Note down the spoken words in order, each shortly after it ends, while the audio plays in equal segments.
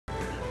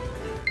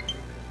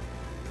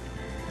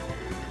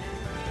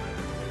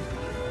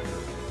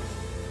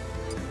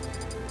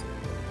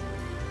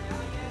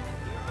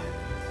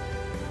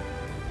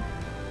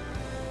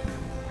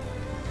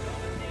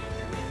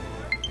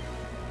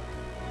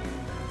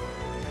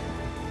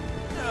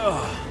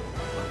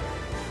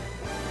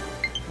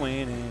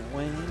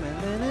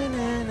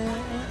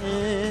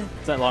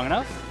Is that long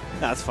enough?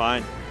 That's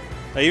fine.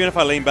 Even if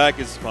I lean back,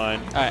 it's fine.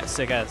 All right,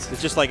 sick as.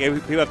 It's just like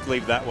people have to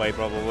leave that way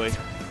probably.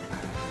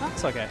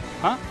 That's okay.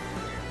 Huh?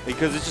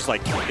 Because it's just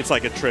like, it's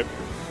like a trip.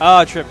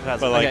 Oh, trip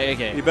hazard. But like, okay,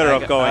 okay. you're better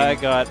off going. I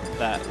got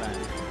that, man.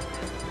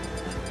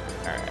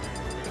 All right.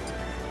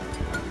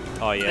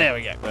 Oh, yeah. There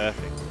we go.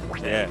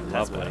 Perfect. Yeah,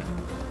 lovely.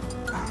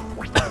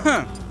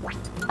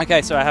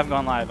 Okay, so I have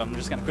gone live. I'm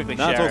just going to quickly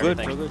share it's all good.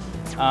 everything.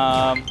 It's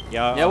all good.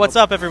 Yeah, what's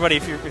up, everybody,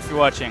 if you're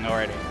watching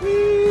already?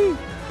 Woo!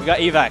 We got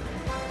EVAC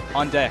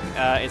on deck.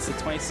 It's the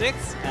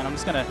 26th, and I'm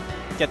just going to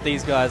get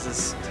these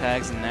guys'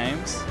 tags and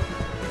names.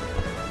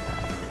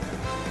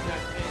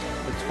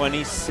 The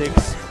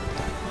 26th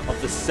of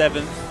the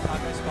 7th.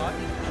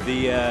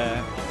 The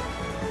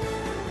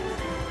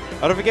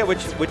I don't forget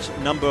which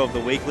number of the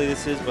weekly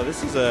this is, but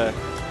this is a.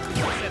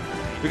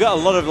 We got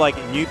a lot of like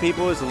new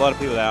people. There's a lot of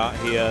people out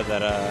here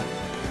that are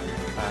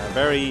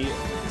very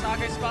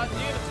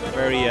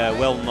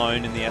well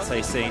known in the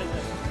SA scene.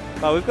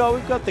 But we've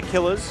got the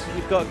killers.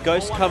 We've got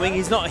Ghost coming.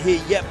 He's not here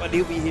yet, but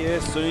he'll be here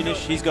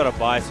soonish. He's got a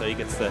buy, so he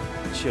gets to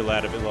chill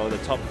out a bit lower. The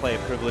top player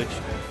privilege.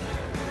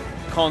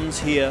 Con's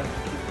here.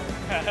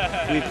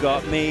 We've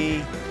got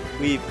me.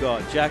 We've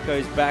got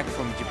Jacko's back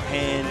from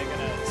Japan.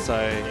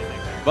 So,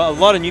 but a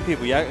lot of new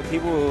people. Yeah,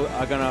 people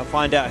are gonna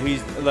find out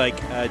who's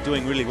like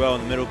doing really well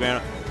in the middle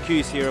ground.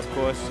 Q's here, of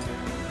course.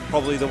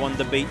 Probably the one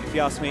to beat, if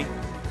you ask me.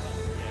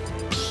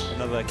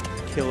 Another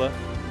killer.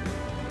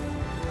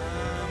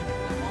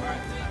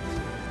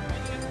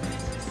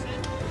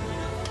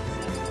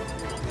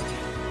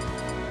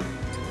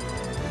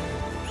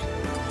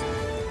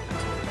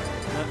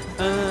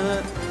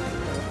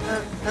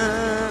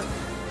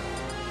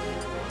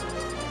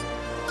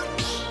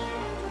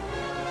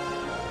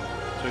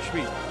 So it should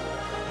be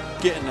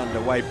getting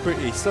underway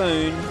pretty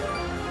soon.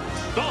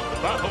 Start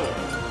the battle.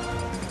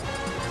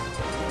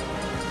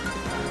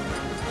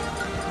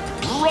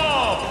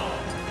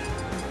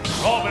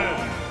 Robin.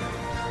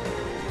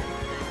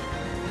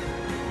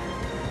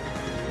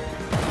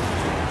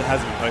 It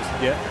hasn't been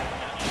posted yet.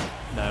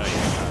 No, not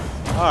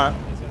yet. All right.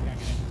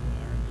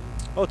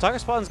 Oh, Tiger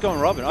Spartan's going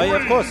Robin. Oh yeah,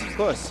 of course, of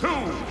course. 2,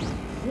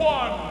 1,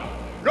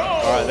 go!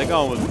 All right,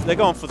 they're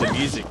going for the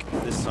music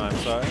this time.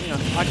 So you know,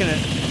 I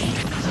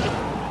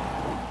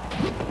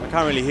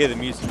can't really hear the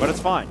music, but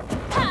it's fine.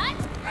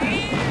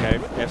 Okay,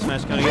 F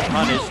Smash gonna get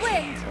punished.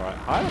 All right,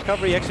 high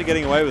recovery, actually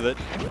getting away with it.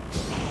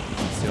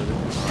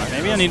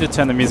 Maybe I need to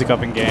turn the music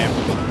up in game.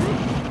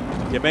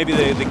 Yeah, maybe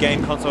the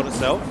game console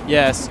itself.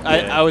 Yes,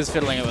 Yeah. I was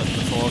fiddling it with it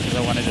before because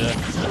I wanted to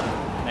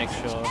make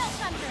sure.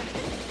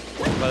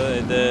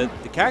 But the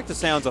character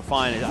sounds are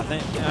fine. I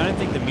don't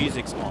think the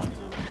music's on.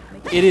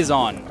 It is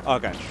on.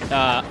 Okay.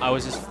 I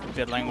was just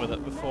fiddling with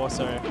it before,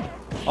 so.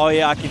 Oh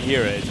yeah, I can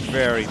hear it. It's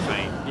very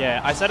faint.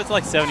 Yeah, I set it to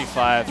like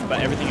 75, but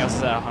everything else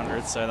is at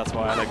 100, so that's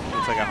why. It's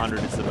like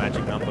 100 is the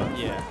magic number.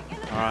 Yeah.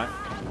 All right.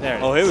 There it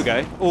is. Oh, here we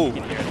go. Oh. You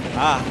can hear it.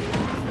 Ah.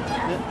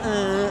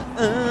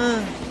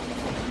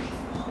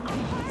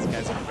 These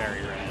guys are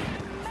very red.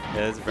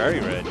 Yeah, it's very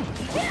red.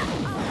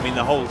 I mean,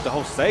 the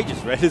whole stage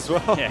is red as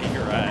well. Yeah,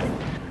 you're right.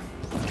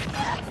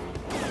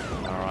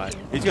 All right.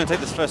 He's going to take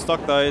this first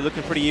stock though.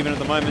 Looking pretty even at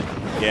the moment.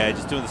 Yeah,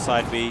 just doing the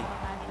side B.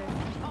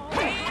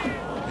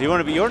 You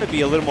want to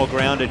be a little more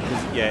grounded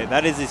because yeah,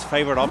 that is his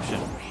favorite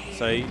option.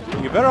 So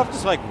you're better off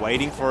just like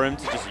waiting for him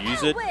to just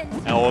use it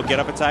or get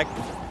up attack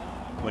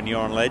when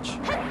you're on ledge.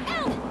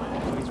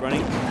 He's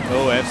running.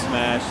 Oh, F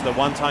smash. The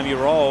one time you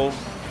roll.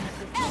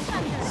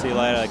 See you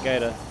later,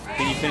 Gator.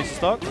 Can you finish the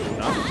stock?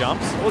 No,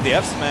 jumps. Oh, the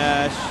F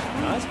smash.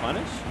 Nice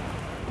punish.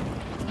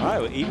 All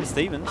right, well, even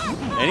Stevens.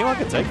 Anyone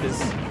can take this.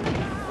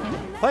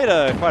 Played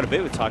quite a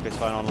bit with Taco's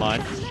Fight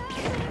online.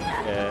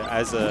 Yeah,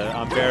 as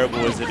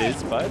unbearable as it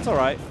is, but it's all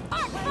right.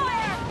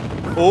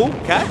 Oh,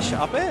 catch,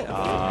 up air.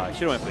 Ah,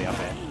 should have went for the up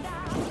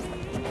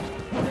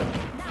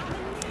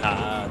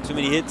air. Too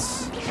many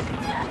hits.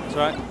 That's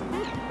right.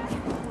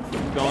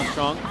 Going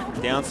strong.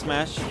 Down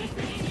smash.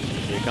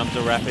 Here comes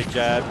a rapid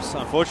jabs.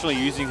 Unfortunately,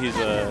 using his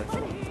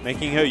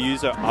making her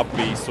use her up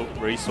B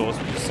resource,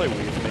 which is so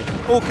weird to me.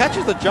 Oh,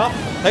 catches the jump,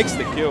 takes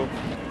the kill.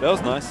 That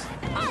was nice.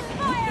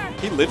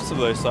 He lives for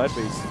those side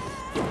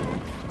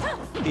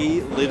Bs.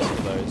 He lives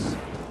for those.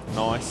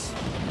 Nice.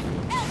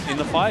 In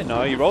the fight,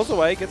 no, he rolls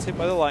away, gets hit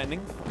by the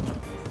lightning.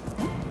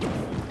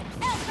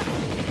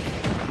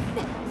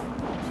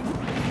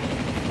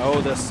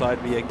 Oh, the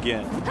side B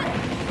again.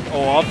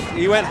 Oh,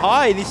 he went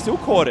high and he still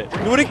caught it.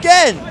 Do it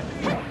again!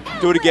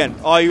 Do it again.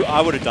 Oh,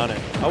 I would have done it.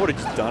 I would have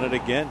just done it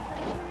again.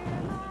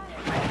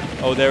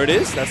 Oh, there it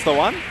is. That's the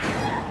one.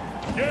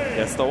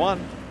 That's the one.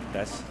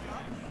 That's.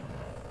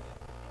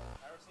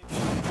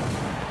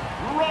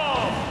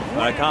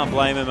 I can't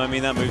blame him. I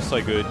mean, that move's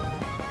so good.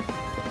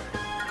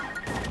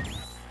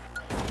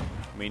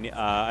 I mean,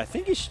 I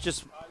think he should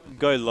just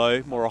go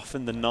low more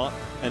often than not,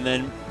 and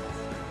then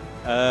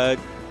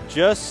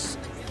just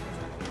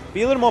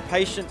be a little more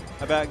patient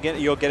about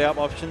your get out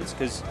options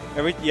because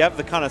you have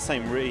the kind of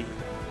same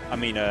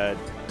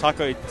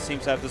Taco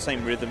seems to have the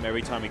same rhythm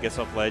every time he gets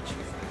off ledge.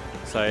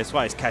 So that's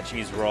why he's catching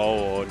his roll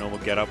or normal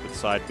get up with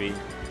side B.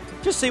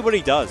 Just see what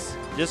he does.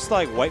 Just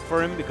like wait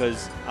for him,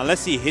 because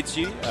unless he hits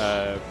you with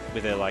a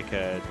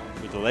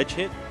with a ledge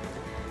hit,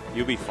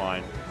 you'll be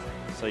fine.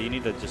 So you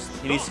need to just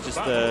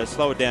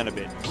slow it down a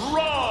bit.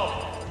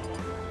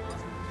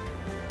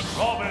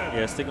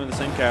 Yeah, sticking with the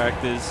same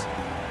characters.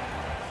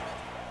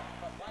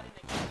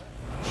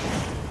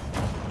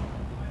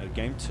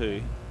 Game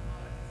 2.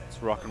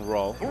 Let's rock and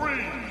roll. 3, 2,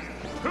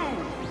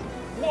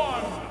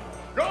 1,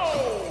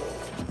 go!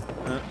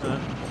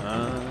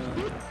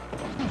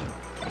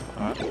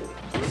 Alright.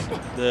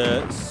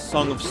 The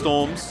Song of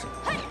Storms.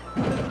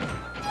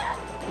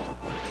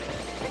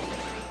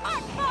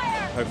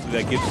 Hopefully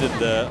that gives it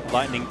the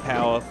lightning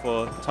power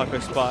for Taco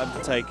Spartan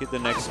to take it the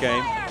next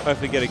game.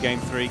 Hopefully get a game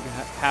 3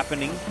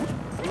 happening.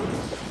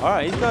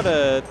 Alright, he's got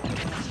a...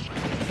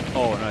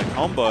 Oh no,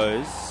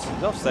 combos.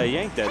 He's offset, he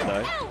ain't dead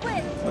though.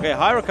 Okay,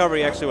 high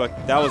recovery actually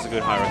worked. That was a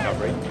good high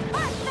recovery.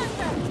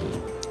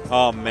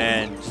 Oh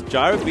man, just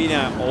Gyro beating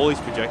out all his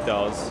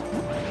projectiles.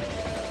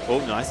 Oh,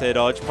 nice air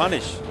dodge.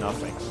 Punish.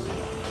 Nothing.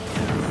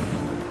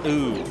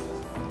 Ooh.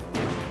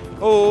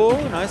 Oh,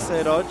 nice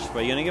air dodge.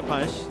 But you're going to get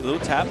punished. A little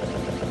tap.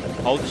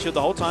 Hold the shield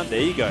the whole time.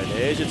 There you go.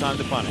 There's your time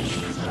to punish.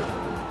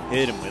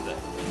 Hit him with it.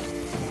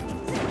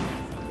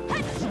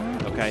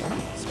 Okay.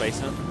 Space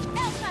him.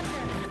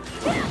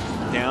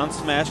 Down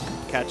smash.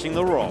 Catching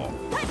the roll.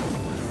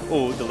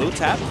 Oh, the little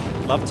tap.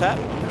 Love tap.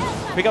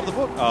 Pick up the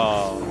book.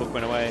 Oh, book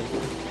went away.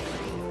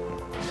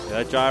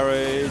 That gyro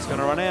is going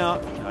to run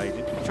out. No, he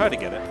didn't. He tried to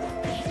get it.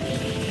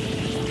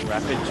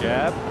 Rapid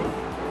jab.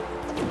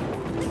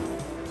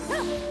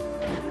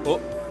 Oh.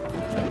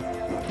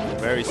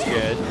 Very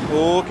scared.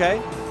 Oh,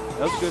 okay.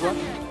 That was a good one.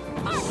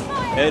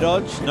 Air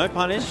dodge. No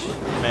punish.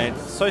 Man,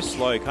 so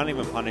slow. Can't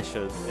even punish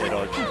an air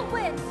dodge.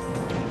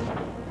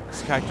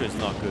 This character is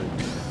not good.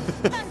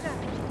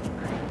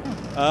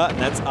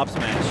 That's up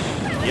smash.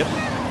 Yep.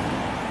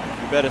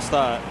 You better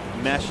start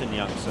mashing,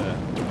 young sir.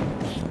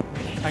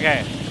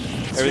 Okay.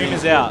 Stream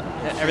is out.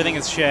 Everything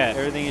is shared.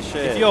 Everything is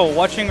shared. If you're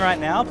watching right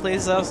now,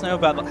 please let us know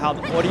about how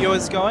the audio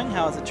is going,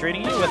 how is it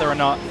treating you, whether or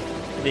not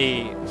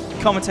the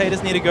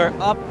commentators need to go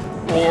up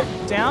or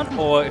down,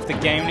 or if the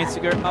game needs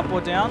to go up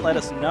or down, let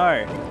us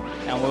know.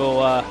 And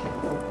we'll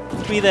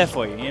be there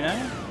for you, you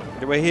know?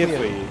 We're here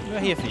for you.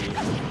 We're here for you.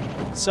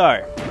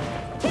 So,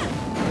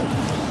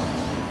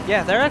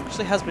 yeah, there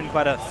actually has been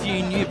quite a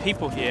few new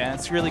people here, and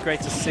it's really great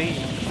to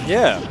see.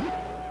 Yeah.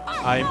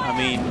 I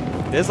mean,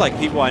 there's like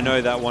people I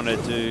know that want to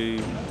do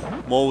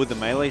more with the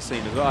melee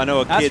scene as well. I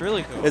know a kid. That's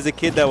really cool. There's a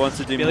kid that wants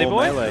to do Billy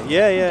more Boy? melee.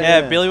 Yeah, yeah,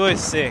 Yeah, Billy Boy's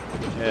sick.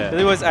 Yeah.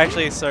 Billy Boy's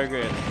actually so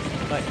good.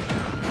 Like,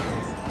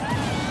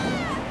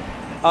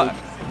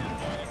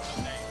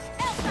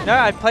 no,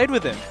 I played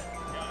with him.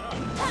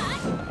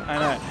 I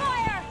know.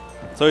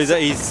 So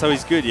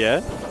he's good,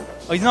 yeah.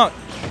 Oh, he's not.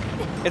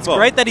 It's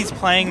great that he's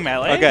playing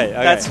melee. Okay.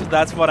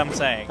 That's what I'm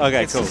saying.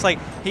 Okay, it's cool. Just like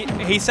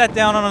he sat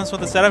down on us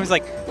with the setup. He's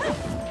like,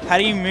 how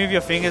do you move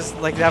your fingers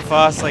like that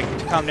fast, like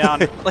to calm down?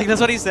 Like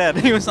that's what he said.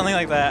 He was something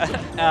like that.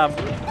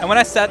 And when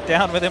I sat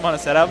down with him on a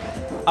setup,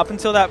 up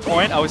until that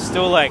point, I was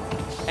still like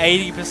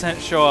 80%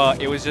 sure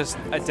it was just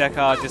a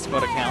Deckard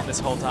Discord account this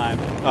whole time.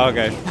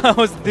 Okay. I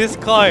was this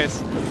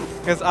close.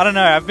 Because, I don't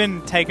know, I've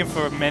been taken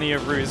for many a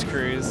ruse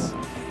cruise.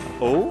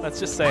 Oh? Let's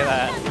just say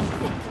that.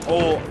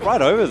 Oh,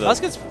 right over them.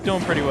 Oscar's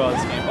doing pretty well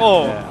this game.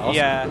 Oh,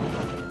 yeah.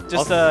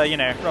 Just, you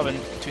know, Robin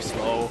too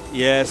slow.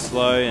 Yeah,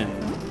 slow and...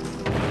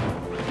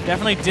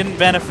 Definitely didn't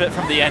benefit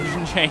from the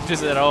engine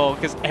changes at all,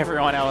 because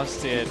everyone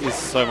else did. He's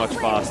so much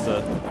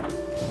faster.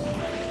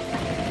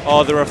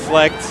 Oh, the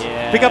reflect.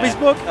 Yeah. Pick up his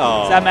book.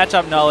 Oh. It's that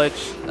matchup knowledge.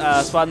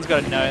 Spartan's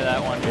got to know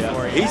that one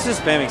before he... He's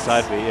just spamming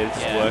side B. It's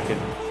working.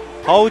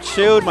 Hold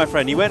shield, my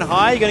friend. You went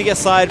high, you're going to get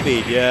side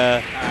B.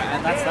 Yeah.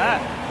 And that's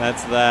that.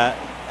 That's that.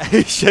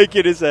 He's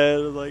shaking his head.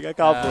 Like, I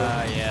can't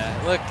believe it.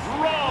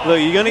 Yeah. Look,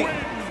 you're going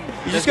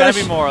to... There's got to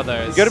be more of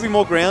those. You've got to be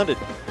more grounded.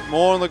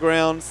 More on the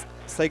ground.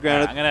 Stay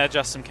grounded. I'm going to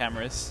adjust some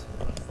cameras.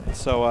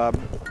 So,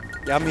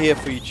 yeah, I'm here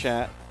for you,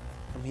 chat.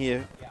 I'm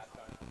here.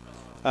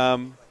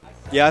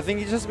 Yeah, I think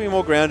he's just be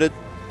more grounded,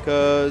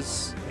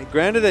 because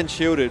grounded and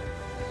shielded.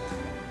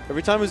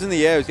 Every time he was in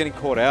the air, he was getting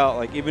caught out.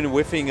 Like, even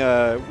whiffing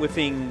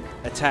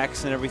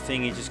attacks and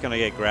everything, he's just going to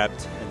get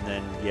grabbed. And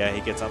then, yeah, he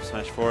gets up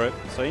smash for it.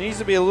 So he needs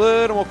to be a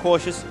little more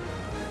cautious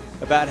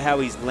about how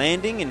he's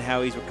landing and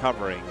how he's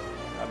recovering.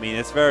 I mean,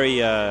 it's very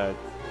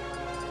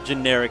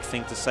generic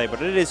thing to say,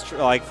 but it is true.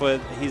 Like, for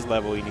his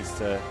level, he needs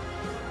to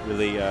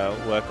really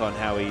work on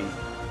how he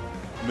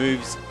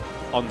moves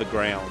on the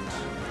ground.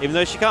 Even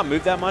though she can't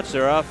move that much,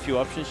 there are a few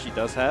options she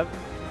does have.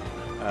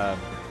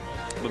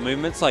 But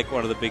movement's like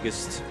one of the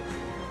biggest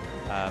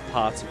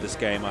parts of this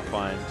game, I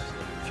find.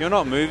 If you're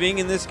not moving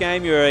in this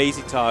game, you're an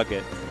easy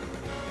target.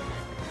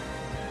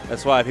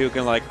 That's why people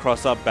can like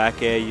cross up,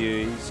 back air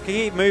you. Just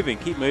keep moving,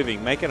 keep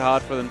moving. Make it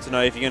hard for them to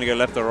know if you're going to go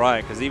left or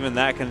right, because even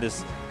that can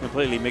just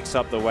completely mix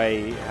up the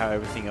way how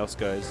everything else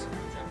goes.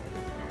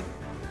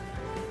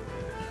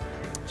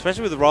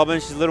 Especially with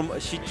Robin,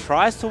 she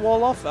tries to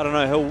wall off. I don't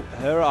know,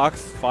 her arc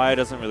fire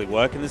doesn't really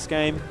work in this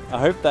game. I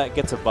hope that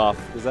gets a buff,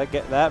 because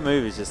that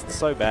move is just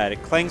so bad.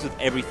 It clangs with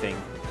everything.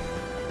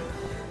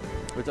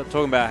 Which I'm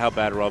talking about how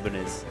bad Robin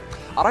is.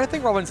 I don't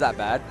think Robin's that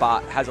bad,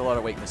 but has a lot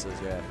of weaknesses,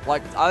 yeah.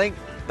 Like, I think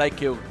they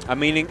killed... I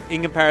mean,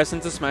 in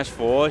comparison to Smash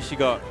 4, she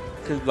got,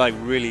 like,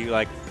 really,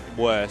 like,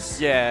 worse.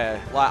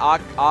 Yeah,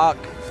 like, Arc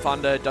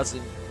Thunder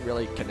doesn't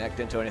really connect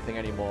into anything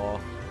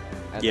anymore.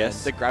 And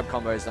yes. then the grab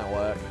combos don't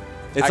work.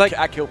 It's like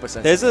at kill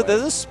percent. There's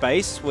a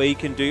space where you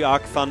can do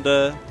Arc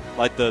Thunder,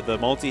 like the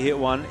multi-hit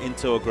one,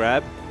 into a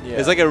grab.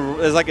 Yeah.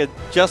 There's like a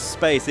just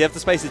space. You have to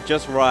space it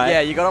just right.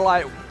 Yeah, you gotta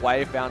like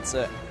wave bounce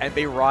it and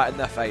be right in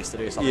their face to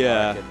do something.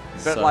 Yeah. Like it.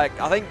 But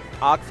like I think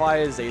Arc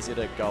Fire is easier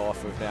to go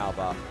off with now,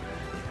 but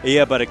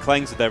yeah, but it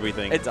clangs with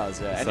everything. It does,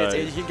 yeah,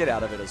 and you can get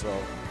out of it as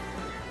well.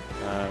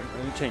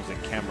 Let me change the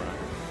camera.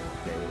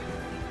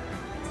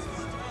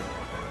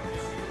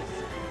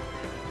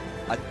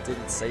 I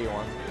didn't see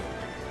one.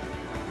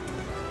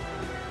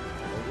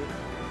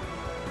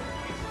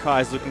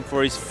 Kai's looking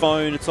for his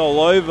phone. It's all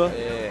over.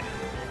 Yeah.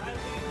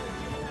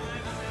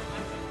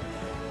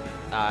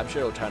 I'm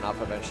sure it'll turn up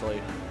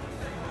eventually.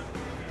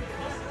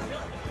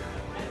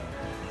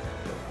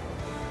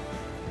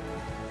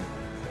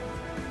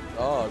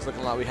 Oh, it's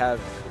looking like we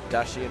have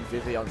Dashi and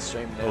Vivi on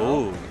stream now.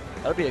 Ooh.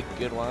 That'll be a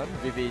good one.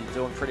 Vivi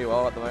doing pretty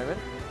well at the moment.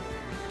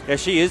 Yeah,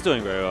 she is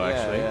doing very well,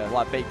 actually. Yeah,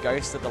 like beat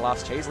Ghost at the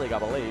last Cheese League, I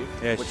believe.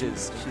 Yeah, which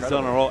is she's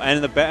on a roll,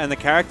 and the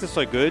character's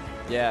so good.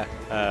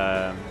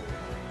 Yeah.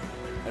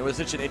 It was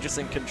such an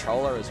interesting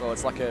controller as well.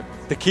 It's like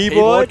the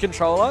keyboard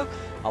controller.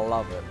 I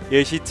love it.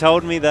 Yeah, she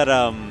told me that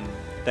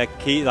that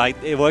key,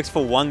 like, it works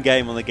for one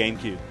game on the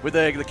GameCube. With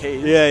the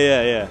keys?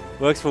 Yeah.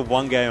 Works for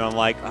one game. I'm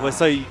like, well,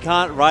 so you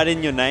can't write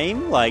in your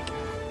name, like,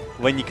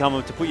 when you come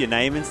up to put your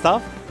name and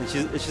stuff? And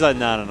she's like,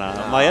 no.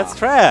 I'm like, that's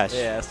trash.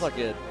 Yeah, it's not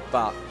good.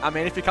 But, I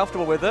mean, if you're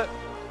comfortable with it,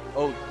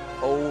 all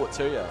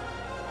to you.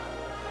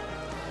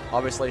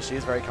 Obviously,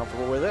 she's very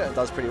comfortable with it and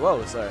does pretty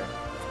well, so.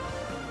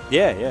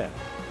 Yeah.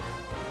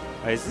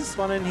 Wait, is this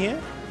one in here?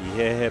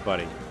 Yeah,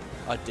 buddy.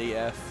 A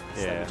DF.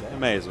 Yeah, it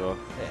may as well.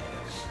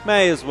 Yeah.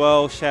 May as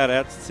well. Shout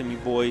out to me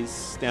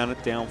boys down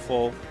at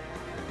Downfall.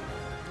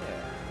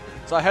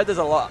 Yeah. So I heard there's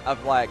a lot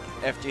of like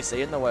FGC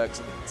in the works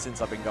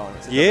since I've been going.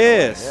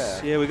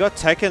 Yes. Yeah, we got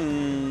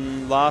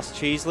Tekken last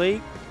Cheese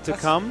League to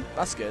come.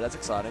 That's good. That's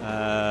exciting.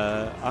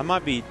 I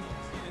might be...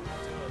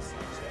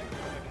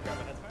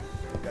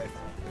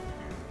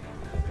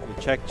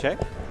 Check.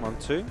 1,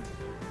 2.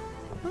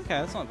 Okay,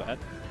 that's not bad.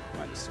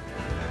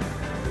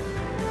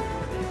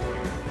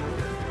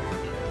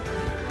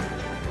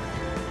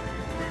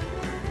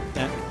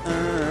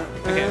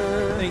 Okay,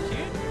 thank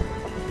you.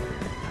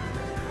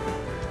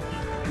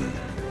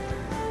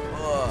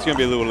 It's going to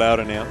be a little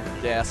louder now.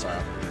 Yeah, that's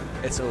alright.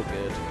 It's all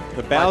good.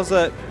 The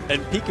Bowser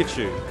and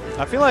Pikachu.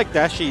 I feel like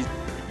Dashi's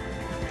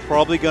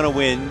probably going to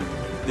win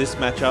this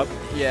matchup.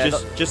 Yeah.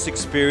 Just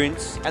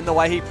experience. And the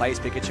way he plays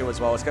Pikachu as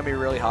well, it's going to be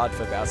really hard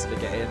for Bowser to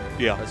get in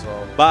as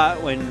well.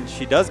 But when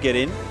she does get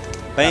in,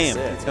 bam,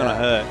 it's going to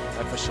hurt.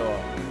 Yeah, for sure.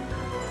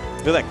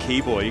 Look at that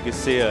keyboard. You can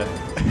see you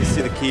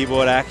see the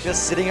keyboard action.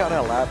 Just sitting on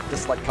her lap,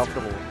 just like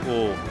comfortable.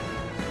 Oh.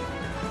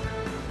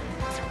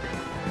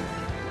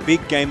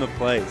 Big game of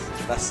plays.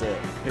 That's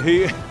it.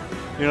 You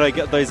know, like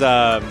those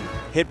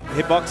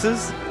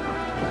hitboxes.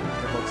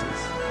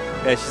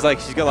 Yeah,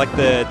 she's got like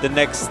the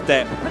next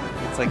step.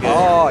 It's like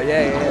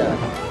yeah.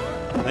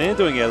 They're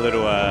doing a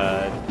little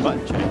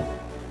button check.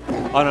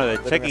 Oh no,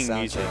 they're checking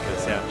music for the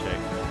sound check.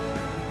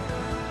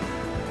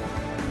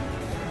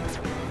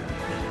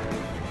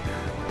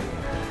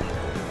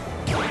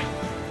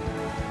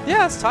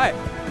 Yeah, it's tight.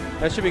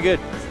 That should be good.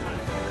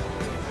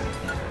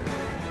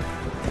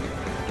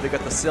 We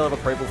got the seal of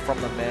approval from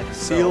the man.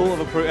 Seal of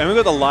approval, and we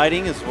got the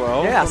lighting as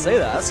well. Yeah, I see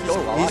that. That's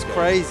cool. He's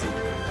crazy.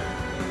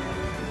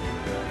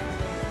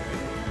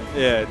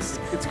 Yeah, it's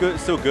good.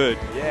 It's still good.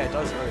 Yeah, it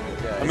does really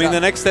good. Yeah. I mean,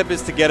 the next step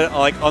is to get it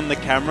like on the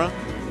camera.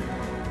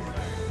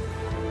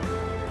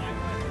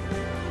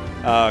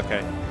 Oh,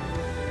 okay.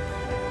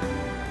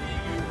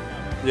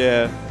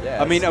 Yeah.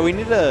 I mean, we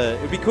need to.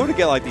 It'd be cool to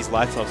get like these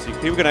lights off so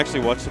people can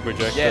actually watch the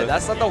projector. Yeah,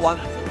 that's like the one.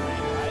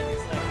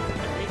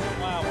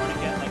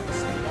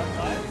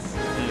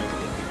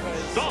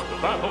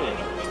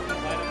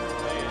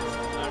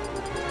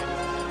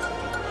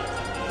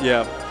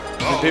 Yeah,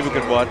 and people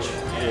could watch.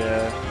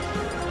 Yeah.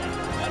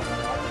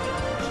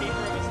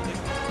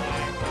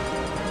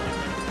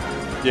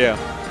 Yeah.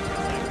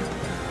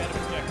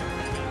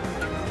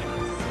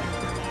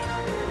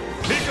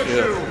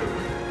 Pikachu!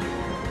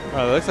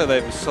 Oh, it looks like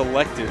they've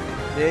selected.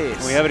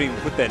 Yes. We haven't even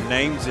put their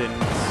names in.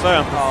 So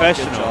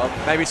unprofessional. Good job.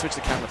 Maybe switch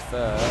the camera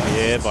first.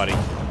 Yeah, buddy.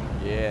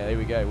 Yeah, here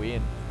we go. We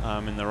in.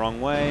 I'm in the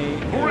wrong way. Here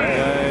we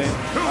go.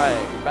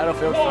 Alright,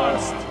 Battlefield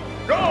first.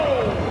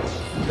 Go!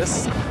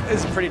 This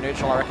is pretty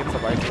neutral, I reckon, for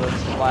both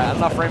of them. Like,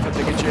 enough room for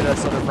Pikachu to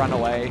sort of run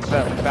away,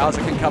 but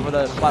Bowser can cover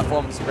the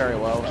platforms very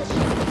well.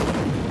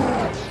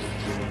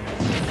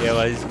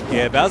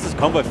 Yeah, Bowser's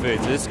combo food,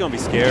 so this is going to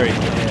be scary.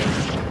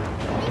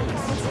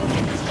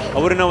 I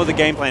wouldn't know what the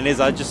game plan is.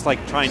 I'd just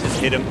like try and just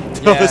hit him.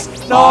 Yeah.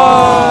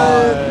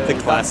 No! The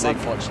That's classic.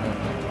 unfortunate.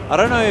 I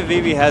don't know if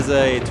Vivi has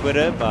a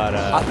Twitter, but...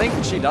 I think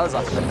she does,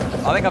 I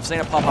think I've seen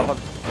it pop up a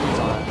few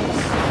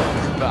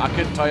times. But I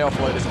couldn't tell you off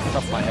what it is off the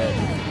top of my head.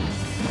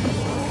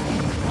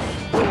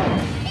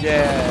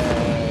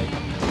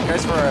 Yeah.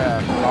 Goes for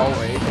a roll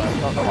read,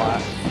 but not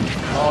quite.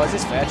 Oh, is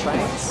this fair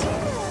trains?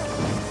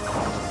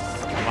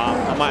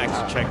 I might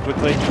actually check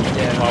quickly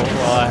Yeah.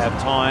 while I have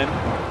time.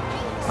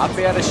 I'd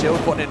be able to shield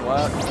putting in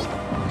work.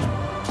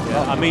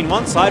 Yeah. I mean,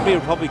 one side B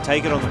would probably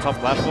take it on the top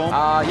platform.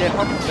 Yeah,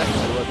 probably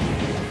definitely would.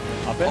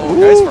 I bet. Oh,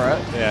 goes for it.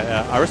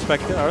 Yeah, I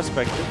respect it. I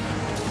respect it.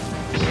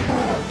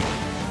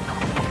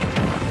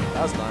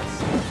 That was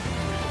nice.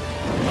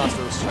 Nice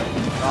little straight.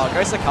 Oh,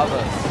 goes to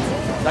cover.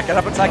 That get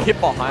up attack hit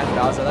behind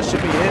Bowser. That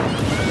should be it.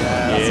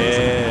 Yeah. That's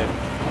easy.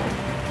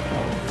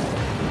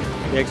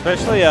 Yeah,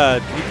 especially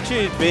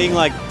Pikachu being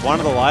like one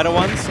of the lighter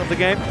ones of the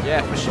game.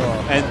 Yeah, for sure.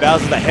 And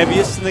Bowser's the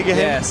heaviest in the game.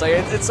 Yeah, so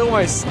it's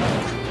almost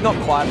not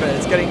quite, but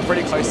it's getting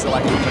pretty close to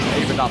like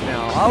even up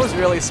now. I was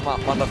really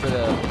smart blunder through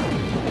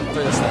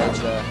the stage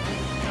there.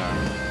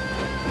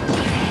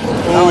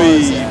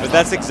 But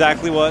that's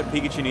exactly what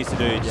Pikachu needs to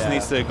do. He just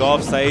needs to go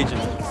off stage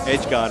and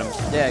edge guard him.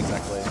 Yeah,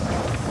 exactly.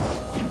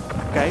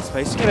 Okay,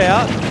 spacing it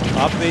out.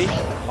 Up B.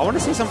 I want to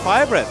see some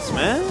fire breaths,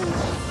 man.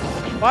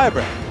 Fire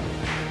breath.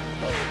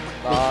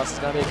 It's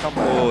going to be a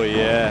combo. Oh,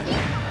 yeah.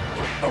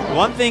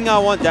 One thing I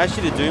want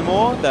Dashi to do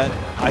more that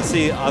I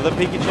see other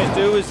Pikachus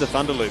do is the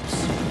Thunder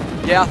Loops.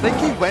 Yeah, I think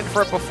he went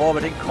for it before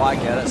but didn't quite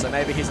get it, so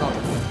maybe he's not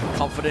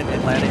confident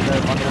in landing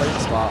the Thunder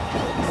Loops,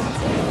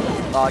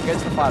 but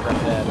gets the 5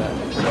 rep there, but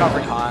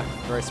recovering high,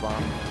 very smart.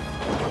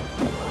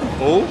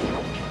 Oh.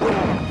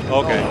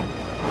 Okay.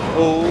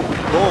 Oh,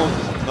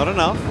 boom. Not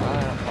enough.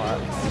 Not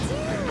quite.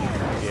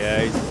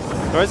 Yeah, he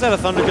throws out a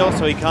Thunder Jolt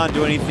so he can't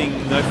do anything,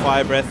 no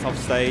fire breath off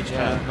stage,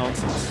 Yeah.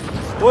 nonsense.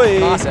 Oi.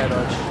 Nice air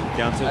dodge.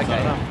 Down to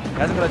Okay. He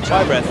hasn't got a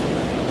fire jump. breath.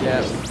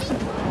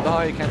 Yeah.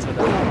 No, you cancelled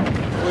it.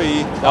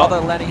 Oi. Oh, the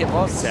landing hit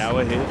was.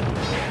 Sour hit.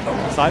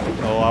 Side pick.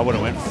 Oh, I would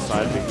have went for the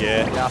side pick,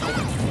 yeah. Yeah, I think.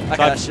 Okay, Side-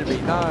 that should be.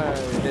 No,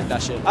 he didn't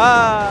dash it.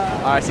 Ah!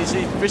 Alright, so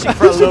she's fishing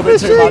for a little bit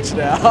too much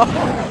now.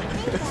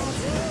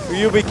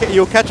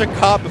 You'll catch a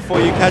carp before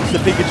you catch the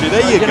Pikachu.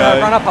 There you go.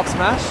 Run up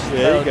smash.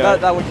 There you go.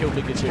 That would kill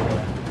Pikachu.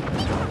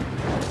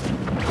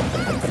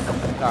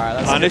 Alright,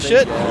 that's Punish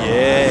it?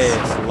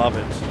 Yes, love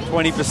it.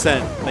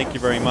 20%. Thank you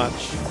very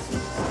much.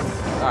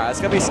 Alright, it's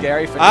going to be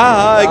scary for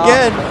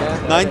Again.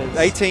 there it is.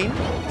 18.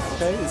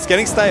 Okay, it's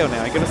getting stale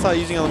now. You're going to start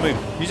using other move.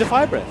 Use a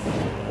fire breath.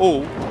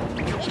 Oh.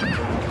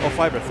 Oh,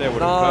 fire breath there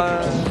would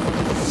have been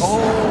perfect.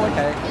 Oh,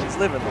 okay. He's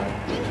living.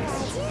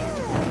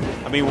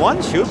 I mean,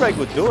 one shield break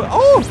would do it.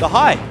 Oh, the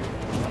high.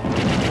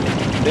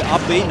 The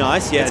up B,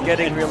 nice. Yeah, It's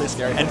getting really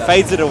scary. and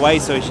fades it away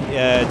so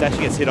Dashi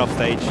gets hit off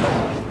stage.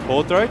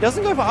 Forward throw.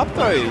 Doesn't go for up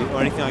throw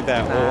or anything like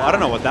that. Or, I don't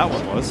know what that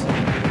one was.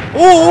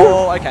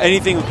 Oh, okay.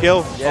 Anything will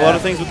kill. Yeah. A lot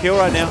of things will kill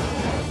right now.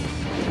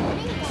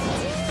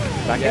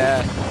 Back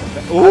Yeah.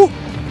 in. Ooh.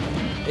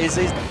 Is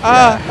he?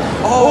 Ah.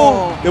 Yeah.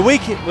 Oh. The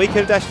weak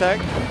hit dash tag.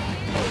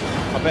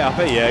 Up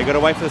air. Yeah, you got to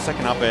wait for the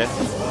second up air.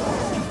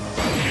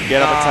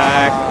 Get up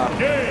attack.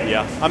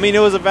 Yeah. I mean, it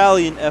was a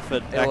valiant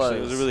effort, actually.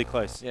 It was really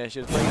close. Yeah, she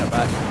was bringing it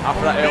back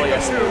after that earlier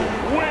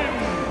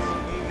steal.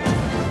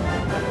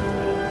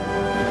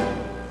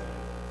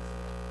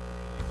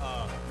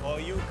 Well,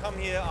 you come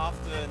here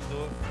after and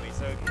do it for me,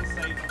 so you can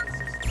save.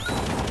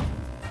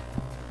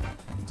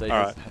 So he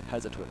Alright.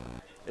 has a Twitter.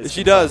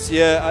 She does,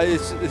 yeah.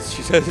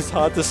 She says it's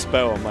hard to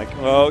spell. I'm like,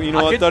 well, you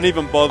know what? Don't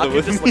even bother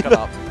with just me. look it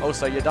up.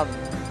 Also, you're done.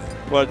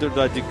 What, did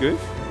I do goof?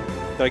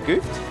 Did I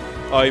goofed?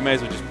 Oh, you may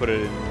as well just put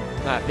it in.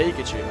 Nah,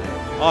 Pikachu,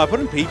 man. Oh, I put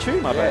in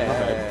Pichu? My bad, my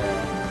bad.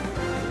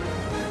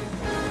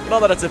 Not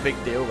that it's a big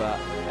deal, but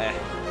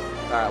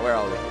Alright, where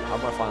are we? I'm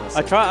gonna find this.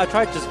 I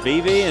tried just VV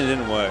and it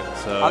didn't work,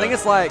 so. I think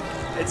it's like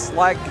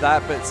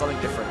that, but it's something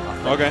different. I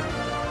think. Okay.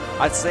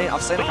 I've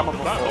seen it come up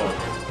before.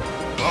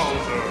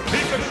 Bowser,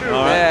 Pikachu.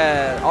 All right.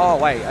 Yeah. Oh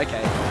wait.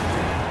 Okay.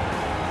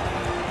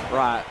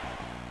 Right.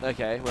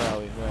 Okay. Where are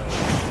we?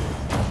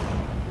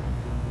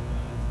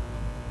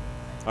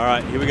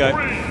 Alright, here we go.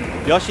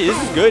 Yoshi, this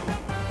is good.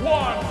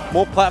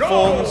 More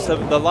platforms.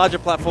 The larger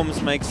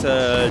platforms makes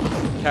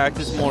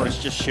characters more, it's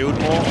just shield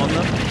more on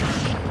them.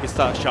 You can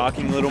start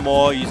sharking a little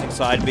more, using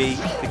side B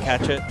to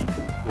catch it.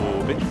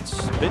 Ooh, a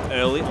bit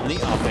early on the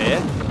up air.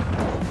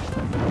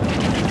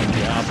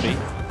 Yeah, up B.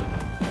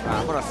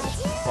 I'm gonna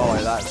follow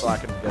that so I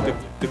can get it.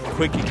 The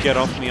quick and get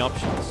off me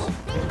options.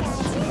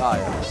 Oh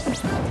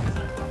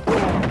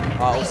yeah.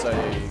 Also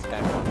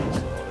game controls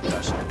or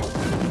dash.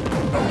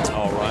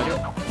 Alright.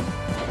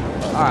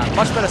 Alright,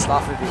 much better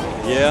stuff with you.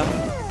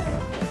 Yeah.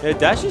 Yeah,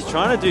 Dash is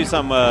trying to do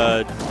some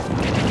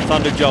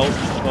Thunder Jolt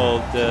or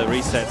the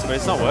resets, but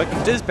it's not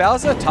working. Does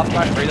Bowser tough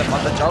guy free the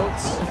Thunder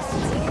Jolts?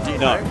 Do you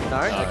know? No?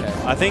 No. Okay.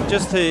 I think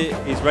just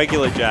his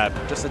regular jab.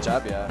 Just the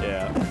jab, yeah.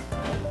 Yeah.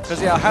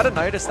 Because yeah, I hadn't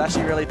noticed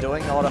actually really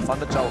doing a lot of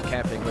Thunder Jolt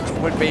camping, which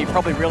would be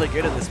probably really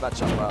good in this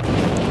matchup.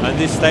 And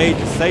this stage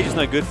is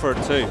no good for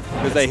it too,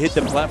 because they hit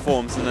the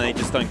platforms and then they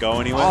just don't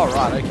go anywhere. Oh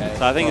right, okay.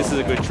 So I think this is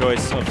a good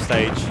choice of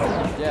stage.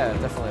 Yeah,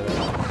 definitely.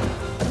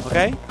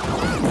 Okay.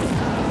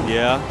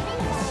 Yeah.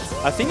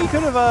 I think he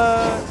could have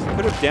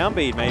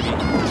downbeat maybe.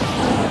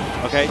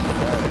 Okay.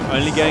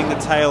 Only getting the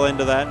tail end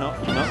of that.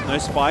 No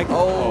spike.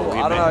 Oh,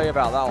 I don't know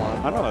about that one.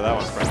 I don't know about that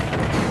one,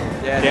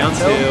 friend. Yeah, down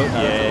tilt.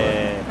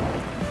 Yeah.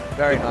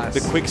 Very nice.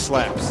 The quick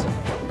slaps.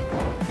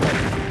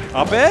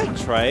 Up air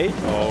trade.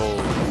 Oh.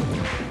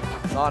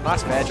 Oh,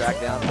 nice bear drag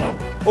down.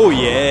 Oh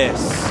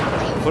yes.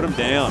 Put him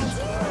down.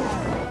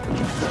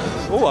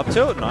 Oh, up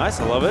tilt. Nice.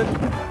 I love it.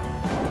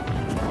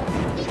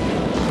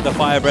 The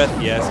fire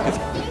breath. Yes.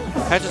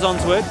 Catches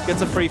onto it.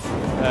 Gets a free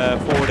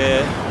forward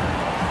air.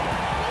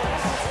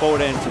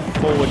 Forward air into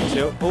forward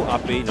tilt. Oh,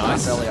 up B.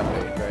 Nice. Early up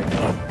B. Great.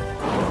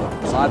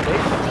 Side B.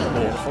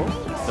 Beautiful.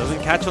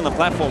 Doesn't catch on the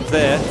platforms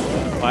there.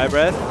 Fire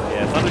breath.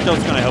 Yeah, Thunder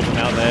Jolt's going to help him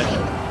out there.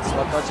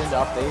 Slot dodge into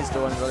up B is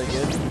doing really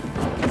good.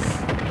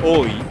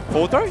 Oh,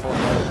 forward throw? Forward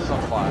throw is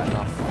not quite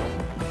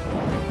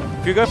enough.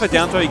 If you go for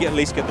down throw, you at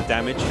least get the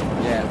damage.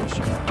 Yeah, for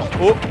sure.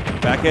 Oh,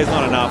 back air's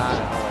not enough.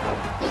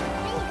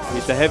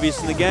 He's the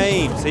heaviest in the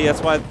game. See,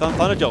 that's why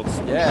Thunder Jolt's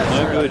yeah,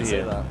 no sure, good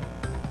here.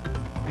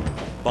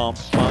 Bump,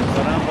 bump,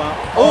 bump.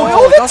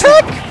 Oh, the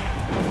tech!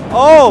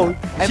 Oh,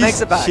 it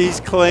makes it back. She's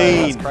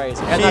clean. Oh, that's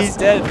crazy. And that's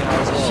dead now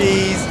as well.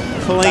 She's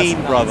clean,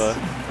 That's brother.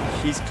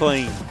 nice. She's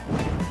clean.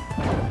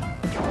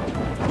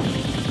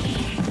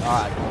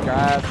 Alright,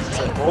 grab.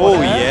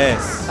 Oh,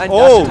 yes. And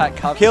oh, dash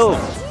attack kill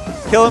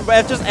him. Kill him,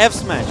 just F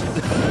smash.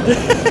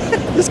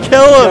 Just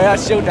kill him. Yeah,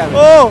 shield damage.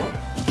 Oh!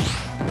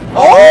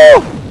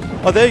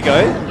 Oh! Oh, there you go.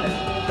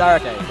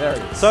 Okay, there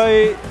it is.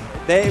 So,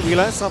 there we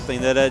learned something,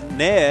 that a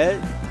Nair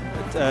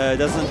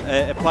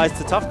doesn't applies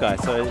to tough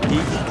guys. So,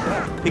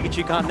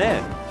 Pikachu can't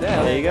Nair.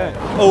 Yeah, there you go.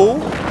 Oh!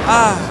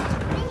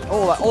 Ah!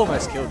 Oh, that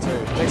almost killed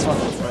too. Next one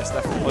was most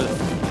definitely.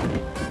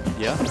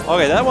 Yeah.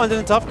 Okay, that one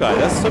didn't tough guy.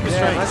 That's super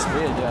strange. That's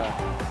weird,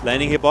 yeah.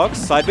 Landing hitbox,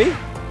 side B.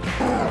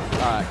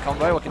 Alright,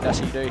 combo, what can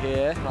Dashi do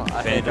here?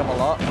 I hit him a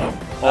lot. That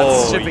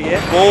Oh, should be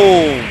it.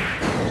 Boom!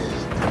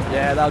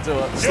 Yeah, that'll do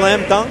it.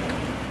 Slam dunk.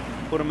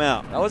 Put him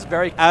out. That was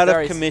very Out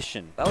of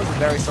commission. That was a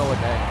very solid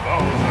game.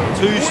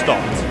 2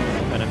 stopped.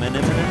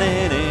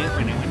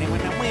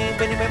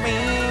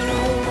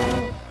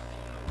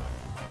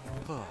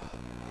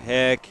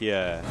 Heck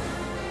yeah.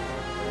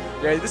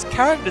 Yeah, this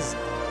character's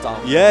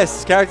dumb. Yes,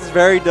 this character's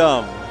very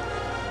dumb.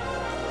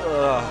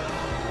 Ugh.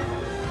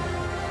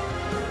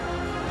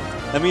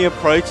 Let me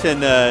approach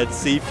and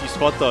see if you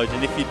spot dodge,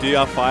 and if you do,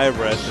 our fire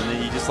breath, and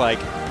then you just like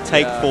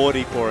take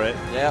 40 for it.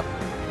 Yep.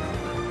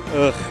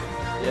 Ugh.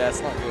 Yeah,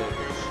 it's not good.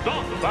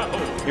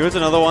 Here's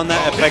another one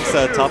that affects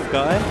a tough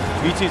guy.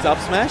 Mewtwo's up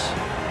smash.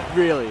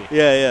 Really?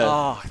 Yeah, yeah.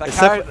 Oh,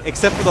 that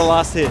except for the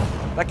last hit.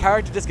 That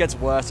character just gets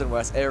worse and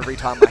worse every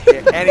time I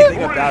hear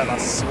anything about it, I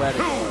swear to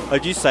God. Oh,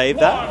 did you save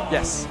that?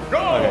 Yes.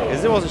 Okay,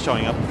 because it wasn't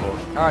showing up before.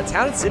 Alright,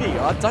 Town and City,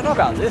 I don't know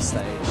about this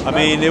stage. I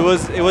mean, it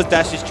was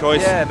Dash's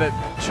choice. Yeah, but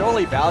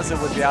surely Bowser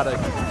would be able to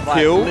like,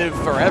 Kill? live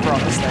forever on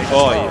this stage as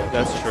Oh, well. yeah,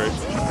 that's true.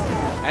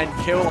 And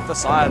kill off the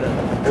side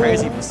at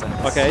crazy percent.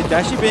 Okay,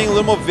 Dashi being a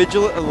little more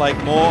vigilant, like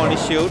more on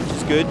his shield, which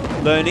is good.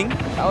 Learning.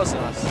 That was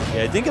nice.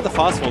 Yeah, didn't get the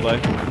fast fall though.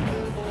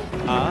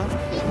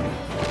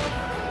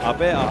 Up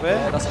air, up Yeah,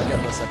 air. that's what I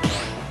get the second one.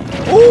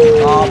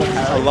 Ooh, Oh, the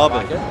parry, I love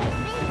like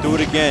it. Do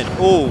it again.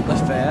 Ooh. The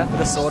fair,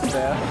 the sword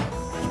fair.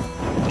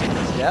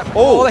 Yep.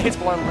 Oh. Oh, that hits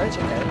below the ledge.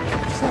 Okay.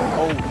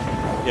 Oh.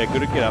 Yeah,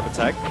 good get up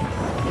attack.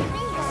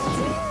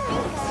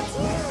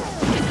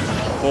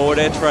 Forward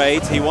air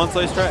trades. He wants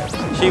those trades.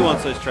 She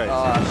wants those trades.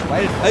 Oh, she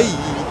waited. Hey.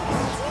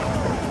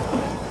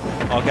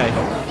 Okay.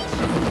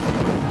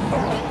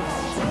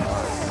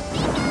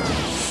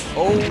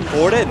 Oh.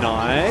 Forward air,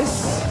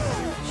 nice.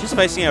 She's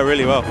spacing out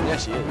really well. Yeah,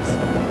 she is.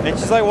 And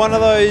she's like one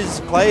of those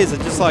players that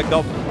just like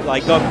got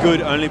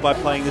good only by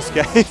playing this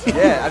game.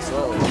 Yeah,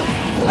 absolutely.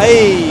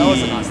 Hey. That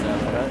was a nice down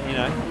there. You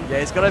know. Yeah,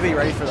 he's got to be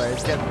ready for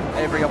those. Get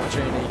every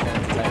opportunity he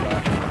can to take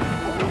that.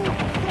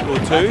 Or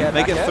 2, air,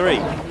 make it air. 3.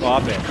 Oh,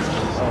 up air.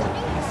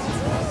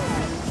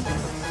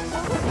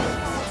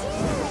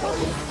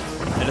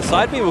 And a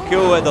side B will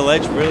kill at the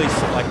ledge really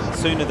like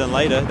sooner than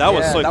later. That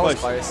was so that close.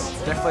 Was close.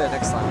 Definitely the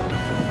next time.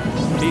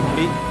 Beat.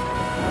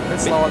 A bit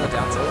slow on the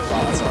down tilt,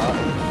 but that's alright.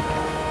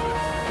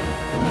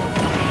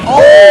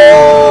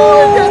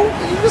 Oh!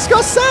 You just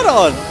got sat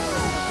on.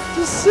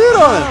 Just sit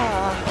on.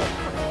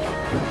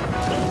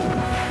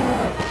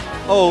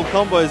 Oh,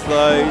 combos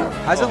though.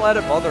 Hasn't let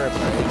it bother him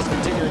though. He's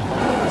continuing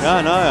combos.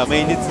 No, no. I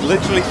mean, it's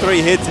literally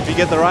 3 hits. If you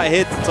get the right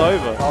hits, it's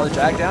over. Oh, the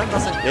drag down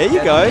doesn't. There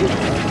you go.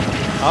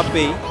 Up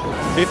B.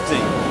 15.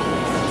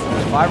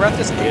 My ref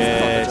just hates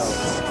Yes. the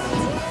jumps.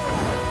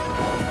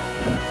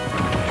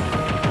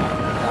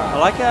 I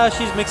like how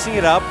she's mixing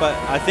it up, but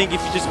I think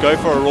if you just go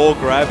for a raw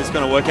grab, it's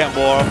going to work out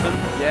more often.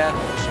 Yeah,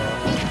 for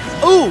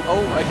sure. Ooh!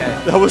 Oh, okay.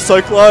 That was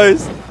so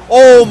close.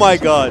 Oh my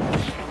god.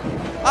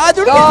 Ah,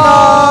 do it again.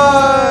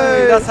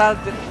 No! That's how.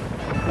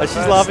 Oh,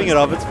 she's laughing it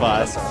off. It's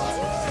fine. That's alright.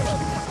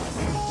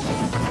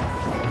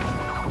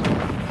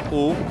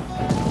 Ooh.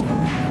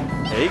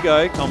 There you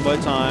go, combo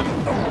time.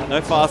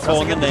 No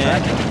fastball on the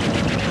net.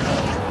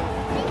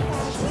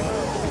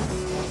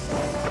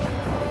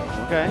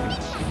 Okay.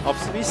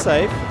 Opts to be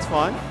safe, it's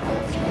fine.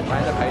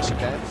 Playing the patient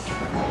game.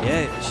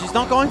 Yeah, she's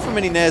not going for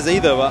many nairs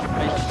either, but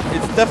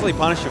it's definitely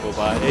punishable,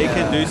 but it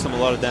can do a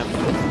lot of damage.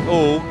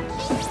 Oh.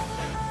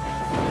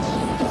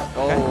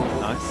 Okay,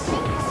 nice.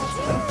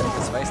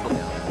 Space them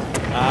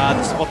down.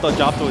 The spot dodge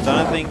afterwards, I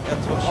don't think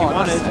that's what she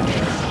wanted.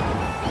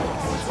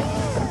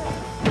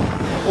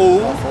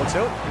 Oh. Full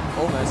tilt.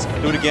 Almost.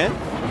 Do it again.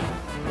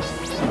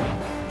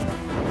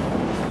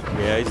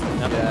 Yeah,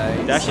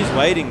 Dash is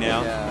waiting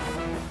now. Yeah.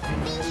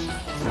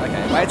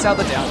 Okay, waits out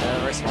the down there,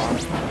 very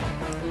smart.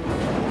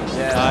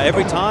 Yeah.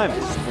 Every time.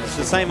 It's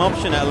the same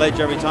option at ledge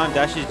every time.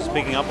 Dash is just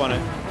picking up on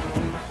it.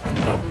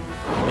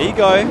 There you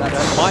go.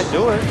 Might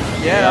do it.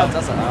 Yeah, that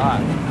does it.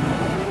 Alright.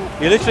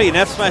 You literally an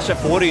F smash at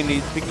 40 and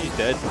you think he's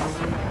dead.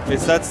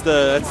 That's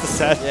the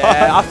sad part.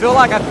 Yeah, I feel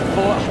like I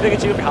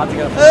figured you would be hard to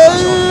get a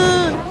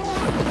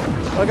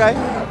Okay.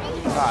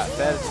 Alright,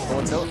 fair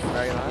forward tilt.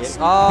 Very nice.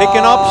 Yeah. Pick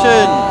an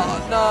option.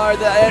 No,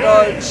 the air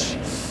dodge.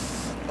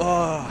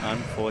 Oh,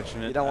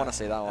 unfortunate. You don't want to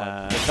see that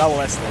one.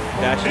 Double S lead.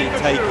 Actually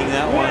taking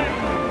that one.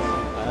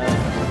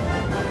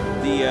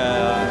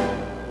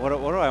 What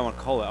do I want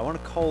to call it? I want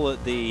to call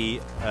it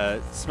the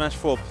Smash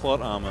 4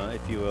 plot armor,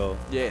 if you will.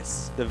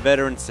 Yes. The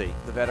veterancy.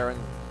 The veteran.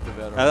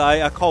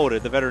 I called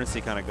it. The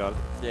veterancy kind of got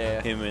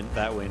him in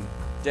that win.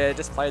 Yeah,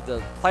 just played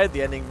the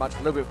ending a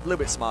little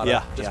bit smarter.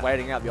 Yeah. Just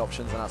waiting out the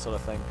options and that sort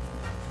of thing.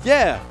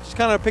 Yeah, she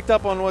kind of picked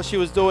up on what she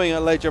was doing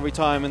at ledge every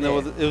time, and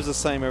it was the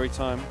same every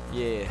time.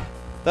 Yeah.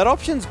 That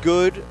option's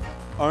good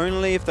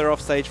only if they're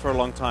off stage for a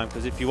long time,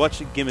 because if you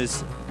watch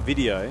Gimmer's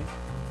video,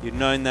 you've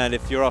known that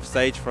if you're off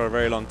stage for a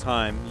very long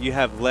time, you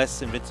have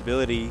less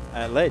invincibility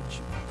at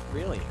ledge.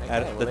 Really? Okay,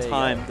 at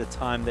the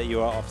time that you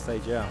are off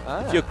stage out.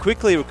 Ah. If you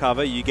quickly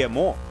recover, you get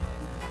more.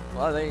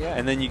 Well, there you go.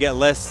 And then you get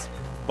less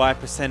by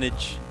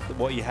percentage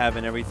what you have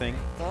and everything.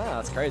 Ah,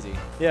 that's crazy.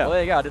 Yeah. Well,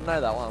 there you go. I didn't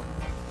know that one.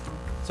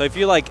 So if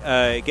you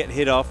get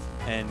hit off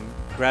and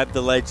grab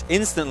the ledge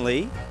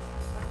instantly,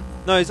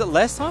 no, is it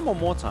less time or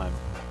more time?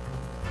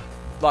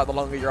 Like the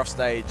longer you're off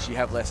stage, you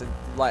have less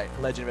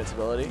ledge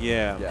invincibility.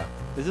 Yeah. Yeah.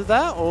 Is it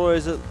that, or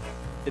is it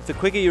if the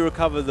quicker you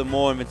recover, the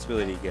more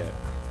invincibility you get?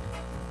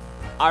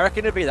 I reckon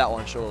it'd be that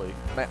one, surely.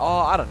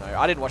 I don't know.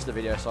 I didn't watch the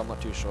video, so I'm not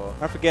too sure.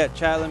 I forget.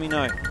 Chat, let me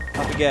know.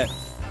 I forget.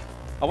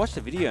 I watched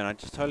the video and I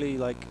just totally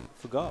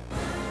forgot.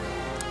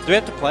 Do we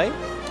have to play?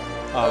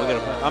 Oh, we gotta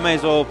play. I may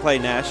as well play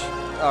Nash.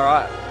 All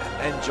right.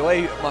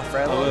 Enjoy, my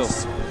friends. I will.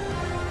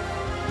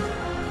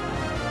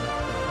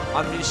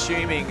 I'm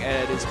assuming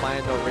it is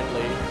playing the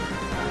Ridley,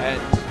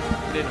 and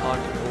Ninhon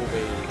will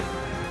be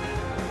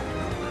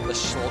the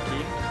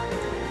Shulky.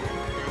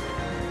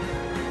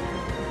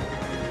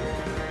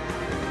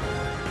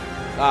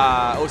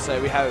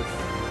 Also, we have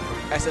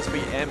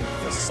SSBM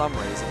for some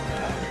reason.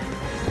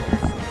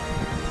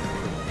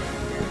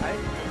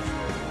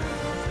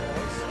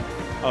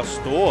 Oh,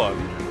 Store.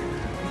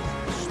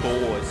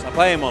 Stores. I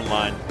play him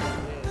online.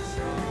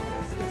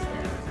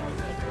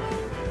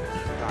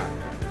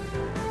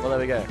 Well, there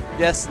we go.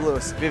 Yes,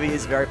 Lewis, Vivi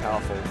is very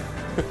powerful.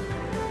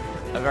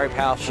 Very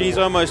powerful. She's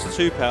almost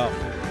too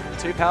powerful.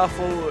 Too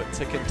powerful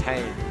to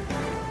contain,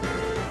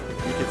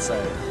 you could say.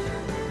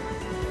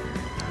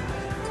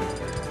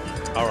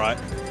 All right.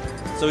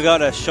 So we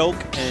got a Shulk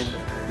and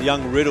the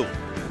young Riddle.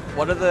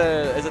 What are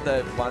is it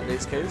the one of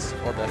these keys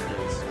or the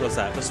keys? What's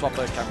that? To swap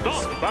those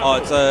cameras. Oh,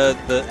 it's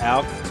the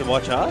ALC to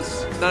watch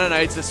us? No,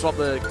 it's to swap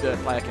the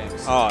player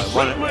cams. Oh,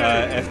 one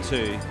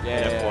F2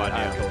 and F1,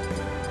 yeah. Cool.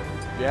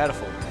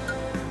 Beautiful.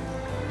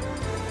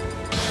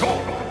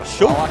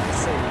 Shulk. I like to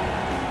see.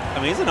 I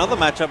mean, it's another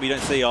matchup you don't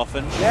see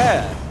often.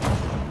 Yeah.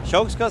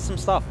 Shulk's got some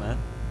stuff, man.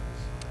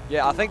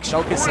 Yeah, I think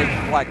Shulk is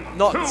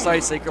not so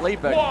secretly,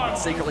 but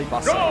secretly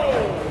busting.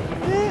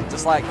 Yeah.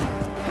 Just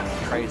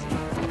crazy.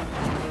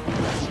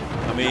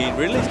 I mean,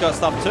 Ridley's got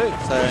stuff too,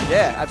 so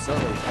yeah,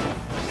 absolutely.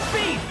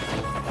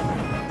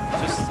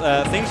 Just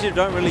things you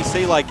don't really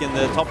see in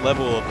the top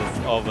level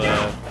of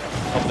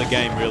the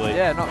game, really.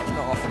 Yeah, not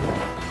often.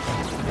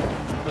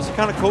 It's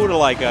kind of cool to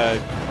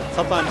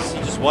sometimes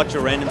you just watch a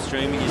random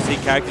stream and you see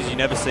characters you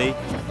never see,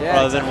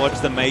 rather than watch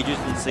the majors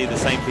and see the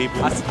same people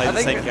play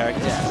the same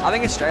characters. Yeah, I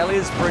think Australia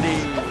is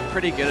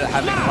pretty good at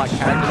having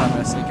character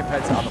diversity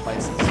compared to other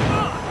places.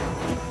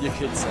 You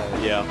could say.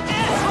 Yeah.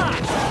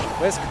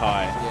 Where's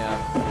Kai? Yeah.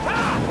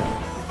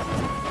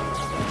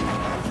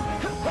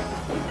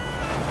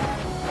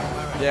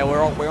 Yeah,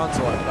 we're on to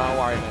it. Don't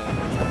worry, man.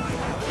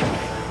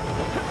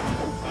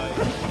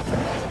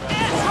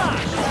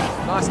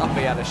 Nice up B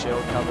out of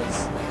shield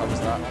covers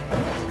that.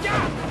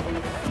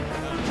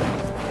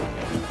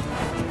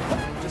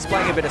 Just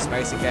playing a bit of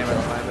spacing game at the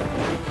moment.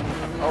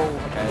 Oh,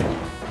 okay.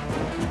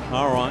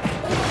 All right.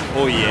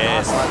 Oh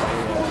yes.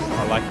 Nice,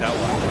 I like that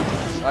one.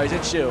 Oh, he's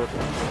in shield.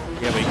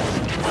 Yeah,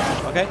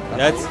 okay.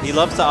 He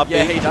loves the up B.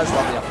 Yeah, he does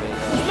love the up B.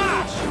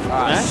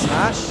 Alright,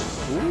 smash.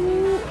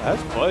 Ooh,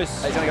 that's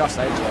close. He's gonna go off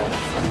stage,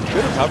 yeah.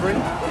 Good recovery.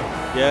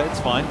 Yeah, it's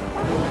fine.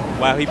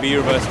 Wow, he B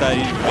reversed that.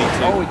 He didn't mean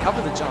to. Oh, he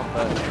covered the jump,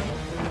 but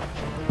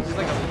he's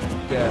like a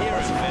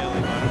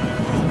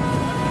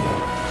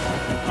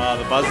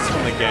The buzz is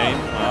from the game.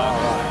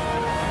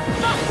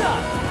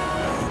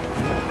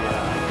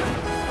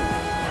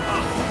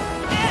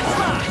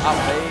 right. Up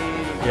B.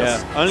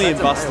 Yeah, only in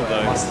Buster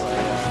though.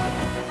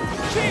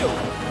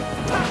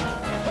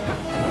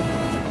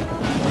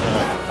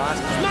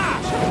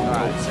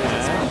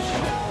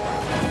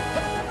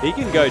 He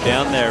can go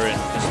down there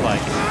and just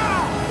like,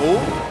 oh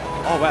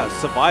wow,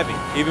 surviving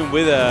even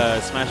with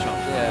a smash on.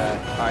 Yeah,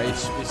 alright,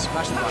 he's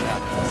smashing right now.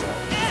 So.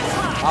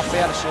 Up the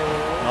outer shield.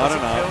 I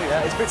don't know.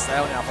 Yeah, it's a bit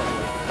stale now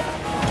probably.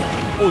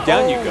 Oh,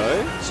 down you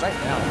go. Straight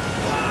down.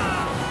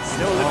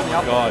 Still living Oh the my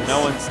up. god,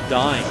 no one's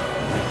dying.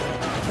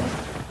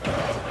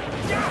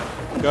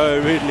 Go,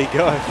 Ridley,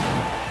 go.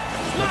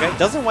 Okay,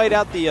 doesn't wait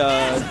out the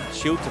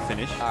shield to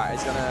finish. Alright,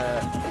 he's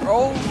gonna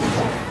roll.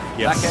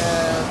 Yes. Back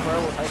air, throw,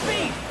 will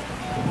take it.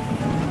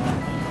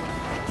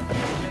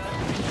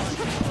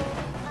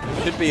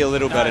 Should be a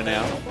little better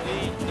now.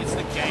 It's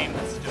the game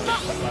that's doing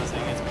the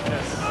buzzing. It's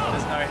because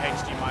there's no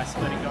HDMI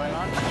splitting going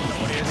on. The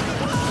audio is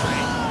coming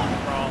straight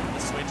from the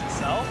Switch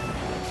itself.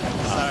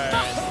 So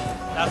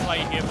that's why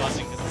you hear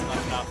buzzing, because it's not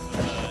enough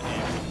for the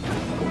amp.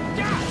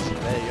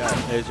 There you go.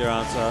 There's your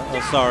answer.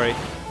 Oh, sorry.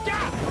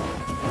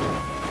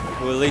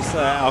 Well, at least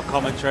our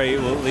commentary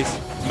will at least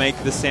make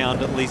the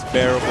sound at least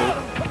bearable.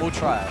 We'll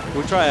try it.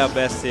 We'll try our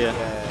best here.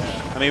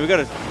 Yeah. I mean, we've got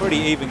a pretty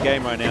even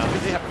game right now. We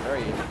do have a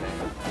very even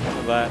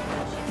game. But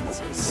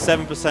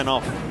 7%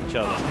 off each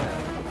other.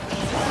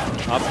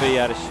 Up B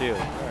out of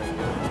shield.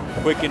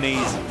 Quick and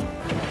easy.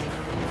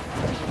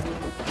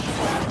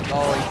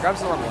 Oh, he grabs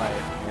the wrong way.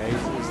 Yeah,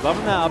 he's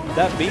loving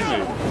that B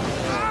move.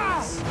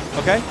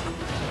 Okay.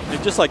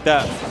 And just like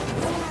that.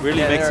 Really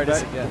Yeah, makes there it it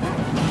is back. again.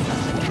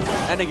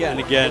 And again. And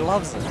again. He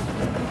loves it.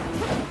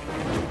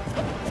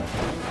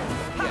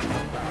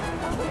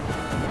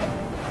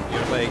 You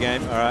play a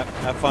game? Alright.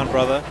 Have fun,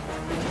 brother.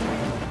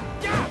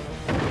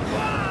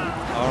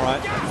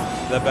 Alright.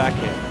 The back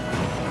end.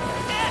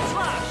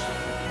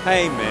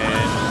 Hey,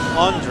 man.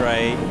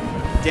 Andre.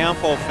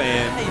 Downfall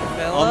fan. Hey,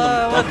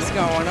 fella. What's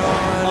going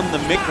on? On the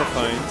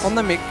microphones. On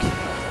the mic.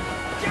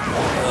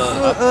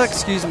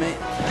 Excuse me.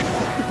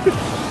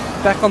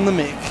 Back on the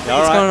mic.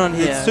 What's going on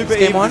here? It's super Is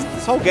game even. one?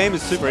 This whole game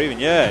is super even.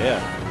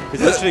 Yeah.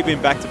 It's literally been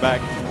back to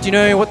back. Do you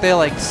know what their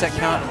like set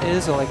count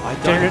is, or like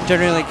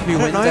generally like who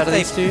wins out of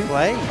these two?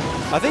 Play.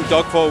 I think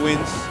Dogfall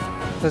wins.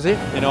 Does it?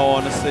 In all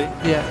honesty.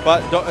 Yeah.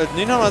 But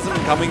Nino hasn't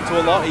been coming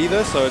to a lot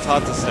either, so it's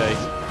hard to say.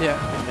 Yeah.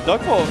 And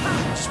Dogfall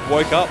just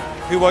woke up.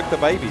 Who woke the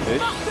baby,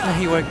 dude?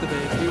 He woke the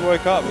baby. He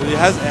woke up. It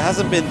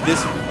hasn't been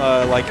this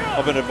like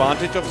of an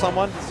advantage of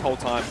someone this whole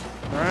time.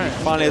 Alright.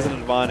 Finally has an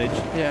advantage.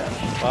 Yeah.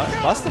 But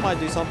Buster might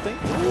do something.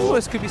 Ooh,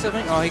 this could be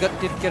something. Oh, he did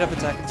get up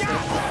attack instead.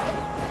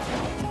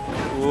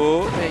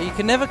 Ooh. Yeah, you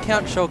can never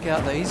count Shulk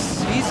out though.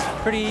 He's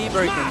pretty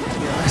broken, to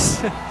be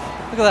honest. Look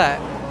at that.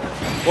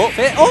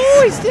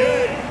 Oh, he's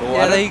dead! Oh,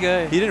 yeah, there you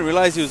go. He didn't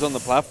realize he was on the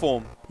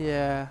platform.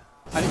 Yeah.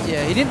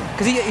 Yeah, he didn't,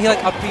 because he like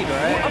upbeat,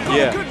 right?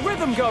 Yeah. Good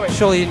rhythm going.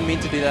 Surely he didn't mean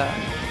to do that.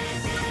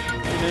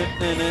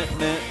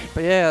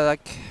 But yeah,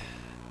 like,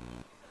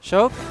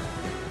 Shulk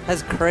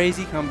has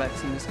crazy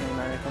comebacks in this game,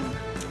 I reckon.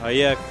 Oh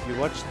yeah, if you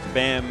watched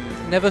BAM...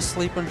 Never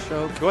sleep on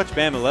Shulk. If you watched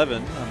BAM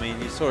 11, I mean,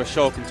 you saw a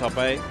Shulk in top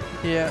 8.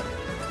 Yeah.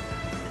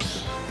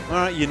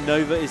 Alright,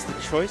 Unova is the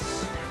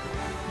choice.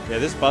 Yeah,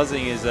 this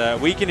buzzing is...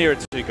 we can hear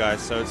it too,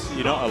 guys, so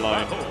you're not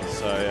alone.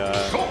 So,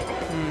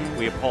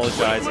 we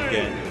apologize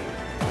again.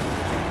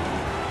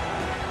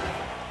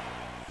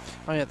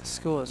 Oh yeah, the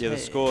scores. Yeah, the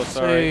score,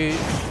 sorry. So,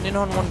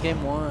 Ninhon won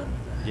game 1.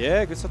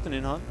 Yeah, good stuff to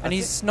Ninhon. And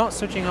he's not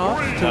switching off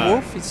to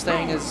Wolf, he's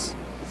staying as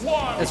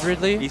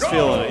Ridley. He's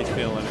feeling it,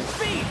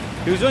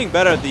 He was doing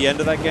better at the end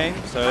of that game,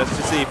 so let's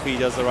just see if he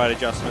does the right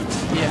adjustments.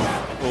 Yeah.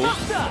 Ooh.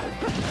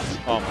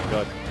 Oh my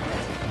god.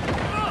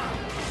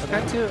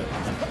 Okay, to it.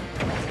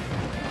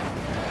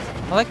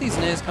 I like these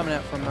nairs coming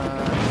out from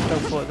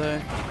Dogfort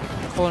though.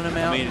 Calling him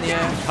out I mean, in the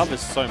air. it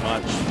covers so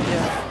much.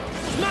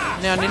 Yeah.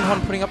 Now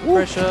Ninhon putting up the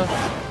pressure.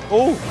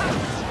 Oh!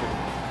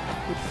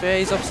 Good fair,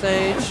 he's off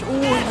stage.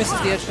 Ooh, he misses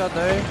the edge guard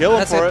though. Kill him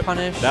That's for a it.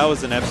 punish. That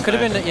was an F Could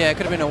have been, yeah, it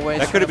could have been a wedge.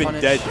 That could have been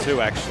punish. dead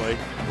too, actually.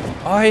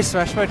 Oh, he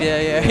smash mode,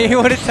 yeah. He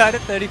would have tied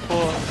at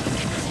 34.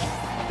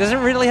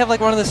 Doesn't really have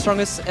like one of the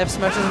strongest F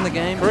smashes in the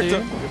game,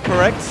 too.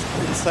 Correct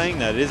in saying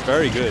that. It is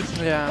very good.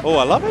 Yeah. Oh,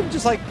 I love him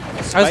just like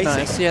spacing. That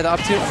was nice. Yeah, the up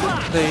tilt,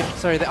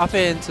 the up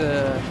air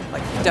into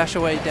like dash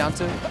away down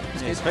to.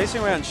 Yeah,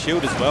 spacing around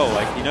shield as well.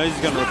 Like he knows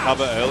he's going to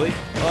recover early.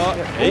 Oh,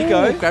 there you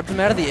go. Grabbed him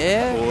out of the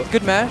air. Ooh.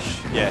 Good mash.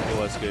 Yeah, it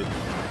was good.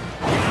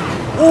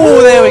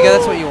 Oh, there we go.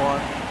 That's what you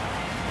want.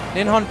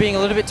 Ninhon being a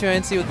little bit too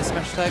antsy with the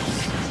smash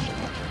attacks.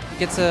 He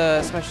gets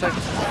a smash attack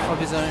of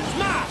his own.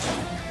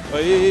 Oh,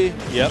 yeah.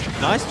 Yep.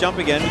 Nice jump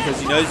again because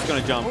he knows he's going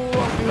to jump.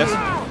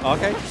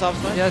 Okay, sub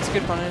smash. Yeah, it's a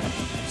good punish.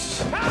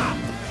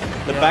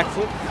 The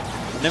backflip.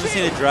 Never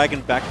seen a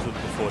dragon backflip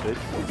before, dude.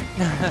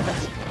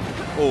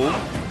 Oh.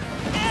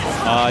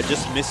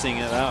 Just missing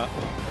it out.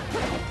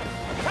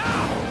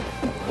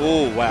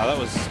 Oh, wow, that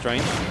was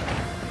strange.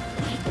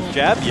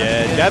 Jab?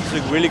 Yeah, jab's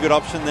a really good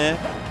option there.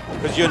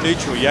 Because you're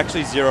neutral, you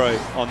actually zero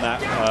on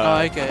that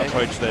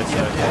approach there.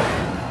 So.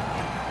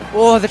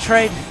 Oh, the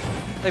trade.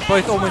 They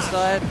both almost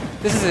died.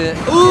 This is it.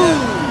 Ooh!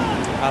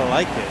 Yeah. I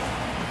like it.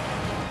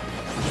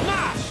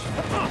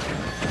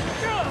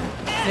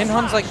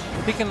 Ninhon's like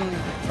picking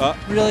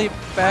really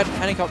bad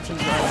panic options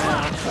right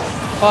now.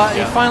 But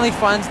he finally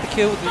finds the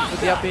kill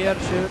with the up B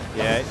attitude.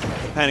 Yeah,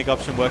 the panic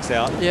option works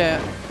out. Yeah,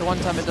 the one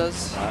time it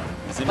does.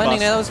 He's in Landing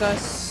there, busted.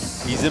 those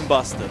guys. He's in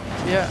busted.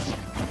 Yeah.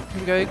 Here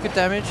we go, good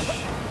damage.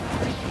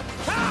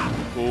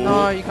 Ooh.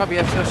 No, you can't be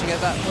F-switching at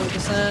that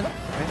 40%.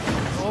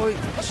 Oh,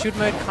 shield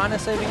mode kind of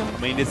saving him. I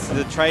mean, it's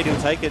the trade, he'll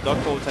take it.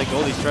 Dogfort will take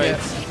all these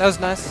trades. Yeah, that was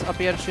nice, up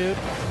B attitude.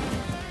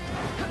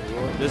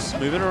 Just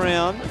moving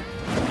around.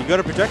 You got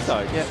a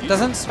projectile. Yeah, Shoot.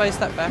 doesn't space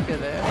that backer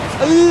there.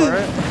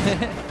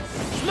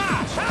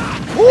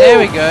 There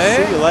we go.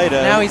 See you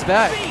later. Now he's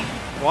back.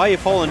 Why are you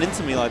falling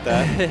into me like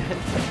that?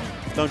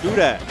 Don't do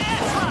that.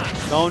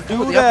 Don't do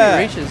The that. up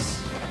B reaches.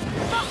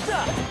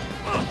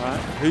 Alright,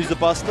 who's the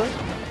buster?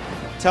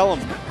 Tell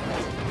him.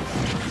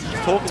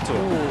 Talking to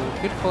him. Ooh,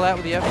 good pull out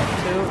with the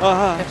F2.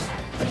 F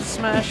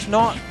smash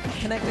not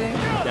connecting.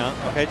 Yeah,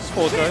 okay, just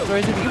forward throw.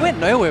 Throws him. He went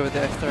nowhere with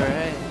the F throw,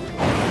 hey?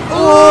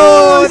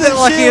 Oh, Is it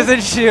lucky as a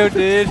shield,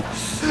 dude?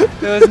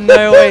 There was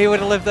no way he would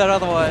have lived that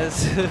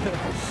otherwise.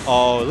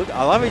 Oh, look,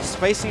 I love it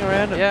spacing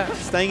around and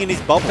staying in his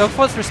bubble.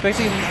 Dogfort's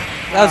respecting him.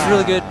 That was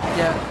really good.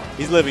 Yeah.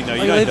 He's living though,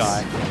 you don't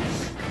die.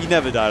 You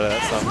never die to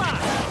that stuff.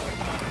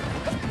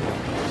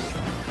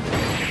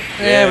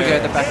 There we go,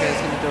 the backer is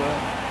going to do it.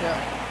 Yeah.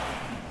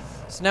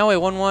 So now we're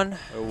 1-1.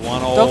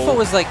 1-0. Dogfort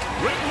was like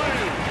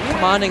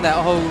commanding that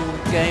whole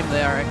game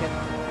there, I reckon.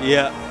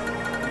 Yeah.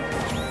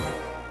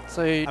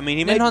 So I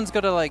mean, Ninhon's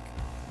got to like,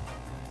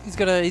 he's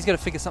got to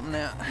figure something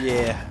out.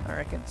 Yeah. I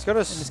reckon. He's got to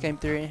in this game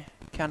 3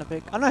 counter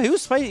pick. I know he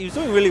was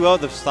doing really well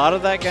at the start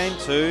of that game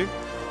too.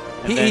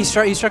 He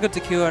struggled to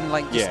kill and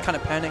like just kind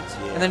of panicked,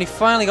 Yeah. and then he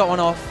finally got one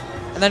off,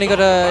 and then he got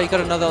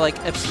another like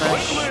F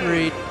smash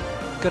read,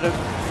 got a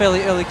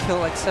fairly early kill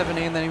like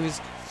 70, and then he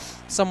was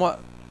somewhat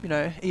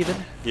even.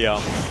 Yeah.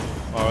 All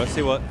right, let's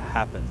see what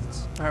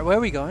happens. All right, where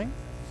are we going?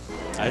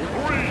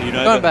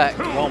 Going back.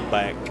 One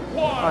back.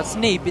 Oh, it's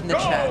Neeb in the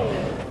chat.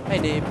 Hey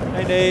Neeb.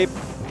 Hey Neeb.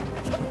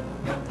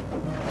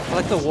 I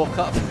like the walk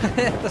up,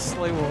 the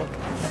slow walk,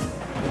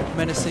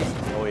 menacing.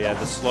 Oh yeah,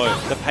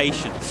 the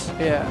patience.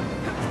 Yeah.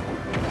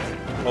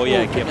 Oh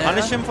yeah, Ooh,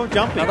 punish him for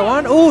jumping. Another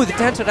one. Oh, the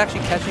dancer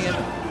actually catching him.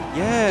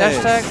 Yeah.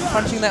 Dash tag,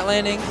 punching that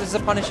landing. This is a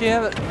punish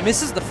here, but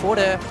misses the forward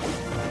air.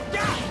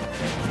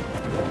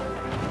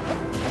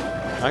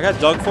 I got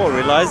Dogfort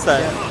realized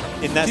that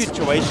in that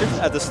situation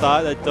at the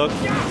start,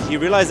 he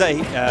realized that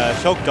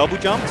Shulk double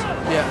jumped.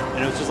 Yeah.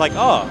 And it was just like,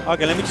 oh,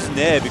 okay, let me just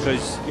nair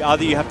because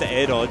either you have to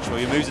air dodge or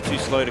your moves are too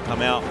slow to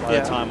come out by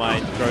the time I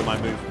throw my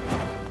move.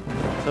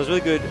 So it was really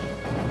good.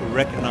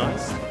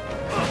 Recognized.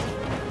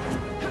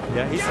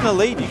 Yeah, he's in the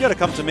lead. You got to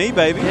come to me,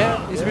 baby. Yeah,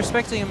 he's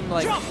respecting him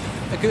like a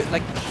good,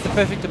 like the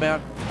perfect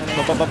amount.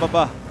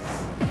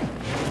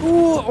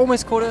 Ooh,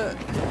 almost caught it.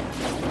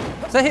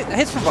 So that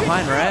hits from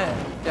behind, right?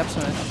 The up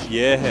smash.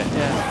 Yeah.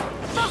 Yeah.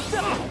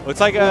 Well, it's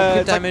like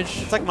good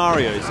damage. It's like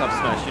Mario's up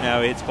smash. You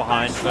know, it's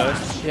behind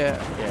first. Yeah.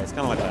 Yeah, it's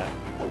kind of like that.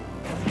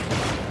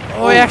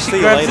 Oh, he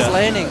actually grabs his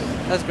landing.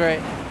 That's great.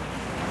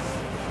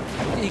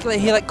 He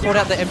like caught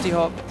out the empty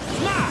hop.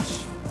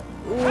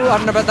 Ooh, I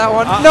don't know about that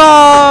one. No!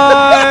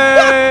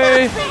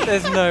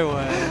 There's no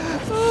way.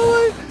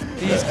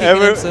 He's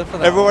kicking himself for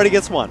that. Everybody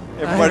gets one.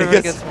 Everybody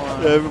gets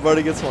one.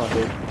 Everybody gets one,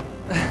 dude.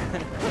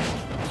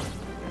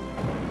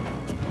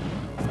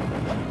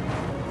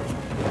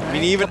 I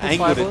mean, he even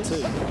angled it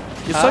too.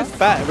 You're so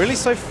fat, really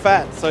so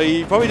fat, so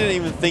you probably didn't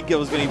even think it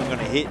was even going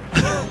to hit.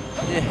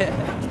 Yeah.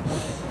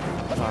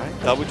 Alright,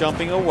 double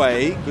jumping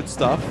away. Good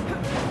stuff.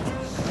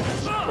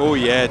 Oh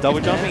yeah, double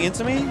jumping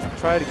into me?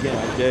 Try it again,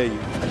 I dare you.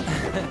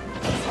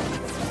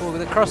 Oh,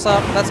 the cross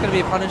up, that's going to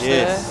be a punish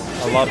there.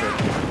 I love it.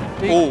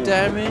 Big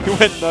damage. He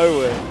went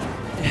nowhere.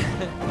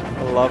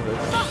 I love it.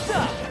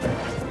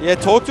 Yeah,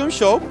 talk to him,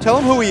 Shulk. Tell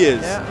him who he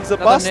is. Yeah, he's a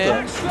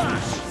buster.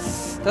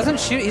 Doesn't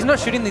shoot. He's not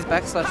shooting these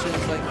back slashes.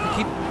 Like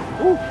he keep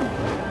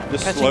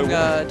catching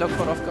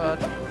Dogfort off guard.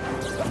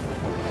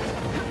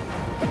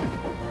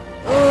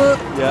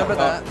 Yeah, about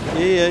that.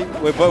 Yeah.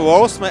 We're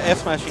all F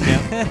smashing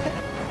now.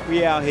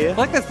 We out here. I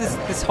like that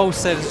this whole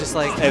set is just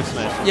like F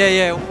smash.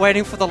 Yeah,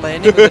 waiting for the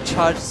landing with a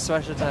charged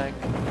smash attack.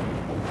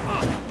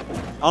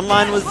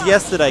 Online was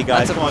yesterday,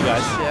 guys. That's Come on,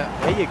 guys. Yeah.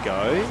 There you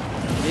go.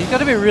 You've got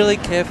to be really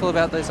careful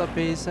about those up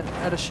Bs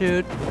at a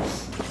shoot.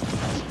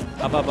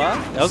 That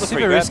was a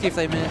super risky if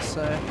they miss.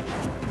 So.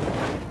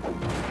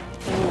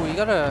 Ooh, you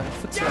got a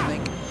footsie, I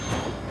think.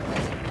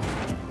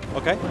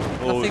 Okay.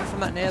 Nothing from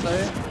that nair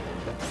though.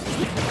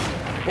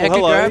 Oh, Yeah, good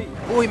hello. grab.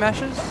 Oh, he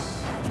mashes.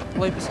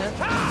 Low percent.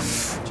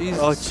 Jesus.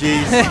 Oh,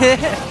 jeez.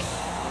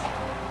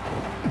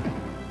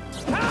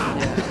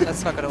 Yeah,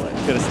 that's not gonna work.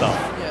 Gotta stop.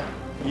 Yeah.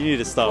 You need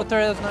to stop. Foot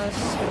throw, that's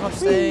nice. Come off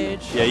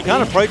stage. Yeah, you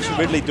can't approach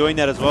Ridley doing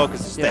that as well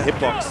because it's the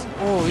hitbox.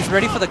 Oh, he's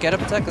ready for the get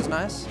up attack. That's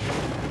nice.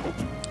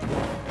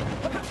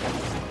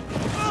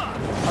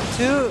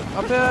 two,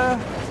 up air,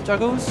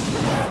 juggles.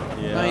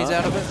 Yeah. No, he's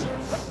out of it.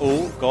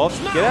 Oh, gosh,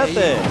 get out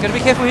there. Gotta be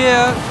careful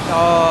here.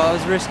 Oh, that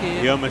was risky.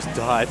 He almost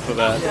died for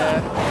that.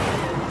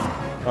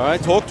 Yeah. All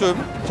right, talk to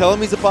him. Tell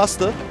him he's a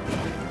buster.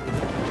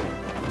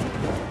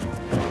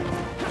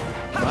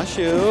 Nice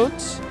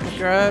shields.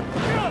 Grab.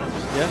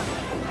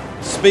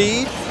 Yeah.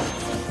 Speed.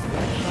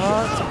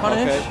 Oh, it's a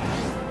punish.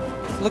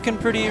 Okay. Looking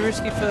pretty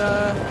risky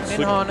for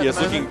Ninhon at It's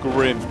the looking moment.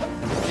 grim.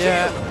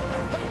 Yeah.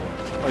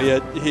 Oh yeah,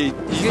 he's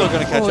not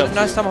going to catch up.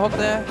 Nice tomahawk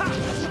there.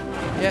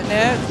 Yeah,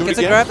 now Do it gets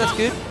a again. grab. That's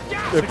good.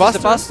 They're Switches to buster.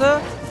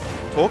 Buster.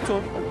 Talk to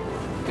him.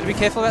 Gotta be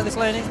careful about this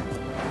landing.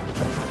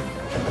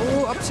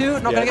 Oh, up two.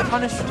 Not gonna get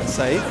punished.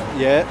 Safe.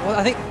 Yeah. Well,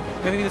 I think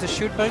maybe it was a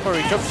shoot poke or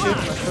a drop shoot.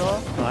 I'm not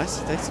sure. Nice.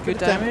 Takes Good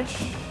bit of damage.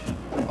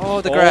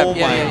 Oh, the grab. Oh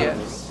Yeah, my yeah, yeah.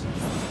 goodness.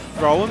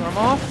 Throw him. Throw him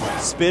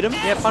off. Spit him.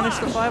 Yeah, punish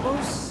the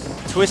fireballs.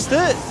 Twist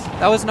it.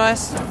 That was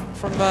nice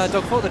from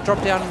Dogfort. The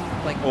drop down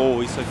like Oh,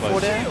 he's so close.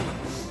 4 down.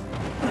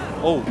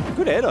 Oh,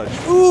 good air dodge.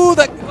 Ooh,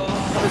 that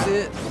was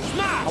it.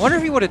 I wonder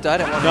if he would have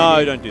died at 180.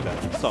 No, don't do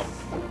that. Stop.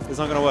 It's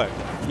not going to work.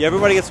 Yeah,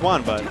 everybody gets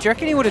one, but... Do you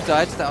reckon he would have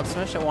died to the up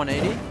smash at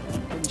 180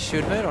 in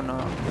shield mode or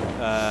not?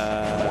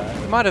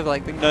 He might have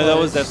like been No, that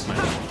was close. Death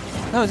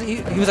Smash. No,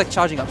 he was like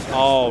charging up smash.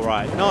 Oh,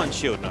 right. Not in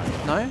shield, no.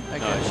 No? Okay.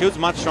 No, shield's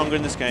much stronger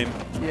in this game.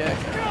 Yeah,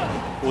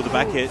 okay. Or the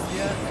back hit.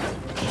 Yeah.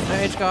 No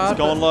edge guard. It's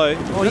going low.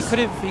 Oh, he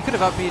could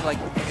have up beat like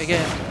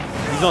again.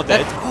 He's not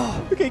dead. Oh,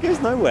 Okay, he goes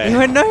nowhere. he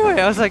went nowhere.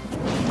 I was like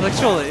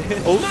surely.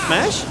 Oh,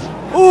 smash?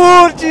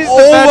 Oh, jeez.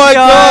 Oh my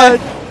god!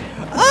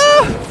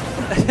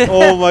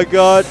 Oh my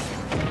god!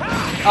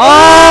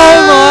 Oh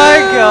my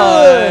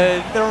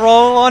god! The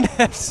roll on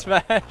F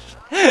smash.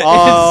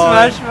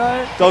 Oh. In Smash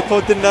mode.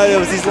 Dogfort didn't know it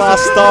was his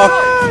last stock.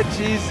 Oh,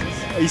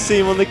 Jesus. You see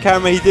him on the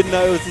camera, he didn't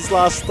know it was his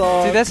last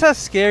stock. Dude, that's how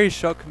scary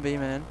shot can be,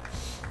 man.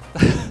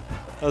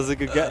 That was a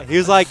good guy. He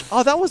was like,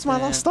 oh, that was my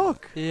Yeah. last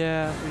stock.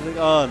 Yeah. He was like,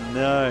 oh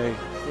no.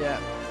 Yeah.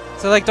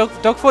 So like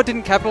Dogfort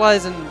didn't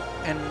capitalize and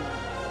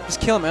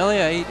just kill him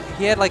earlier.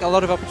 He had like a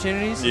lot of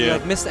opportunities. He Yeah.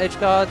 like missed edge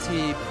guards.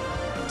 He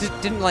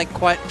didn't like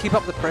quite keep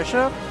up the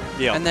pressure.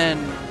 Yeah. And then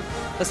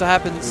that's what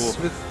happens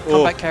Ooh. with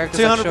combat characters.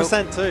 like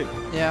Shulk. 200% too.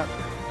 Yeah.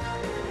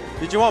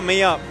 Did you want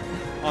me up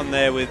on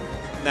there with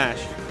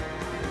Nash?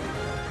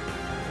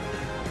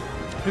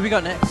 Who we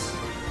got next?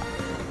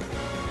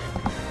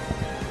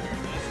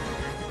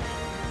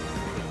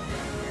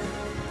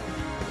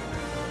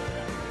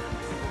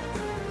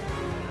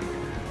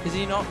 Is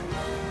he not?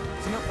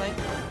 Is he not playing?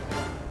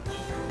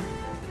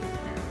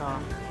 Oh.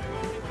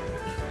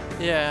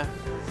 Yeah.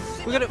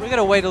 We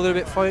gotta wait a little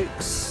bit,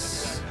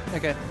 folks.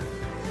 Okay.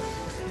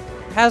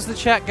 How's the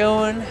chat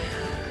going?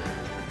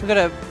 We got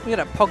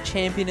a Pog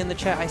champion in the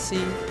chat. I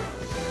see.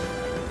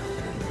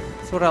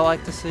 That's what I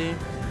like to see.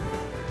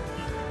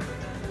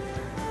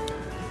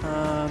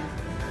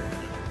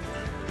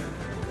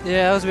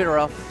 Yeah, that was a bit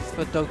rough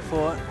for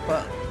Dogfort,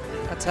 but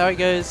that's how it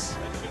goes.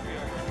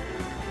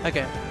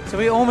 Okay, so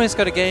we almost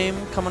got a game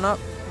coming up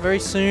very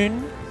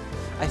soon.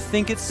 I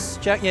think it's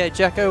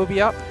Jacko will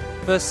be up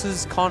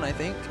versus Con, I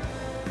think.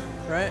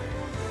 Right?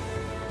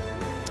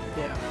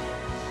 Yeah.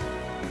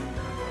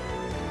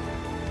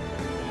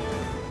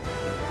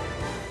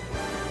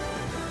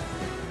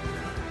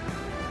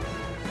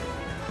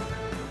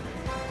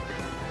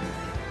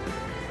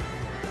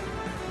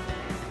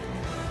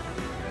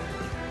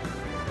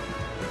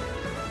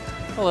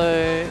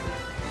 Hello.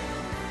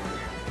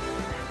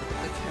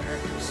 The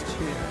characters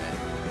too, right?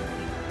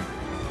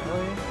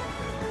 Hello.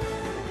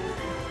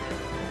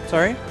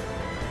 Sorry?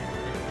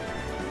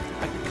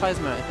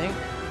 Kazma, I think.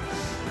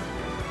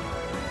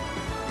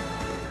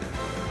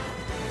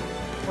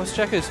 What's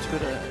Jacko's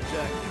Twitter?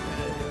 Jack.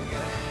 There we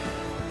go.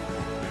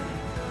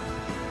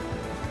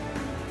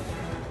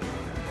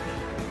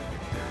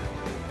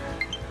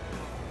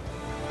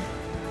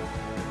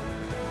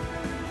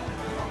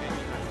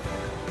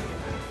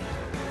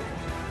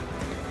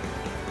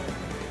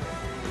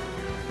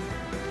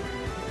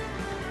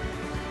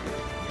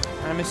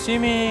 I'm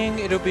assuming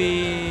it'll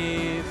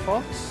be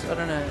Fox? I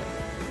don't know.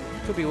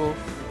 Could be Wolf.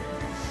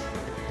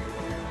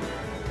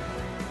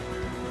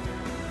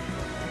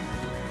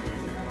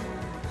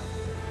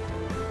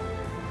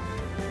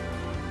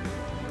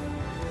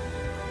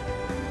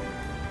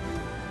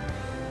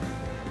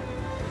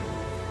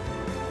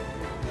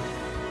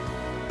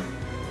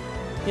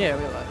 Yeah,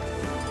 we like.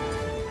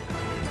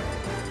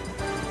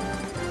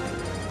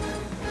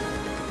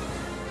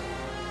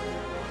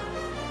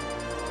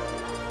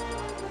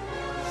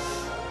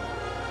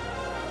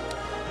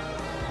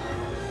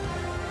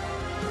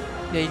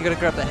 Yeah, you gotta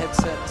grab the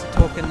headset to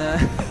talk in the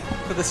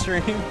for the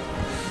stream.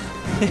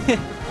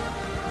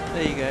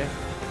 There you go.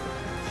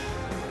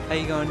 How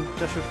you going,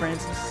 Joshua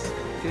Francis?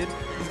 Good.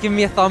 He's giving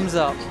me a thumbs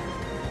up.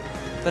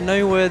 The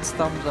no words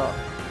thumbs up.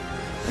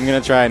 I'm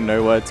gonna try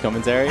no words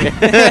commentary.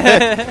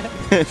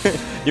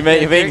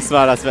 You're being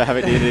smart ass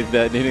about needing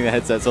the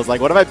headset. So I was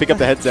like, what if I pick up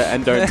the headset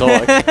and don't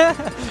talk?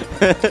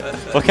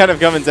 What kind of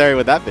commentary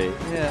would that be?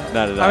 Yeah.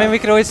 No. I mean, we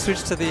could always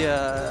switch to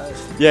the.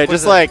 Yeah,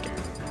 just like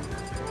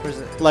Where is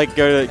it? like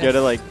go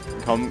to like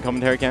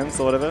commentary camps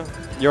or whatever.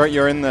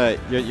 You're in the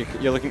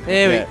you're looking.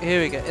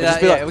 Here we go.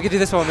 Just be Yeah, like- we could do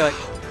this one. Be like,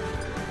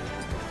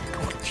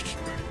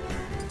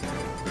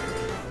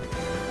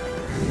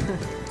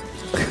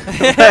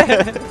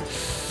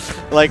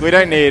 Like we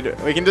don't need.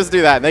 We can just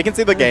do that. And they can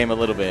see the game a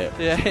little bit.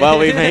 Yeah. While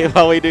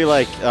we do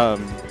like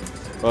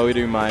while we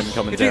do mime we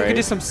commentary. could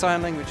do some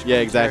sign language.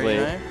 Yeah, commentary, exactly.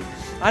 you know?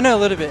 I know a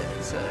little bit,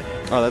 so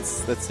Oh, that's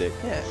sick.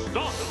 yeah.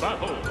 Start the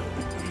battle.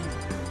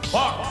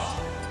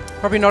 Fox.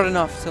 Probably not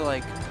enough to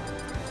like,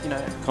 you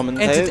know,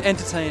 Commentate?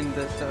 entertain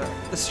the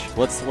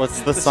What's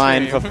the the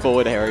sign stream. for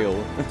forward aerial?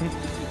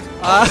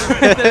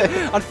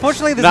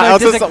 Unfortunately, there's No, no,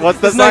 what's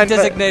the there's no sign for-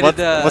 designated.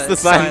 what's the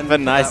sign for that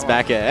nice one.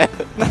 back air?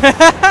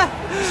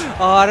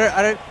 Oh, I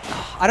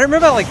don't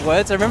remember like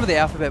words. I remember the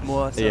alphabet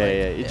more. So Yeah, like,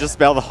 yeah. You just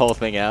spell the whole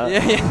thing out.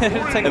 Yeah, yeah.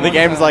 It'll take a And the long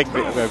game's time. like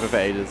over for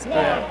ages.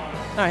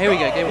 Yeah. Oh, here we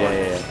go. Game one.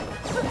 Yeah.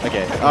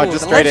 Okay. Oh, Ooh,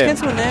 just the straight ledge in.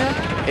 cancel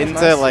now. Into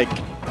Nice. like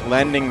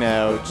landing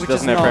now, which Which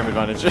doesn't is have frame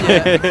not- advantage.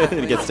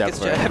 Yeah. It gets jabbed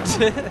for it.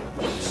 jabbed.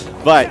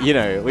 But you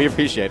know, we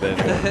appreciate it.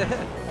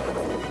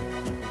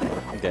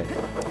 Okay.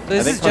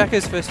 This think is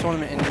Jacko's first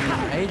tournament in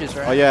ages,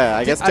 right? Oh yeah,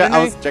 I guess I don't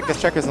know.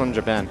 guess Jacko's on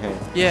Japan. Hey.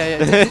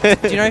 Yeah, yeah.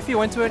 Do you know if he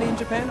went to it in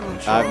Japan? I'm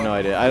not sure. I have no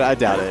idea. I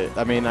doubt it.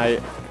 I mean,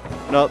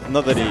 not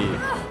that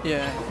he.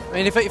 Yeah. I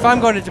mean, if I'm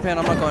going to Japan,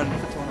 I'm not going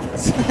for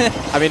tournaments.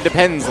 I mean,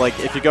 depends. Like,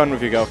 if you're going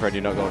with your girlfriend,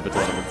 you're not going for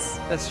tournaments.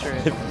 That's true.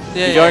 If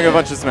Yeah, you're going a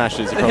bunch of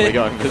smashes, you're probably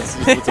going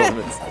for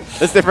tournaments.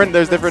 There's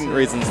different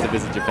reasons to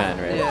visit Japan,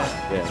 right? Yeah.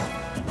 Yeah.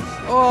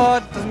 Oh,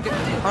 it doesn't get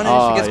punished.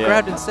 Oh, He gets yeah.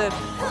 grabbed instead.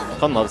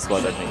 Con loves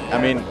squad, I think. I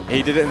mean,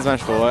 he did it in Smash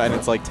 4, and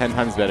it's like 10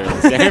 times better in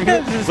this game.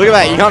 Look at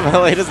that. You can't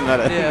really. It doesn't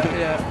matter. Yeah,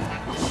 yeah.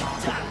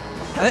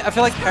 I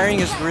feel like parrying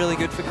is really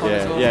good for Con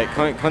as well. Yeah.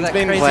 Con's That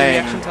been crazy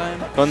playing. reaction time.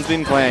 Con's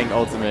been playing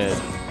Ultimate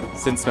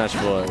since Smash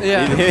 4.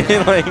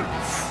 Yeah. Like,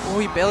 Oh,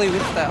 he barely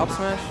whipped that up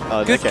smash.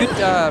 Oh, Good, okay.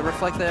 good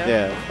reflect there.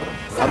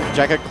 yeah.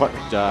 Jacko,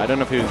 I don't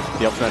know if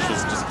the up smash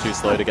was just too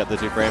slow to get the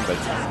 2 frame, but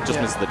just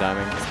Yeah. missed the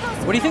timing.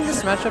 What do you think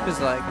this matchup is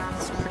like?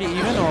 It's pretty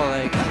even or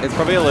like? It's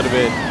probably a little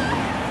bit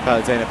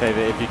Zayna favor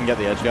if you can get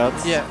the edge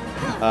guards. Yeah.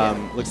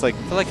 Looks like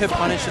I feel like her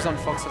punishes on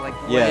Fox are like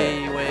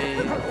Yeah. way.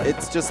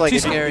 it's just like Too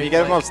if scary, you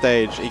get him like- off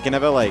stage, you can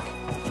never like,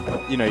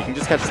 you know, you can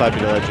just catch side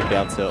B ledge or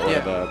down tilt or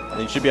Yeah. whatever.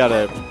 And you should be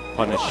able to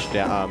punish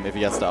down, if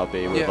he has to up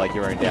B with Yeah. like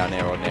your own down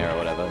air or nair or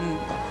whatever. Mm.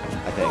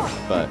 I think,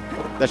 but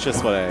that's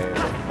just what I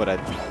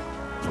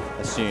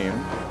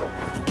assume.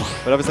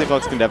 But obviously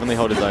Fox can definitely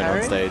hold his own on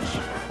Parry? stage.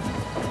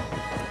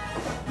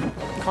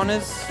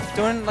 Connor's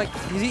doing like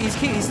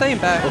he's staying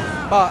back,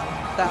 but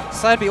that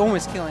side B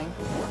almost killing.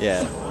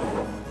 Yeah.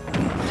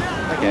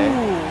 Okay.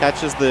 Ooh.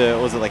 Catches the,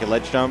 was it like a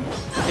ledge jump?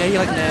 Yeah, he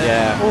like nailed.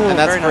 Yeah, Ooh, and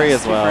that's very free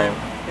nice. as well. Two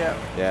frame. Yeah.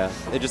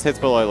 Yeah. It just hits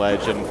below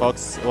ledge, and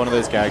Fox, one of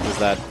those characters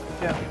that,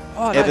 Yeah.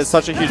 Oh, yeah, nice. there's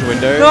such a huge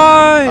window.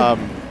 No!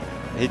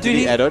 Did Dude, he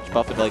he- air dodge?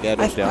 Buffered like air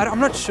dodge down? I'm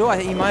not sure.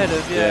 He might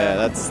have. Yeah, Yeah.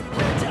 that's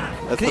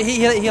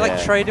He like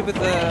yeah. traded with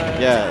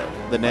the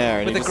the nair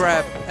and with he the just,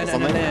 grab and a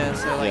something? nair,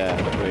 so like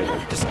yeah,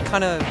 weird. just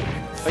kind of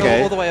fell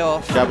Okay. all the way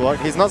off. Jab block.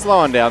 He's not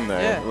slowing down though.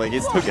 Yeah. Like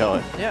he's still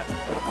going. Yeah.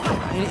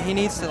 He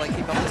needs to like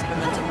keep up this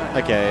momentum right now.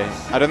 Okay,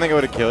 I don't think it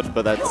would have killed,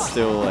 but that's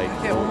still like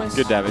Okay, almost.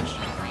 good damage.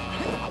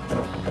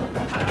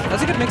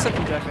 That's a good mix-up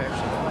from Jacko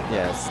actually.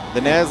 Yes,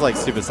 the nair's like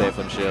super safe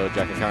on shield.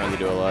 Jacko can't really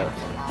do a lot.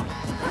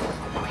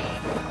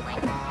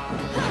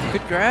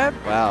 Good grab.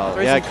 Wow,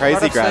 Throws yeah, him crazy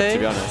right off grab to stage.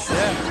 be honest.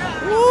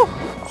 Yeah. Woo!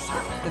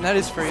 And that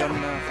is free on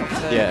Fox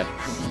stage. Yeah,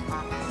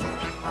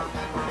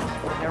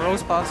 Yeah,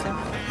 rolls past him.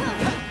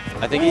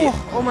 I think Ooh, he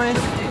almost.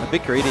 a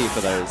bit greedy for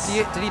those.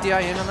 Did he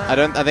DI in on that?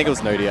 I think it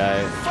was no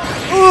DI.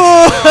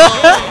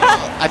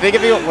 I think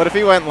what if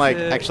he went like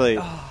Yeah. actually.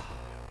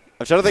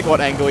 I'm trying to think what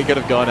angle he could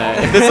have gone at.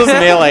 If this was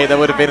melee, there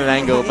would have been an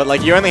angle, but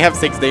like you only have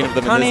 16 of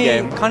them in this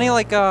game. Can't he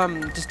like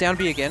just down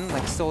B again,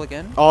 like stall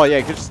again? Oh yeah,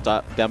 he could just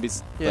start down. Yeah.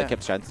 Like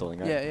kept strand stalling,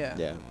 right? Yeah.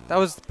 Yeah. That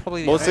was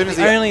probably Well, the as soon only, as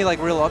he- the only like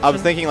real option. I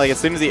was thinking like as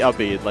soon as he up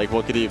B'd, like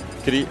what could he,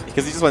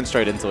 because he just went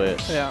straight into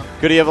it. Yeah.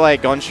 Could he have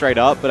like gone straight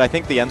up? But I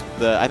think the up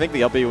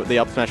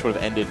smash would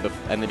have ended,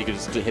 and then he could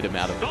just hit him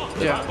out of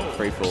the Yeah.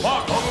 free fall.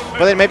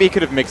 But then maybe he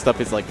could have mixed up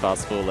his like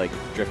fast fall, like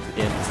drift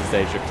into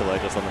stage, drift to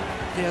ledge or something.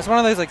 Yeah, it's one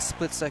of those like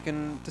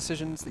split-second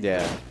decisions that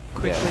Yeah. you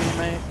quickly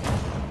make.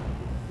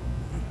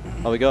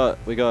 Oh, we got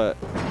her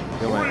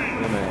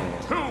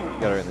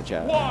in the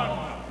chat.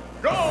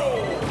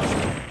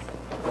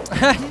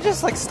 You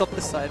just like stop the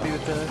side B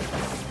with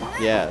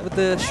the Yeah.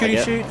 shooty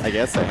shoot. I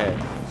guess so. Hey.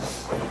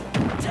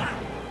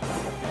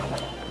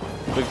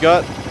 We've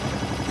got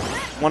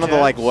one of the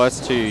like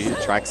worst 2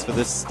 tracks for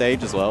this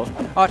stage as well.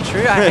 Oh,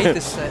 true. I hate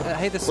this. I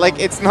hate this. Like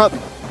song. it's not.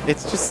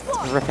 It's just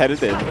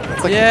repetitive.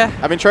 It's like, Yeah.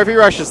 I mean, Trophy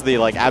Rush is the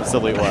like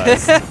absolute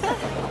worst,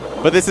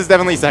 but this is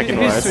definitely second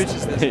Who worst.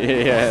 switches this?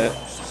 Yeah.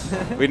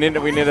 We need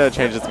to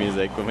change this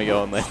music when we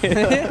go on there.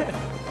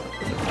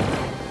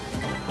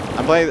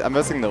 I'm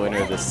versing the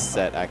winner of this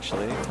set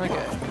actually.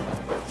 Okay.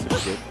 Super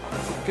good.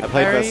 Good I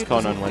played parry, versus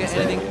Con doesn't on get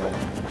Wednesday. anything-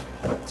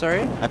 Yeah.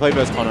 Sorry. I played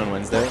versus Con on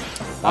Wednesday.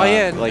 Oh,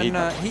 yeah, Like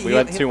and, we he-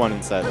 went he- 2-1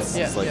 in sets.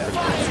 Yeah, It's like yeah. pretty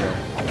much, so.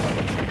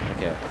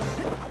 Okay.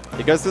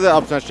 He goes to the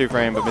up smash 2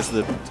 frame, but misses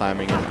the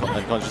timing,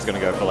 and Con's just going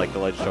to go for like the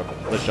ledge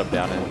jump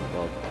down and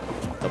well,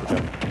 double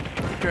jump.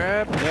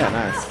 Grab. Yeah,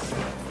 nice.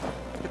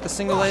 Get the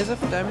single laser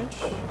for damage.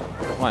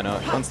 Why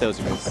not? Con steals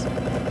your moves.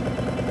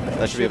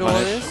 That should be a Shoot all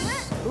punish.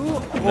 this. Ooh,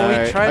 No,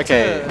 well, he tried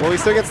okay. to... Well, he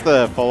still gets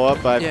the follow-up,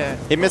 but Yeah.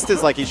 he missed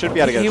his, like, he should be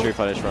able to get a true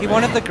punish from He it.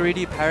 wanted the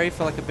greedy parry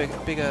for like a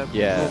bigger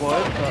Yeah.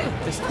 forward,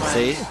 but this time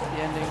See? the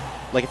ending.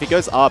 Like, if he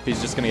goes up,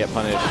 he's just going to get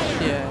punished.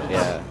 Yeah.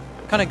 Yeah.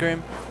 Kind of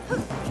grim.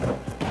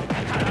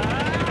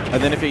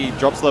 And then if he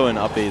drops low and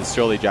up, he's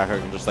surely Jacko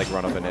can just, like,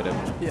 run up and hit him.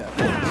 Yeah.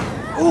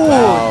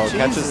 Wow, Jesus.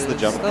 catches the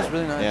jump. That was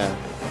really nice. Yeah.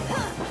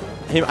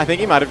 I think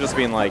he might have just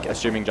been, like,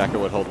 assuming Jacko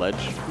would hold ledge.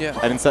 Yeah.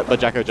 And instead, but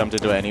Jacko jumped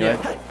into it anyway.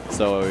 Yeah.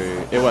 So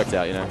it worked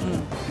out, you know.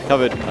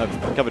 Covered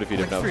a few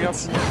different Free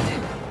options.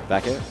 options.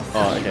 Back it?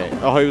 Oh, okay.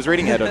 Oh, he was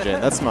reading head dodge in.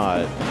 That's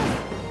smart.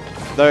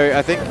 Though,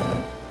 I think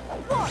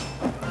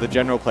the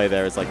general play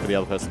there is, like, for the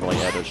other person to, like,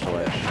 head dodge to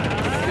ledge.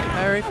 Good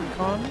parry from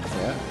Con.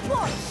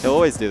 Yeah. He'll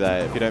always do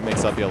that if you don't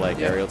mix up your, like,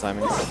 aerial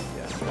timings.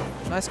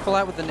 Yeah. Nice call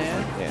out with the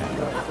Nair. Yeah.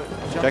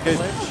 Jump Jacko- the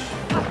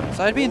ledge.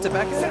 Side B into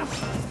back air.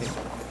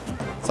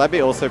 Side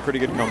B also pretty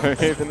good combo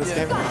move in this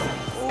game.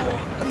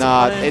 That's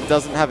Nah, a plan. it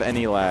doesn't have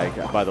any lag,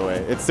 by the way.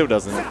 It still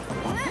doesn't.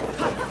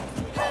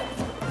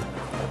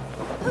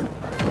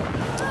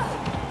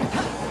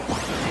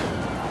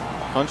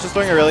 Con's just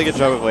doing a really good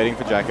job of waiting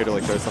for Jacko to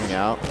like throw something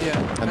out. Yeah.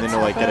 And then to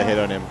like get a hit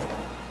on him.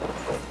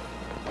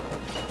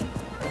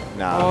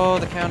 Nah. Oh,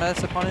 the counter.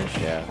 That's a punish.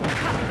 Yeah.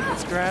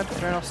 It's grabbed.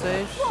 Thrown off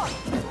stage.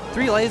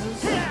 3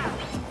 lasers.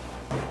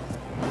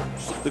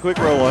 The quick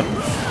roll one.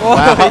 Oh,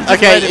 Wow. he just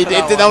Okay, waited for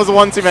that that was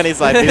one too many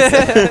side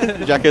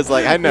beats. Jacko's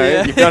like, I know,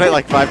 Yeah. you've done it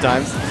like 5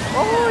 times.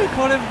 Oh, he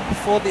caught him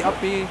before the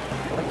up B.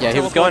 Like, Yeah, he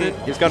was going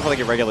teleported. for like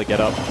a regular get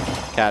up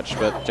catch,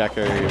 but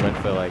Jacko went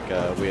for like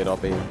a weird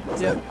up B.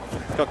 So Yep.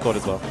 got caught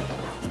as well.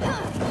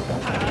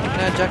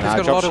 Now Jacko's Nah, got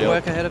a drop lot of shield.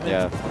 work ahead of him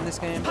Yeah. in this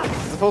game.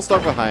 He's a full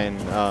stock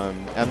behind,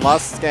 and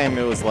last game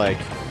it was like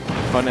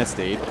Con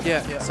SD'd.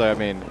 Yeah, yeah. So I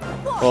mean,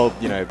 well,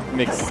 you know,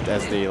 mixed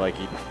SD, like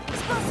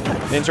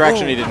the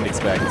interaction he didn't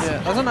expect. Yeah,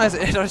 that was a nice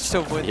air dodge to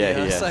avoid Yeah,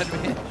 the yeah. side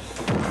B.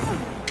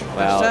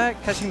 Wow.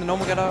 Attack, catching the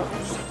normal get up.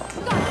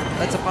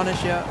 That's a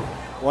punish, yeah.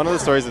 One of the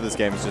stories of this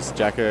game is just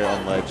Jacko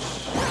on ledge,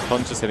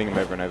 Con's just hitting him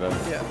over and over.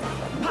 Yeah.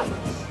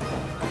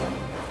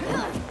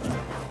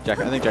 I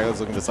think Jacko's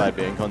looking for side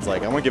B, and Con's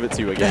like, I want to give it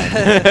to you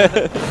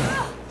again.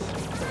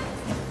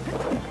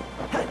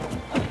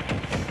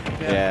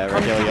 Yeah, Con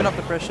regular keeping get up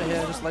the pressure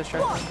here, just ledge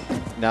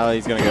tracking. Now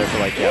he's going to go for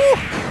like, yeah.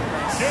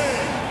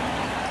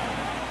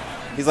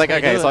 He's like, Yeah,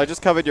 okay, do so it. I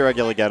just covered your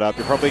regular get up.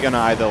 You're probably going to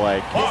either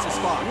like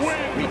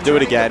do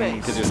it again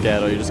because you're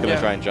scared, or you're just going to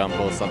Yeah. try and jump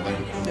or something.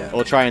 Yeah.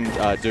 Or try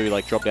and do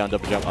like drop down,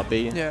 double jump, up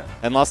B. Yeah.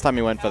 And last time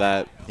he went for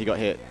that, he got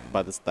hit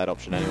by that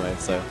option anyway.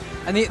 So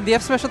And the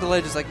F smash at the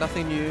ledge is like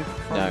nothing new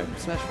from No.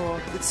 Smash 4.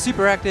 It's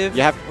super active.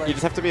 you like,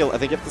 just have to be. I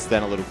think you have to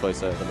stand a little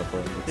closer than before.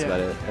 That's Yeah. about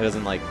it. It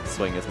doesn't like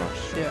swing as much.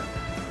 Yeah.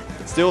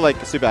 It's still like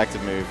a super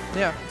active move,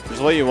 Yeah. which is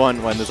what you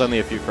want when there's only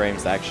a few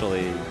frames to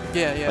actually.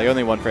 Yeah, yeah. Like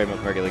only one frame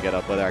of regular get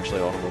up where they're actually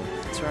honorable.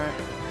 That's right.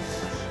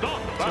 So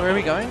where are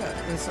we going?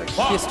 It's like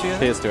PS2. I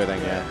think? PS2, I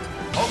think, yeah.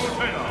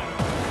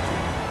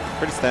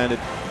 Pretty standard.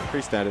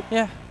 Pretty standard.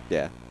 Yeah.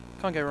 Yeah.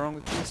 Can't go wrong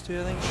with PS2,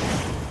 I think.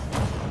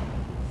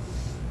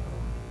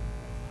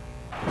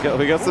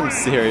 We got some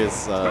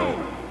serious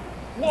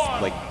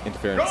like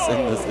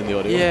interference in the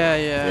audio. Yeah,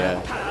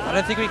 yeah. Yeah. I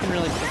don't think we can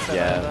really fix that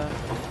Yeah. either.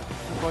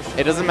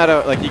 Unfortunately. It doesn't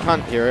matter, like you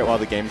can't hear it while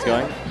the game's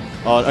going.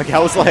 Oh, okay, I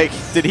was like,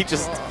 did he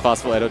just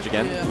fast forward edge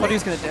again? Yeah, I thought he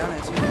was going to down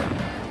it too.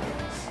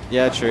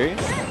 Yeah, true.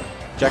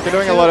 Jacko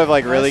doing a lot of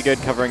like really good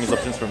covering his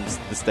options from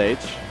the stage.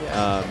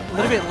 Yeah. A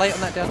little bit late on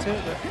that down too,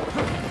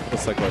 but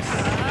It's so close.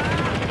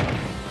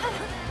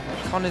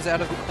 Con is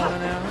out of the corner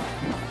now.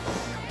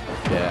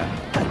 Yeah.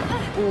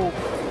 Ooh,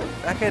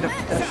 back air to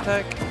dash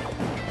attack.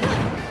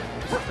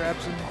 Just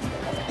grabs him.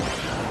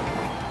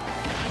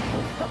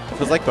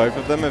 Feels like both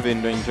of them have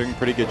been doing a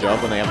pretty good job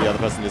when they have the other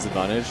person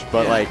disadvantaged,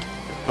 but Yeah. like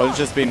Con's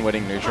just been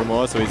winning neutral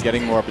more, so he's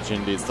getting more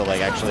opportunities to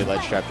like actually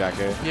ledge trap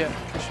Jacko. Yeah,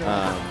 for sure.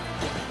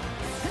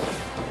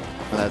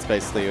 And that's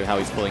basically how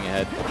he's pulling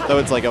ahead. Though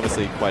it's like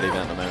obviously quite even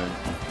at the moment.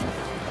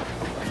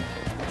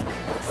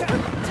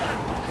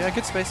 Yeah,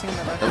 good spacing in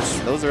that back.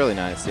 That was really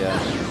nice, yeah.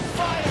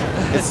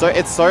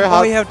 It's so hard.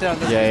 Oh, he held down.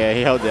 doesn't he? Yeah,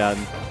 he held down.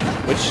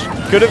 Which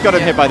could have got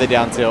him hit by the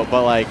down tilt,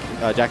 but like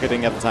Jacko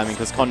didn't have the timing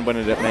because Con went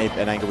at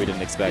an angle we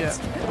didn't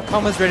expect. Yeah.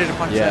 Con was ready to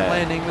punch Yeah. that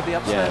landing with the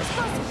up Yeah.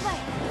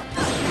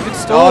 smash. Good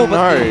stall, Oh,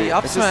 but no. the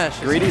up It's just smash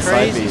greedy is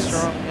side crazy Bs.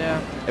 strong. Yeah.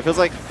 It feels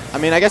like, I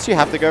mean, I guess you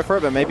have to go for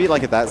it, but maybe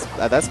like at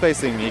that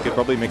spacing, you could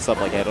probably mix up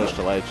like air dodge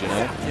to ledge, you know?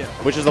 Yeah.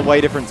 Which is a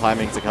way different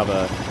timing to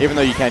cover, even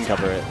though you can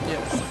cover it. Yeah.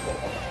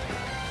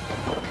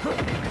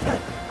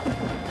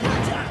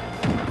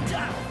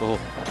 Oh,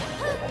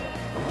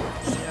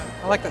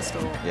 Yeah. I like that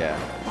stall. yeah.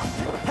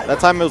 That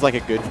time it was like a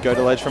good go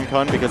to ledge from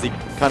Con because he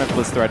kind of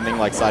was threatening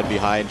like side B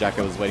high and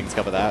Jacko was waiting to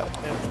cover that.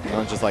 And I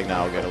was just like,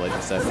 nah, I'll go to ledge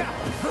instead.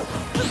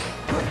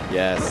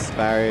 Yes,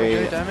 Barry.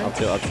 Good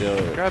damage. Up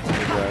tilt. Grabs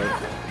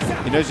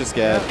him. He knows you're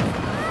scared.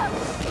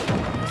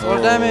 That's a lot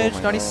of damage.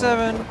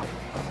 97.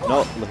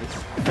 No,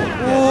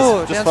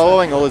 Ooh, just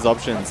following all his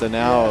options. So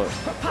now,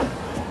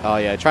 oh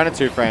yeah, trying to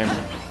two-frame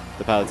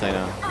the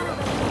Palutena.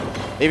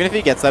 Even if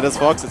he gets that as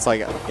Fox, it's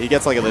like he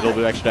gets like a little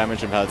bit of extra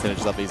damage and Palutena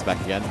just up he's back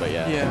again. But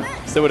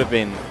yeah, still would have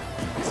been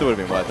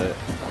worth it.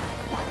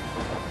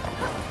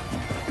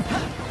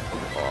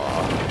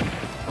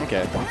 Oh,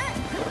 okay.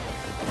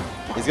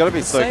 He's got to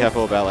be so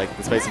careful about like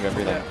the spacing of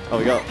everything. Oh,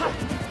 we got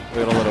a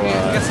little.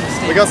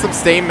 We got some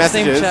Steam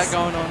messages. Steam chat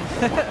going on.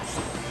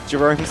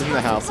 Jerome's in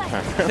the house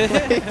apparently.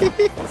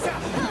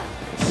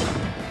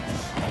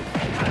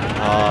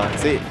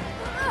 See,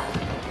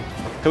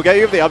 he'll get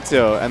you with the up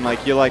tilt, and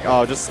like you're like,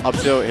 oh, just up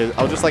tilt.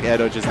 I'll just like air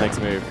dodge his next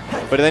move.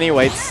 But then he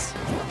waits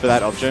for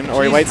that option,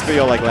 or he waits for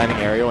your like landing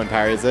aerial and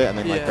parries it, and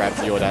then like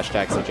grabs your dash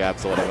attacks or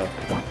jabs or whatever.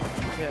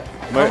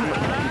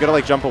 You gotta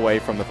like jump away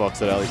from the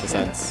Fox at early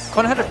percents.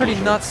 Connor had a pretty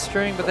nuts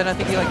string, but then I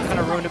think he like kind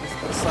of ruined it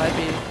with the side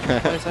B.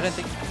 So I don't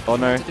think oh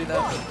no, to do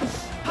that.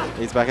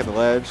 He's back at the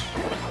ledge.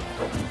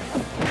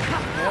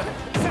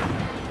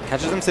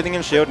 Catches him sitting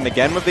in shield, and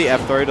again with the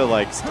F throw to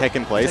like tech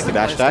in place, the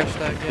dash attack.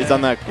 He's done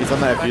that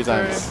a few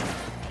times.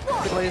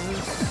 Good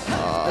lasers.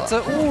 That's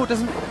a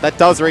doesn't. That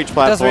does reach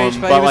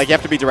platform, but like you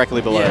have to be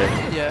directly below.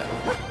 Yeah.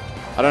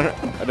 I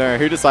don't know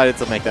who decided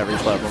to make that reach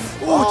platform.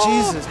 Oh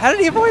Jesus! How did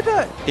he avoid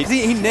that? He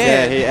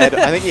nared. Yeah,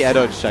 I think he air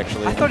dodged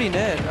actually. I thought he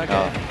nared. Okay.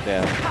 Oh,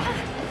 yeah.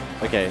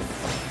 Okay.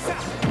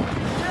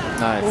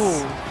 Nice.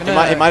 Ooh,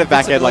 he might have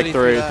back aired like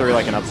through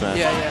like an up smash.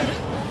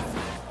 Yeah.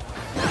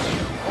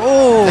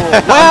 Oh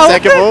wow!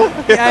 Untakeable.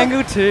 The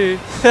angle too.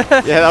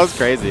 Yeah, that was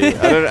crazy.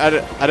 I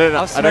don't.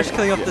 Up smash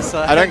killing off the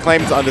side. I don't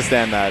claim to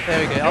understand that.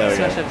 There we go. Up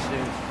smash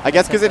F2. I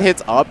guess because it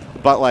hits up,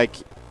 but like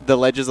the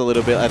ledge is a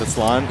little bit at a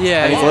slant.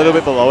 Yeah. And he's a little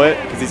bit below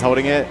it because he's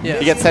holding it. Yeah.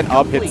 He gets sent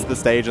up, hits the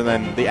stage, and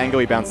then the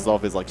angle he bounces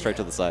off is like straight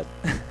to the side.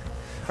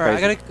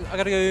 Alright, I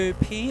gotta go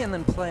pee and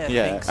then play. I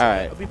think. So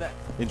alright. I'll be back.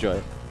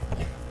 Enjoy.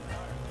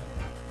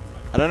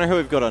 I don't know who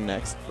we've got on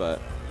next, but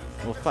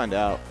we'll find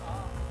out.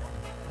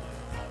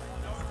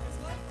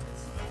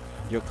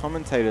 Your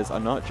commentators are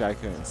not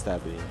Jacko and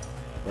Stabby.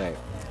 Wait,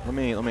 let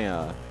me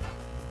out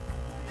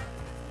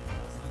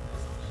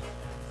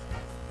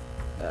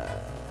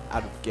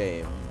of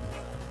game.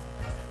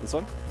 This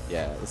one?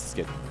 Yeah, this is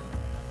good.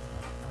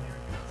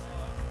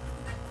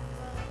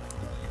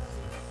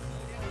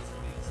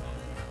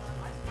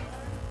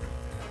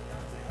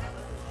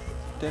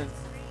 Dun,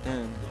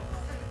 dun.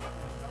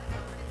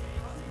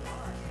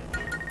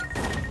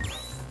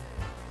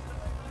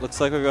 Looks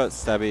like we've got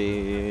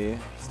Stabby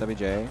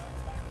J.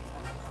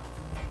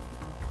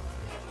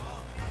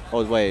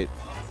 Oh wait,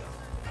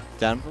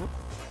 down.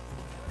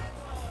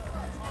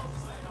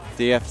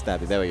 DF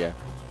Stabby. There we go.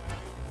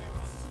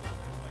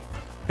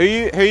 Who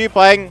you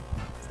playing?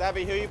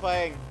 Stabby, who are you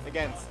playing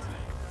against?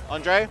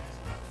 Andre?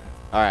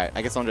 Alright,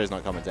 I guess Andre's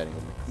not commentating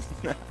with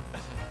me.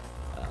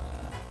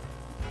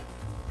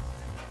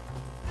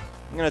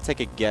 I'm gonna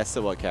take a guess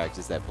at what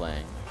characters they're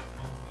playing.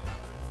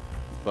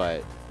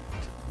 But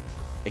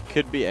it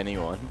could be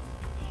anyone.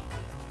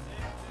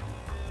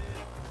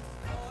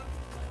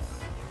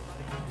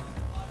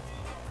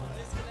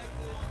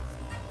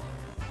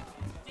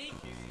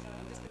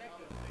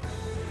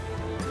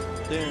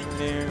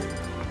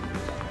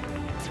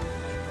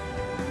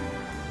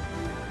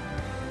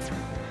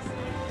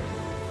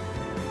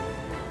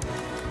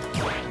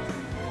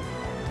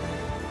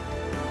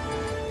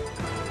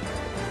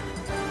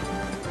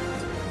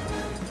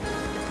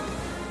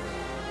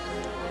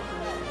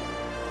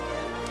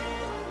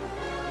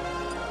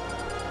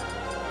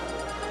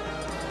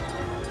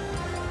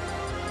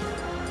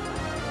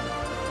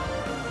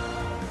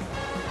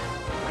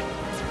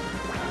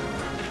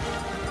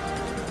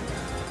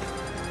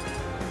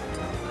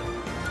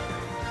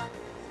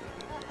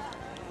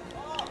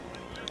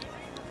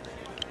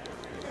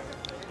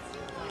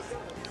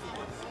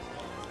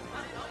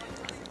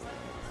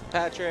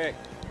 Patrick!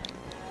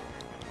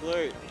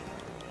 Blue!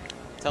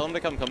 Tell him to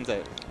come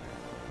commentate.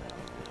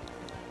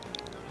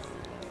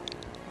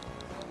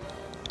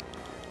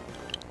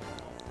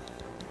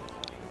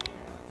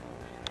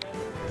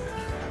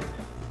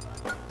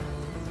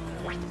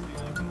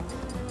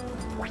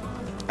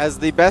 As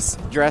the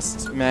best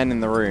dressed man in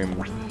the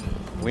room,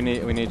 we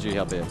need you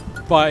help here.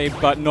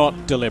 But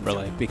not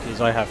deliberately,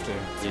 because I have to.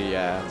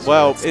 Yeah. So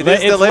well, it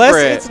is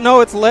deliberate.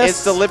 It's less.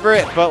 It's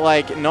deliberate, but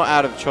like not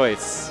out of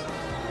choice.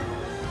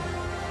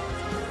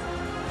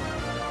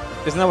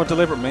 Isn't that what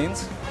deliberate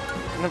means?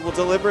 No, well,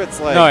 deliberate's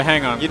like... No,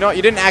 hang on. You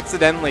didn't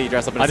accidentally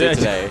dress up in a suit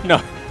today.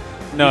 No.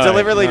 You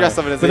deliberately dressed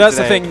up in a suit today. But that's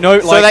today, the thing. No,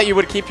 so that you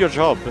would keep your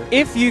job.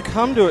 If you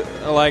come to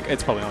it, like,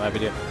 it's probably not that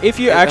video. If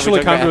you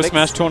actually come to a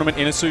Smash tournament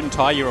in a suit and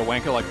tie, you're a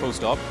wanker, like, full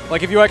stop.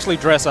 Like, if you actually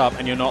dress up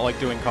and you're not, like,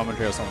 doing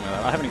commentary or something like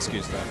that, I have an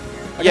excuse to that.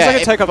 I guess I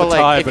could take up the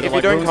tie, but it,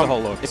 like, ruins the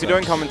whole look. If you're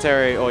doing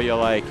commentary or you're,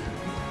 like...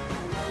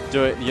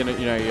 you're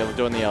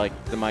doing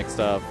the mic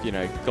stuff,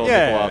 calling people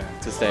up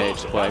to stage,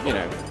 play,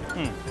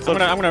 So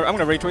I'm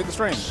gonna retweet the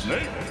stream.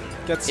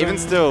 Even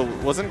still,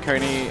 wasn't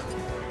Coney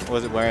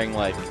wearing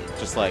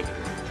just like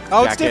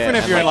it's different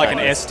if you're in like an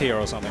S tier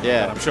or something. Yeah,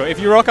 like that, I'm sure. If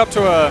you rock up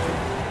to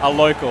a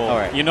local. All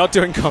right. You're not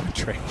doing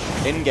commentary.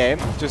 In game.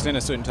 Just in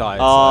a suit and tie.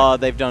 Oh,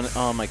 they've done.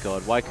 Oh my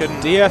god. Why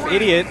couldn't DF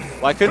idiot.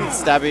 Why couldn't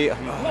Stabby?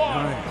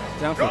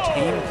 Down for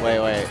 10.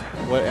 Wait.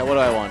 What do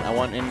I want? I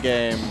want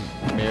in-game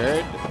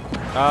mirrored.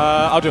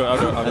 I'll do it.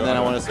 And then I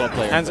want to swap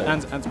player. Hands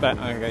back.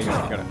 Okay, you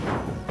got it.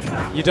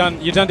 You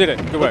done did it.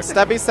 Good work.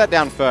 Stabby sat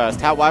down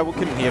first. Why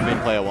couldn't he have been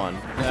player 1?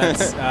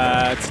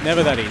 It's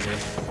never that easy.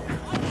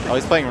 Oh,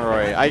 he's playing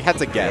Roy. I had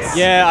to guess.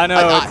 Yeah, I know.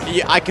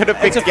 I could have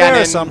picked It's a fair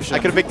Ganon. assumption. I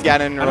could have picked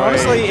Ganon, And Roy,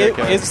 honestly,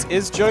 Joker.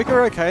 is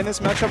Joker okay in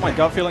this matchup? My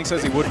gut feeling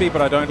says he would be,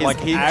 but I don't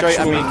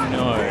actually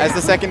know. As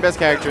the second best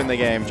character in the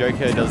game,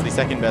 Joker does the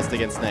second best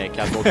against Snake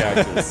out of all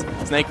characters.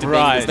 Snake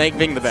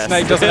being the best.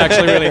 Snake doesn't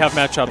actually really have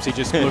matchups. He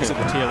just looks at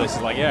the tier list.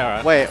 He's like, yeah, all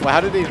right. Wait,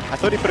 how did he? I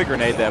thought he put a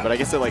grenade there, but I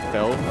guess it like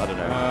fell. I don't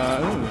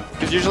know.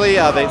 Because usually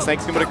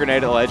Snakes can put a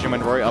grenade at the ledge, and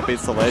when Roy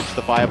upbeats the ledge,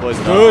 the fire blows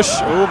him up.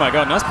 Push! Oh my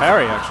god, nice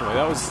parry actually.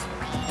 That was.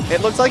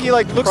 It looks like he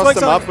crossed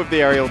him up with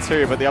the aerial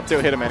too, but the up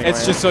tilt hit him anyway.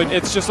 It's just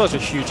such a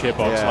huge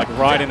hitbox, like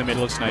right in the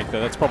middle of Snake. Though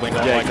that's probably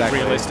not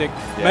realistic.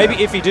 Yeah. Maybe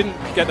if he didn't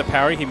get the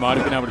parry, he might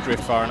have been able to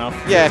drift far enough.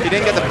 Yeah, if he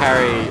didn't get the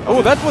parry.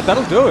 Oh,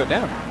 that'll do it.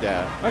 Damn.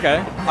 Yeah.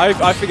 Okay.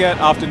 I forget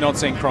after not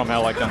seeing Crom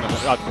how Roy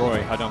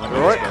I don't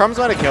know. Crom's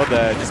might have killed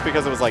there just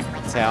because it was like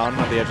town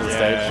at the edge of the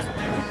stage.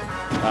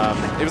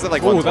 It was at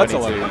like 122. That's a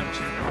lot of damage.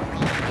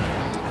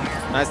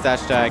 Nice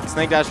dash tag.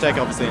 Snake dash tag,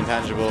 obviously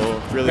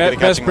intangible. Really good at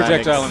Best catching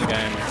projectile landings. in the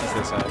game, as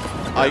they say.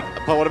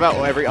 But what about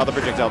every other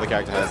projectile the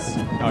character has?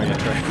 Oh yeah,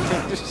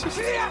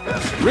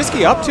 true.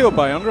 Risky up tilt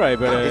by Andre,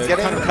 but he's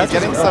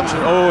getting some.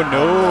 Oh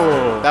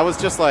no! That was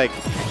just like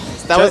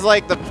was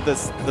like the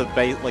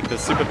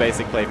super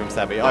basic play from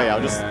Stabby. Oh yeah,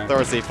 I'll just throw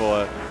a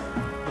C4.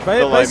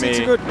 Basics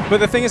are good, but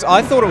the thing is,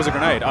 I thought it was a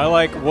grenade. I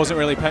wasn't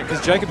really paying because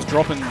Jacob's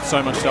dropping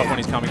so much stuff when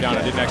he's coming down.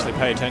 I didn't actually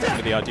pay attention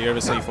to the idea of a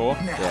C4.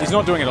 Yeah. He's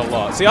not doing it a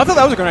lot. See, I thought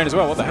that was a grenade as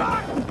well. What the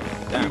heck?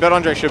 Damn. But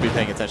Andre should be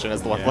paying attention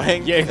as the one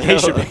playing. Yeah, he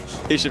should be.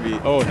 He should be.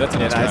 Oh, that's a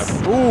nice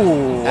grab.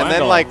 Ooh, and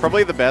then like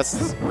probably the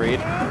best read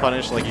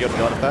punish. Like you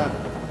got at that.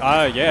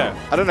 Yeah.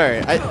 I don't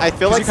know. I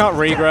feel like you can't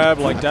re-grab.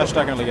 Like dash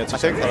attack only gets. I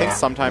think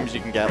sometimes you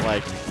can get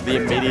like the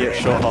immediate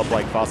short hop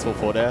like fast full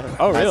forward air.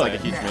 Oh really? That's like a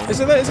huge move. Is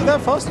it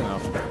that fast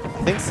enough?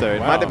 I think so.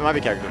 Wow. It might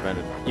be character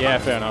dependent. Yeah,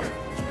 fair enough.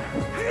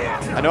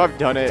 I know I've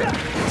done it to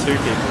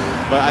people,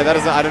 but I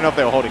don't know if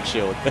they were holding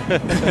shield.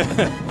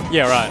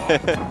 Yeah, right.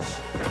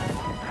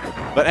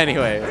 But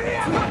anyway,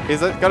 he's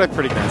got a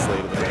pretty nice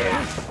lead.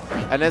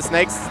 And then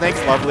Snake's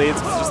love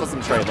leads, just let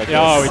him trade like this.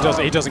 Oh,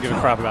 he doesn't give a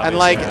crap about and this.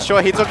 Like,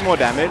 sure, he took more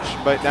damage,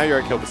 but now you're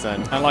at kill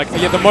percent. And like,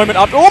 the moment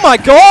up. Oh my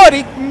god,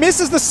 he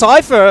misses the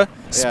Cypher,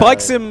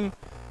 spikes him.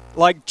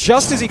 Like,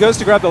 just as he goes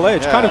to grab the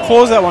ledge, kind of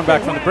claws that one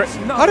back from the brick.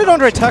 How did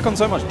Andre tack on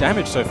so much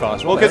damage so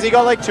fast? Well, because he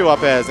got like 2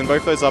 up airs, and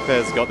both those up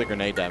airs got the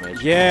grenade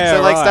damage. Yeah,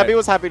 so like Stabby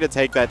was happy to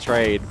take that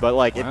trade, but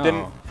like it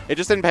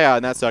just didn't pay out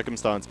in that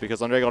circumstance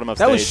because Andre got him off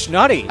stage. That was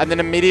schnutty. And then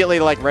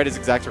immediately like read his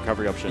exact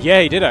recovery option.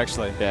 Yeah, he did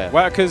actually. Yeah.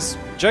 Well, because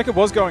Jacob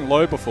was going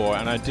low before,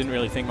 and I didn't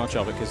really think much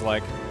of it because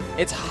like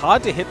it's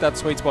hard to hit that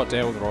sweet spot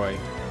there with Roy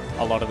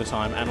a lot of the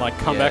time and like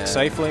come back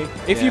safely.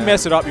 If you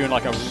mess it up, you're in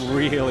like a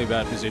really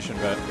bad position.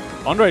 But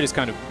Andre just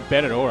kind of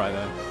bet it all right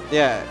there.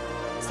 Yeah,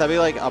 Stabby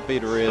like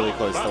upbeat really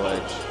close to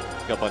ledge.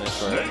 Got punished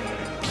for it.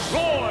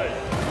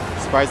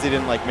 Surprised he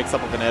didn't like mix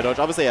up with an air dodge.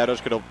 Obviously, air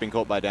dodge could have been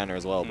caught by Danner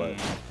as well, but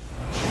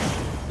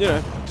you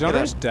know, did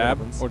Andre just dab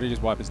or did he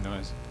just wipe his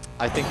nose?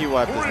 I think he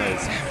wiped his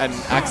nose and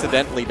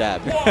accidentally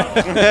dabbed.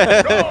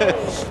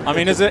 I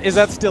mean, is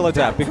that still a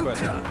dab? Big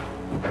question.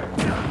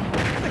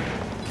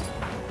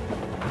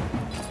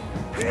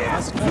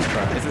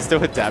 Is it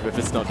still a dab if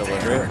it's not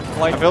deliberate?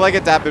 Like, I feel like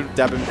a dab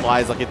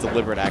implies like it's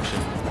deliberate action.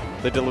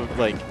 These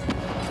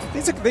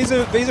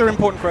are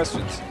important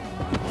questions.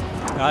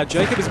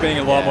 Jacob is being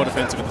a lot more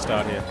defensive at the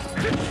start here.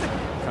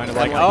 Kind of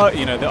like,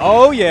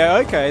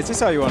 okay, is this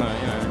how you want to,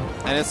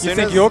 And as you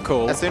think you're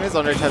cool. As soon as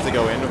Andre tries to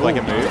go in with like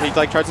a move, he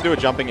like tried to do a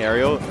jumping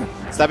aerial.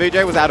 Stabby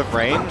J was out of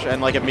range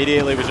and like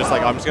immediately was just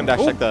like, I'm just gonna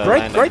dash check the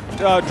landing. Great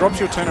drop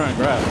shield turnaround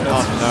grab.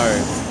 Oh no.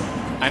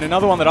 And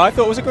another one that I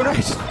thought was a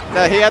grenade.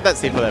 No, he had that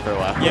C4 there for a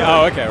while. Yeah,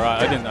 oh okay,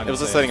 right. I didn't It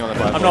was just sitting on the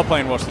platform. I'm not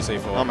playing watch the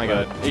C4. Oh my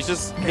god. He's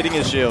just hitting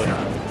his shield.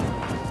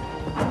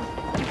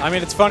 I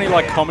mean, it's funny,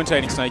 like,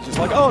 commentating Snake, just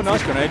like, oh,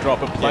 nice grenade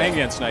drop, but playing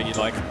against Snake, you're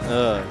like,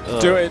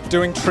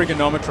 doing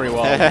trigonometry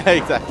while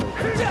exactly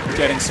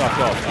getting sucked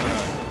off.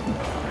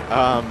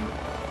 I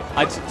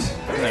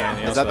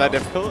don't know. Is that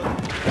difficult?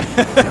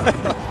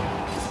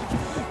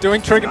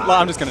 Doing trigger.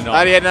 I'm just gonna nod.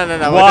 Oh yeah, no.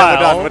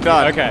 We're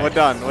done. Okay, we're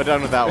done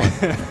with that one.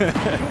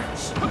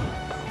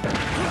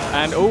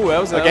 And oh, that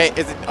was okay.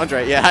 Is it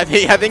Andre? Yeah, I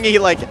think he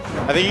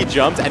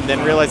jumped and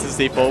then realized the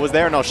C4 was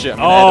there, and I'll shit.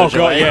 Oh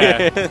god,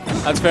 yeah,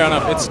 that's fair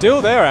enough. It's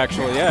still there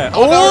actually. Yeah.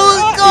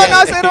 Oh god,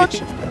 nice air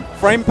dodge.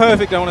 Frame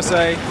perfect. I want to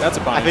say that's a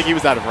bunch. I think he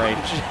was out of range.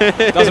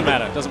 Doesn't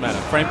matter.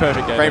 Frame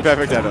perfect. Frame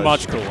perfect.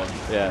 Much cooler.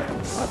 Yeah.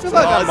 I feel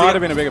like that might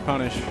have been a bigger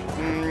punish.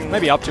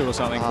 Maybe up to or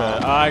something,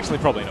 but actually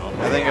probably not.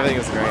 I think it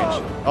was in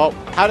range. Oh,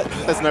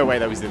 there's no way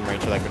that was in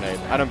range for that grenade.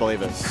 I don't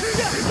believe it.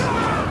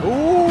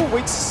 Ooh,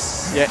 wait.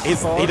 Yeah,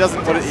 he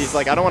doesn't put it. He's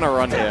like, I don't want to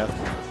run here.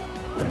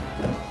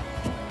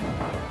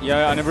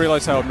 Yeah, I never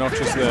realized how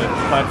obnoxious the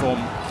platform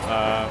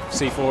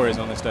C4 is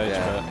on this stage.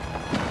 Yeah.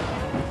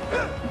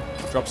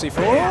 But drop C4?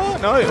 Oh,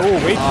 no. Oh,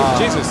 weak.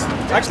 Jesus.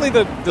 Actually,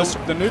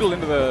 the noodle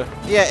into the...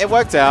 Yeah, it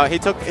worked out. He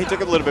took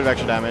a little bit of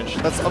extra damage.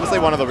 That's obviously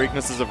one of the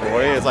weaknesses of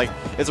Roy. Is like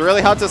it's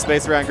really hard to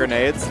space around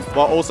grenades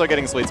while also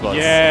getting sweet spots.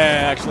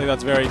 Yeah, actually,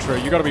 that's very true.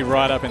 You got to be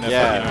right up in there.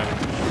 Yeah.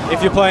 For, you know,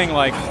 if you're playing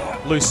like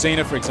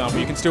Lucina, for example,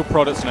 you can still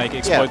prod at Snake,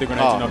 explode the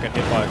grenades, and not get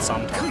hit by it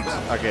sometimes.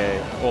 Okay.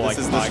 Or this like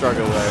is the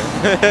struggle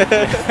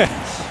though.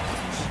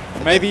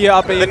 Maybe you're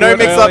up. The no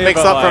mix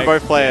up from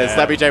both players.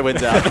 Yeah. SSBU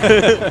wins out.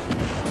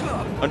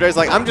 Andre's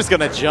like, I'm just going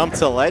to jump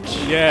to ledge.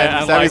 Yeah.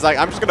 And Sammy's like,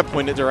 I'm just going to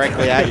point it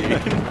directly at you.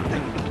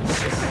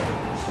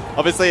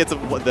 Obviously, it's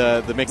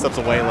the mix-ups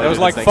are way later. It was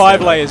like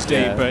 5 layers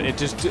deep, but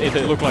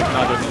it looked like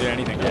neither did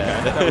anything.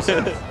 Yeah.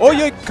 Okay. Oh,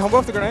 you combo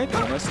off the grenade?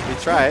 He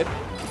tried.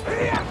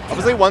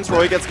 Obviously, once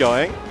Roy gets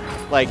going,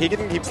 like, he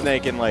can keep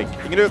Snake in, like,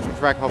 he can do it for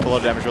rack up a lot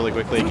of damage really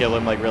quickly, kill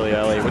him, like, really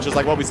early, which is,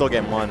 like, what we saw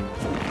game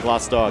 1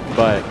 last stock,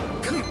 but...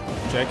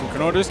 Jacob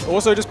can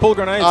also just pull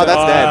grenades. Oh,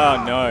 that's dead.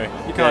 Oh, no.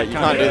 You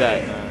can't do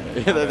that.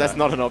 No. That's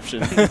not an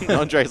option.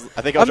 Andre's,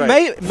 I think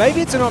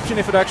maybe it's an option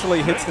if it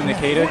actually hits the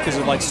Nikita, because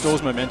it, like,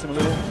 stores momentum a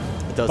little.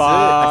 Does it?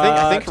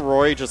 I think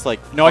Roy just like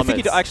no, I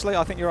think I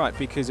think you're right,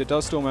 because it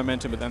does store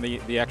momentum, but then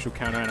the actual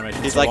counter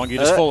animation is so like, long, you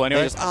just fall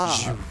anyway.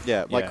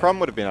 Like Crom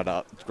would have been able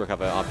to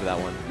recover after that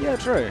one. Yeah,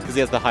 true. Because he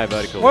has the high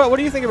vertical. What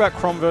do you think about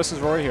Crom versus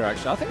Roy here,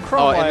 actually? I think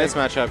Crom, in this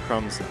matchup,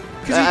 Crom's...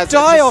 Because he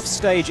die off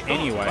stage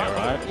anyway,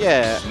 right?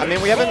 Yeah, I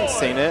mean, we haven't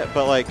seen it,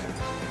 but like,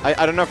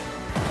 I don't know if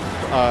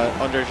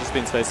Andre's just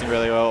been spacing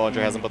really well,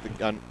 Andre's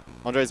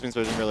been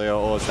spacing really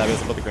well, or SSBU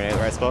hasn't put the grenade at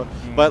the right spot.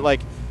 But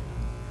like,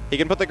 he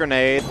can put the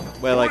grenade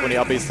where, like, when he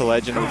up-beats to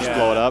ledge and he'll just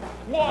blow it up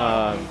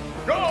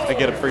and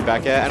get a free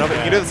back air. And he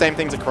can do the same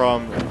thing to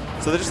Crom,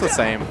 so they're just the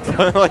same.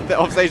 Like, the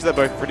offstage, they're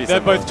both pretty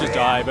similar. They're both just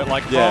die, but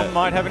like Crom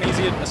might have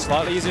a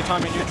slightly easier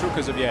time in neutral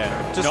because of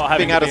just not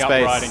having being out to of be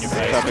space upright in your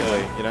face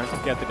perfectly, you know.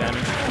 Get the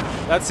damage.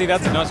 That's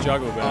a nice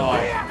juggle, but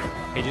like,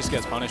 he just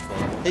gets punished for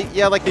it.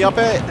 Yeah, like the up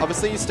air,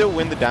 obviously you still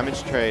win the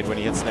damage trade when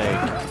you hit Snake,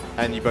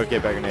 and you both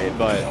get back grenade,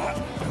 but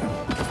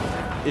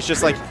it's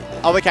just like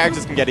other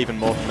characters can get even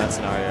more from that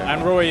scenario.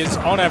 And Roy is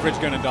on average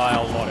going to die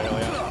a lot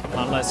earlier,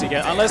 unless you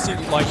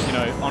like, you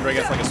know, Andre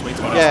gets like a sweet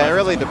spot. Yeah,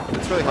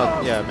 it's really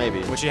hard. Yeah,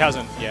 maybe. Which he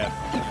hasn't. Yeah,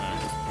 you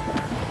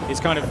know,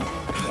 he's kind of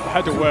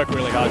had to work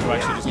really hard to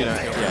actually just get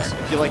the kills.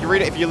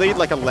 Yeah. If you lead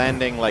like a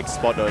landing like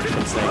spot dodge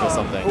from Snake or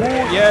something.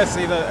 Ooh, yeah,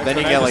 see that. Then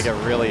you get like a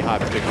really high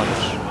big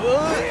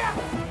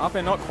punish. Up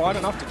and not quite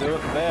enough to do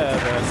it there.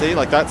 But see,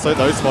 like that. So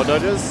those spot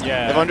dodges.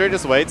 Yeah. If Andre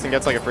just waits and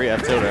gets like a free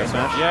F tilt air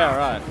smash. Yeah,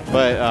 right.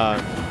 But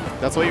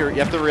that's what you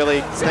have to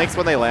really... Snakes,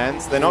 when they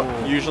land, they're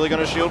not usually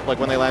going to shield. Like,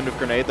 when they land with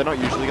grenade, they're not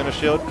usually going to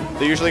shield.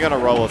 They're usually going to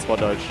roll a spot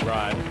dodge.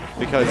 Right.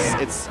 Because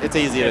it's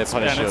easier to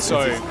punish shield.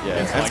 So,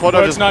 and spot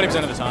dodge is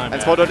 90% of the time.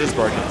 And spot dodge is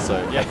broken, so...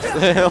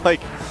 Yeah.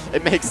 Like,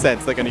 it makes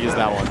sense they're going to use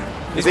that one.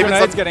 His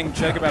grenade's getting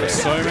Jacob out of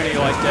so many,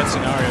 like, dead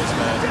scenarios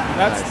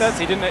there.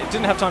 He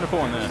didn't have time to pull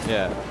on there.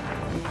 Yeah.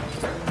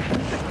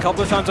 A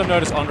couple of times I've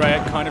noticed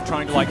Andre kind of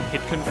trying to like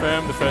hit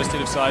confirm the first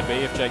hit of side B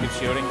if Jacob's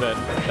shielding, but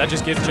that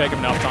just gives Jacob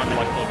enough time to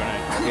like pull a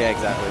grenade. Yeah,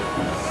 exactly.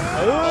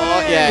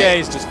 Oh, yeah,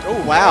 he's just...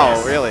 Oh, wow,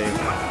 nice. Really?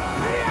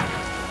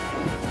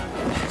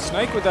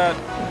 Snake with that...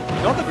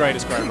 Not the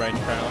greatest grab range,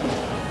 apparently.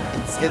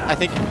 I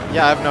think...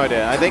 Yeah, I have no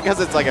idea. I think because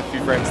it's like a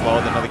few frames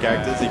slower than other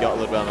characters, he got a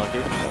little bit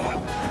unlucky.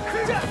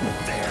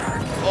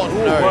 Oh,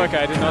 no. Okay,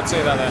 I did not see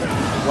that there.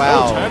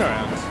 Wow. Oh,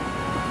 turnaround.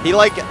 He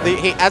like,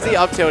 as he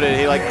up tilted,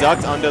 he like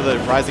ducked under the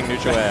rising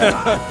neutral air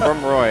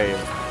from Roy,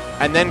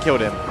 and then killed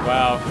him.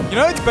 Wow. You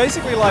know, it's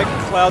basically like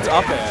Cloud's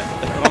up air,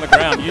 but on the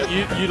ground.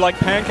 You like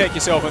pancake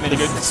yourself and then you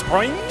go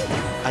spring.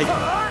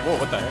 Whoa,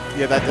 what the heck?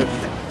 Yeah, that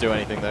didn't do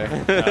anything though.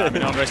 I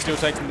mean, Andre still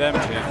takes some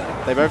damage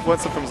here. They both went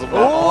from some...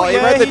 Oh, he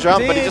read the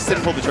jump, but he just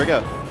didn't pull the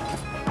trigger.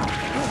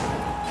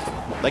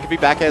 Like if he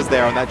back airs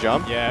there on that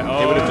jump, he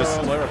would have just...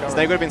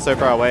 Snake would have been so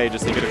far away, he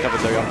could have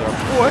covered the up throw.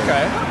 Oh,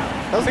 okay.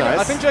 That was nice.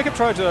 I think Jacob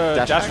tried to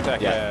dash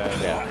attack.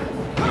 Yeah.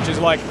 Which is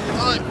like...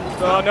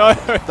 Oh, no.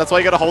 That's why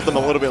you got to hold them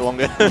a little bit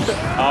longer.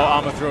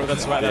 Armor through.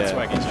 That's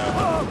swaggy.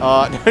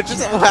 No,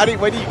 just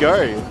where do you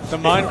go? The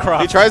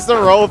Minecraft. He tries to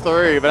roll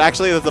through, but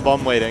actually there's a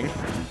bomb waiting.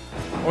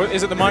 Or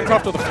is it the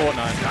Minecraft or the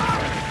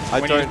Fortnite?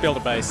 When you just build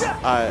a base, you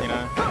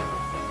know.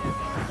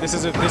 This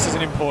is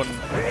an important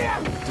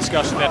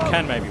discussion that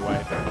can maybe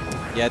wait.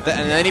 Yeah,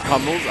 and then he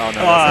pummels. Oh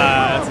no,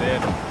 that's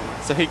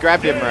it. So he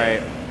grabbed him,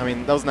 right? I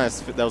mean, that was nice.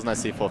 That was a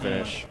nice C4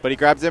 finish. But he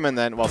grabbed him, and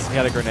then whilst he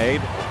had a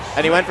grenade,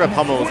 and he went for a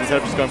pummels instead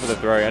of just going for the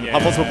throw. And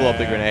pummels will blow up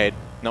the grenade.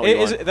 Not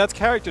what that's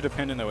character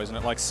dependent, though, isn't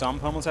it? Like some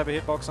pummels have a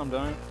hitbox, some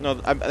don't. No,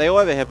 they all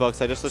have a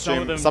hitbox. I just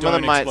assume some of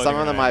them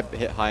might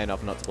hit high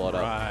enough not to blow it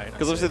up. Right.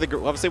 Because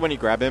obviously when you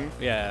grab him,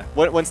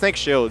 when Snake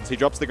shields, he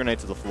drops the grenade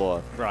to the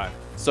floor. Right.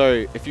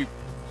 So if you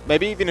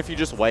even if you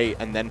just wait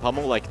and then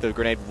pummel, like the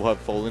grenade will have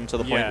fallen to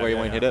the point where you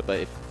won't hit it.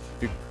 But if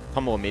you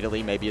pummel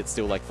immediately, maybe it's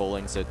still like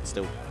falling, so it's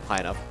still high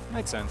enough.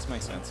 Makes sense.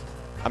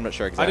 I'm not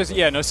sure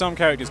exactly. some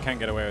characters can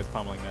get away with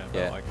pummeling there.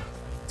 But like,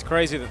 It's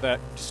crazy that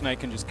that snake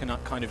can just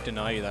cannot kind of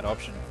deny you that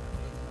option.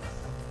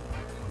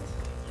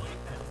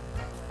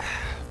 I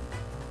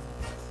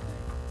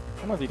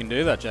don't know if you can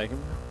do that, Jacob.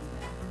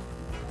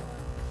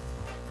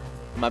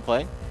 Am I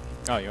playing?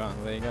 Oh, you are.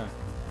 Well, there you go.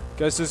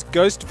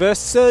 Ghost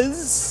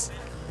versus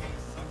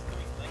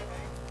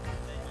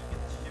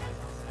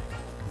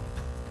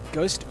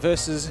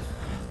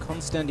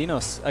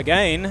Konstantinos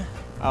again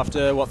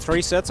after what,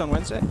 3 sets on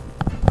Wednesday?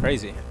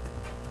 Crazy.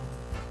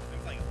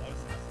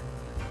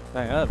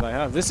 They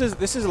have. This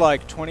is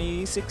like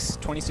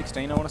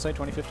 2016. I want to say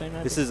 2015.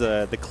 Maybe? This is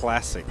the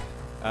classic.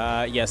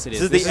 Yes, it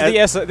is.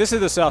 This is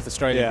the South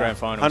Australian Grand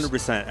Finals.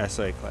 100%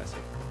 SA classic.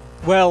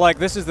 Well, like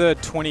this is the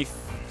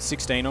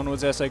 2016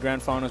 onwards SA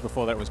Grand Finals.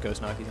 Before that was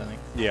Ghost Nikes, I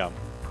think. Yeah.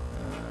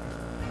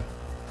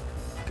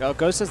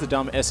 Ghost has the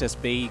dumb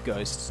SSB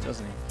Ghosts,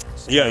 doesn't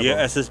he?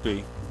 Yeah,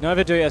 SSB.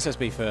 Never do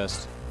SSB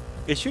first.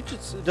 It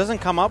doesn't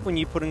come up when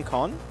you put in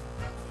con?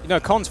 No,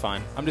 con's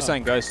fine. I'm just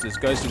saying Ghost is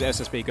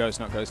SSB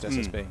Ghost, not Ghost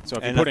SSB. So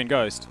if you put in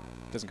Ghost,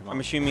 it doesn't come up. I'm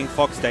assuming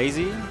Fox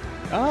Daisy?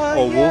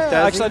 Or Wolf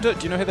Daisy? Actually, do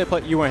you know who they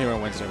play? You weren't here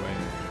on Wednesday, were you?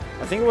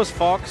 I think it was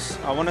Fox,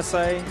 I want to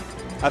say.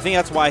 I think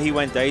that's why he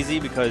went Daisy,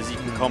 because you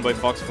can combo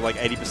Fox for like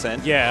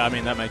 80%. Yeah, I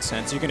mean, that makes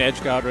sense. You can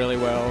edge guard really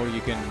well.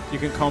 You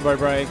can combo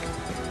break.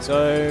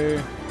 So...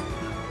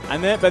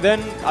 But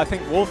then I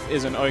think Wolf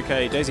is an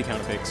okay Daisy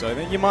counter pick, so I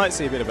think you might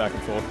see a bit of back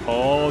and forth.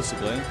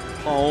 Possibly.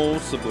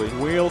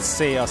 We'll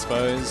see, I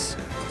suppose.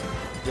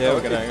 Yeah,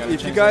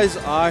 if you guys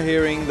are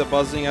hearing the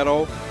buzzing at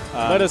all,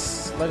 let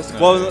us know.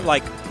 Well,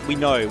 like we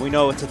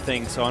know it's a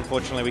thing, so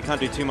unfortunately we can't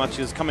do too much.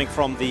 It's coming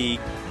from the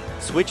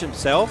Switch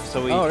himself,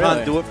 so we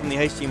can't do it from the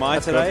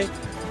HDMI today.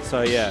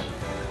 So yeah,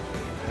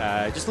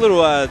 just a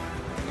little.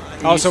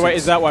 Oh, so wait,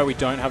 is that why we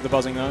don't have the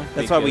buzzing though?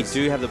 That's why we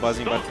do have the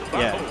buzzing, but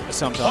yeah,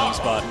 sometimes,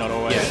 but not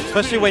always. Yeah,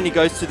 especially when he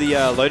goes to the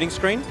loading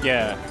screen.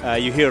 Yeah,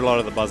 you hear a lot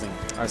of the buzzing.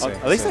 I see.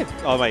 At least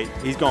oh wait,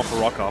 he's gone for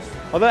rock off.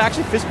 Oh, they're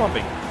actually fist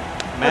bumping.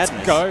 Madness.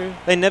 Let's go.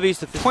 They never used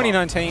to fist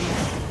 2019.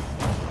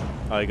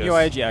 Oh, he goes. New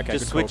age, yeah, okay.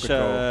 Just switch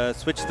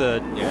switch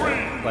the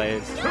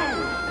players. 2,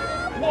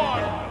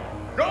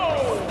 1, go!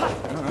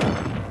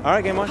 All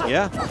right, game on.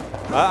 Yeah.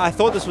 I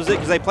thought this was it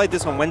because they played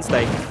this on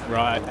Wednesday.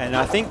 Right. And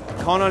I think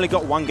Con only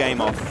got 1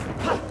 game off.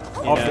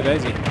 Off the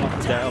Daisy.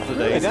 Off the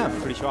Daisy. Yeah.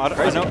 I'm pretty sure.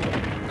 I know.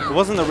 It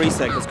wasn't the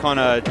reset because Con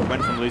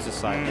went from loser's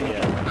side.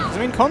 Yeah. I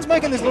mean, Con's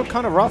making this look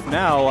kind of rough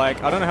now.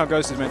 Like, I don't know how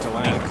Ghost is meant to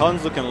land.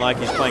 Con's looking like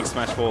he's playing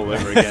Smash 4 all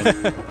over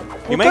again.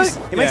 He makes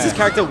his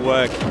character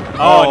work.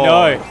 Oh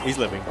no. He's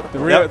living. The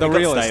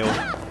real is stale.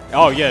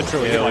 Oh yeah,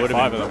 true. Yeah, Like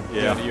 5 of them.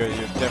 Yeah. You're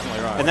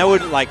definitely right. And that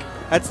would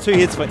that's 2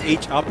 hits for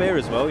each up air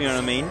as well. You know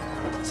what I mean?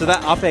 So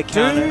that up air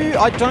counter.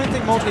 I don't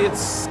think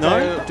multi-hits...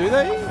 No? Do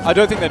they? I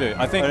don't think they do.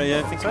 I think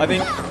so? I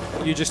think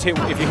you just hit...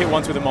 If you hit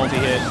once with a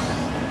multi-hit...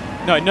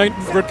 No,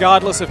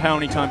 regardless of how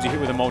many times you hit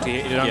with a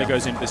multi-hit, it only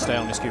goes into the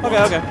staleness queue once.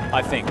 Okay.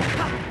 I think.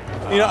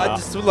 You know, I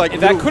just like...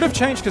 That could have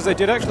changed, because they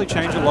did actually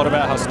change a lot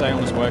about how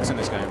staleness works in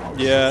this game.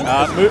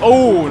 Yeah.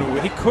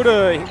 He could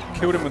have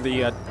killed him with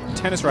the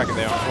tennis racket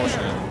there,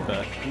 unfortunately.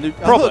 But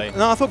probably.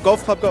 I thought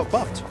Golf Club got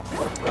buffed.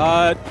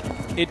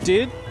 It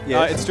did.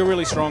 Yeah. It's still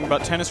really strong,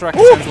 but tennis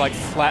racket sounds like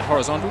flat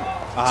horizontal.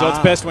 So it's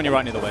best when you're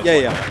right near the ledge.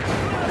 Yeah.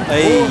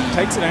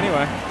 Takes it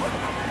anyway.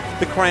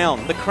 The crown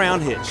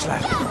hit.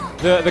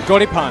 The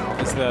goripan,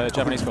 as the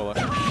Japanese call it.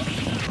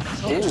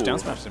 Just down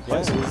smashes in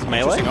place.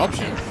 Melee? Interesting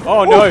option.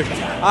 Oh no!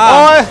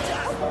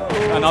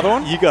 Another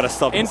one? You gotta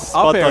stop in it.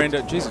 up air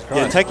into Jesus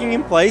Christ. Yeah, taking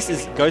in place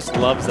is Ghost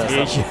loves that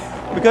stuff.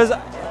 Because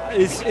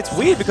it's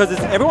weird because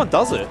everyone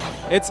does it.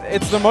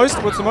 What's the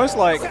most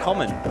like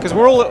common because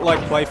we're all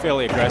like play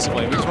fairly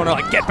aggressively. We just want to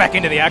like get back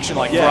into the action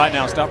right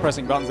now. Start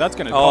pressing buttons. That's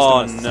going to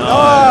cost us.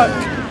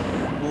 No.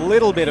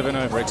 Little bit of an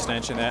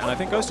overextension there, and I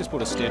think Ghost just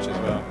put a stitch as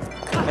well.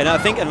 And I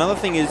think another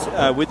thing is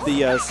with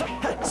the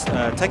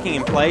taking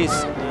in place,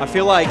 I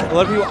feel like a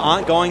lot of people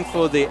aren't going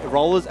for the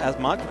rollers as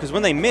much because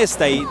when they miss,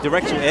 they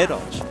direct to air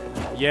dodge.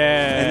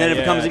 Yeah. And then it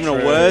becomes even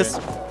a worse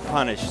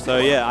punish. So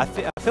yeah, I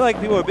feel like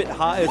people are a bit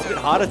hard. It's a bit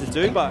harder to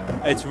do, but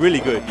it's really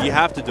good. You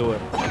have to do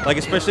it. Like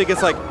especially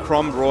against like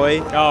Crom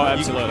Roy. Oh,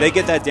 absolutely. They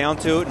get that down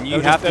to it, and you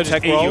have to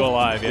tech roll. You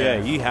alive, yeah,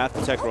 you have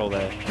to tech roll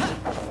there.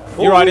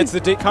 You're right. It's the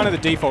kind of the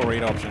default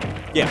read option.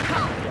 Yeah.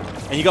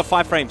 And you got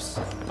 5 frames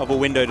of a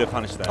window to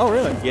punish that. Oh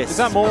really? Yes. Is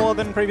that more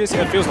than previously?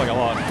 It feels like a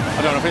lot.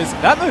 I don't know if it is.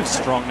 That move's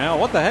strong now.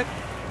 What the heck?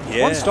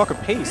 Yeah. 1 stock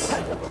apiece.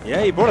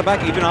 Yeah, he brought it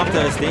back even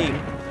after Steam.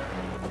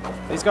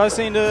 These guys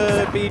seem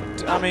to be,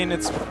 I mean,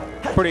 it's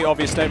a pretty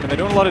obvious statement. They're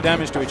doing a lot of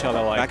damage to each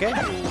other. Like,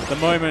 the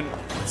moment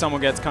someone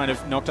gets kind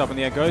of knocked up in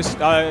the air, Ghost,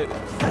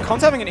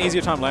 Con's having an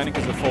easier time landing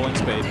because of the falling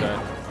speed, but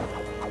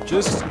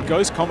just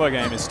Ghost combo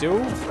game is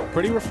still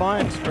pretty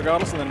refined,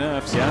 regardless of the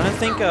nerfs. Yeah, I don't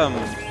think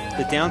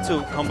the down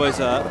tilt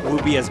combos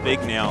will be as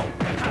big now.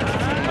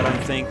 I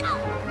don't think.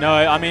 No,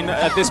 I mean,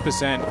 at this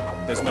percent,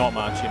 there's not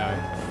much, you know.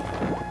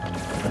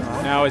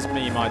 Now is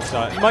me, might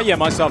start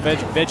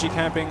veggie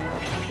camping.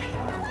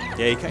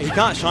 Yeah, he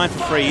can't shine for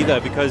free either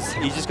because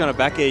he's just going to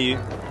back air you.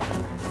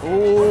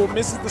 Ooh,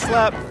 misses the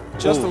slap.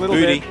 Just a little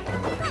bit.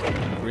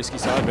 Risky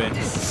side bend.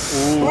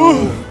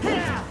 Ooh.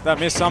 That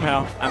missed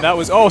somehow. And that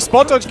was... Oh,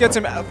 spot dodge gets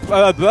him...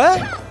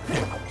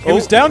 It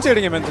was down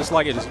tilting him and just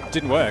like it just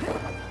didn't work.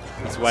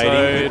 He's waiting.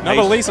 So,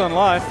 another lease on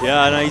life.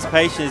 Yeah, I know. He's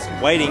patient.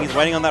 He's waiting. He's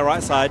waiting on that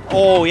right side.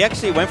 Oh, he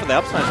actually went for the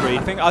up smash read.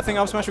 I think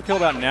up smash will kill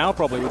that now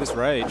probably with this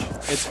rage.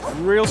 It's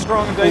real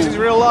strong and Daisy's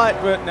real light,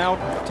 but now...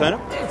 Turn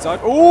it. Inside.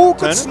 Oh, good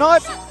Turn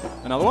snipe.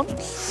 Another one.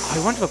 Oh,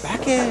 he went for a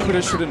back air. Could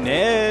have, should have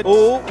nared.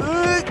 Oh.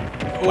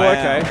 Oh, Wow.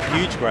 okay.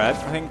 Huge grab.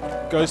 I think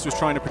Ghost was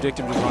trying to predict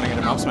him just running at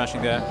him up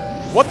smashing there.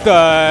 What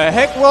the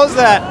heck was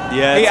that?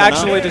 Yeah, he it's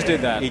actually enough. just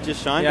did that. He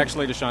just shined. He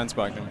actually just shine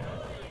spiked him.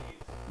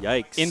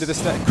 Yikes. Into the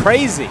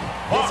crazy.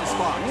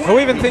 Who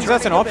even thinks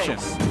that's an option?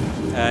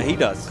 He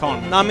does.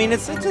 Con. No, I mean,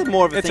 it's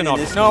more of a It's thing an in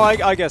this option.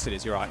 No, I guess it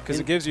is. You're right. Because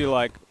it gives you,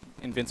 like,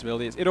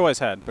 invincibility. It always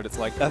had, but it's,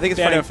 like, I think it's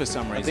better frame, for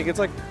some reason. I think it's,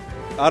 like,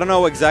 I don't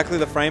know exactly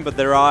the frame, but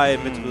there are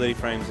invincibility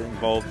frames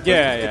involved.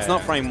 Yeah, It's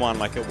not frame 1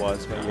 like it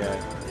was, but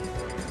yeah.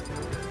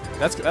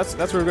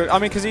 That's really good. I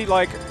mean, because he,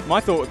 like, my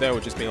thought there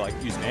would just be, like,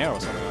 use an air or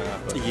something like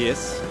that. But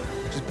Yes.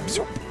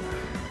 just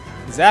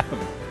zap him.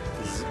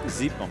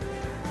 Zip them.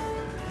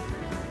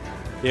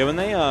 Yeah, when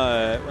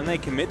they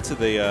commit to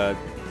the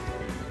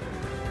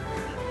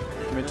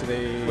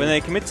when they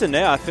commit to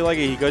Nair, I feel like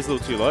he goes a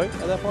little too low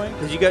at that point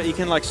because you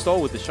can like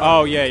stall with the shot.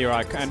 Oh yeah, you're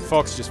right. And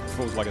Fox just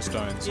falls like a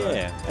stone. So.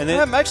 Yeah, and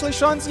then actually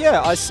shines.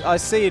 Yeah, I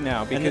see it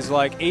now because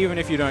like even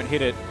if you don't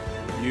hit it,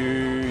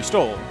 you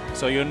stall.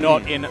 So you're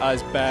not in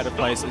as bad a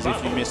place as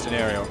if you missed an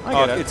aerial. I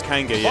get it. It's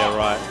Kanga. Yeah,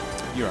 right.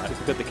 You're right.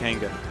 We've got the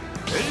Kanga.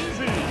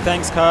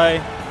 Thanks, Kai.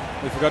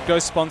 We forgot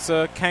Ghost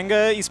sponsor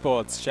Kanga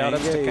Esports. Shout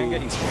outs to Kanga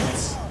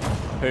Esports,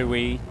 who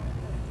we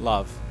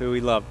love. Who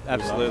we love,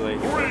 absolutely.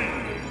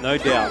 No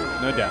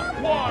doubt. No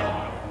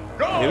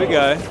doubt. Here we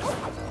go.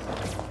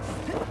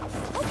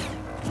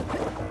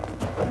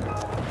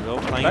 We're all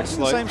playing Back it to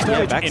slow. the same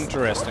stage. Yeah,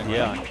 Interesting.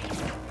 Yeah.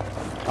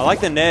 I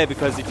like the Nair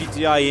because if you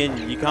DI in,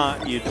 the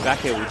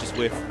back air will just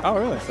whiff. Oh,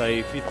 really? So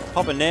if you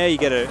pop a Nair, you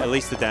get at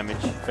least the damage.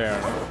 Fair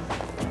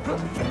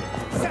enough.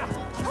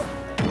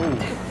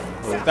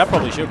 That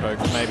probably should poke,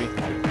 maybe.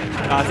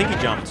 I think he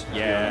jumped.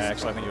 Yeah,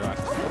 actually, I think you're right.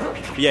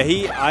 But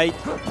yeah,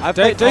 I've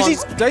played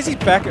Daisy's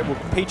back air, well,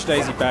 Peach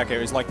Daisy back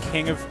air is like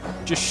king of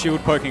just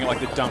shield poking at like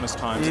the dumbest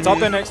times. It's up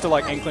there next to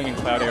like Inkling and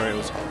Cloud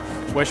aerials,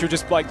 where she'll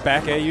just like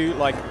back air you,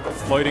 like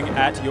floating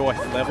at your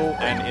level,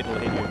 and it'll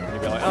hit you. And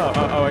you'll be like,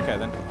 oh, okay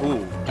then.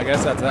 Ooh, I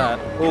guess that's that.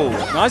 Ooh,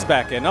 nice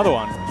back air, another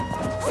one.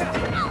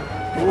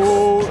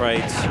 Ooh,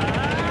 trades.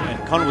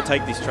 And Con will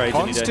take these trades.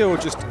 Con's still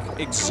just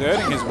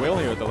exerting his will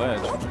here at the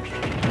ledge.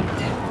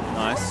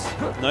 Nice.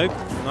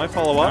 No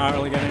follow-up. Not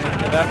really getting it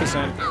at that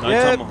percent. No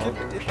yeah,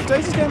 tomahawk.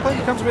 Daisy's gameplay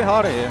becomes a bit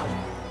harder here.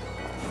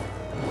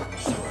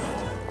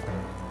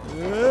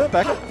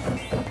 Back.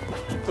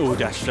 Ooh,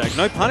 dash attack.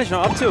 No punish, no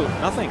up tilt,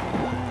 nothing.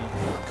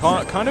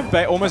 Kind of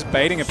almost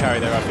baiting a parry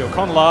there, I feel.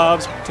 Con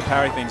loves to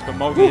parry things, but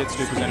multi hits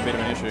do present a bit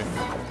of an issue.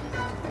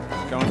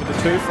 Going for the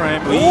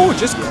 2-frame. Ooh,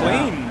 just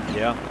clean.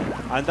 Yeah.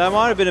 And that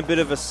might have been a bit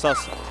of a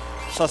sus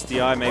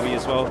DI maybe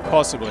as well.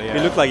 Possibly, yeah. He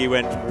looked like he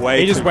went way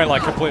He just went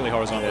like completely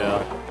horizontal.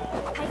 Yeah.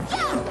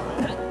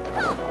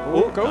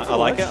 Ooh, go for I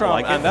like the it, trump, I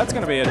like it. and that's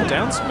going to be a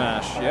down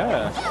smash,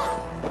 yeah.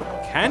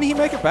 Can he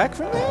make it back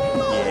from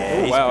there?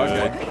 Yeah, Ooh, wow,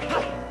 good.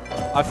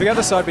 okay. I forget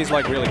the side B's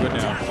like really good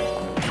now.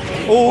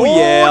 Oh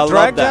yeah, I drag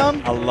love that.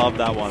 down. I love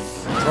that one.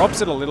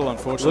 Drops it a little,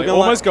 unfortunately.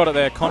 Looking Almost got it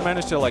there. Con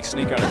managed to like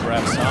sneak out a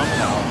grab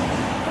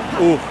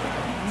somehow.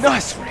 Ooh,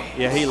 Nice read.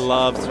 yeah, he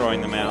loves throwing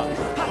them out.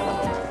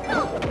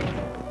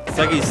 It's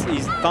like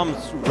his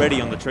thumb's ready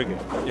on the trigger.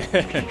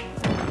 Yeah.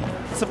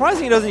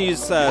 Surprising he doesn't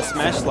use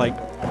smash like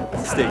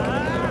stick.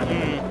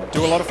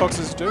 Do a lot of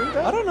Foxes do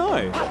that? I don't know.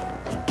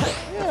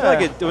 I feel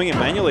like doing it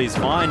manually is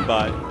fine,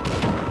 but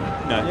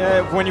no.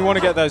 Yeah, when you want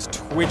to get those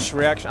twitch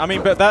reactions. I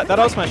mean, but that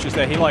up smash just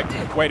there, he like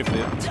waited for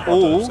it.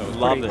 Ooh, so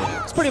loved it.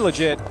 It's pretty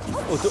legit.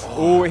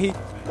 Oh, he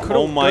could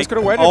Oh my-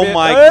 have waited oh a bit.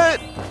 my-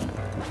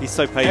 He's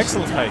so patient.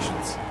 Excellent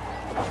patience.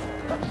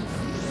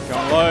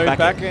 Going low, Back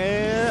back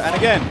air, and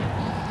again.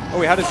 Oh,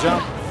 he had his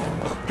jump.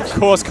 Of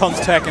course, Con's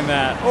teching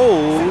that.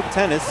 Oh,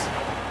 tennis.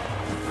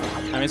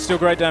 I mean, it's still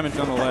great damage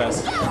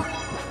nonetheless.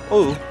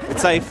 Oh,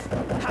 it's safe.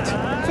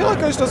 I feel like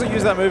Ghost doesn't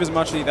use that move as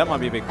much. That might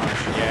be a big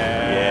punish.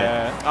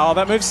 Yeah. Oh,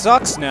 that move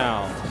sucks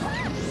now.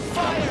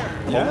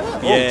 Yeah. Oh,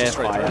 Yeah, just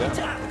straight fire. through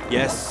there.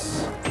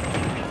 Yes.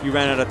 You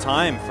ran out of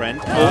time, friend.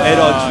 Oh, air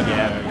dodge.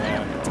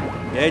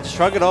 Yeah. Yeah, just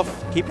shrug it off.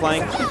 Keep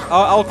playing.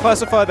 I'll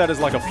classify that as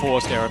like a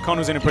forced error. Con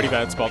was in a pretty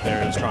bad spot there.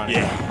 He was trying to.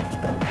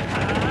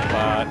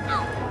 Yeah.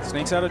 But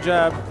sneaks out a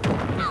jab.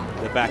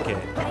 The back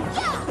air.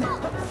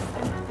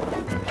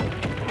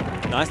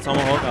 Nice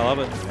tomahawk. I love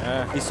it.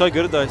 Yeah. He's so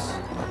good at those.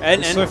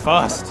 And He's so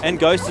fast. And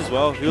Ghost as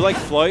well. He'll like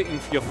float in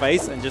your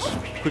face and just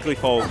quickly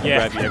fall and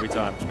grab you every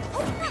time.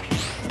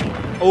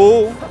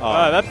 Oh.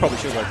 That probably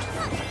should have worked.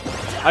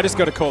 I just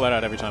got to call that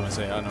out every time I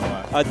see it. I don't know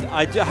why.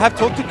 I have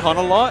talked to Con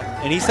a lot,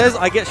 and he says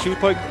I get shield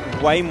poke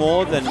way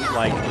more than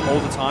like all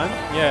the time.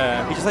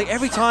 Yeah. He's just like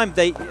every time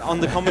on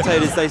the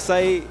commentators they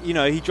say, you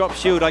know, he drops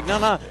shield. Like no,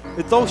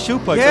 It's all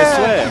shield pokes, I Yeah,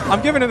 swear.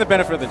 I'm giving him the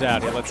benefit of the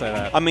doubt here, let's say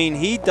that. I mean,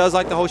 he does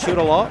like the whole shield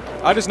a lot.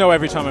 I just know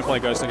every time I play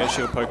Ghost, I get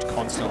shield poked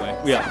constantly.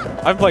 Yeah.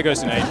 I haven't played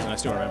Ghost in ages, and I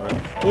still remember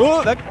it.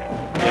 Oh, that...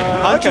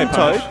 Punch okay, him,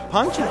 Toad.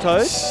 Punch him,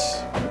 Toad.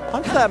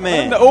 Punch that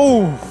man.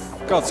 Oh,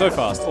 God, so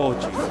fast. Oh,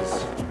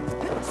 Jesus.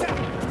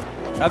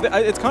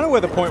 It's kind of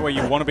where the point where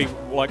you want to be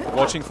like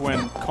watching for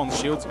when Con's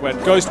shields, where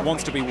Ghost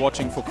wants to be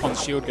watching for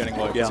Con's shield getting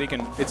low, because he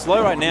can. It's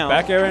low right now.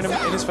 Back air in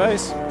his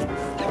face.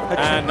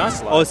 And nice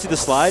slide. Oh, see the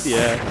slide?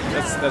 Yeah.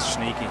 That's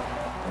sneaky.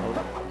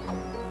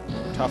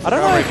 Tough I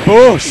don't know. recovery.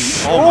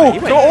 Bush. Oh,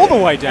 Go all the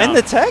way down. And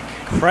the tech?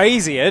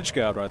 Crazy edge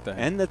guard right there.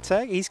 And the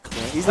tech? He's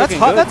clean. He's That's looking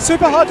hard. good. That's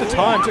super hard to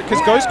time because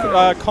Ghost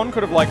Con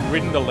could have like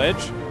ridden the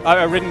ledge,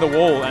 ridden the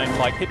wall, and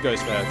like hit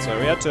Ghost bad. So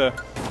we had to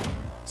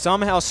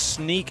somehow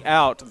sneak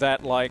out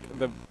that like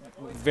the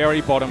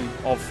very bottom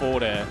of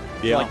forward air,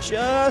 like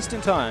just in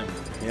time.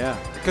 Yeah.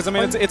 Because I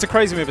mean, it's a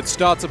crazy move. It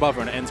starts above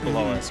her and ends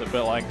below her. So,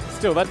 but like,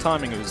 still, that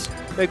timing was.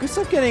 Yeah, good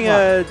stuff getting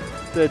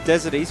the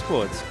Desert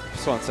Esports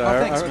sponsor.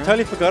 Thanks, I man.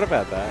 totally forgot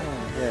about that.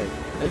 Yeah.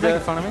 Are you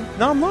making fun of me?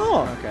 No, I'm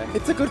not. Okay.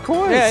 It's a good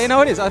cause. Yeah, you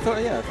know it is. I thought,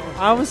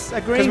 I was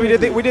agreeing.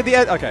 Because we did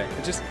the okay.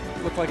 It just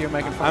looked like you were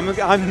making fun.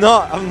 I'm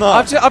not.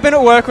 I've been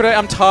at work today.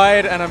 I'm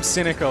tired and I'm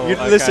cynical.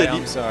 Listen,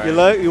 I'm sorry.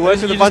 You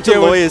work with a bunch of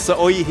lawyers, so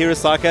all you hear is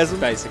sarcasm,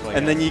 basically,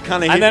 and then you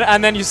kind of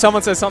and then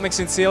someone says something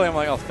sincerely. I'm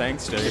like, oh,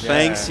 thanks, dude.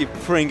 Thanks, you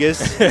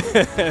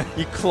pringus,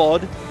 you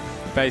clod.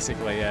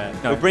 Basically, yeah.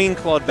 No, we're bringing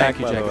Claude back, Thank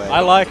you, by the Jacob. way. I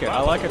like it. I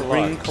like it a lot.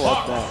 Bring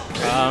Claude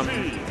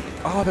back.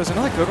 Oh, there's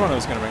another good one I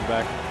was going to bring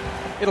back.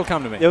 It'll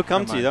come to me. It'll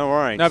come to you, don't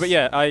worry. No, but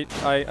yeah, I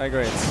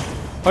agree. It's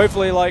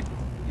hopefully, like,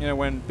 you know,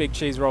 when Big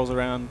Cheese rolls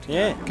around.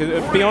 Yeah.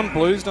 Because Beyond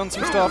Blue's done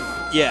some stuff.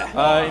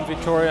 Yeah. In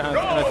Victoria and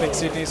I think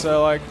Sydney,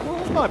 so, like,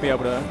 we might be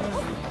able to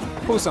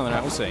pull something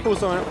out. We'll see. Pull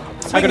something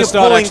out. I'm going to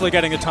start actually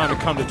getting a time to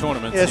come to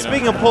tournaments. Yeah,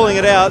 speaking of pulling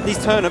it out, these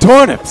turnips.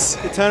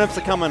 The turnips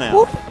are coming out.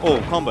 Whoop. Oh,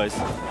 combos.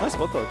 Nice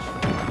spot dodge.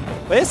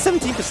 But it's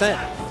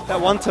 17%. That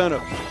one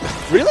turnip.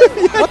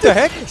 Really? Yeah, what the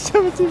heck?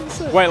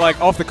 17%. Wait, like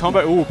off the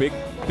combo. Ooh, big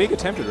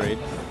attempted read.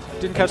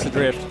 Didn't catch the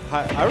drift.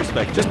 I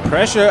respect. Just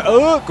pressure.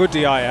 Oh, good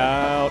DI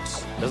out.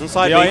 Doesn't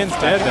side DI B. in's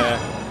dead there.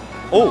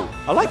 Oh,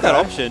 I like that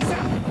option.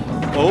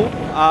 Oh,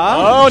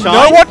 oh shine.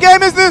 no! What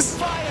game is this?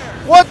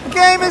 What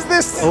game is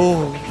this?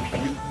 Oh,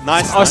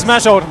 nice. Oh,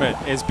 Smash Ultimate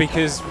is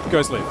because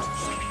Ghost lived.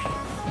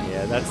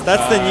 Yeah,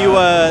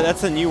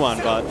 that's the new one,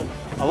 but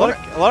a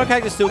lot of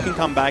characters still can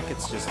come back.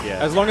 It's just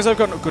As long as I've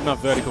got good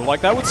enough vertical,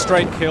 like that would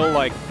straight kill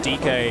like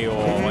DK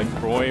or like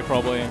Roy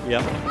probably.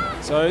 Yeah.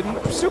 So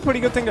still a pretty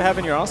good thing to have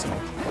in your arsenal.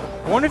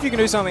 I wonder if you can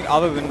do something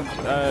other than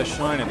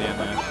Shine at the end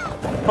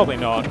there. Probably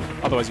not.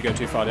 Otherwise you go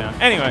too far down.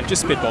 Anyway,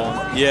 just spitball.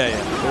 Yeah.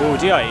 Oh,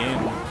 DI in.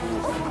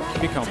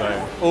 Big combo.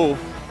 Oh.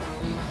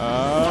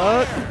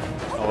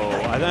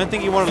 I don't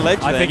think he wanted ledge.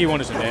 I think he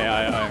wanted to there.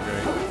 I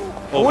agree.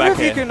 Or I wonder back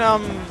if you air.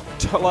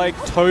 can like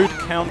Toad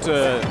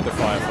counter the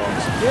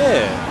Firefox.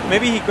 Yeah.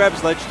 Maybe he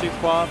grabs ledge too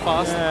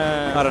fast.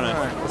 Yeah, I don't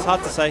know. It's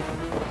hard to say.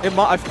 It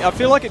might. I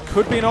feel like it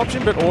could be an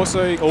option, but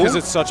also because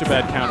it's such a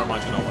bad counter, it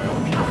might not well.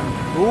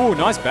 Ooh,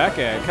 nice back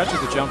air. Catches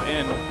the jump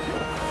in.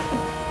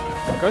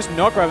 Ghost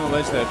not grabbing the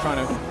ledge there, trying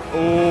to.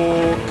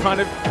 Oh,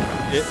 kind of.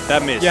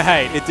 That missed. You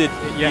hate. It did.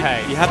 You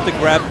hate. You have to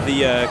grab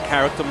the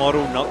character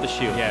model, not the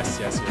shield. Yes.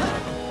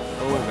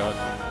 Oh god.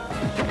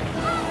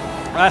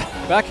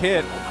 Back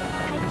hit.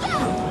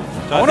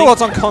 I wonder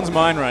what's on Con's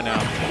mind right now.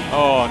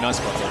 Oh, nice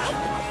spot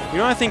dodge. You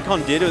know what I think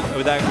Con did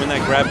with that when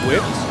that grab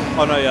whipped?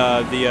 Oh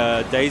no,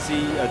 the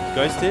Daisy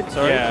Ghost did.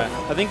 Sorry. Yeah.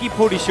 I think he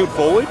pulled his shield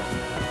forward.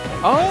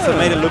 Oh. So it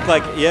made it look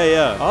like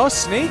yeah. Oh,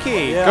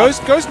 sneaky. Yeah.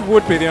 Ghost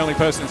would be the only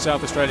person in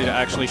South Australia to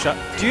actually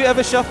Do you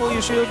ever shuffle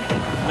your shield?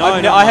 No,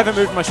 I haven't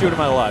moved my shield in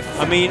my life.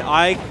 I mean,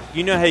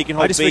 you know how you can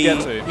hold I just B.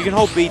 forget to. You can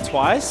hold B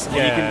twice, and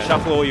you Yeah. can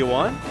shuffle all you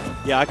want.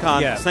 Yeah, I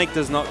can't. Yeah. Snake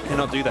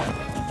cannot do that.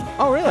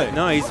 Oh, really?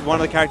 No, he's one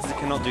of the characters that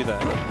cannot do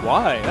that.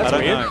 Why? That's I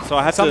don't weird. know. So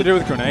I have Something to do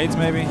with grenades,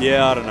 maybe?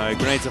 Yeah, I don't know.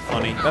 Grenades are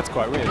funny. That's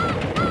quite weird.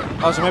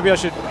 Oh, so maybe I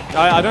should...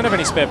 I don't have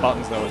any spare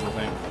buttons, though, is the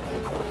thing.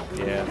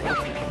 Yeah.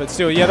 But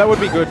still, yeah, that would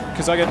be good,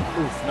 because I get...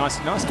 Oof, nice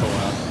call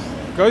out.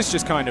 Ghost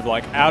just kind of,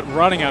 like,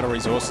 running out of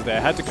resources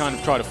there. Had to kind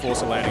of try to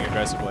force a landing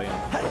aggressively.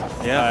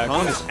 And, Yeah,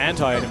 Con just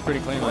anti-hit him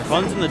pretty cleanly.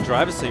 Con's in the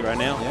driver's seat right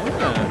now.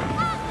 Yeah.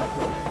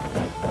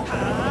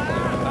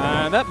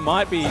 That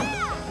might be...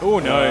 Oh,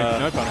 no.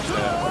 No punish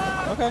there.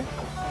 Okay.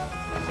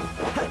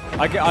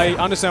 I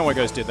understand why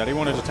Ghost did that. He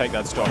wanted to take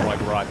that stock, like,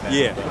 right there.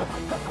 Yeah.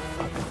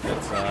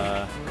 It's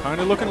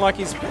kind of looking like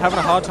he's having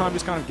a hard time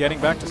just kind of getting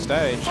back to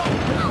stage.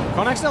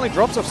 Con accidentally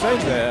drops off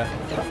stage there.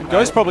 And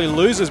Ghost probably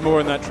loses more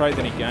in that trade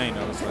than he gained,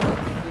 honestly.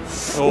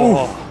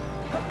 Oh.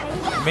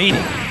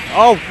 Meaning.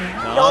 Oh,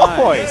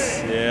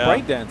 nice. Yeah.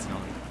 Breakdancing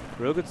on.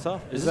 Real good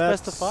stuff. Is this that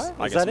best of 5?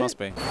 I Is guess that it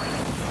must it? be.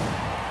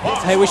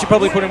 Hey, we should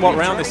probably put in what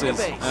round this is.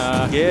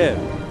 Yeah.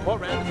 What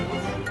round is it?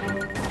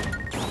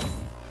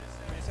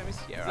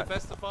 It's the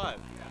best of 5.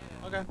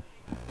 Okay.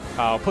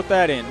 I'll put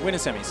that in. Winner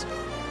semis.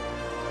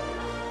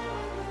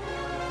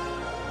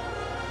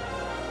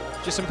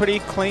 Just some pretty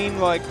clean,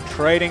 like,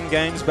 trading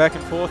games back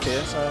and forth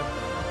here, so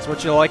that's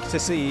what you like to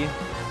see.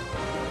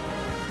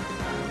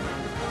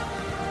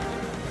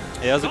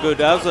 Yeah,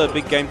 that was a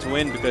big game to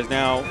win because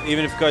now,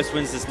 even if Ghost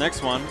wins this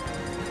next one,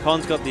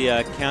 Con's got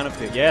the counter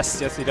pick. Yes,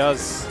 he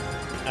does.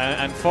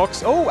 And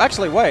Fox... Oh,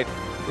 actually, wait.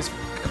 Is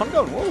Con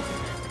going Wolf?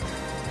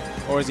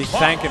 Or is he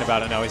thinking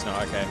about it? No, he's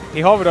not. Okay.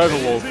 He hovered over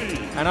Wolf.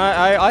 And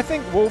I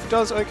think Wolf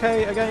does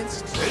okay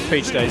against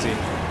Peach Daisy.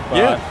 But,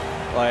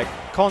 yeah. Like,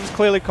 Con's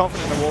clearly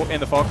confident in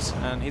the Fox,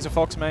 and he's a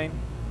Fox main.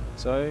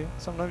 So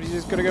sometimes you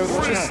just gotta go with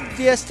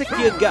what stick to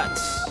your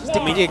guts.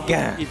 Stick to your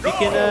gut. If you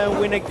can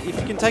if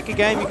you can take a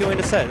game, you can win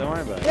a set. Don't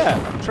worry about it.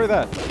 Yeah, true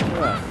that.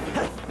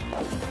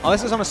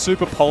 Unless it's on a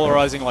super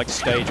polarizing like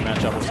stage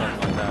matchup or something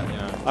like that. You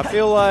know. I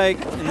feel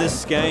like in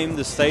this game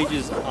the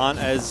stages aren't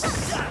as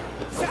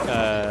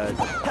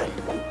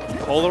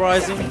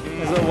polarizing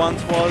as it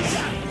once was.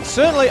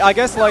 Certainly, I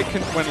guess like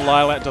when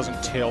Lilat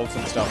doesn't tilt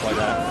and stuff like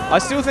that. I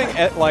still think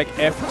like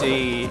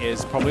FD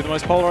is probably the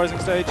most polarizing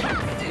stage.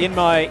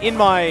 I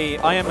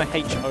am a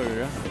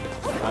HO.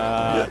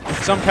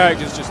 Some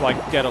characters just like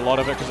get a lot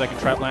of it because they can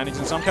trap landings,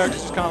 and some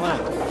characters just can't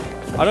land.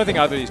 I don't think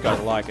either of these guys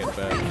like it,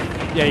 but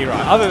yeah, you're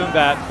right. Other than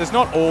that, there's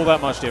not all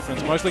that much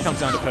difference. It mostly comes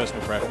down to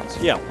personal preference.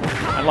 Yeah.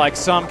 And like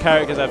some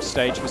characters have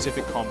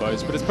stage-specific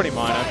combos, but it's pretty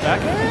minor.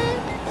 Back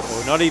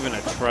or not even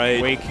a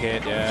trade. Weak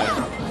hit,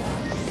 yeah.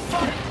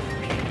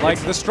 Like,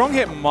 the strong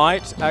hit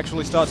might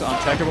actually start to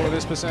uncheckable with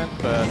this percent,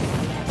 but...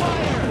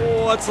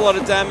 Oh, that's a lot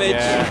of damage.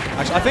 Yeah.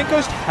 Actually, I think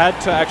Ghost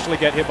had to actually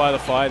get hit by the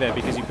fire there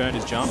because he burned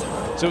his jump.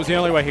 So it was the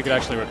only way he could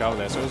actually recover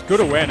there. So it was good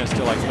awareness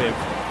to, like, live.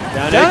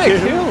 Down it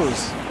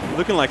kills!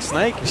 Looking like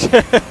Snake.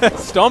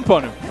 Stomp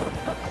on him.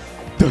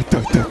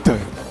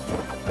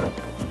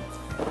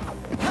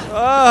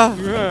 Ah!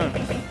 Yeah.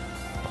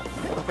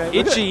 Okay,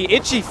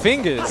 itchy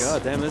fingers.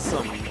 God damn, there's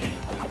some...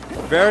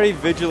 Very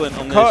vigilant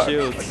on their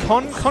shields.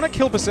 Connor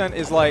kill percent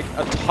is like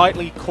a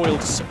tightly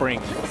coiled spring.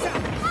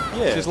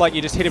 Yeah. It's just like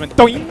you just hit him and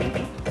doing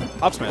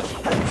up smash.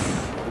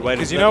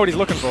 Because you know what he's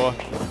looking for.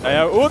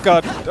 Oh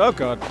god. Oh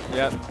god.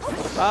 Yeah.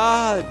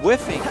 Ah,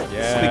 whiffing.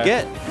 Yeah.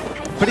 Spaghetti.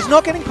 But he's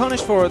not getting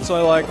punished for it,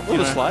 so like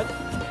Little slide.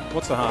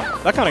 What's the harm?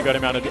 That kind of got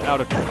him out of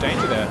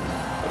danger there.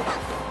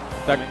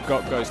 That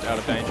got Ghost out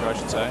of danger, I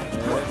should say.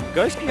 Yeah.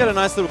 Ghost can get a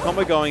nice little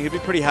combo going. He'd be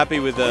pretty happy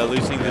with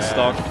losing this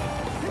stock.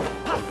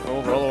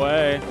 Oh, roll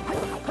away.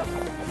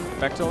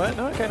 Back to left?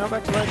 No, okay, not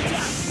back to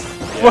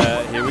left.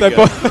 Yeah, here we go.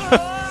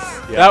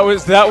 Yeah.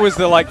 That was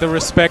the like the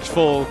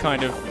respectful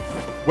kind of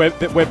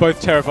we're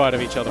both terrified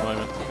of each other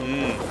moment.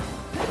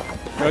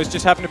 Ghost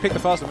just happened to pick the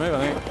faster move,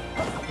 I think.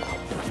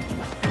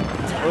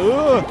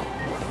 Ooh.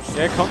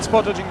 Yeah, con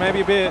spot dodging maybe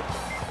a bit.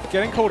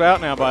 Getting called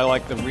out now by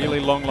like the really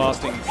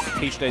long-lasting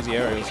Peach Daisy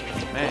aerials.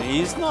 Man,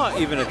 he's not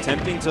even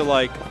attempting to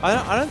like.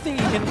 I don't think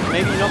he can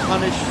maybe not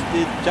punish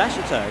the dash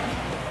attack.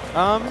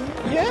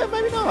 Yeah,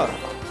 maybe not.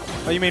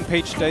 Oh, you mean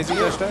Peach Daisy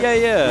dash attack?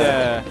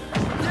 Yeah.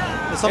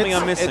 There's something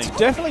I'm missing. It's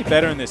definitely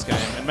better in this game,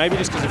 and maybe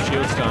just because of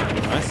shield stun.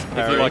 Nice.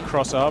 If you like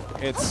cross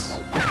up, it's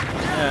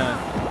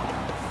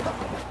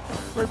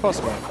very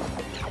possible.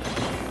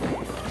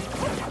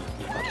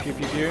 Pew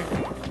pew pew.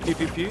 Pew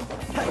pew pew.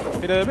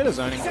 Bit of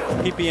zoning.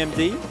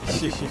 PPMD.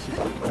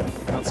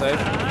 Can't save.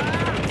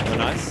 Oh,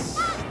 nice.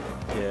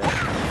 Yeah.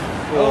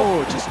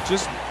 Oh,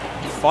 just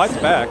fights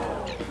back.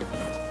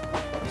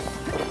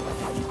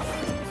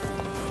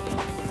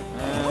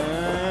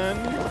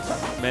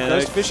 Man,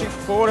 Ghost fishing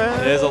forward.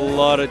 There's a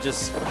lot of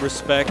just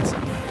respect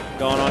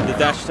going on. The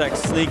dash attack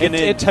sneaking in.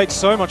 It takes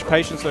so much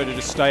patience though to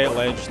just stay at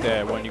ledge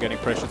there when you're getting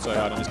pressured so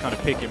hard and just kind of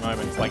pick your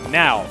moment. It's like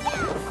now.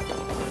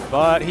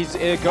 But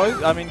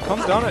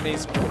Con's done it.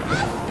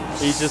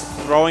 He's just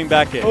throwing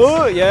back it.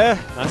 Oh yeah.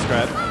 Nice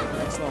grab.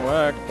 Excellent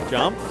work.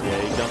 Jump. Yeah,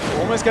 he jumped.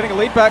 Almost getting a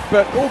lead back,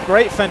 but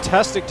great,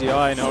 fantastic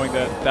DI, knowing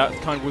that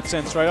kind of would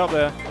send straight up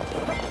there.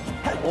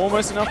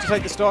 Almost enough to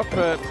take the stock,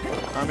 but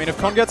I mean, if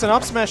Con gets an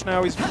up smash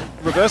now, he's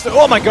reversed it.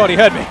 Oh my god, he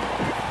heard me.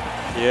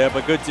 Yeah,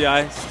 but good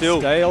DI.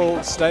 Still.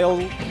 Stale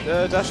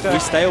dash dash. We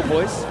stale,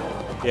 boys.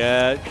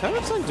 Yeah, kind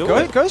of something to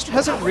it. Ghost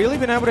hasn't really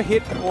been able to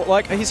hit,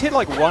 he's hit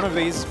like one of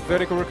these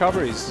vertical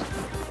recoveries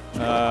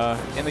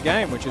in the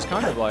game, which is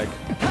kind of like...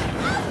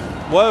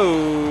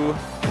 Whoa.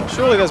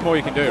 Surely there's more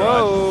you can do,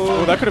 Whoa. right?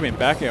 Oh, that could have been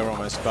back air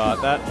almost,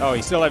 but that... Oh,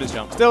 he still had his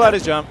jump. Still had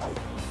his jump.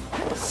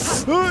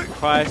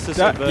 Crisis.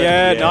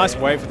 Yeah, nice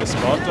way for the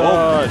spot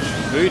dodge.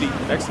 Booty.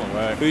 Excellent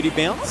work. Booty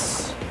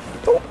bounce.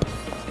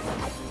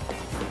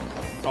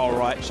 All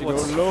right. She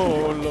goes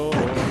low.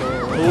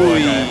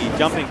 Ooh,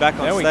 jumping back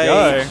on stage.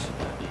 There we go.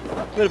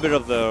 A little bit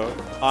of the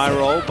eye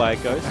roll by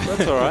Ghost.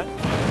 That's all right.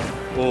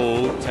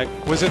 Oh,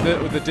 was it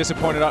the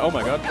disappointed eye? Oh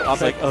my god.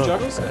 It's like,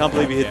 juggles? I can't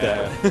believe he hit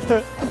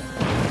that.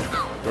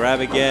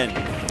 Grab again.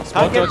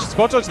 Spot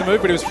dodge the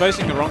move, but he was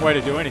facing the wrong way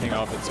to do anything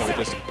off it, so he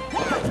just...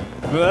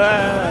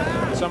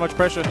 So much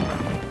pressure.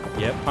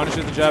 Yep.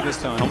 Punishes the jab this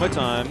time. One more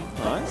time.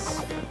 Nice.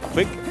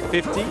 Quick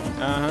 50.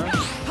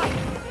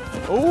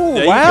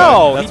 Oh,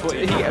 wow.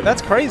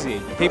 That's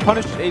crazy. He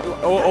punished...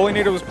 all he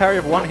needed was parry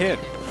of one hit.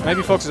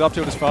 Maybe Fox's up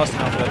tilt is fast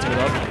enough for that to get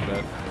up.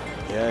 But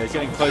yeah, he's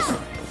getting close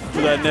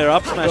to that near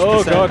up smash.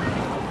 Oh, god.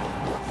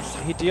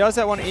 He DRs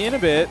that one in a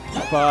bit,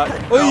 but...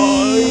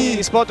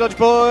 Oh, spot dodge,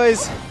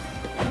 boys.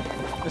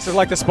 This is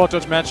like the spot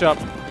dodge matchup.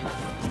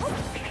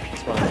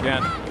 Spot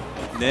again.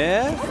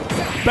 There.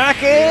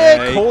 Back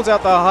air! Okay. Calls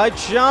out the high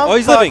jump. Oh,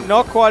 he's but living.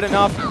 Not quite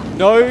enough.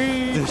 No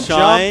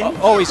shine. jump.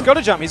 Oh, he's got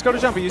to jump. He's got to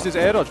jump. He used his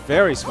air dodge.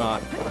 Very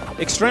smart.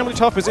 Extremely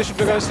tough position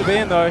for Ghost to be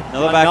in, though.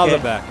 Another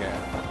back air.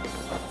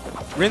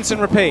 Rinse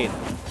and repeat.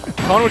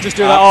 Con would just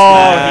do that.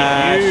 Oh,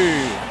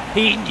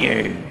 he knew. He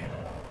knew.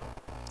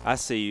 I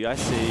see you. I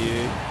see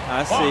you.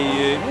 I see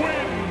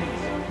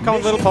you. Come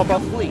on, little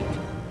pop-up.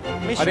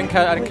 Mission I didn't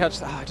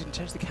catch. I didn't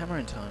change the camera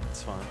in time.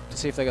 It's fine. To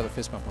see if they got the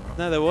fist bump or not.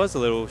 No, there was a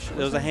little.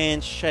 There was a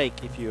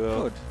handshake, if you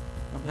will. Good.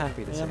 I'm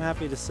happy to see. I'm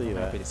happy to see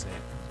that. Happy to see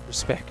it.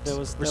 Respect.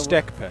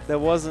 Respect. There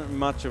wasn't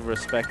much of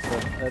respect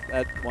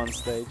at one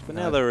stage, but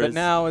now there is. But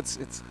now it's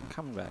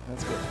coming back.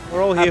 That's good.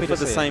 We're all Happy here for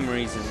to the see same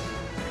reason.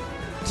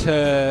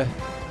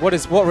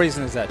 What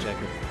reason is that,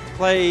 Jacob?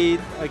 Play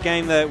a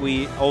game that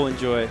we all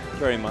enjoy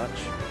very much.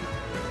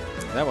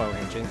 Is that why we're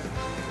here, Jacob?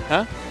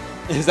 Huh?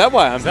 Is that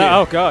why I'm here?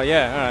 Oh god,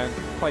 yeah. All right.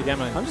 Play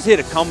game. I'm just here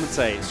to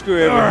compensate. Screw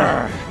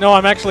everyone. No,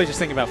 I'm actually just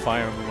thinking about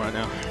Fire Emblem right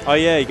now. Oh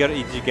yeah, you got it.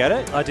 Did you get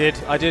it? I did.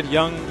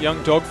 Young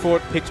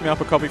Dogfort picked me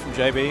up a copy from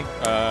JB.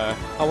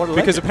 What a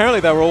because apparently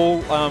they were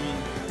all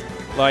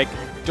like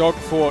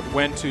Dogfort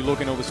went to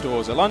look in all the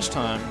stores at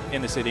lunchtime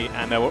in the city,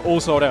 and they were all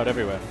sold out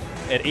everywhere.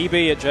 At EB,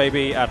 at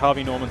JB, at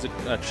Harvey Norman's,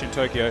 at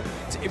Shintokyo.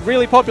 It's a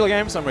really popular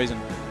game for some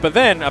reason. But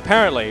then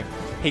apparently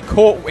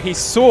he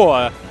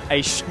saw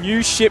a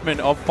new shipment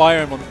of Fire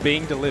Emblem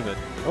being delivered.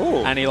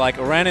 Oh. And he like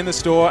ran in the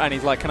store and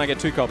he's like, "Can I get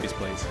 2 copies,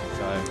 please?"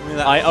 So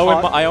I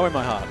owe him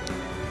my heart.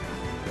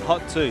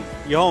 Hot too.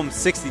 You owe him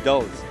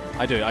 $60.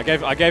 I do. I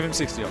gave him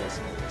 $60.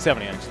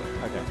 70 actually.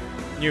 Okay.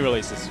 New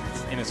releases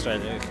in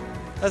Australia.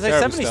 I say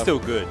 70's still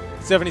good.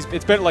 70's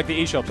it's better like the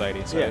eShop's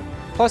 80. So. Yeah.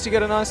 Plus you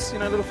get a nice,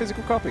 little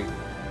physical copy.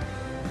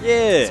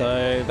 Yeah.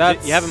 So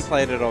that's you haven't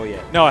played it all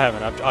yet. No, I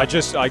haven't. I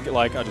just got it.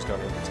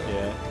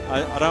 Yeah.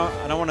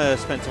 I don't want to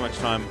spend too much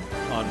time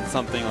on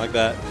something like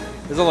that.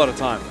 There's a lot of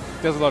time.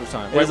 There's a lot of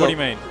time. Wait, what do you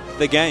mean?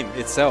 The game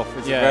itself.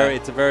 It's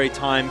a very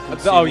time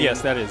consuming. Oh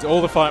yes, that is.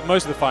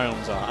 Most of the Fire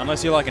Emblems are,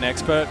 unless you're like an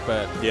expert.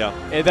 But yeah,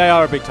 they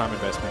are a big time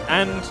investment.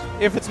 And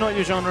if it's not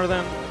your genre,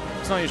 then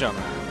it's not your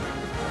genre.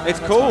 It's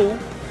cool.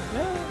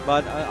 Yeah.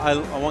 But I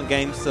want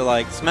games to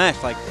like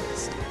smash like.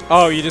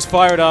 Oh, you just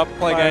fire it up,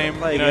 play game.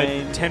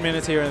 10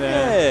 minutes here and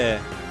there.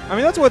 Yeah. I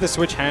mean, that's why the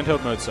Switch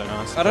handheld mode's so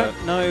nice. I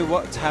don't know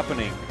what's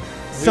happening.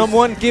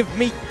 Someone give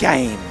me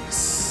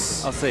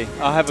games. I'll see.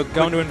 I'll have a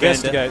go to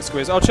investigate,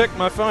 Squiz. I'll check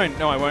my phone.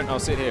 No, I won't. I'll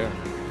sit here.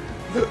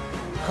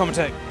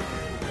 Commentate.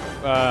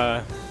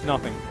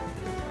 Nothing.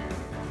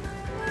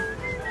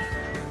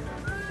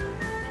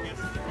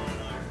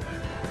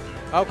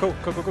 Oh,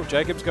 cool.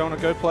 Jacob's going to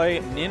go play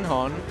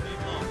Ninhon.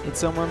 It's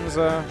someone's,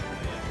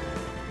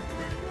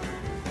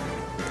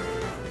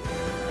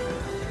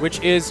 which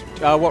is,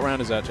 what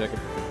round is that, Jacob?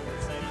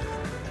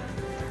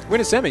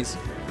 Winner semis.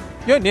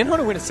 Yo, Ninhon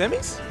to winner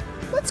semis?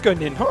 Let's go,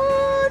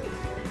 Ninhon!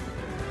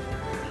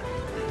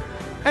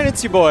 And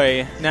it's your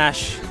boy,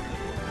 Nash,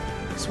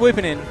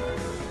 swooping in.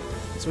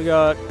 So we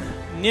got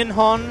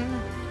Ninhon.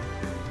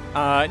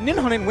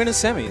 Ninhon in winner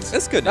semis.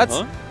 That's good,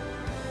 Ninhon.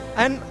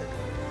 And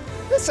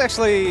that's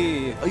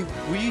actually...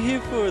 Were you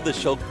here for the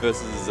Shulk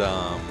versus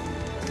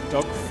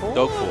Dogfort?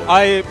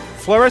 Dogfort.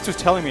 Flores was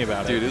telling me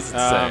about it. Dude, this is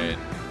insane.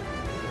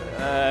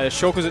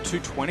 Shulk was at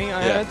 220,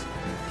 I heard.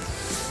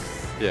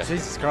 Yeah.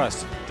 Jesus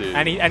Christ. Dude.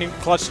 And he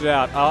clutched it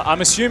out.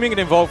 I'm assuming it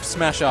involved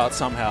Smash Art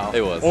somehow.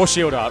 It was. Or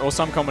Shield Art, or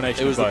some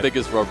combination of both. It was the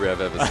biggest robbery I've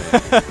ever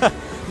seen.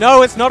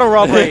 No, it's not a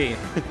robbery.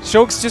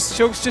 Shulk just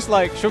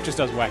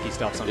does wacky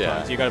stuff sometimes.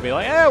 Yeah. You got to be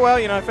like, yeah, well,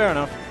 fair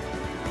enough.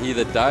 He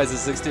either dies at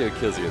 60 or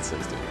kills you at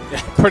 60.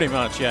 Yeah, pretty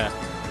much, yeah.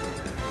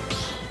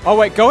 Oh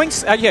wait, going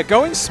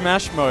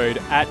Smash mode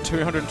at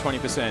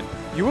 220%,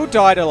 you will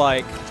die to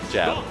like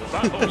jab,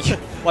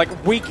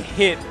 like weak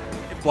hit,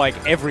 like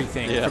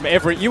everything from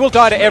every. You will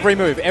die to every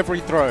move,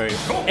 every throw,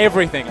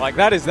 everything. Like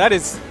that is.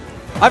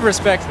 I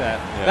respect that.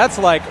 Yeah. That's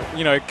like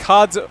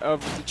cards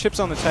of chips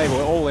on the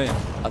table, all in.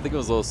 I think it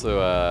was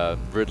also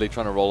Ridley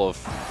trying to roll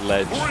off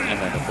ledge and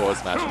then the forward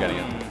smash getting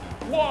it.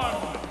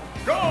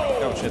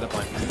 Oh shit, that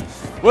might.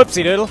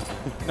 Whoopsie doodle.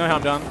 No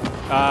harm done.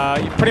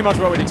 Pretty much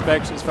what we'd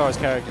expect as far as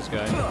characters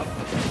go. Just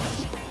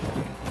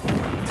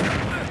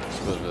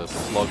a bit of a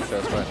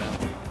slogfest right now.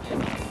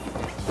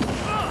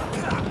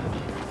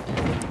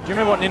 Do you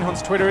remember what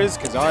Ninhon's Twitter is?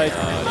 Because I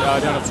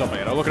don't have to stop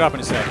it. I'll look it up in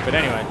a sec. But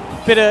anyway,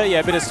 bit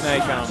of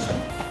Snake.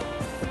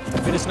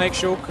 Bit of Snake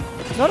Shulk.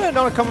 Not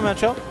a common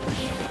matchup.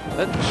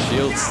 That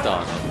shield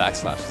stun on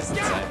backslash is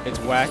insane. It's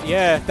whack.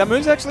 Yeah, that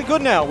move's actually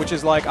good now, which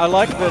is like, I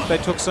like that they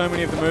took so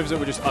many of the moves that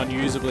were just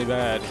unusably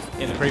bad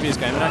in the previous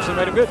game and actually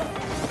made them good.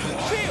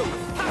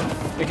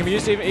 It can be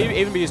used to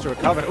even be used to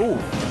recover. Ooh,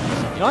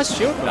 nice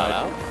shield mode.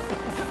 No.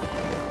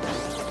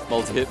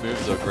 Multi-hit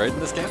moves are great in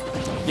this game.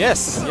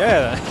 Yes,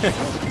 yeah.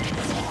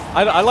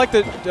 I like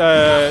that.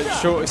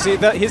 Shulk. See,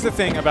 here's the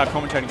thing about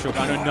commentating Shulk.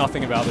 I know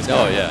nothing about this game.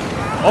 Oh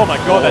yeah. Oh my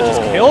god, that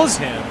just kills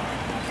him.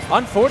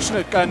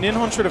 Unfortunate,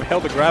 Ninhon should have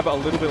held the grab a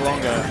little bit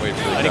longer.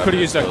 And he could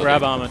have used that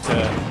grab armor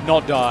to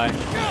not die.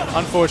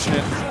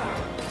 Unfortunate.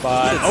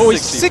 But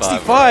It's he's 65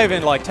 65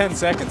 in like 10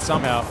 seconds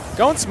somehow.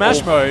 Go in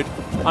smash mode.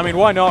 I mean,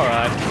 why not,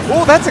 right?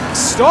 Oh, that's a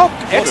stop.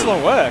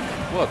 Excellent work.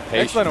 What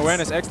patience. Excellent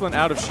awareness. Excellent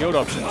out of shield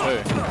option too.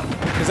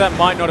 Because that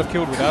might not have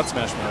killed without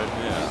smash mode.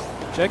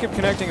 Yeah. Jacob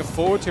connecting a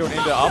forward tilt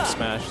into up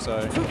smash.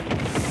 So.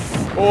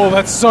 Oh,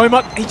 that's so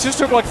much. He just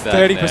took like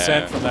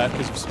 30% from that.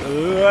 Because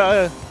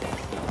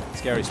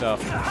scary stuff.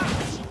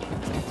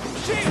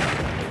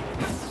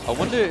 I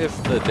wonder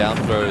if the down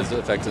throw is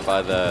affected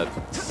by the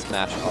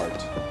smash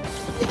art.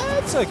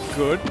 That's a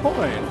good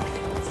point.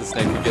 So the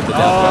Snake could get the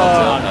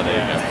down throw. Oh, there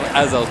you go.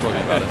 As I was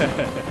talking about it.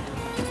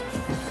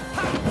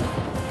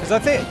 Because I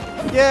think,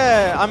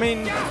 yeah, I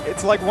mean,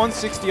 it's like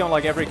 160 on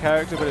like every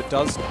character, but it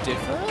does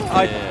differ.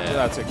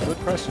 That's a good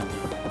question.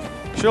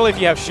 Surely if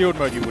you have shield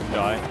mode, you wouldn't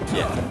die.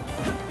 Yeah.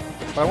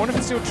 But I wonder if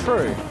it's still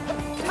true.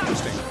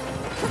 Interesting.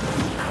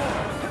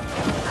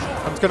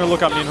 I'm just going to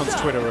look up Ninhon's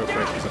Twitter real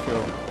quick because I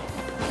feel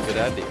Good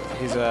idea.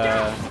 he's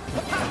a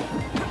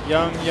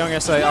young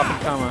SA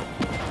up-and-comer.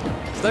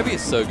 Snowbee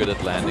is so good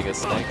at landing a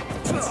Snake.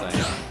 It's insane.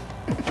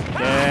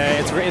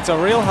 Yeah, it's a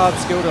real hard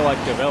skill to like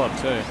develop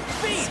too.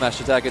 Smash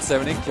attack at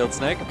 70, killed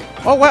Snake.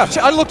 Oh wow,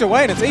 I looked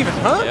away and it's even,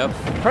 huh? Yep.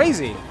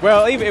 Crazy.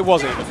 Well, it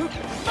was even.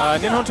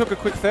 Ninhon took a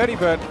quick 30,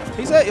 but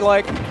he's at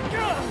like...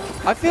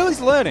 I feel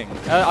he's learning.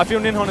 I feel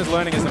Ninhon is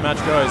learning as the match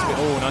goes. But,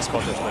 oh, nice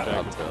spot by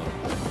Jacob.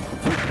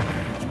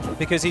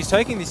 Because he's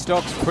taking these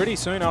stocks pretty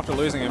soon after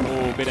losing him.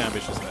 Oh, a bit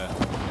ambitious there.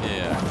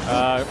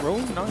 Yeah. Roll,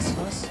 nice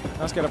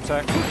get up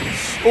attack.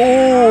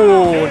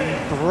 Oh,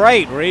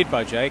 great read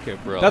by Jacob.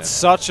 Brilliant. That's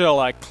such a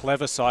like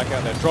clever psych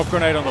out there. Drop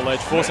grenade on the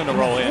ledge, force him to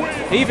roll in.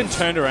 He even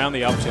turned around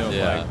the up tilt.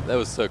 Yeah, Like, that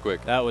was so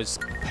quick. that was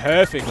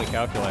perfectly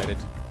calculated.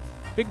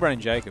 Big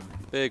brain Jacob.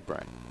 Big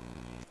brain.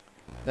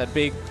 That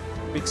big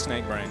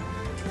snake brain.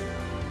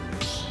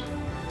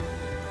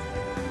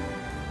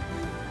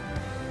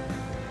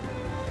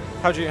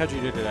 How'd you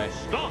do today?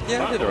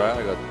 Yeah, I did alright.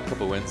 I got a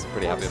couple wins.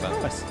 Pretty happy about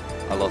it. Nice.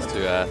 I lost to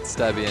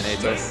Stabby and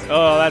Atos.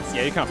 Oh, that's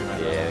you can't be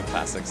mad. Yeah, the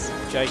classics.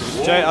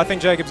 I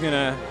think Jacob's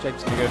gonna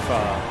go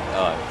far.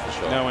 Oh, for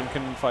sure. No one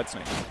can fight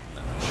Snake.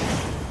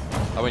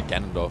 I went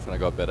Ganondorf and I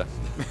got better.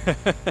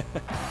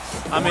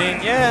 I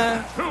mean,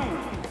 yeah. 2,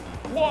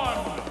 1,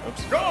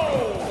 Oops.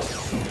 go!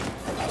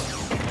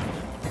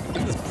 Look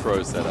at this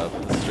pro setup.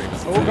 The stream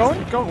is Oh, going.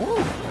 Woo,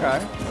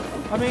 okay.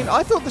 I mean,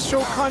 I thought the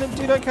short kind of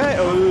did okay.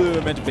 Oh,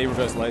 I meant to be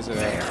reverse laser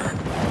there.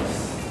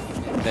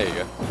 There you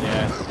go.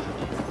 Yeah.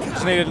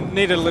 Just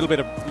needed a little bit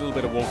of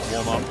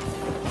warm up.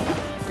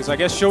 Because I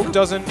guess short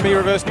doesn't be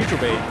reverse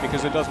neutral B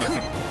because it does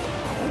nothing.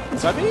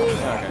 Is that me?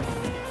 Okay.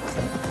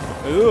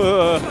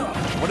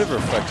 I wonder if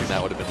reflecting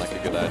that would have been like a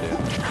good idea.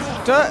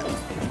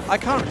 I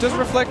can't. Does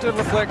reflect the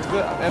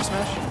F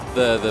smash?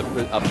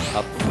 The up.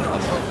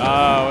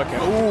 Oh, okay.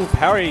 Ooh,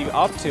 parry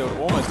up tilt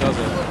almost does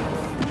it.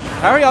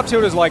 Parry up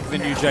tilt is like the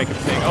new Jacob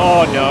thing.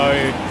 Oh no,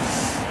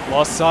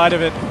 lost sight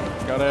of it.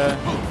 Gotta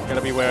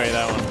be wary of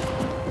that one.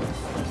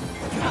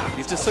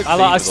 He's just so.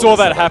 I saw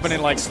that happen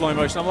in like slow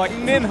motion. I'm like,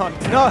 Ninhon,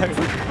 no.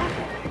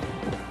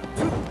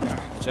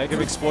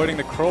 Jacob exploiting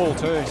the crawl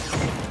too.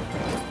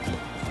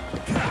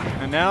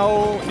 And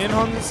now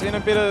Ninhon's in a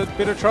bit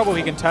of trouble.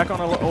 He can tack on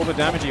all the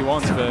damage he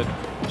wants, but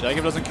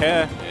Jacob doesn't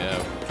care.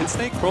 Yeah. Can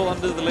Snake crawl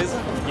under the laser?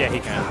 Yeah, he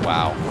can.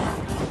 Wow.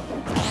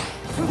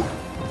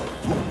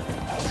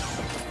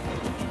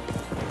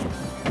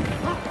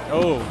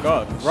 Oh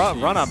god,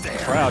 run up,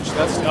 crouch.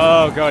 That's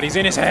oh god, he's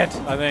in his head.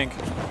 I think.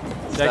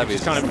 Jacob's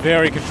just kind of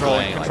very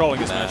controlling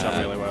this matchup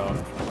really well.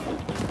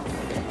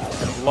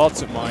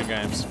 Lots of mind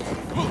games.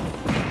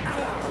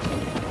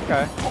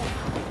 Okay.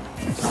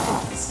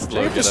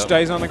 Jacob just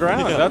stays on the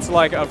ground. Yeah. That's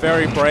like a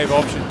very brave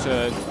option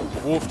to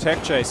wolf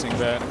tech chasing,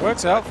 but it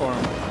works out for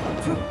him.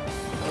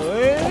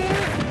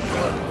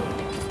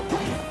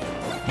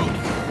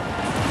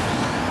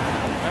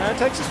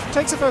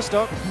 Takes the first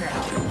stock.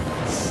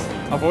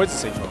 Avoids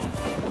the C-4.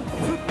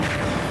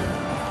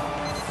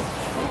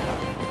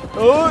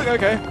 Oh,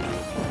 okay.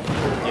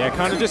 Yeah,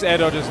 kind of just air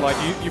dodges. Like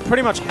you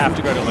pretty much have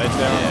to go to ledge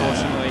there,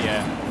 unfortunately.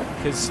 Yeah,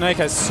 because Snake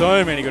has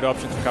so many good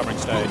options for covering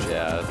stage.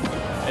 Yeah.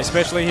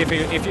 Especially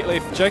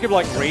if Jacob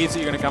like reads that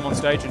you're going to come on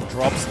stage and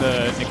drops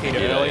the Nikita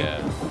early,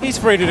 yeah. he's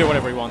free to do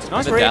whatever he wants.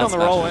 Nice read on the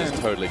roll in. Is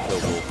totally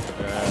killable.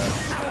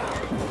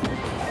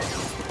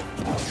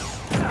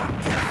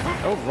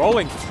 Oh,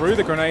 rolling through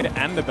the grenade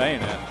and the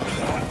bayonet.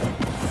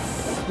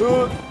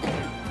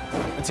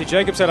 And see,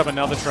 Jacob set up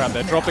another trap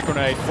there. Dropped the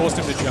grenade, forced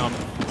him to jump,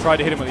 tried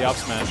to hit him with the up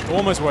smash.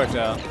 Almost worked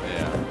out.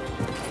 Yeah.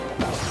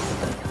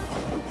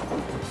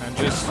 And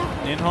just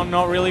Ninhon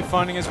not really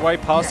finding his way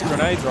past the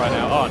grenades right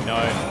now. Oh no.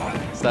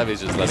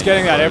 Stabby's just He's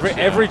getting that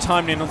every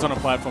time Ninhon's on a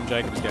platform,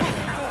 Jacob's getting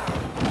it.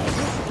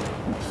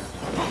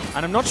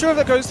 And I'm not sure if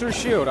that goes through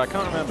shield. I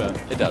can't remember.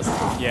 It does.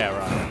 Yeah,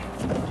 right.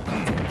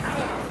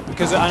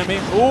 Because I mean,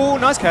 oh,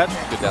 nice catch.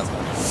 Good down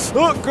smash.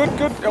 Oh, good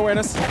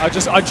awareness. I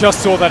just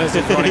saw that as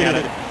if running at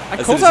it. I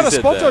As called soon as out you a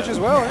spot said dodge that. as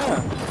well.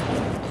 Yeah.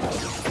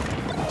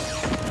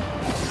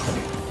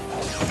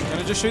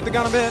 Gonna just shoot the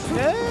gun a bit.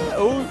 Yeah.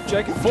 Oh,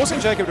 Jacob, forcing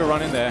Jacob to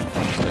run in there.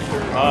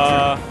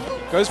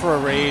 Goes for a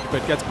read,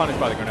 but gets punished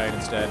by the grenade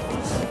instead.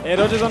 Air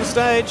dodges on the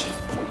stage.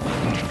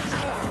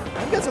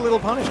 And gets a little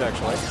punish,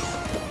 actually.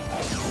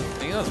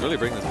 Neon's really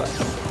bringing this back.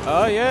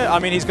 Oh, yeah. I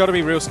mean, he's got to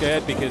be real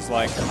scared because,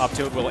 like, up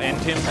tilt will end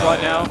him right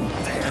now.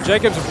 And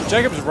Jacob's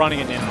running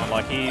it in.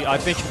 Like, I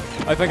think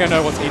I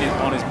know what's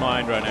on his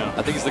mind right now.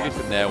 I think he's looking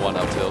for Nair 1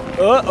 up tilt.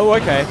 Oh,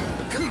 okay.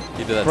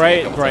 He did that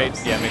Great.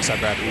 times. Yeah, mix-up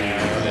grab.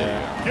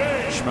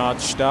 Yeah. Smart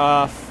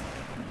stuff.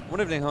 I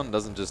wonder if Nihon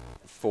doesn't just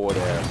forward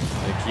air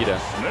Nikita.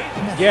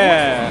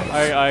 Yeah,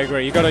 I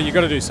agree. You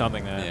gotta do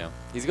something there. Yeah,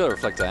 he's got a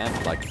reflector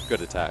and like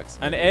good attacks.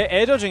 And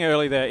air dodging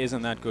early there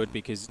isn't that good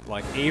because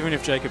like even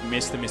if Jacob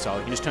missed the missile,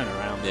 you can just turn it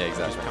around. Yeah,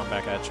 exactly. Just come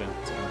back at you.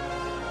 So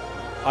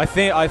I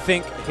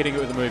think hitting it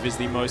with the move is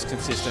the most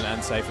consistent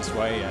and safest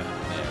way. Yeah.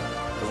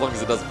 As long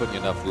as it doesn't put you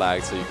enough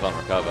lag so you can't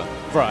recover.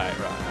 Right.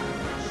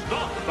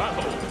 Stop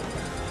battle.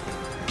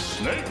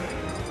 Snake.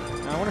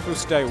 I wonder if we'll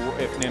stay.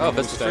 If Ninhon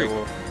will stay.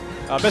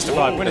 Best of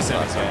 5. Winner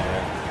semis.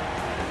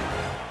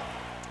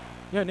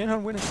 Yeah,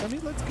 Ninhon winner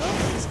semis. Let's go.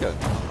 Let's go.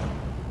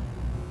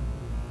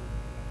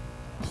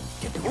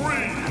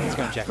 Let's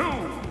go, Jack. 2, 1,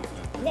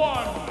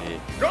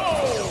 go!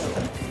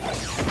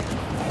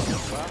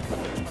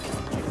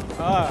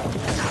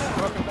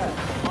 Welcome back.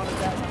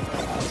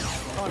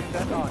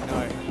 Oh, no.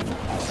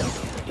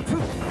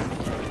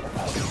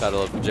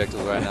 Battle of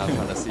projectiles right now,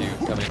 trying to see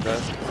who coming in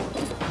first.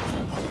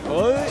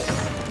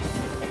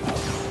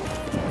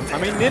 I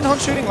mean, Ninhon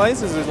shooting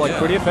lasers is like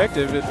pretty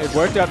effective. It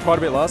worked out quite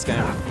a bit last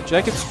game.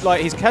 Jacob's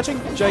like he's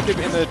catching Jacob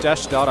in the dash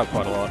startup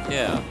quite a lot.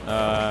 Yeah.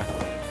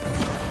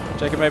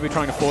 Jacob may be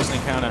trying to force an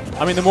encounter.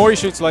 I mean, the more he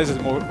shoots lasers,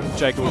 the more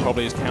Jacob will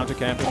probably just counter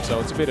camp him. So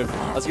it's a bit of.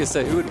 I was gonna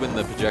say, who would win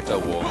the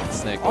projectile war?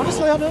 Snake.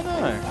 Honestly, I don't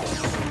know.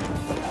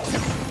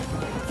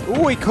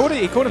 Ooh, he caught it.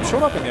 He caught him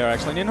short up in there.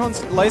 Actually,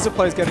 Ninhon's laser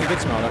play is getting a bit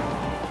smarter.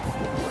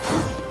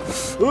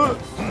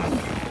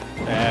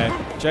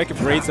 Jacob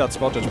reads that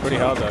spot dodge pretty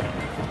hard though.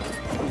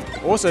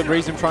 Also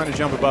reads him trying to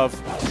jump above,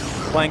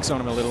 planks on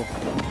him a little.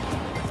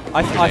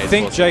 I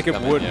think Jacob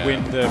would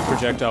win the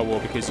projectile war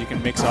because you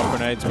can mix up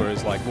grenades,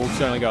 whereas like Wolf's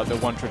only got the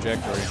one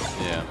trajectory.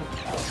 Yeah.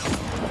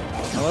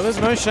 Well, there's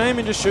no shame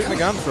in just shooting the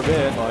gun for a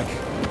bit, like.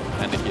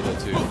 And Nikita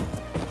too.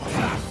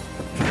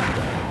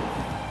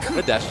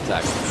 The dash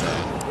attack's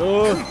insane.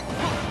 Oh,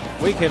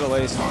 weak hit at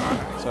least.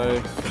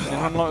 So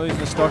I'm not losing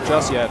the stock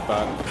just yet,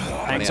 but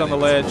hangs on the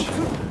ledge.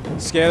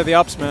 Scared of the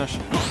up smash.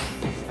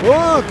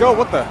 Oh god,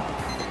 what the?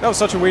 That was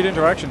such a weird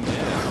interaction.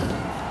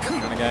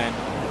 Yeah. And again,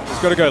 he's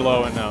got to go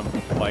low and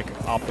like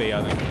up B,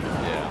 I think.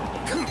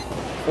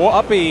 Yeah. Or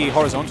up B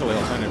horizontally,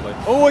 alternatively.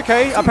 Oh,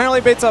 okay. Apparently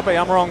it beats up B.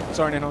 I'm wrong.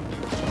 Sorry, Ninhon.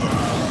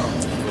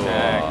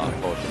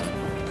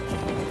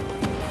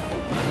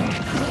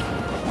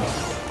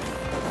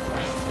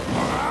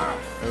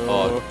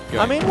 Oh,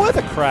 I mean, worth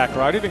a crack,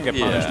 right? He didn't get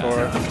punished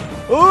for it.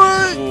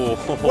 Ooh,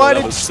 why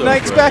did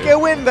Snake's backer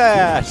win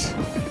that?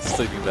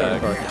 Sleeping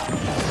bag.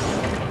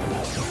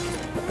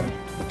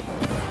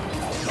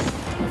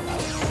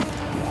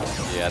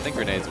 Yeah, I think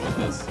grenades win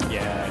this.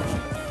 Yeah.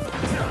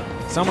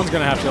 Someone's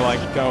going to have to like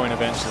go in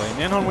eventually.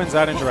 Ninhon wins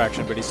that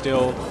interaction, but he's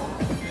still...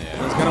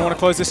 He's going to want to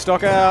close this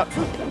stock out.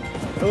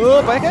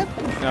 Oh, back it?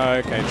 No,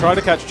 okay. Try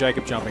to catch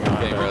Jacob jumping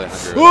high. Really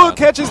ooh,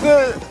 catches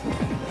the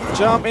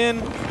jump in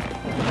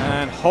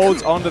and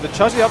holds on to the...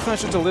 Charge the up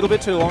smash just a little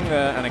bit too long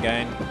there, and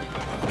again...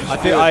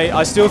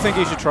 I still think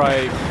he should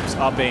try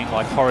up being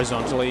like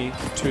horizontally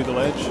to the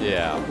ledge.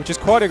 Yeah. Which is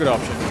quite a good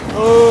option.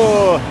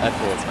 Oh! That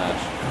forward smash.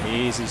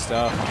 Easy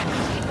stuff.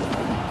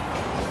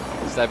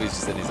 Stabby's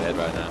just in his head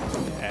right now.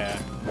 Yeah.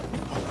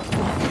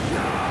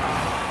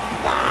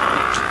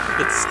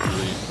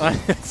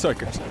 It's so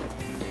good.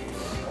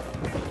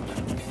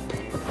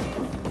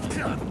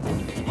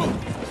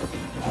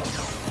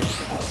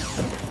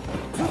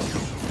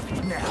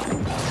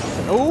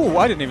 Oh,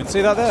 I didn't even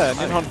see that there.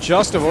 Ninhon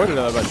just avoided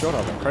it by short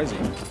hop. Crazy.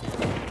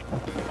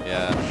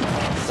 Yeah.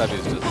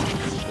 Stabby's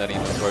just letting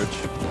him approach.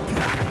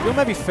 Feel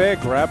maybe fair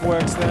grab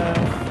works there.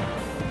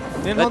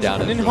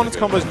 Ninhon's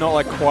combo's not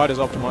like quite as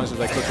optimized as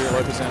they could be at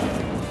low percent.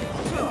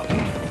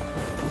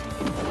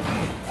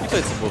 You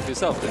played some Wolf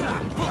yourself, didn't you?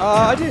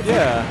 I did,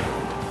 yeah.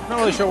 Not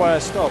really sure why I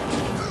stopped.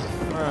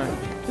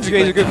 He's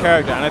a good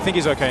character, and I think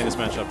he's okay in this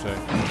matchup too.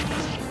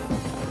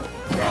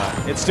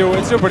 Right. It's still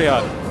pretty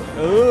hard.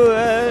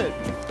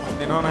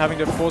 Ninhon having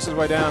to force his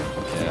way down.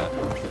 Yeah.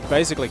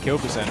 Basically kill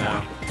percent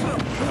now.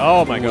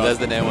 Oh my god. There's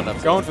the Nair 1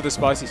 up. Going for the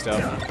spicy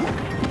stuff.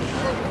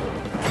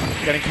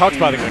 Getting cocked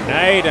by the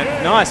grenade,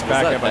 and nice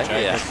back air by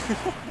Jacob. Yeah.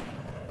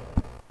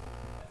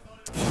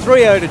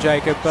 3-0 to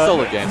Jacob, but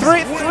solid game.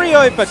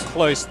 3-0, but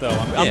close though.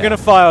 I'm going to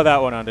file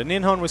that one under.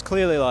 Ninhon was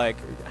clearly like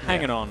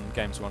hanging on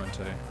games 1 and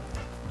 2.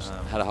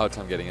 Had a hard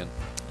time getting in.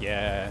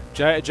 Yeah,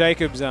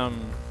 Jacob's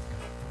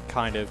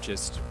kind of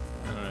just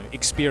I don't know,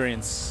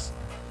 experience,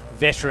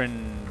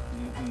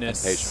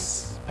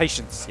 veteranness,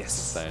 patience.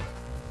 Yes. Insane.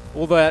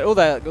 All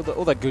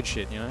that good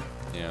shit, you know.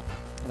 Yeah.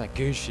 All that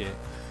good shit.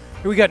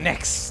 Who we got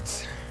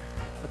next?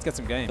 Let's get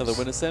some games. Another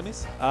winner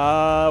semis?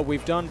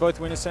 We've done both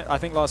winner semis. I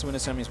think last winner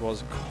semis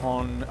was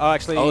Con. Oh,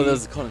 actually. Oh,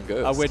 there's Con and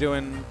Ghost. We're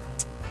doing.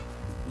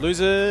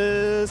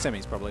 Loser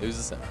semis, probably.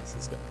 Loser semis.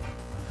 Let's go.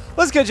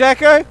 Let's go,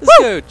 Jacko. Let's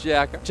go,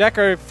 Jacko.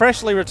 Jacko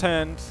freshly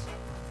returned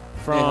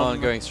from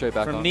Nihon going straight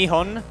back on.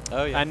 Nihon.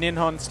 Oh, yeah. And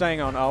Nihon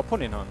staying on. Oh, poor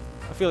Nihon.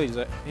 I feel he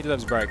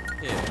deserves a break.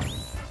 Yeah.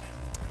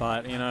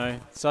 But, you know,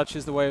 such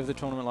is the way of the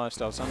tournament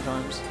lifestyle.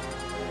 Sometimes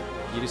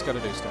you just got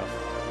to do stuff.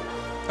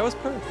 How was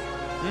Perth?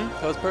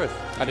 How was Perth?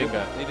 I didn't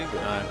go. You didn't go?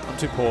 No, I'm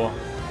too poor.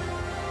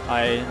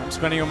 I'm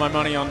spending all my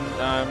money on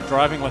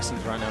driving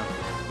lessons right now.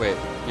 Wait,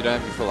 you don't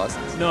have your full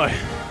license? No.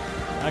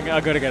 I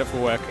got to get it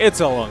for work. It's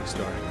a long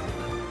story.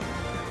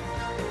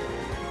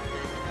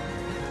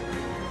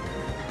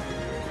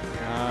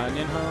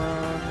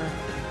 Ninhan.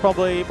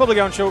 Probably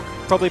going Shulk.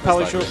 Probably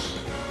Pally Shulk.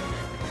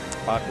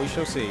 But we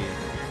shall see.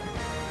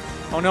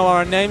 Oh no,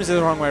 our names are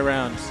the wrong way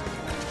around.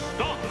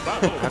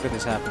 How could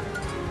this happen?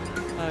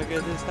 How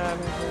could this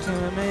happen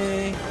To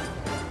me.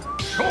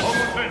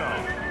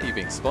 Are you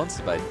being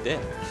sponsored by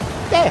Den?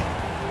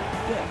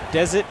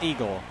 Desert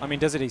Eagle. I mean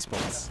Desert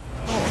Esports.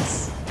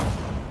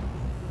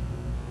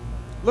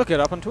 Look it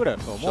up on Twitter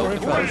for more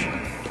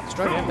information.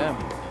 Straight in, damn.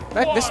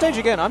 Back this stage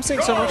again. I'm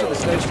seeing so much of this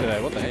stage today.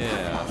 What the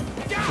heck?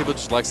 Yeah. People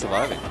just like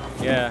surviving.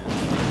 Yeah.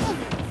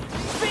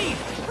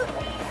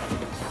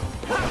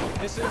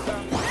 This is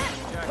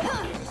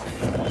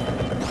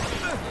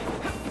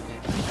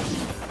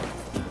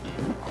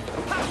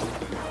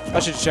I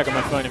should check on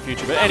my phone in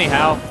future. But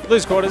anyhow,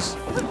 lose quarters.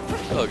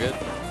 Oh, good.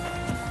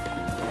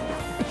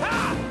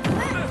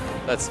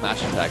 That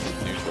smash attack is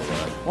neutral,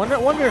 though.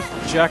 Wonder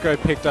if Jacko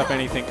picked up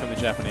anything from the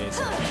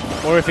Japanese,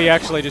 or if he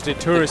actually just did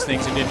tourist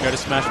things and didn't go to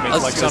Smash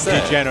meets like some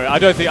degenerate. I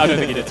don't think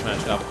he did Smash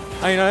stuff.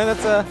 You know,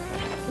 that's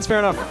fair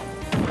enough.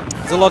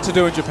 There's a lot to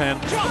do in Japan.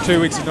 2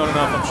 weeks is not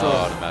enough, I'm sure.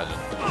 Oh, I'd imagine.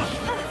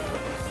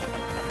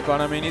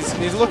 But I mean,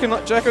 he's looking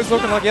like Jacko's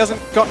looking like he hasn't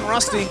gotten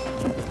rusty.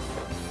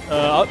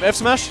 F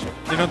smash.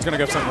 Ninon's gonna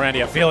go for something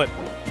randy. I feel it.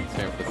 He's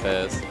going for the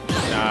fairs.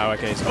 No,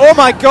 okay. Oh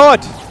my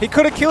God! He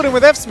could have killed him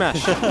with F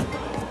smash.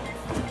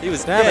 He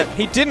was Damn dead. it!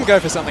 He didn't go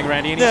for something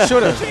randy, and he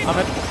should have.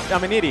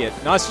 I'm an idiot.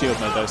 Nice shield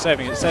mode though,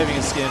 saving his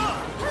skin.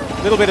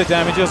 Little bit of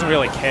damage. He doesn't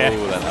really care.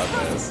 Ooh, that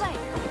outfairs.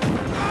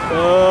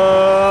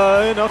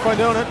 Not quite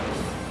doing it.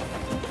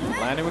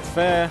 Landing with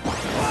fair.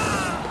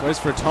 Goes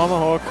for a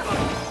tomahawk.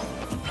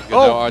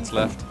 Got no arts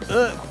left.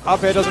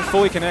 Up air doesn't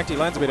fully connect. He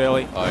lands a bit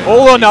early. Oh, yeah.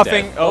 All or He's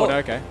nothing. dead. Oh, no,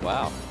 okay.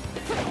 Wow.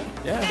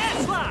 Yeah.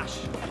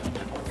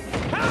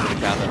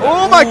 Counter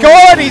Oh my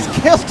God! He's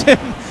killed him.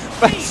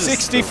 By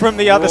 60 from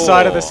the other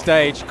side of the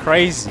stage.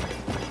 Crazy.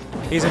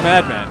 He's a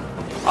madman.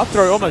 Up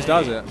throw almost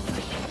does it.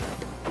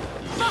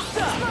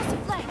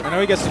 I know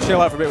he gets to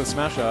chill out for a bit with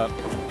smash up.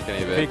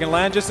 If he can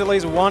land just at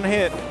least one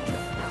hit,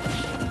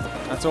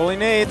 that's all he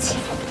needs.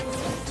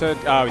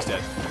 Oh, he's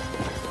dead.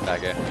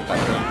 Back air.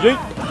 Back air. Yeet.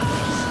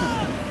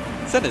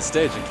 Center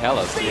stage in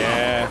Kalos.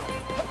 Yeah.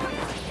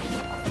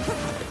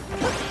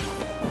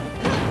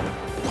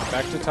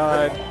 Back to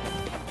tide.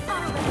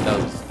 That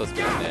was supposed to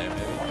be in there,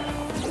 maybe.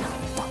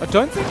 I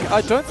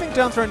don't think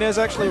down throw nair's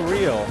actually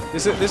real.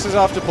 This is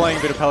after playing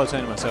a bit of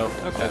Palutena myself.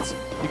 Okay.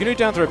 You can do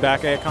down throw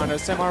back air kind of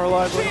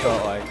semi-reliably,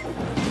 but like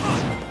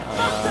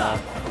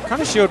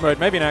kind of shield mode.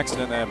 Maybe an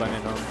accident there by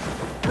Ninhon.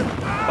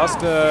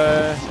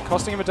 Buster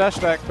costing him a dash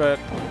attack, but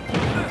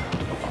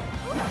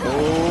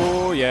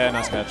oh yeah,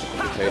 nice catch.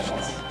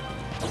 Patience.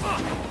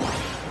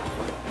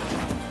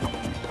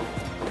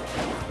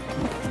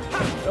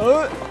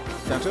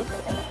 Down two.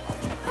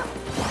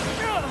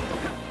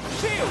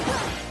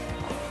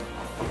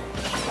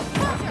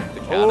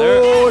 Counter.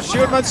 Oh,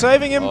 shield mode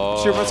saving him.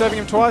 Oh. Shield mode saving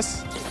him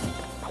twice.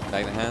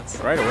 Back in the hands.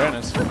 Great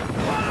awareness.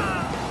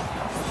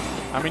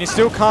 I mean, he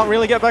still can't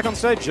really get back on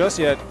stage just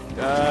yet.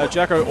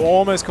 Jacko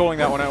almost calling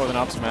that one out with an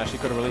up smash. He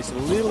could have released it a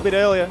little bit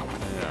earlier.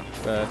 Yeah.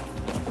 But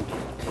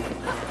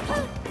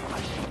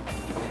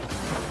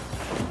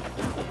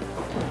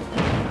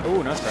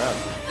ooh, nice grab.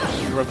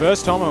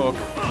 Reverse tomahawk.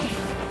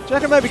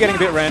 Jacko may be getting a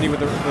bit randy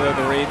with the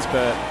reads,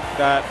 but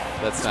that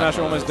smash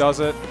almost does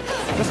it.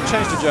 Doesn't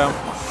change the jump.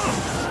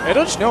 Air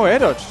dodge? No air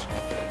dodge.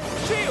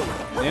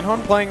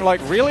 Ninhon playing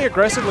like really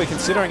aggressively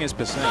considering his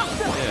percent.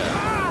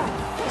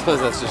 Yeah. I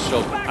suppose that's just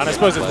short. And I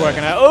suppose it's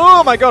working out.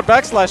 Oh my God,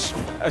 backslash.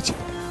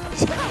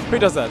 Who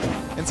does that?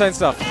 Insane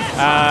stuff.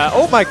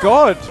 Oh my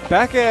God,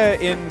 back air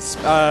in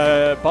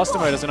Buster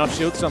mode has enough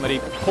shield stun that he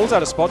pulls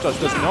out a spot dodge,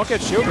 does not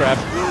get shield grab.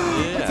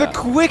 Yeah. The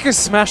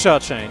quickest smash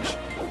out change.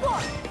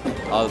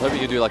 I was hoping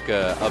you'd do like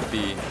a up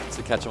B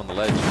to catch him on the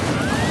ledge.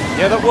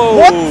 Yeah, whoa.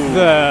 What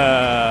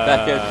the?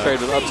 Back air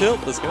trade with up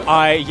tilt. Let's go.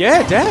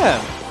 Yeah,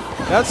 damn.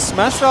 That's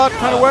smash art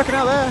kind of working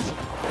out there.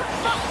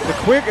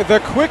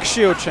 The quick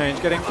shield change,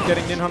 getting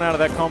Ninhon out of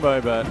that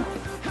combo, but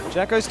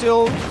Jacko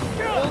still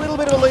a little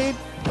bit of a lead.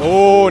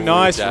 Oh,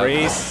 nice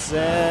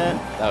reset.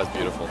 That was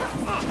beautiful.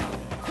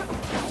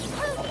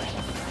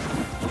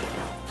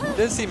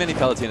 Didn't see many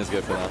Palutinas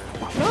go for that.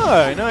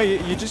 No,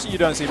 you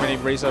don't see many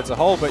resets as a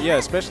whole, but yeah,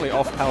 especially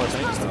off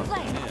Palutena stuff.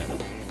 Yeah.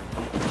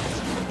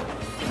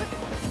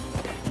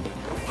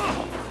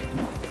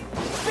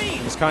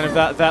 It's kind of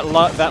that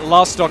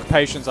last stock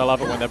patience. I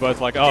love it when they're both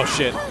like, oh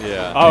shit.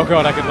 Yeah. Oh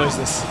God, I could lose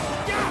this.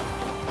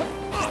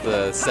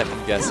 the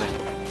second guessing.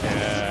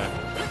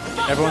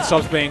 Yeah. Everyone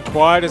stops being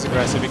quite as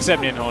aggressive,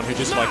 except Ninhorn, who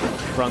just like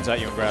runs at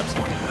you and grabs.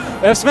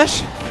 F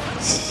smash!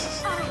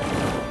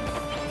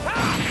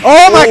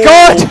 Oh my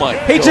god! Oh my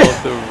god,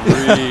 the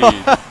read.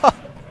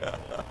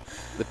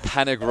 The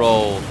panic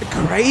roll.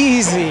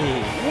 Crazy!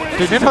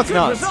 Dude, Ninhorn's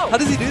nuts. How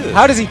does he do this?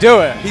 How does he do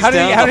it? He's How did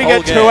down he the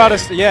get whole 2 out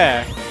game. of...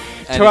 Yeah.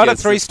 And 2 he out of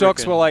gets 3 the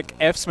stocks frickin- were like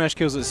F smash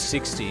kills at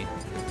 60.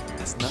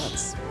 That's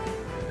nuts.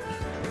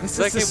 This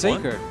that is the game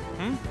one? secret.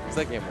 Is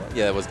that game 1?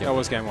 Yeah, that was game That 1.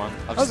 was game 1.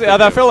 I've just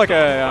That felt like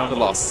a... the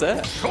last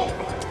set.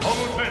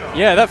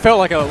 yeah, that felt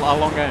like a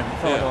long game.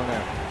 Felt like a long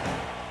game.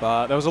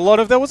 But there was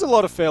a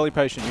lot of fairly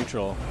patient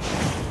neutral.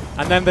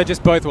 And then they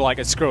just both were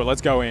like, screw it,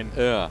 let's go in.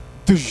 Yeah.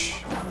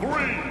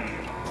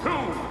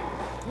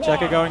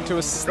 Jacko going to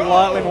a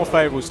slightly more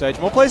favourable stage.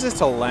 More places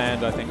to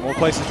land, I think. More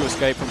places to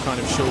escape from kind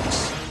of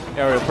Shulk's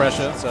aerial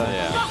pressure. So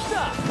Yeah.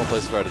 More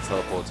places for her to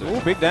teleport to.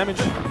 Ooh, big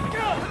damage.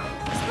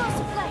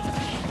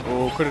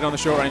 Oh, could have done the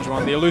short range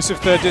one. The elusive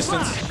third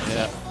distance.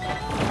 Yeah.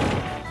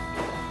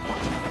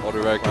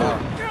 Auto reg.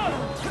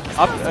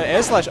 Up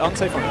air slash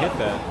unsafe on hit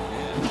there.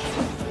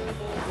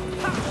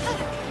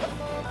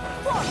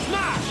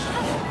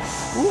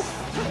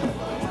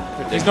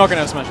 He's not going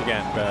to have smash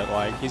again, but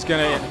like he's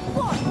going to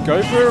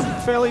go for a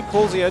fairly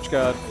ballsy edge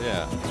guard.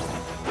 Yeah.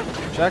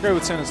 Jacko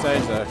would center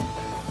stage though.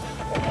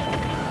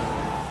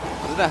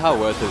 I don't know how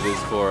worth it is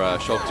for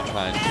Shulk to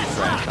try and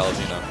 2-frame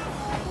Palatino.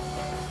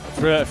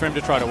 For him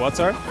to try to what,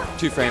 sorry?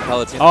 2-frame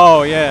Palatino.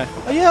 Oh, yeah.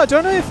 Yeah, I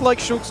don't know if like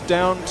Shulk's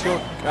down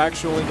tilt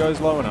actually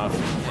goes low enough.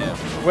 Yeah.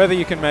 Whether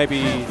you can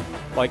maybe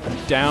like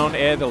down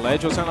air the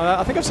ledge or something like that.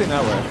 I think I've seen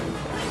that work.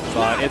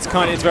 But it's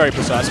very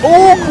precise.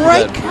 Oh,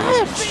 great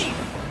catch!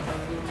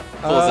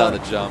 Pulls out the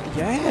jump.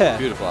 Yeah.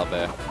 Beautiful out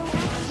there.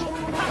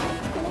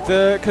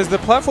 Because the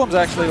platform's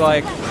actually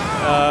like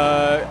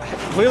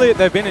clearly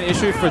they've been an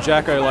issue for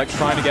Jacko like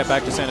trying to get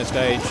back to center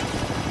stage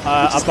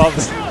above.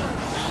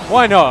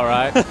 Why not,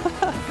 right?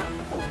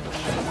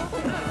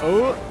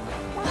 Oh,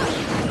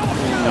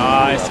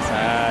 nice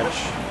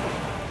catch.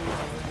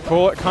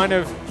 Kind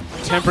of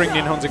tempering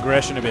Ninhon's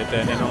aggression a bit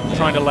there. Ninhon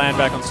trying to land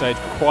back on stage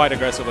quite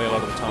aggressively a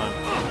lot of the time.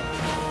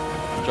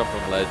 Jump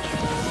from ledge.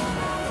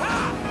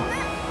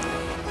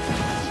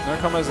 No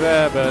combos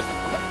there, but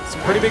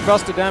some pretty big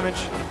buster damage.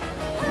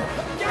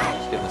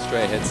 Just getting the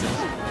straight hits in.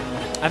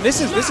 And this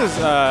is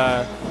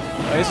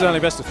only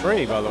best of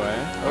 3, by the way.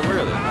 Oh,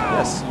 really?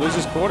 Yes,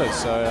 losers quarters.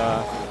 So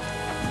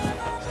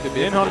Could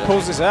be Ninhon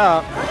pulls this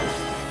out.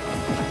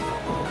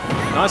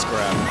 Nice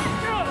grab.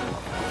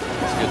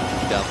 It's good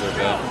down throw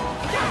there.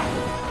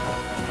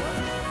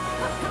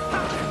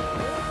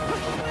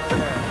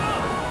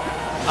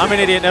 I'm an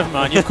idiot, never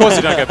mind. Of course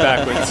you don't go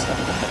backwards.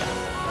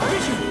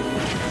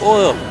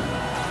 Oil.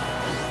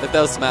 If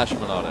that was Smash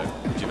Monado,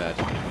 could you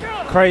imagine?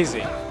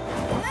 Crazy.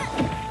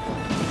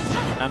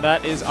 And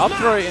that is up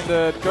throw in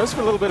the... Goes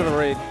for a little bit of a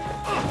read.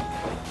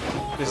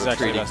 This is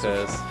actually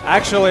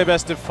a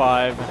best of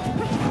 5.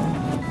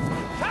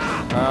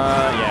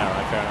 Yeah,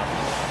 right, fair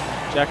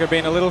enough. Jacko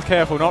being a little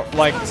careful, not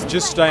like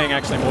just staying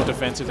actually more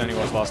defensive than he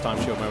was last time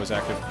Shield Mo was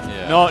active.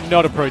 Yeah.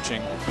 Not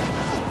approaching.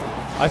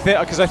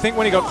 Because I think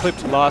when he got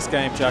clipped last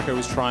game, Jacko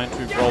was trying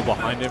to roll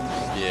behind him.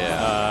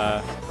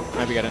 Yeah.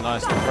 Maybe get a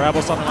nice grab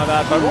or something like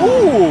that. But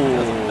ooh, That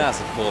was a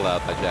massive call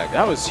out by Jacko.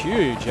 that was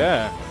huge,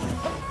 yeah.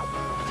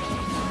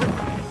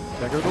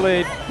 Jacko with the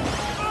lead.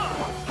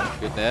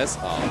 Goodness.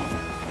 Oh.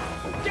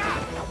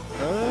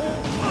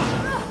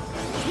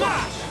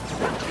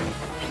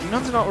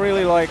 Ninhon's not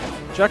really like...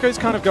 Jacko's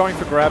kind of going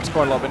for grabs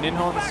quite a lot, but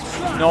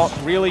Ninhon's not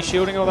really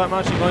shielding all that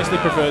much. He mostly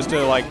prefers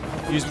to like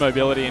use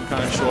mobility and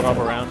kind of short up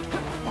around.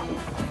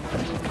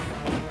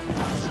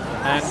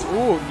 And,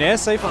 ooh, Nair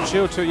safe on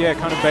shield too. Yeah,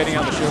 kind of baiting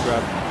out the shield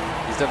grab.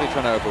 He's definitely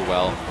trying to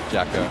overwhelm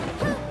Jacko.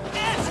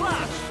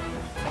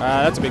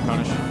 That's a big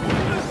punish.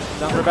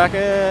 Down for back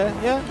air.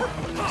 Yeah,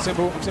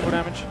 simple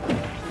damage.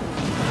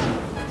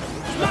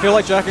 I feel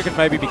like Jacko could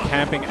maybe be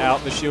camping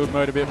out the shield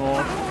mode a bit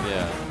more.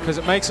 Yeah. Because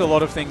it makes a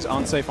lot of things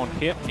unsafe on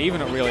hit, even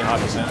at really high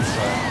percents.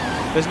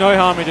 So there's no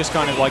harm in just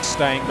kind of like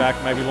staying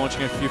back, maybe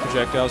launching a few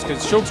projectiles,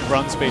 because Shulk's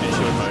run speed in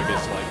shield mode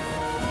is like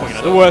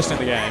the worst in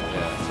the game.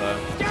 Yeah.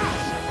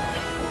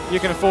 So you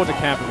can afford to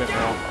camp a bit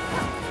more.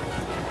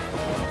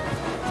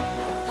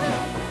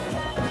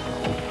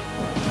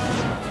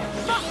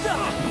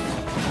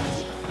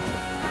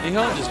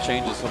 Ninhon just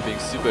changes from being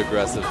super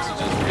aggressive to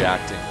just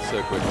reacting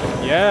so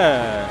quickly.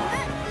 Yeah.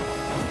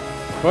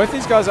 Both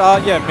these guys are,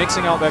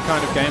 mixing out their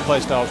kind of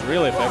gameplay styles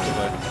really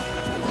effectively.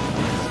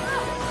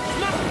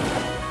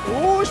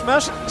 Ooh,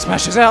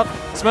 smashes out.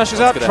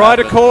 Smashes out. Try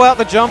to call out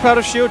the jump out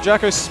of shield.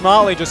 Jacko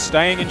smartly just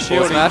staying in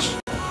shield. Smash.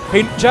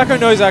 Jacko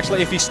knows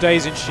actually if he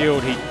stays in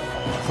shield, he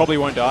probably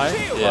won't die.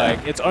 Yeah.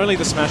 Like, it's only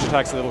the smash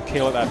attacks that will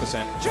kill at that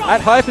percent. At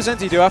high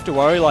percents, you do have to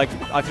worry. Like,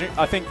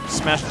 I think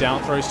smash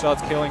down throw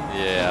starts killing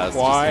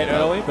quite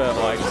early, but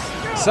like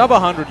sub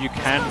 100, you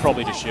can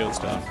probably just shield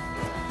stuff.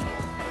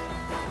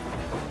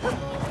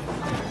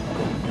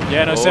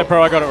 Yeah, no, Set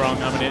Pro, I got it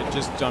wrong. I mean,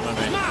 just don't mind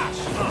me.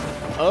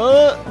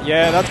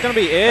 Yeah, that's going to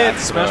be it.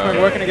 Smash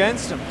Mode working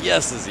against him.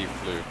 Yes, as he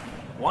flew.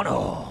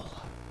 1-0.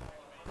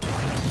 Too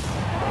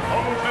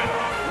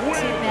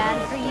bad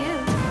for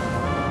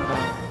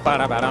you.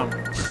 Ba-da-ba-dum.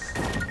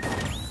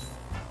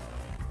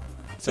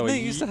 So they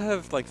used to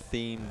have like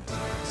themed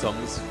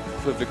songs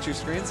for victory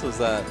screens, or was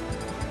that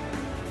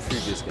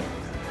previous games?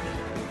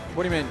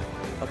 What do you mean?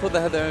 I thought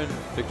they had their own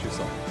victory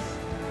song.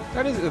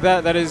 That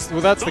is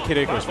well, that's the Kid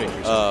Icarus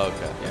victory song. Oh,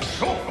 okay.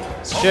 Yeah.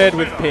 It's shared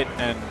with Pit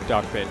and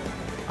Dark Pit,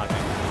 I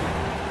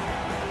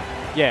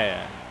think.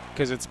 Yeah,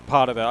 because it's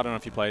part of the. I don't know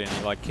if you played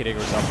any like Kid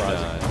Icarus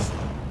Uprising. Nice.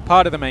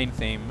 Part of the main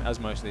theme, as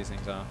most of these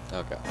things are.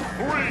 Okay.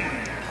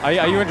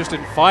 Are you interested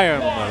in Fire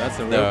Emblem though? That's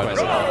the real No,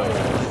 question.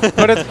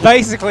 But it's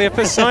basically a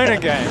Persona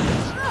game.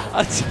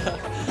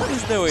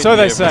 There's no way So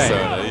they near say.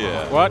 Persona,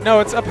 yeah. What? No,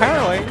 it's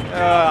apparently.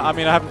 I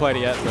mean, I haven't played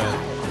it yet, but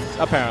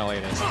apparently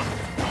it is.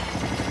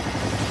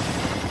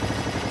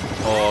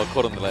 Oh,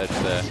 caught on the ledge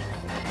there.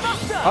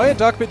 Oh yeah,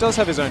 Dark Pit does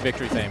have his own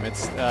victory theme.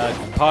 It's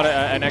part of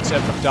an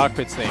excerpt from Dark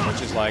Pit's theme,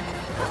 which is like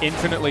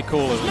infinitely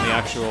cooler than the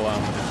actual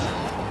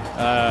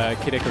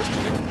Kid Icarus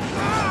music.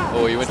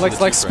 Oh, you went It's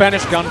like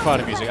Spanish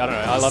gunfighter music. I don't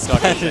know. I love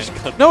Dark Pit.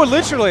 No,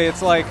 literally,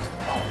 it's like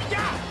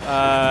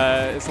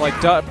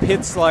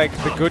Pit's like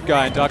the good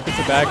guy and Dark Pit's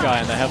the bad guy,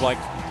 and they have like,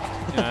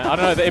 you know, I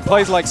don't know. It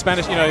plays like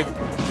Spanish, you know,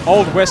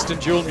 old Western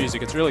duel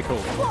music. It's really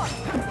cool.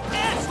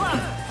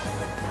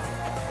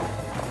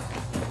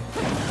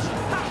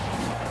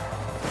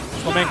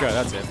 Flamenco,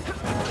 that's it.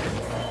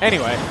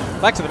 Anyway,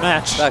 back to the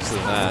match. Back to the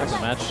match. Back to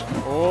the match.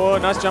 Oh,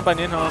 nice jump by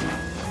Ninhon.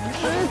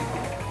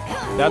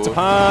 That's a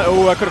pun.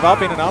 Oh, I could have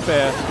up in and up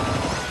air.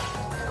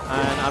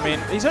 And I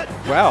mean, he's at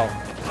wow.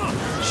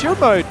 Shield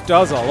mode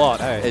does a lot,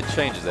 hey. It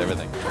changes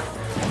everything.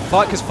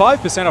 Because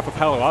 5% off a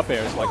Palo up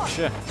air is like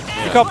shit.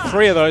 Yeah. You got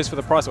 3 of those for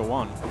the price of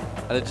 1.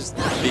 And it just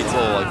beats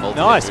all like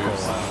multiple Nice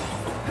moves. call.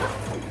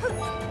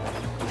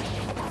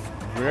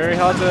 Very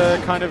hard to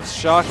kind of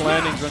shark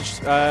landings when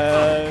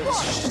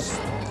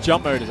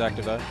jump mode is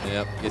active though.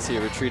 Yep. You see a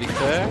retreating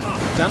fair?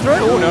 Down throw?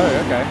 Oh no,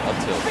 okay. Up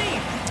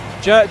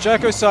tilt.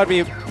 Jerko's side would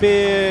be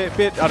a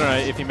bit. I don't know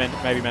if he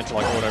maybe meant to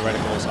like auto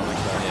reticle or something.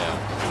 So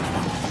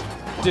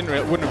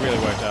Yeah. wouldn't have really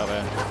worked out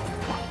there.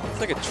 It's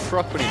like a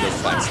truck when he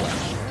does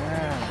backslash.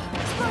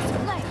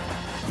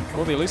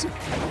 Or the elusive.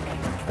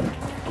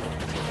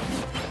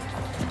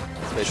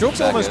 Basically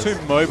Shulk's almost too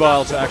backers.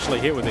 mobile to actually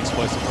hit with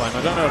Explosive Flame.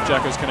 I don't know if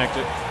Jacko's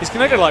connected. He's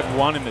connected like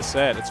 1 in the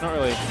set. It's not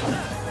really.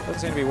 Doesn't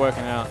seem to be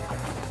working out.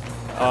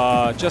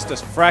 Just a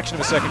fraction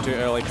of a second too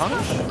early.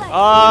 Punish.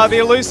 The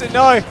elusive.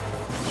 No.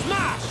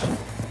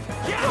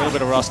 A little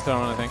bit of rust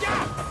thrown, I think.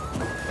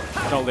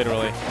 Not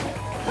literally.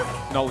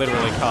 Not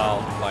literally,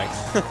 Carl. Like.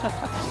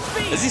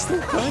 Is he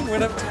still coming?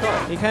 What happened to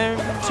Carl? He came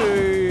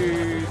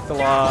to the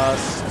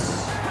last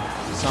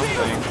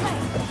something.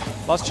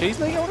 Last Cheese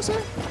League, I want to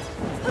say?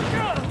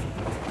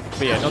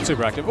 But yeah, not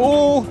super active.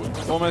 Oh,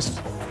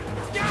 almost.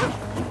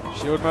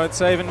 Shield mode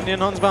saving.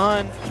 Ninhon's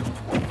behind.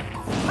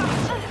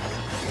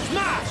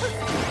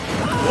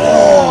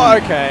 Oh,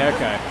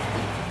 okay.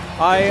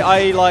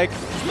 I like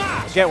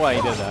get why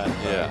he did that.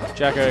 Yeah.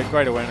 Jacko,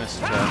 great awareness.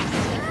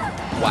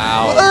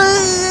 Wow.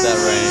 That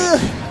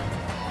range.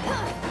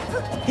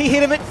 He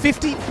hit him at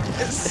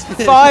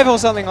 55 or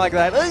something like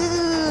that.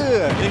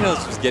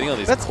 Ninhon's just getting all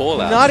these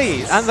call-outs.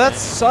 Nutty, and that's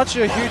such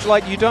a huge,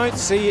 like, you don't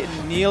see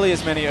nearly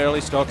as many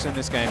early stocks in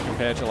this game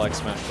compared to, like,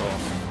 Smash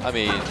 4. I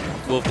mean,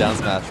 Wolf down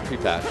smash,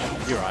 pre-patch.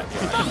 You're right.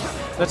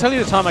 Did I tell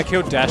you the time I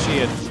killed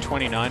Dashi at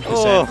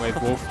 29% with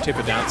Wolf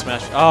tipper down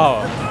smash?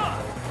 Oh,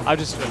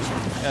 that's the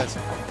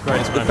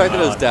greatest The moment fact of that it my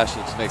was life.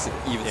 Dashi just makes it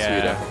even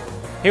sweeter.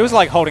 He was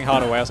like holding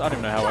hard away. I don't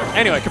even know how it worked.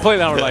 Anyway,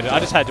 completely unrelated. I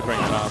just had to bring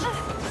it up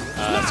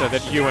so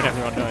that you and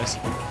everyone knows.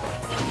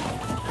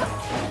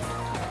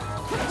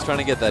 He's trying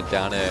to get that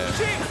down air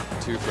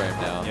 2-frame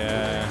now.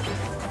 Yeah.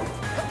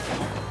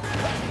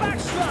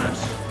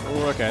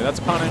 Ooh, okay, that's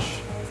a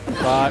punish.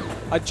 But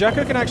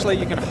Jacko can actually,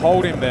 you can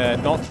hold him there,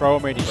 not throw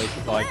immediately.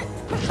 Like,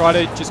 try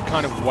to just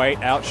kind of wait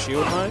out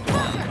shield mode.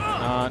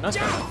 Nice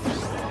one.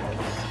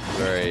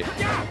 Very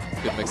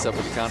good mix up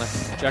with the counter.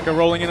 Jacko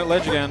rolling in at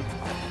ledge again.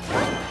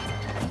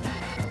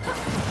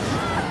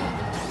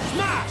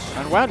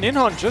 And wow,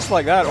 Ninhon just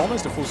like that,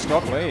 almost a full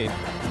stock lead.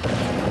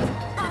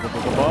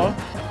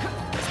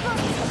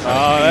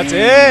 Oh, that's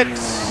it!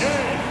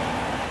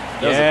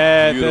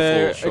 Yeah,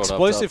 the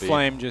explosive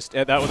flame just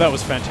that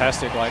was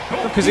fantastic. Like,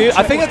 because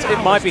I think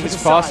it might be his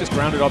fastest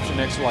grounded option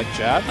next to like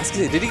jab. I was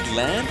gonna say, did he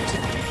land?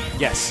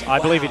 Yes, I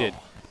believe he did.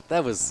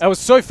 That was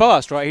so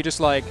fast, right? He just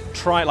like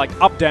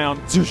up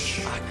down.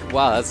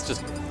 Wow, that's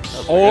just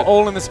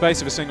all in the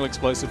space of a single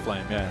explosive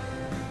flame. Yeah.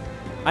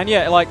 And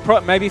yeah, like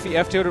maybe if he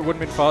F-tilted, it wouldn't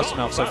have been fast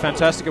enough. So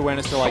fantastic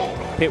awareness to like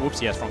hit.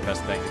 Whoops, yes, wrong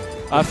person. Thank you.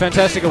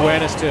 Fantastic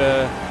awareness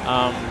to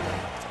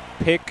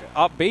pick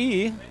up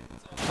B.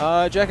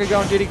 Jacko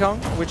going Diddy Kong,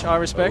 which I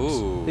respect.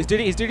 Ooh. His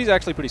Diddy's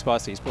actually pretty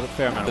spicy. He's put a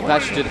fair amount of the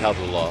work. patch did help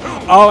a lot.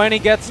 Oh, and he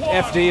gets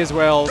FD as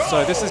well.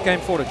 So this is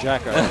game 4 to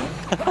Jacko.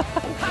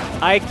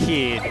 I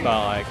kid,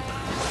 but like,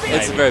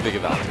 it's a very big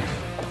advantage.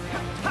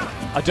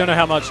 I don't know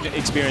how much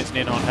experience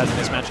Ninhon has in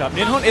this matchup.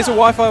 Ninhon is a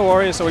Wi-Fi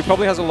warrior, so he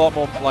probably has a lot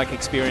more like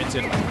experience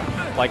in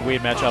like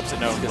weird matchups that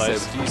no one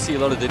plays. Do you see a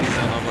lot of Diddy's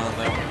online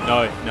there?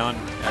 No, none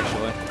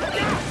actually.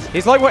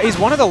 He's like he's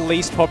one of the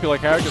least popular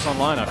characters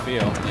online, I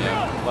feel.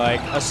 Yeah. Like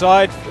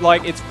aside,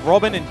 like it's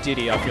Robin and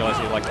Diddy, I feel like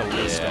he's like the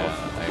least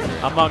of, I agree.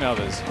 among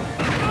others.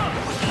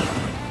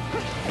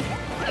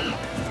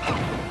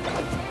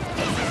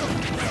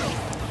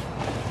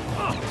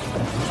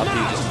 Up to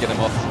you just to get him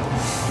off.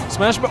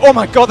 Smash! Oh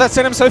my God, that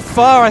sent him so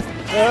far.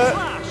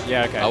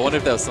 Yeah, okay. I wonder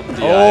if there was some DI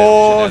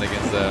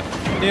shenanigans there.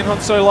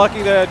 Ninhon's so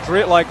lucky there.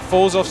 Drit like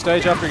falls off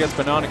stage after he gets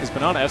Banana, because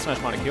Banana F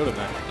smash might have killed him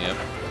there. Yep.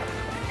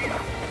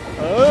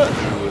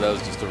 Ooh, that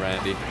was just a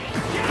Randy.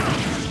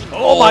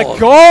 Oh my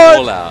God!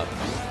 All out.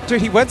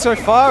 Dude, he went so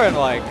far and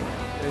like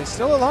he's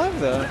still alive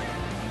though.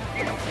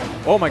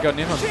 Oh my God,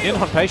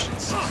 Ninhon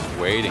patience.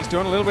 Waiting. He's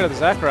doing a little bit of the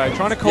Zacharay,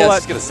 trying to call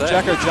out say.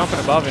 Jacko jumping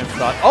above him,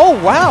 but oh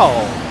wow!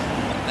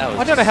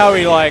 I don't know how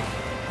he like,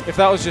 if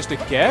that was just a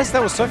guess,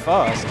 that was so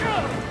fast.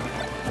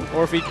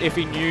 Or if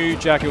he knew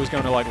Jacko was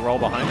going to like roll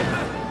behind him.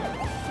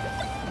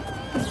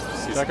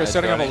 Jacko's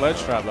setting up a ledge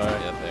trap though.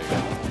 Yep, there you go.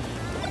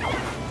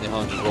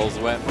 Ninhon just rolls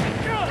away.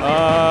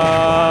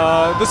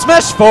 The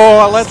Smash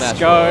 4, let's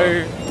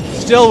go.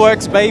 Still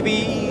works,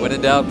 baby. When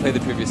in doubt, play the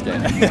previous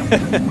game.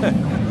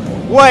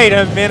 Wait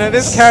a minute,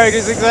 this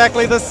character's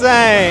exactly the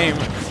same.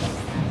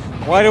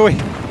 Why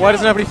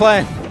does nobody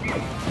play?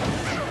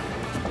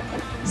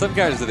 Some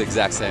characters are the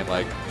exact same,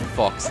 like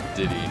Fox and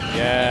Diddy.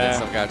 Yeah. And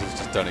some characters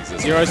just don't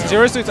exist.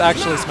 Zero Suit's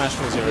actually Smash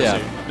 4 Zero Yeah.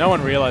 Suit. No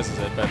one realizes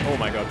it, but oh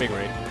my God, big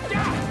read.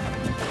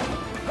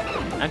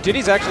 And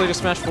Diddy's actually just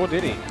Smash 4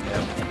 Diddy.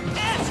 Yeah.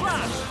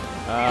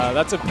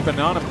 That's a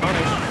banana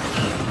punish.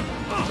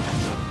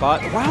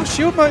 But wow,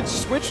 shield mode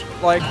switch,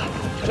 like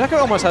Jacko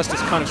almost has to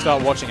kind of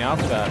start watching out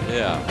for that.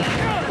 Yeah.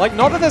 Like,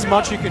 not that there's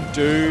much you can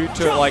do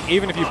to, like,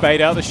 even if you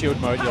bait out the shield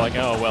mode, you're like,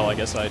 oh, well, I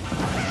guess I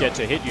get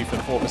to hit you for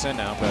 4%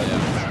 now. But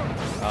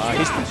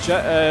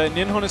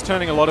Ninhon is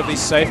turning a lot of these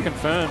safe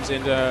confirms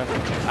into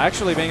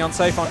actually being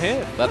unsafe on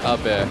hit. That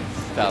up air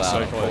fell out,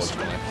 so close.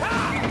 unfortunately.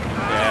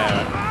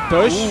 Yeah.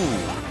 Push. Ooh.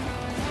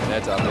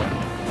 That's up there.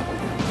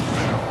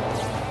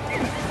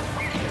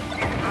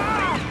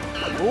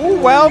 Ooh,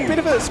 wow, bit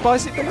of a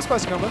spicy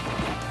combo.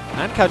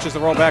 And catches the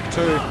roll back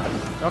too.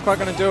 Not quite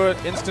going to do it.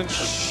 Instant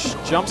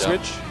jump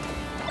switch.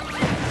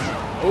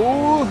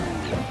 Ooh.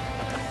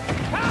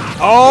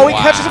 Oh, he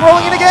catches him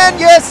rolling in again.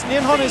 Yes,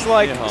 Ninhon is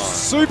like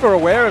super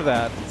aware of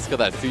that. It's got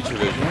that future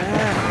vision.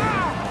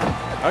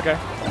 Yeah. Okay.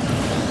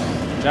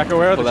 Jacko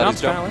aware of the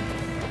jumps apparently.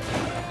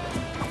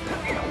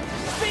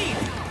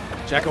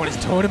 Jacko on his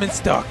tournament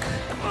stock.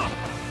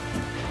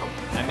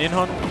 And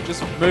Ninhon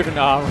just moving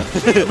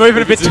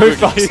moving a bit too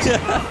fast.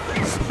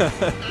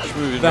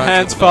 The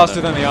hand's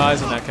faster than the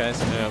eyes in that case.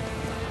 Yeah.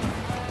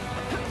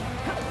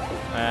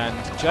 And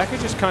Jacko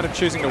just kind of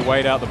choosing to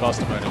wait out the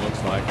Buster mode, it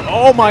looks like.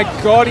 Oh my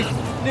God,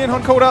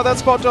 Ninhon called out that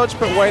spot dodge,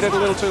 but waited a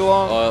little too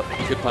long.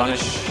 Good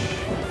punish.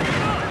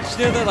 Did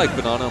you know that like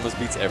Banana almost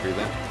beats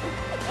everything?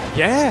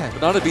 Yeah.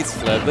 Banana beats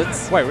Flare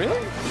Blitz. Wait, really?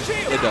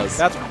 It does.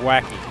 That's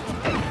wacky.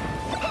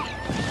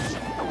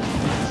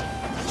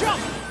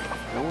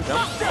 Ooh,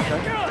 jump.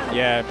 Okay.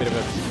 Yeah, a bit of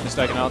a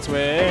mistaken out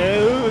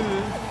swing.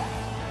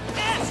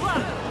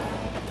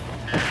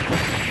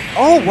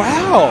 Oh,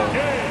 wow.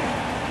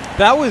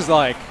 That was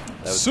like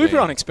super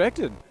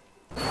unexpected.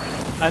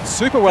 And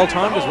super well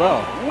timed as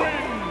well.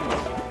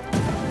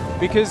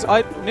 Because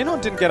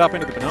Ninhon didn't get up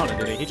into the banana,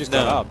 did he? He just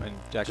got up and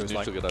Jacko was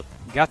like,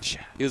 gotcha.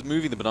 He was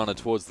moving the banana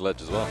towards the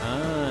ledge as well.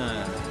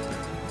 Ah.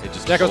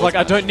 Jacko was like,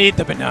 I don't need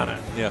the banana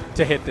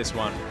to hit this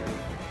one.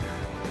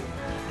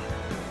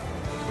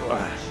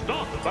 Alright,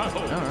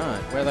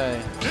 where are they?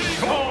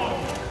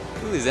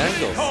 Look at these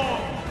angles.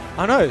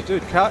 I know,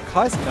 dude,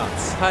 Kai's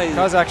nuts.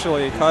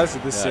 Kai's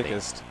the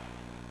sickest.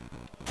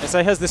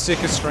 SA has the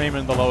sickest stream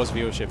and the lowest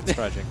viewership. It's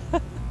tragic.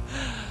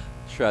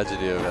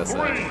 Tragedy of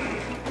SA. 3, 2,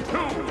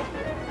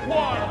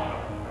 1,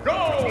 go!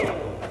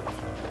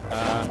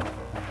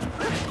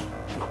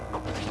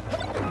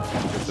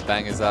 Get the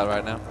bangers out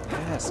right now.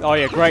 Yes. Oh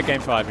yeah, great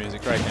Game 5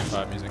 music. Great Game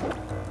 5 music.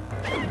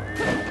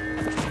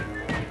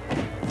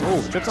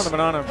 Ooh, trips on the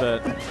banana,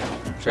 but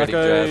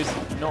Jacko's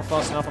not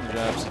fast enough on the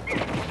jabs.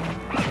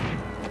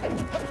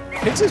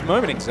 Hits his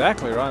moment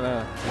exactly right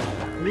there.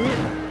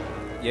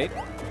 Yeet.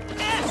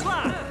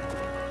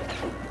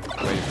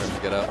 Waiting for him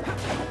to get up.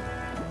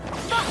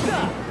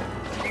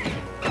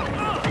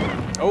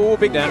 Oh,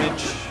 big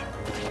damage.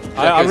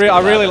 I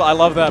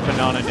love that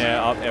banana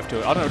now up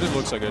F2. I don't know, it just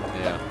looks so good.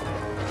 Yeah.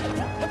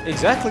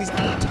 Exactly,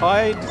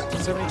 tied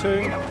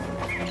 72.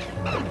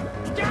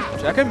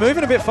 Jacko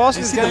moving a bit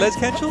faster. Did you see the ledge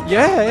cancel?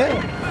 Yeah.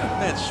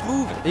 Man,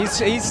 schmoovin'. He's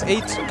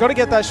got to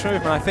get that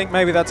schmoove, and I think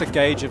maybe that's a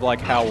gauge of like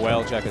how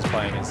well Jacko's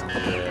playing is.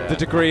 Yeah. The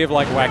degree of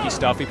like wacky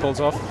stuff he pulls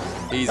off.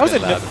 He's that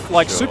was loud,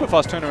 like super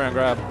fast turnaround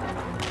grab.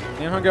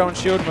 Ninhon go in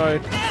shield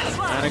mode,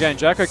 and again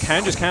Jacko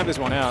can just camp this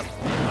one out.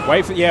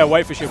 Wait for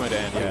shield mode to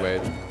end. Yeah.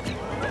 Wait.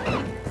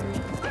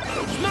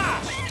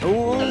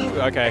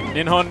 Ooh, okay.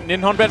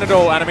 Ninhon betting it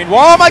all. And I mean,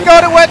 oh my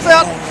god, it works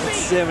out!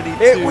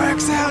 72. It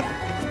works out!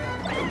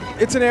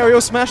 It's an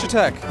aerial smash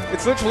attack.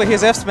 It's literally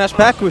his F smash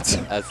backwards.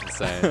 That's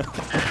insane.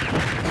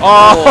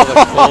 Oh, the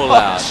call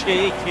out.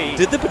 Cheeky.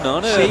 Did the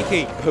banana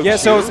Cheeky. poke Yeah,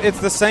 so shield? it's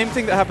the same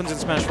thing that happens in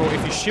Smash 4.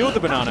 If you shield the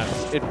banana,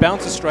 it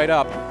bounces straight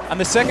up. And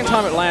the second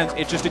time it lands,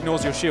 it just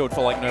ignores your shield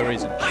for like no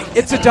reason.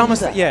 It's the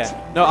dumbest thing. Yeah.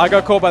 No, I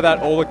got caught by that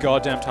all the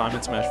goddamn time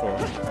in Smash 4.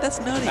 That's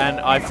nutty. And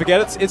I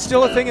forget it's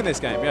still a thing in this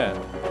game, yeah.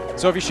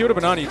 So if you shield a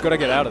banana, you've got to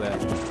get out of there.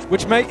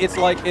 Which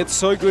it's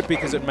so good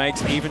because it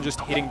makes even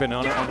just hitting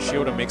banana on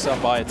shield a mix up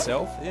by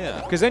itself.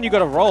 Yeah. Because then you got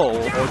to roll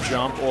or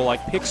jump or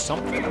like pick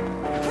something.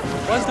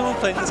 Why is no one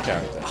playing this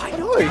character? I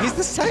know, he's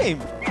the same.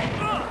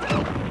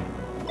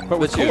 But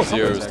with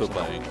Zero is still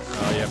playing.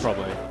 Oh yeah,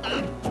 probably.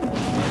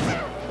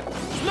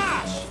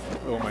 Smash!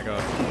 Oh my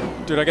god.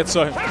 Dude, I get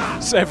so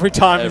every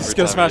time he's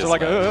gonna smash, I'm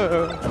like,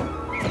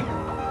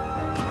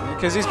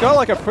 because he's got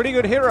like a pretty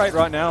good hit rate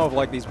right now of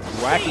like these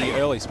wacky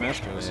early smash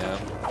kills. Yeah.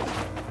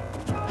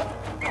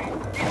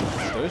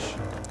 Push.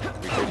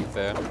 Retreating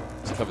fair.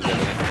 Just covers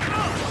everything.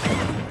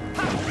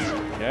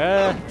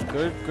 Yeah,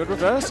 good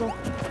reversal.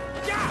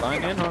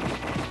 Fine Ninhon.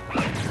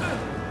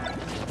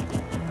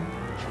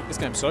 This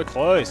game's so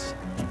close.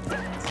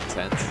 It's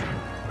intense.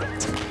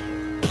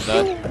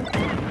 Nut.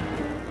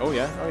 Oh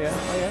yeah, oh yeah,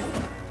 oh yeah.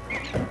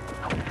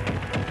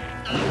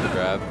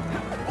 Grab.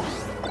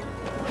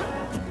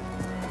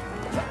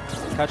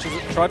 Catches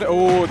it, tried to,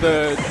 oh,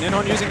 the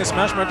Ninhon using the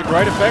smash mode to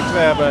great effect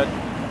there, but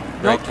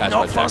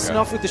not fast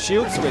enough with the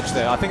shield switch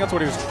there. I think that's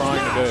what he was trying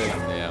to do.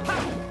 Yeah.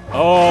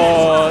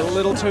 Oh, a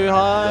little too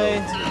high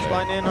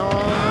by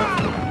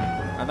Ninhon.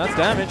 And that's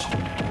damage.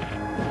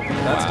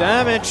 That's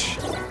damage.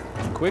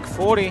 Quick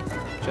 40.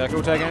 Jack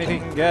will take anything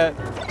he can get.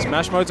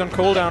 Smash mode's on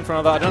cooldown for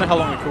another. I don't know how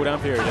long the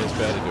cooldown period is,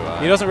 but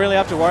he doesn't really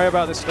have to worry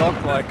about this stock,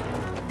 like,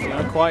 you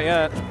know, quite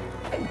yet.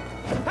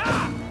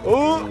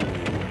 Ooh.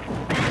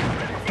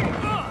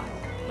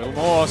 A little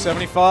more.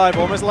 75.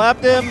 Almost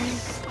lapped him.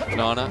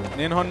 Banana.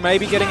 Ninhon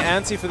maybe getting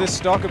antsy for this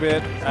stock a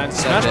bit, and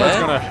smash mode's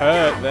gonna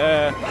hurt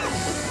there.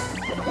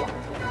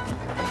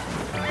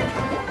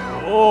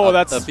 Oh,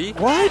 that's...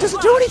 Why does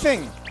it do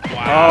anything?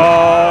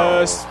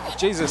 Wow. Oh,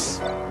 Jesus.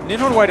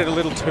 Ninhon waited a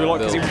little too long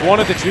because he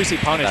wanted the juicy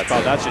punish,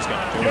 but that's just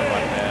going to do it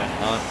right there.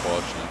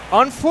 Unfortunate.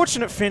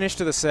 Unfortunate finish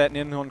to the set.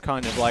 Ninhon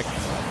kind of like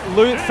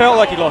felt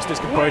like he lost his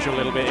composure a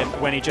little bit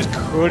when he just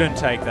couldn't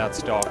take that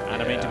stock.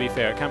 And I mean, to be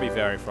fair, it can be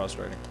very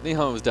frustrating.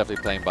 Ninhon was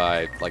definitely playing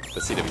by like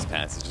the seat of his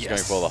pants. He's just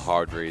going for all the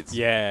hard reads.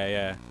 Yeah,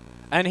 yeah.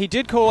 And he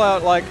did call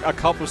out like a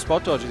couple of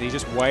spot dodges. He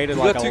just waited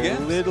like a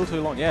little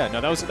too long. Yeah,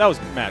 no, that was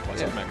mad close.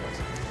 That was mad close.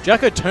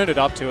 Jacko turned it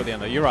up too at the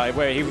end though. You're right,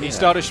 where he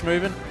started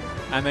schmoving,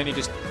 and then he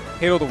just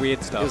hit all the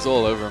weird stuff. It was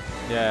all over him.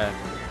 Yeah.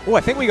 Oh,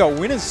 I think we got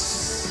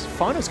winners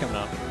finals coming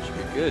up. Should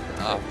be good.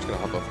 Ah, I'm just gonna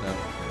hop off now.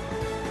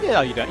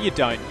 Yeah, you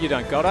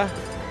don't gotta.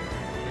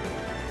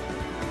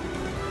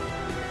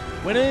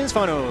 Winners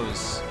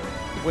finals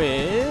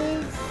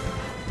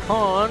with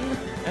Con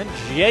and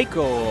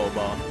Jacob.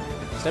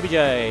 Stabby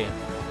J.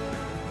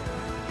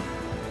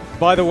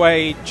 By the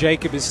way,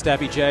 Jacob is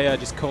Stabby J. I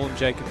just call him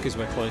Jacob because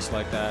we're close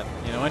like that.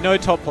 You know, I know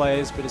top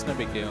players, but it's no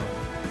big deal.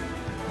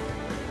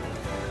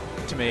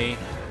 To me.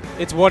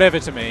 It's whatever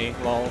to me.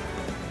 Lol.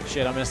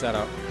 Shit, I messed that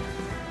up.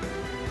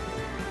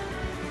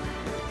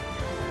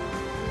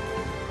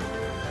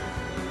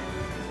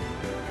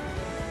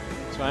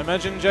 So I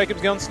imagine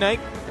Jacob's going Snake.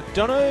 I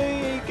don't know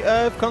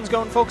if Con's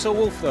going Fox or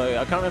Wolf, though.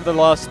 I can't remember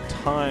the last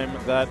time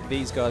that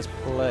these guys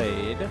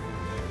played.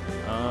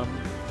 I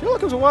feel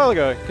like it was a while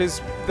ago,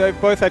 because they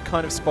both had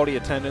kind of spotty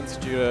attendance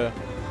due to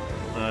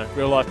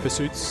real-life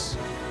pursuits,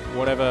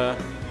 whatever.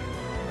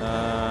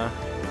 I'm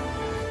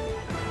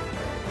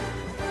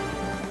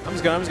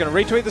just gonna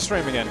retweet the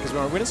stream again, because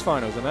we're on winners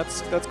finals, and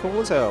that's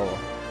cool as hell.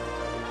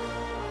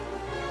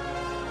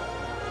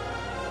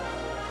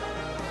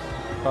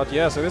 But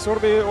yeah, so this ought to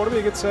be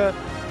a good set.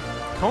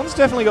 Con's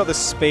definitely got the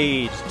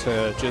speed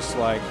to just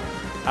like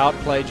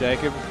outplay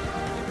Jacob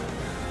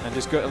and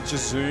just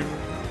zoom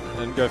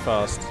and go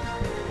fast.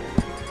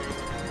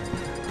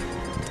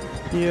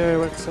 Yo,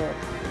 what's up?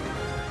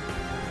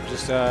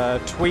 Just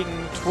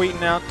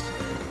tweeting out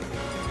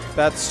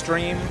that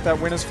stream, that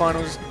winners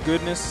finals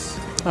goodness.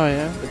 Oh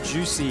yeah. The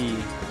juicy.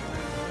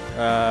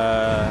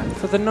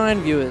 For the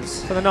 9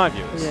 viewers. For the 9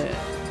 viewers. Yeah.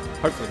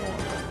 Hopefully more.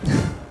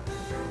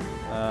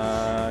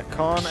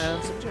 Con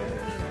and some J.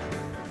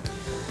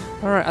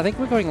 Alright, I think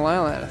we're going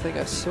Lilac. I think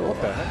I saw.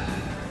 What the heck?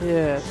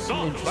 Yeah, it's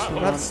an interesting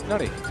one. That's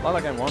nutty.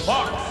 Lilac game 1.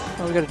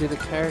 Oh, we got to do the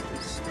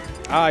characters.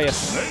 Ah,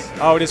 yes.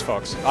 Oh, it is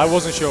Fox. I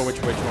wasn't sure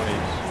which one he's going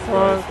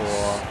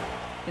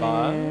for.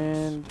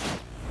 And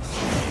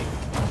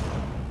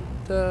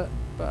the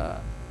bar.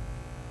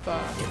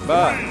 But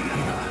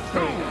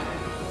There we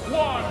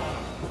go.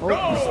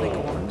 Oh, sneak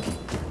one.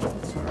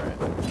 That's alright.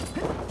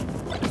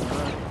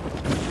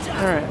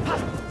 Alright.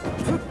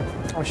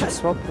 I should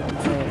swap them.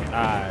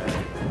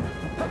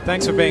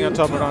 Thanks for being on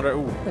top of Andre.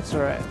 Ooh. That's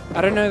alright.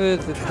 I don't know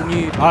the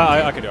new...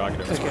 I can do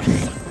it.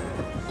 Okay.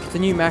 The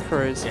new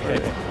macros. Yeah.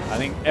 I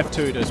think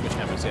F2 does switch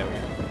cameras. Yeah, we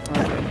go.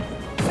 Okay.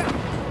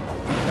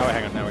 Oh,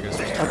 hang on, now we're going to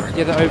switch.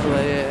 Yeah, the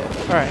overlay, yeah.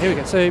 Alright, here we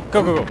go. So,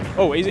 Go, go, go.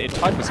 Oh, is it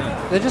tight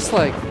percent? they're just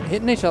like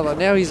hitting each other.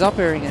 Now he's up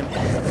airing him. You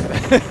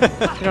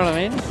know what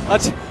I mean?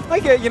 I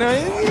get, you know,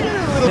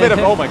 a little bit of,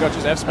 oh my god,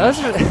 just F smash.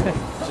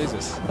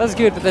 Jesus. That's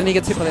good, but then he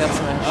gets hit by the up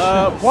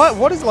smash.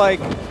 What is like,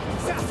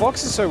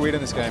 Fox is so weird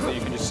in this game that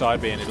you can just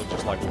side B and it'll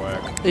just like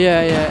work.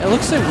 Yeah, yeah. It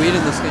looks so weird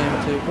in this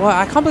game too. Wow,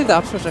 I can't believe the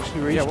up smash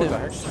actually reached what him. the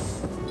heck?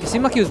 He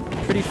seemed like he was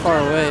pretty far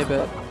away,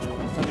 but I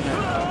don't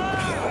know.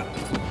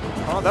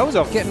 Oh, that was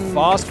a Getting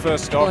fast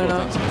first stock, all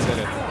blown things up.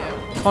 considered.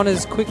 Yeah.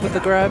 Connor's quick with the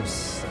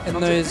grabs and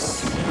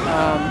those,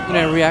 you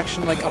know,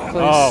 reaction like up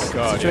close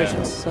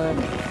situations. So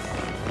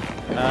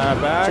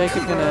Back.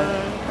 Jacob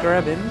gonna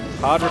grab him.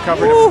 Hard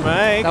recovery to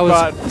make, that was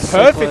but so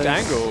perfect close.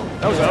 angle.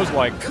 That was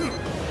like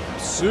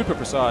super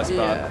precise,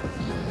 Yeah.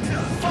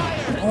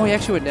 Oh, he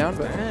actually went down,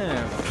 but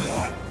damn.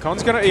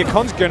 Con's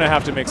gonna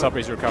have to mix up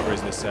his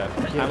recoveries this set,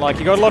 and like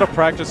he got a lot of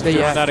practice doing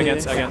that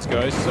against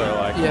Ghost. So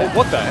like,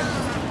 what the heck?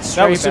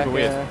 That was super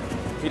weird.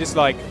 He just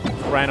like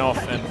ran off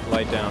and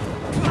laid down.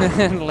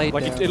 Laid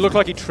like down. it looked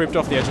like he tripped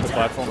off the edge of the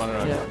platform. I don't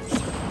know.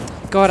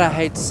 Yeah. God, I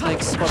hate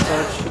Snake's spot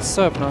dodge. It's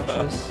so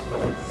obnoxious.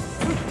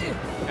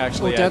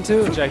 Actually, down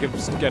two.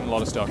 Jacob's getting a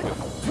lot of stock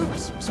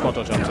with spot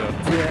dodge up tilt.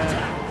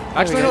 Yeah.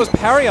 Actually, no, it was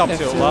parry up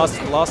tilt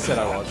last set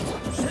I watched.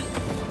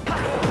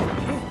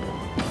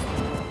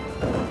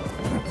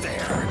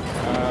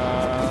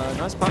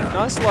 Nice punch.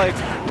 Nice, like,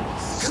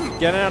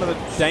 getting out of the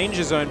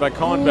danger zone by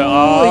Con. But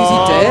is he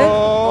dead?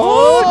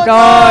 Oh,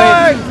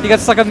 no! He got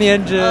stuck on the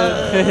engine.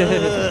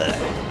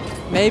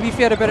 Maybe if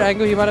he had a better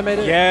angle, he might have made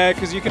it. Yeah,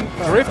 because you can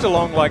drift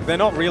along, like, they're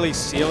not really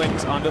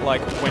ceilings under,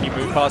 like, when you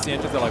move past the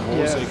engines, they're like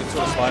walls, so you can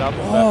sort of slide up.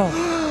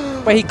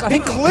 Oh. But I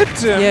think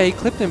clipped him! Yeah, he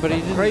clipped him, but he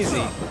didn't.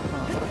 Crazy.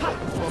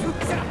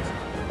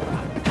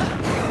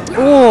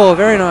 Oh,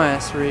 very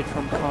nice read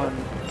from Con.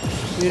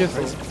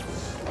 Beautiful.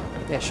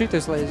 Yeah, shoot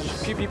those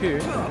lasers. Pew, pew, pew.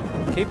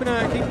 Keeping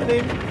it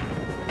in.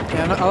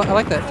 Yeah, no, I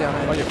like that down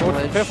edge. Oh,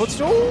 your fair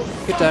footstool?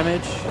 Good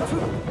damage.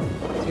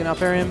 He's gonna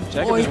up air him.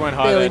 Jacob just went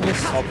high there and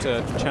opt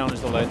to challenge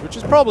the ledge, which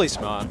is probably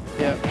smart.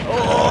 Yeah.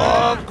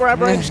 Oh,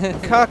 grab range,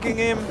 cucking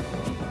him.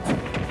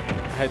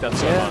 I hate that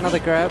so much. Another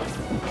grab.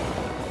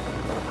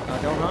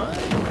 Going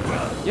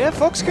high. Yeah,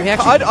 Fox can.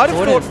 I'd have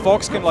thought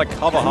Fox can like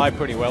cover high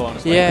pretty well,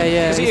 honestly. Yeah,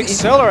 yeah. Because he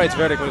accelerates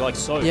vertically like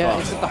so fast. Yeah,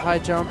 he's at the high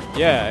jump.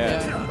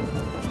 Yeah.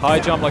 High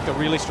jump, like the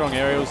really strong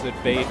aerials that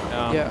beat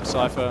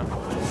Cypher.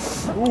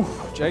 Ooh,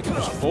 Jacob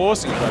was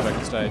forcing his way back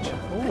to stage.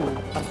 Ooh,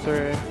 up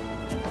through.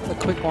 A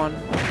quick one.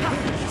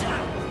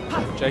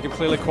 Jacob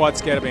clearly quite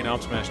scared of being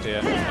up smashed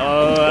here.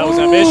 Oh, that was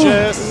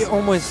ambitious. He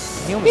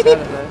almost had it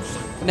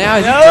though. Now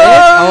he's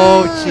dead.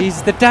 Oh,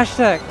 jeez, the dash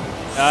attack.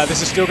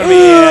 This is still going to be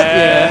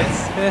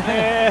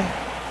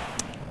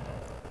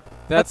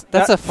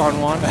That's a fun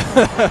one.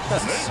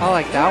 I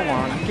like that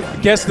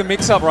one. Guess the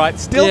mix-up right.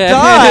 Still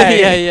die.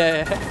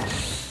 Yeah.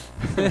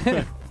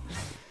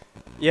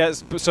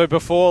 Yes. So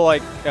before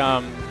like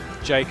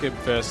Jacob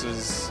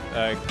versus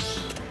wait,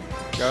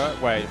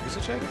 was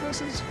it Jacob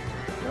versus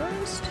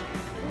Ghost?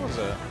 What was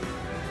it?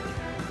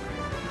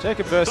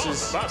 Jacob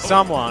versus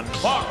someone.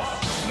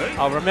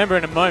 I'll remember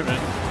in a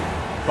moment.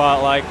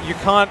 But like you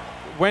can't.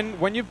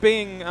 When you're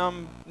being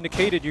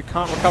Nikited, you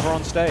can't recover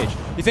on stage.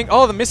 You think,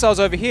 oh, the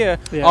missile's over here.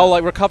 Yeah. I'll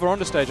like recover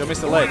onto stage. I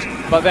missed the ledge.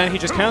 But then he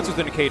just cancels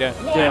the Nikita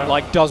and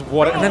like does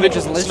whatever. And then it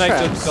just Snake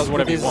does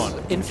whatever you want.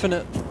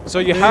 Infinite. So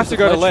you have to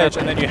go to ledge,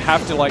 and then you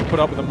have to like put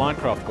up with the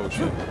Minecraft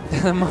bullshit.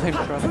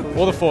 Minecraft bullshit.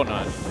 Or the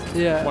Fortnite.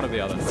 Yeah. One or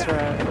the other. That's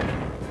right.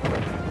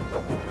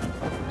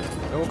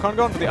 We're kind of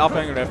going for the up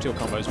angle and F tilt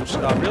combos, which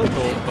are really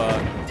cool,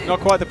 but not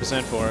quite the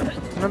percent for it. I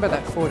remember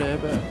that forward air,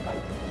 but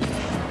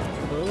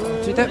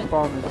dude, that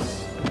bomb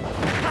is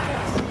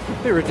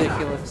a bit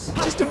ridiculous.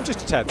 Just a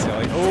tad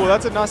silly. Oh,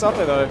 that's a nice up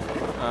there though.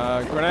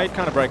 Grenade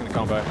kind of breaking the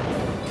combo.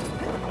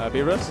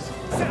 B-Rust.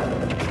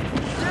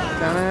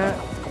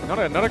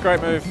 Not a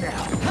great move.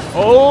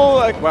 Oh,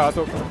 like, wow, I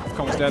thought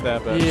Con was dead there,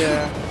 but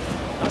yeah.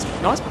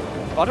 Nice.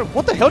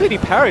 What the hell did he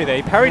parry there?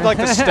 He parried like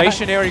the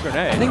stationary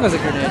grenade. I think it was a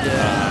grenade,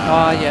 yeah.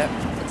 Oh, yeah.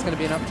 It's going to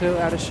be an up tilt,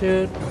 out of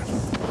shoot.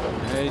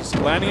 Yeah, he's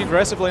landing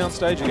aggressively on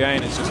stage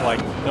again. It's just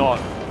like not.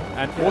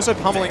 And also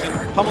pummeling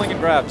and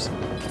grabs.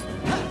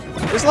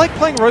 It's like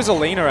playing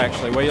Rosalina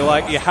actually, where you're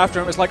like, you have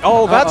to, it's like,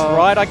 oh, that's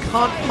right, I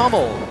can't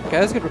pummel. Okay,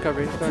 that was a good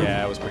recovery. Sorry.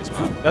 Yeah, it was pretty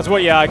smart. That's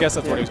what, I guess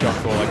that's what he was going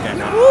for, like game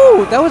one.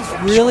 Ooh, that was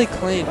really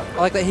clean. I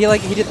like that he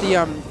did the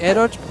air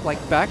dodge like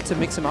back to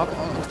mix him up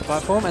onto the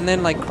platform, and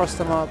then like crossed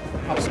them up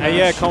smash.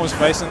 Yeah, Con was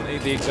facing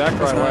the exact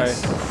right way.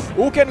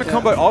 Ooh, getting a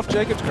combo off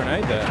Jacob's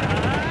grenade there.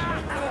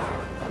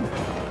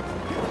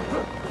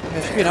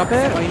 Yeah, should be an up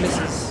air. Oh, he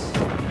misses.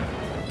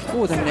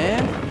 Ooh, the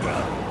nair.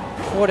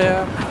 Forward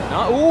air.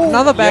 Ooh,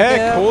 another back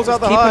air. Calls out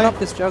the keeping high. up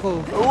this juggle.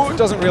 Ooh, it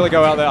doesn't really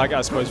go out there.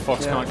 I suppose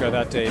Fox can't go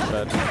that deep,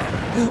 but.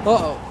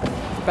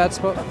 Bad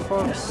spot for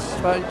Fox,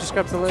 but he just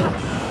grabs the ledge.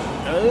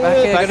 Back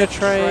air, gonna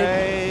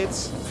trade.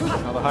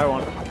 Another high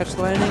one. Catch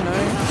the landing, no.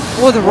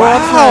 Oh, the raw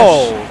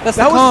smash. That's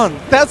the Con.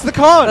 That's the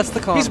Con. That's the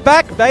Con. He's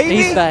back, baby.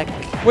 He's back.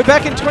 we're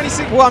back in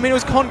 26. Well, I mean, it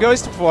was Con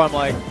Ghost before. I'm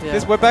like,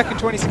 we're back in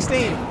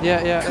 2016.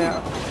 Yeah.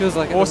 Feels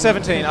like it. Or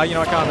 17. You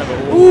know, I can't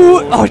remember. Ooh,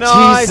 oh,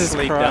 nicely Jesus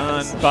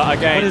Christ. done. But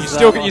again,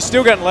 you're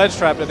still getting ledge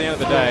trapped at the end of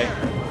the day.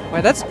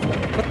 Wait, that's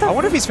what the? I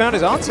wonder if he's found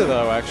his answer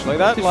though. Actually,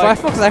 that Dude, like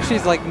Firefox actually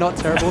is like not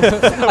terrible. I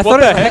What thought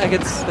the it was heck?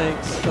 against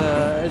snakes,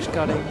 edge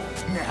cutting.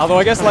 Although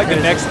I guess like the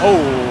next. Oh,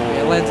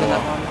 Yeah, it lands on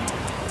that one.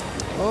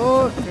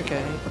 Oh,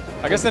 okay.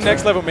 I guess the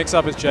next level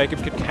mix-up is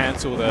Jacob could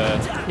cancel the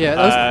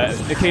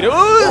Nikita.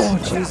 Oh,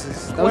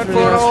 Jesus. That was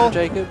really nice from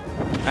Jacob.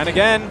 And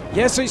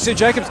again, so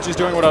Jacob's just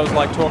doing what I was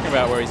like talking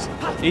about, where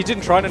he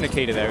didn't try to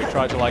Nikita there. He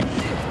tried to like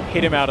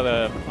hit him out of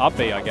the up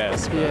B, I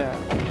guess. Yeah.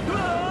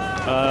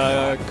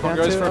 Con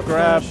goes for a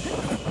grab.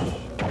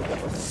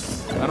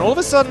 And all of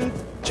a sudden,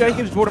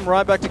 Jacob's brought him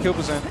right back to kill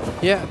percent.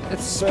 Yeah,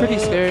 it's pretty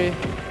scary.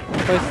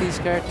 Both these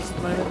characters at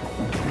the moment.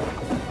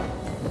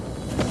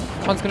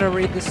 Con's gonna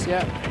read this,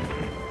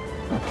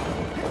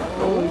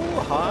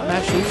 Oh,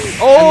 mashes.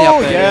 Oh,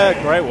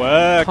 yeah, great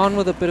work. Con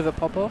with a bit of a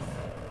pop-off.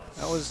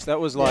 That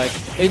was like,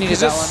 He needed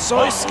it's that just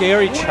one. so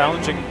scary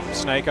challenging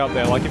Snake up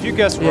there. Like if you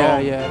guess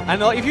wrong, yeah.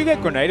 and like if you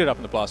get grenaded up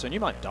in the blast zone, you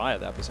might die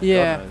at that percent.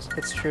 Yeah, God knows.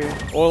 it's true.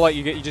 Or like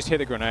you just hit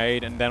the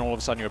grenade, and then all of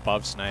a sudden you're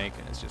above Snake,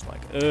 and it's just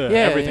like,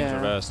 everything's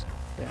reversed.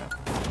 Yeah.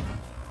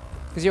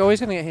 Because you're always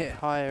gonna get hit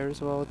higher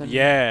as well than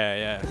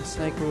Yeah. the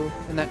Snake will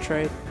in that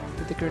trade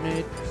with the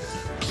grenade.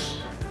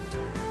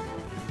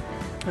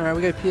 All right,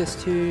 we go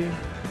PS2.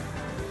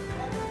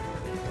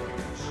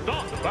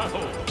 Start the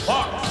battle.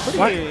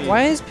 Fight.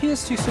 Why is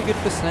PS2 so good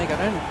for Snake?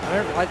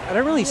 I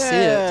don't really see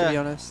it, to be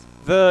honest.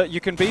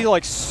 You can be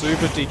like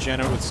super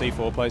degenerate with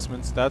C4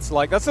 placements. That's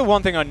the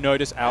one thing I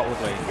notice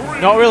outwardly.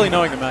 Not really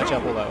knowing the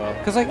matchup all that well.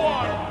 Because like,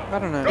 I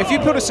don't know. If you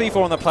put a C4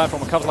 on the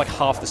platform, it covers like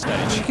half the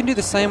stage. You can do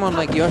the same on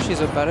like Yoshi's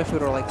or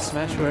Battlefield or like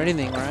Smash or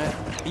anything, right?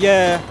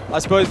 Yeah, I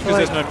suppose because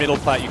there's no middle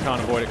plat, you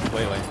can't avoid it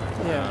completely.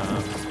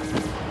 Yeah.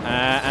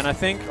 And I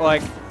think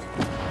like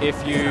if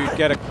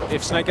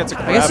Snake gets a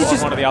grab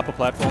on one of the upper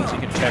platforms, you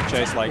can check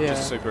chase like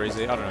just super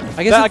easy. I don't know.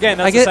 I guess again,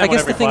 I that's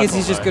guess the thing is platform,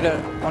 he's just though. good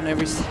at on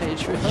every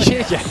stage. Really.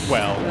 Yeah,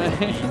 well,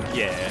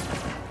 yeah.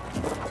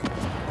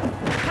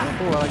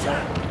 Oh, I like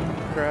that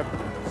grab.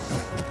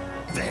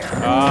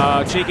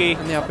 Cheeky.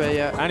 And the up air,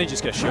 yeah. And he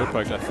just gets shield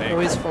poked, I think.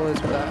 Always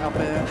follows with that up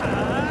air.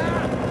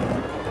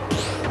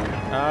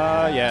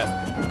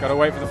 Yeah. Gotta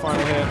wait for the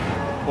final hit.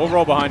 Or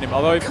roll behind him.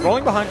 Although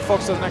rolling behind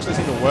Fox doesn't actually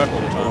seem to work all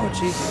the time. Oh,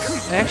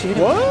 Jesus. I actually hit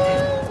him. What?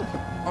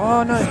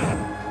 Oh, no.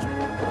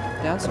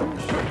 Down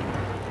switch.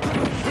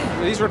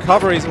 These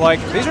recoveries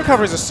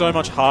are so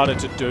much harder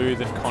to do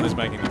than Con is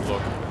making them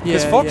look.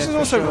 Because Fox is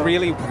also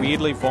really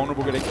weirdly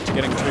vulnerable to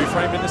getting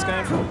two-framed in this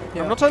game.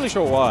 Yeah. I'm not totally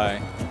sure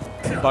why.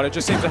 But it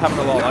just seems to happen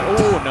a lot. Like,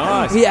 oh,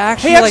 nice. He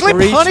actually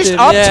like, punished him.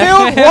 up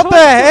tilt? What the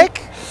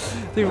heck?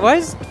 Dude, why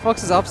is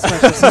Fox's up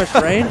smash have so much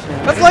range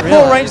now? That's like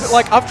more range.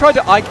 Like, I've tried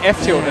to Ike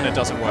F tilt and it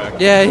doesn't work.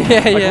 Yeah.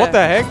 Like, what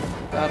the heck?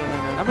 I don't know,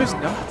 man. That move's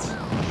nuts.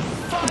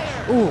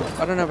 Ooh,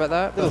 I don't know about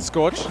that. Little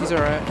scorch. He's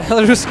alright. A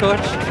little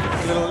scorch.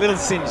 Little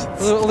singe.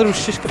 A little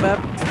shish kebab.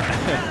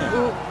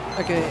 Ooh,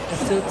 okay,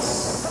 F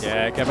tilts.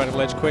 Yeah, get back to the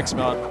ledge quick,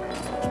 smart.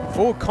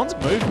 Full Con's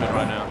movement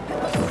right now.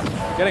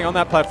 Getting on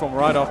that platform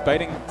right off,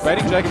 baiting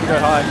Jacob to go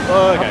high.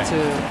 Oh, okay. Up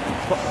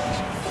to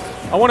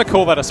I want to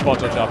call that a spot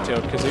dodge up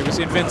tilt because he was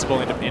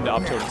invincible into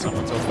up tilt in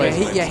someone. So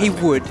he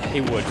would. He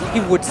would. He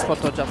would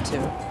spot dodge up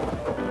tilt.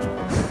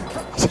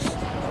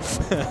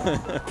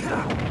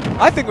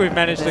 I think we've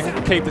managed to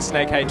keep the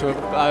Snake hate to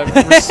a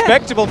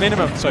respectable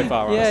minimum so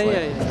far, honestly.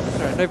 Yeah.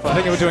 Sorry, no bias. I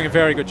think we're doing a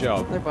very good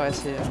job. No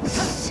bias here.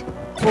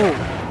 Ooh.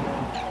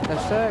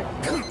 Hashtag.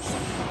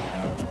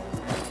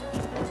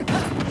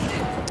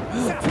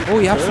 Oh,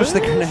 he upswitched the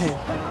grenade.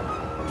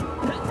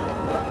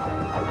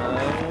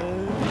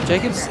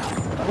 Jacob's.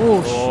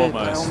 Oh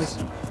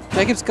shit!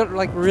 Jacob's got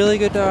like really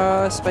good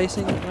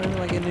spacing at the moment,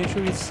 like in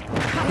neutral.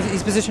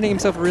 He's positioning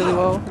himself really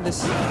well in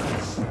this.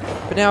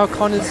 But now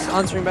Con is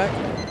answering back.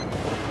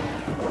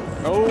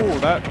 Oh,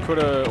 that could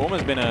have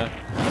almost been a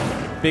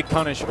big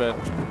punish, but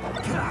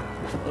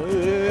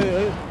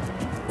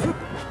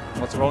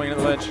lots of rolling at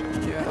the ledge.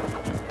 Yeah.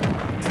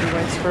 He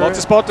waits for Lots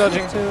of spot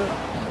dodging.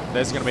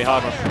 There's going to be a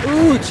hard one.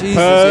 Ooh, Jesus,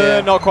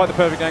 yeah. Not quite the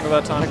perfect angle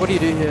that time. Like, what do you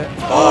do here?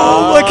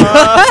 Oh my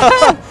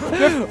god!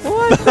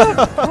 What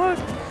the fuck?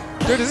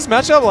 Dude, is this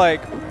matchup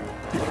like...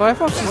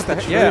 Firefox is the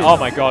Yeah, oh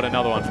my god,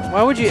 another one.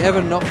 Why would you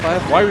ever not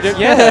Firefox? Why would you...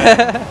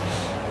 Yeah!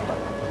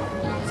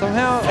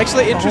 Somehow...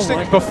 Actually,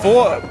 interesting,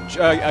 before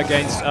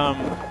against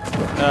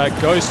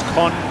Ghost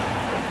Con,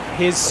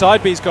 his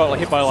side B's got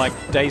hit by like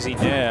Daisy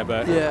Nair,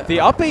 but the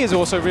up B is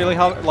also really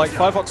hard. Like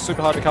Firefox is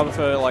super hard to cover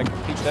for like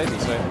Peach Daisy,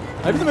 so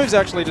maybe the move's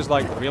actually just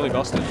like really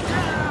busted.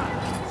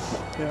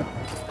 Yeah.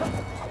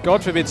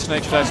 God forbid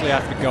Snake should actually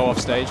have to go off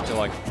stage to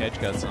like edge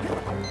guard something.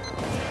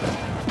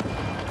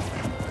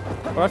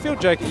 But I feel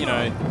Jacob, you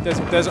know,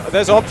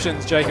 there's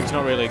options Jacob's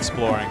not really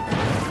exploring.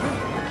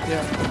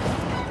 Yeah.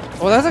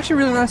 Well, that's actually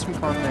really nice from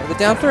Con there. The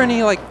down throw, and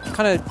he like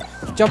kind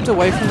of jumped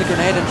away from the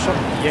grenade and shot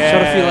a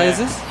few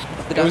lasers.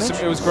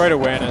 It was great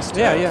awareness.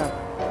 Yeah.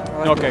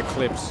 Not get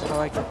clips. I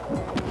like it.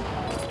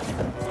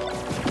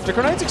 Do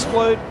grenades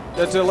explode?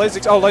 Do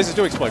lasers? Oh, lasers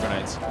do explode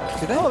grenades.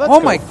 Do they? Oh, that's oh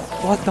cool. my!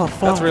 What the fuck?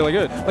 That's really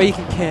good. Oh, you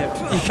can camp.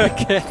 You can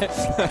camp.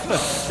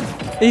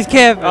 He's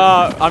camping.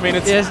 I mean,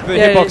 it's Yes, the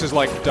yeah, hitbox is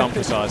like dumb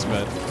precise,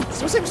 but it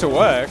still seems to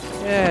work.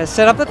 Yeah,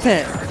 set up the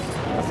tent.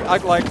 I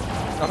don't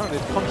know,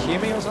 did Con hear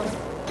me or something?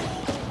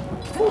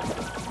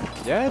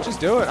 Yeah, just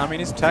do it. I mean,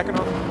 he's attacking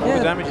on all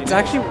the damage. It's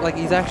actually like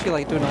he's actually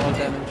like doing a lot of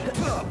damage.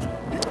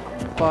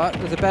 But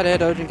it was a bad air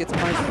dodge and gets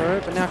punished for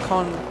it. But now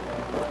Con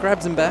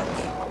grabs him back.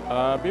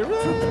 Be real.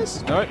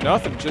 No,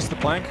 nothing. Just the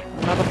plank.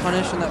 Another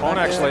punish on that. Con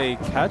back actually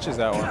catches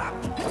that one.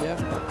 Yeah.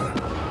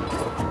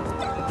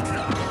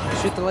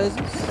 Shoot the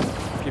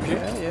lasers. Keep you.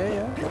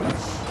 Yeah.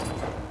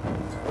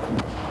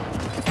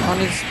 Con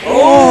is.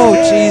 Oh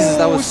Jesus,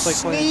 that was so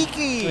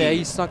sneaky. Yeah,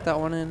 he snuck that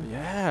one in.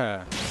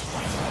 Yeah.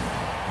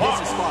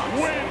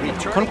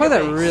 Con played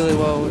that really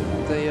well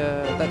with the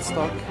that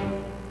stock.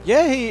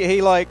 Yeah,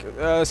 he like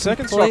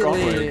second stock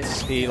Completely.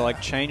 onwards, he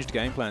like changed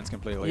game plans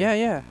completely.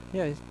 Yeah.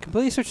 He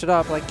completely switched it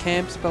up, like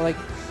camps, but like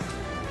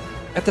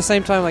at the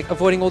same time, like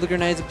avoiding all the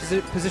grenades and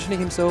positioning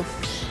himself.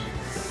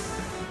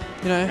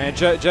 You know. And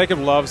Jacob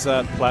loves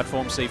that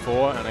platform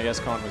C4, and I guess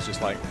Con was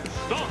just like,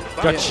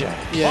 gotcha.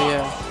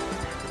 Yeah.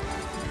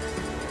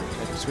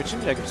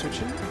 Jacob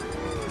switching.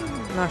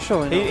 Nah,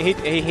 surely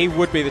not. He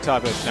would be the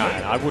type of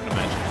I wouldn't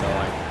imagine. So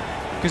like,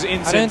 because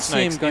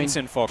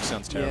Instant Fox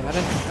sounds terrible.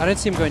 Yeah, I don't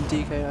see him going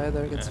DK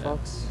either against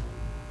Fox.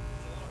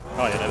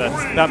 Oh yeah, no,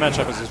 that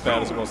matchup is as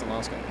bad as it was in the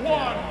last game.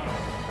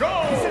 Go!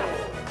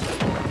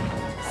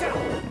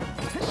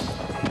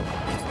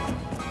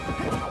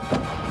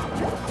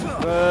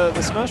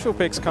 The Smashville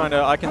pick's kind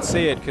of, I can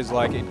see it because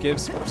like it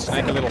gives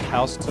Snake a little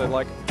house to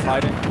like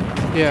hide in.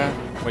 Yeah.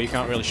 Where you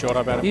can't really short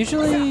up at it.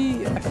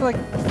 Usually, I feel like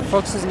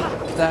Fox isn't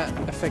that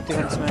effective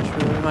on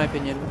Smashville, in my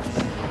opinion.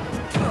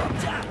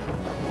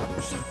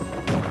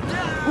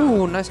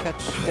 Ooh, nice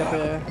catch. Up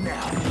there.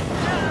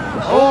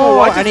 Oh,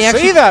 I and didn't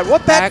he see that.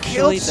 What, that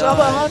actually killed sub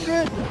died.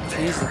 100?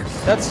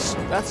 Jesus. That's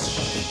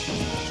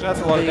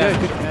a lot of There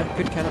you damage. go.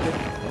 Good canopy.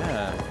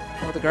 Yeah.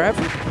 Oh, the grab.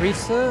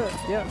 Reset.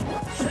 Yeah.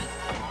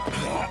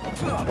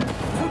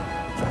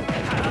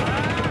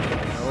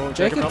 Oh,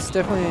 Jacob's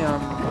definitely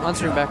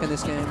answering back in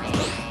this game.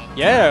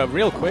 Yeah,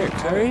 real quick.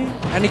 Parry.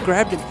 And he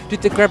grabbed him.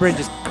 Dude, the grab range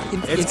is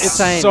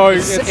insane.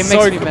 It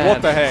makes me mad.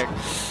 What the heck?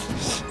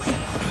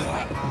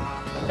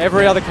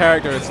 Every other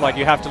character, it's like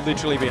you have to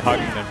literally be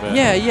hugging them. But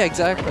Yeah,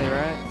 exactly,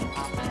 right?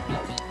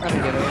 I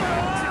don't get it.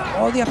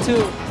 Oh, the up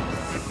two.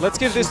 let's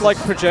give this like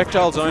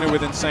projectile zoner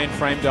with insane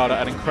frame data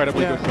an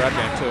incredibly good grab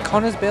game too.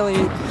 Connor's barely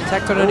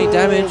tacked on any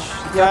damage.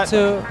 The up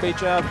two. Beat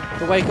jab.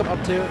 The wake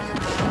up two.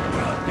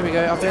 Here we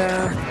go, up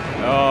there.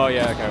 Oh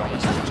yeah, okay,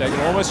 almost. Jacob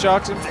almost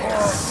sharks him.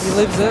 He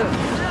lives it.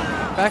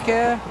 Back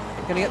air.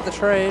 Gonna get the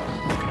trade.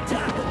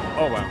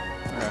 Oh wow.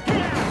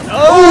 Okay.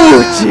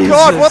 Oh, Jesus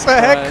God, what the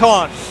heck,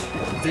 Con?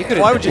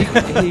 Why would you?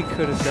 He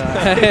could have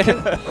died.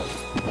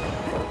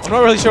 I'm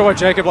not really sure why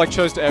Jacob like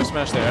chose to F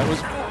smash there. It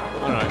was,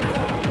 I don't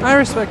know. I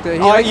respect it.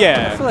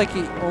 Yeah. I feel like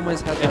he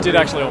almost had that. It did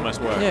actually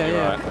almost work. Yeah, You're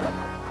yeah. right.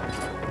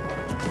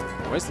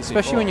 Where's the C4?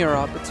 Especially when you're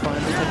up, it's fine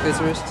to take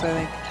those risks,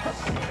 I think.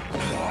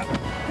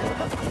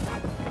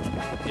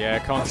 Yeah,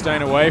 Con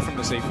staying away from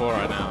the C4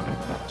 right now.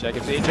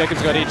 Jacob's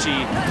got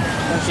itchy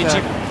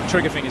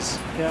trigger fingers.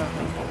 Yeah,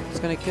 he's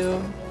gonna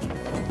kill.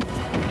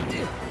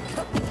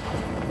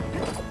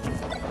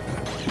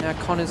 Now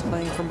Con is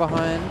playing from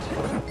behind.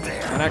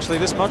 And actually,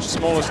 this much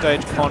smaller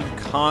stage, Con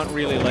can't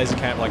really laser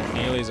camp like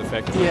nearly as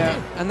effectively. Yeah,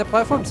 and the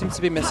platform seems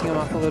to be messing him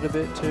up a little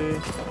bit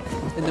too,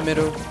 in the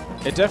middle.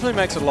 It definitely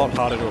makes it a lot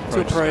harder to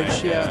approach.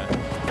 Snake, yeah.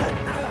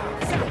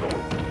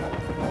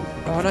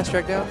 Oh, nice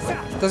drag down.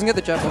 Doesn't get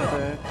the jab off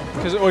though.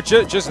 Because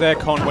just there,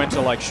 Con went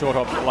to like short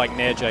hop, like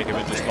near Jacob,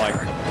 and just like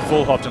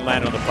full hopped and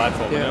landed on the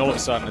platform. Yeah. And then all of a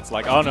sudden, it's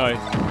like, oh no,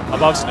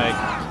 above Snake.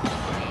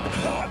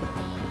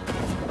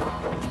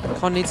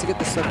 Con needs to get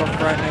the step off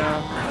right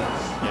now.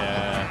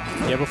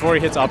 Yeah, before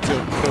he hits up to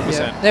 4%.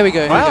 Yeah. There we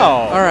go.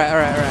 Wow. All right.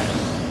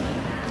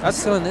 That's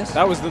still in this.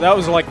 That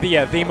was like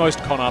the most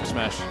Con up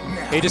smash.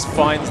 He just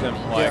finds them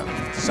like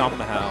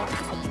somehow.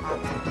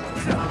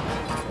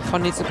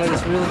 Con needs to play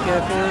this really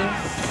carefully.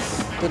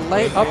 The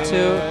late up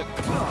to.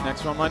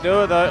 Next one might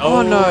do it though.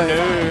 Oh no.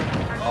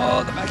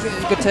 Oh, the back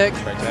end. Good tech.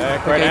 Great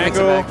tech, great Okay,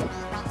 angle.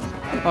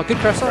 Oh, good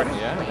press up.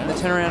 Yeah. And the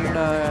turnaround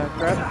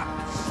grab.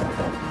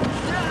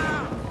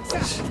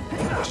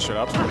 Just shut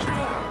up.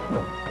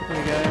 There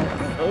we go.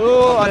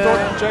 Oh, I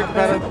thought Jacob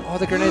had it. Oh,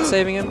 the grenade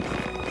saving him.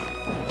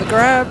 The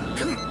grab.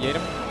 Yeet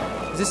him.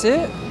 Is this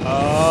it?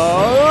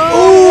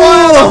 Oh,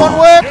 wow, that one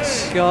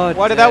worked. God.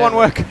 Why did that one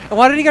work? And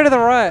why did he go to the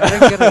right? I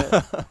don't get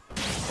it.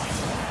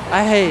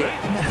 I hate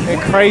it.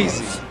 They're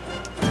crazy.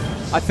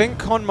 I think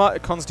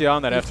Con's DI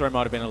on that F throw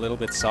might have been a little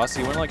bit sus.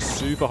 He went like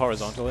super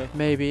horizontally.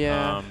 Maybe,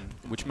 yeah.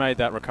 Which made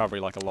that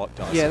recovery like a lot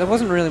dicey. Yeah, there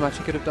wasn't really much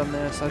he could have done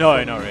there. So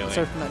no, not really.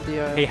 So from that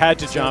DI. He had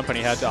to jump and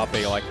he had to up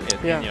B like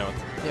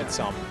at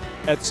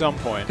some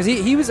point. Because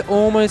he was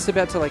almost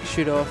about to like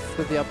shoot off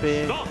with the up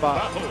air,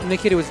 but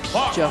Nikita was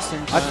just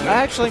in time.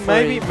 Actually,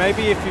 maybe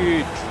if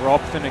you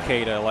drop the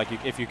Nikita, like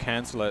if you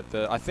cancel it,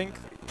 I think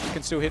you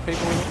can still hit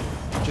people with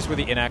it. Just with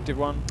the inactive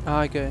one.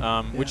 Oh, okay.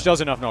 Which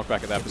does enough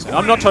knockback at that percent.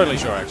 I'm not totally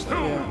sure, actually.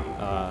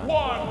 Yeah.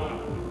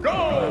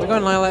 Go! We're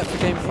going Lilat for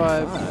game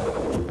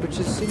 5, which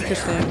is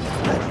interesting.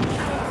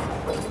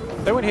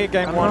 They went here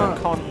game 1 and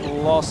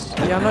Con lost.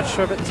 Yeah, I'm not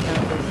sure about this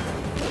counter.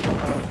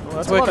 Well,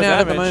 It's working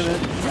out at the moment.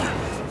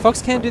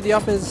 Fox can do the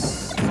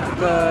uppers,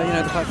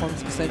 the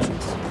platforms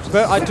extensions.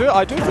 But I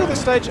do feel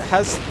this stage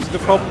has the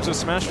problems of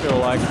Smashville.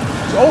 Like,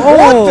 Oh,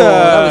 what the?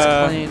 that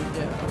was clean. Yeah.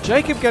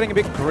 Jacob getting a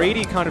bit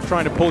greedy, kind of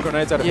trying to pull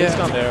grenades out of his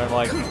gun there, and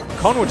like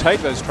Con would take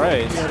those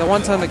trades. Yeah, the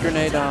one time the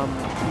grenade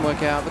can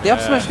work out, but the up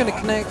smash going to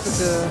connect with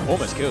the.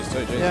 Almost kills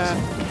too. Jesus. Yeah.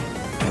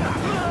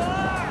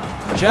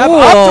 Jab Ooh,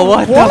 up to,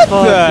 what fuck,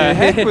 the dude?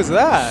 heck was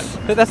that?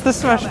 That's the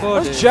smash 4,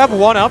 dude. That's jab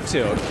 1 up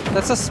tilt.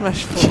 That's a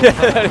smash 4. Yeah,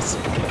 that is.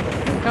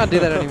 Can't do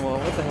that anymore.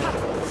 What the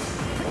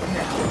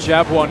heck?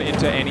 Jab 1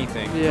 into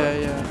anything. Yeah,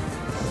 yeah.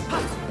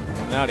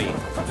 Nutty.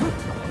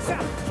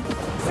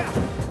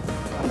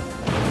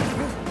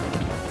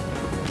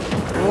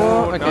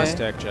 Oh, okay. Nice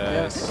tech,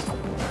 Jazz.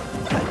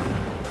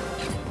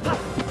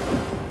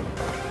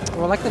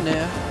 Well, I like the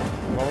nair.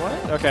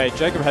 Okay,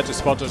 Jacob had to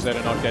spot dodge there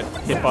to not get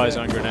hit by his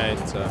own grenade.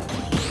 So.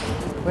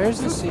 Where's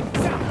the C4?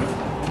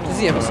 Does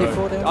he ever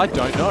C4 there? I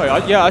don't know.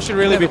 I should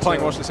really be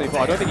playing Watch the C4.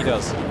 I don't think he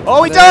does.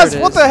 Oh, he does!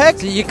 What the heck?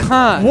 So you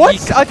can't.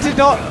 What? I did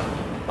not.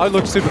 I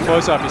looked super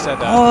close after you said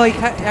that. Oh, he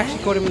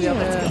actually caught him with the up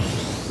air.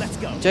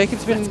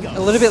 Jacob's been a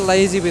little bit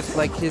lazy with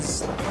like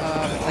his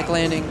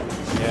landing.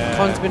 Yeah.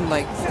 Con's been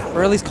like,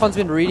 or at least Con's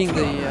been reading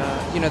the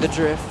the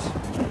drift.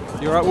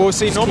 You're right. Well,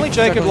 see, normally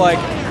Jacob like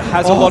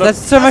has a Oh, lot of. that's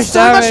so much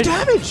damage.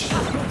 It's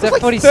That's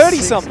like 46. 30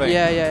 something.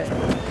 Yeah, yeah.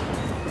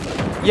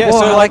 Yeah,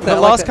 Whoa, so I like that, the I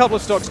like last that. couple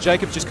of stocks,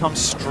 Jacob just comes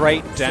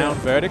straight down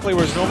vertically,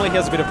 whereas normally he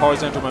has a bit of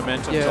horizontal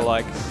momentum to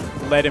like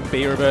let him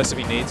be reverse if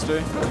he needs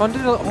to. Con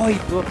did he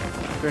blew up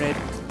a grenade.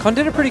 Con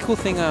did a pretty cool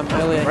thing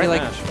earlier. Great He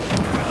like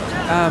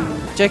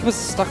match. Jacob was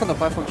stuck on the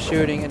platform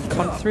shooting, and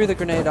Con threw the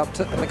grenade up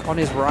to like on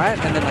his right,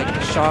 and then like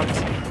sharked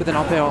with an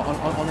up air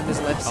on his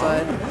left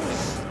side.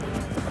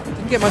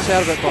 Didn't get much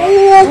out of it, but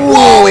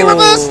Whoa, he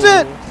reversed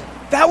it!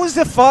 That was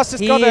the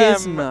fastest He is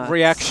goddamn nuts.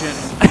 reaction.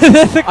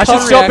 The I Con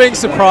should stop being reaction.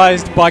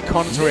 surprised by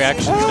Con's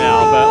reactions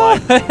now, but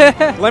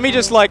like, let me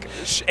just like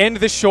end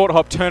this short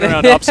hop, turn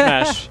around, up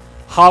smash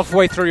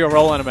halfway through your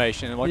roll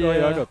animation. I'm like, oh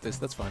yeah, I got this.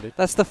 That's fine, dude.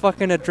 That's the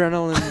fucking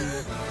adrenaline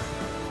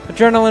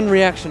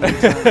reaction.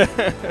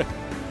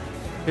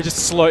 It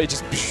just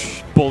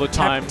bullet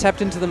time.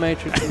 Tapped into the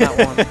matrix in that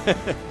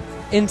one.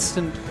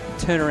 Instant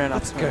turnaround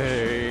up smash.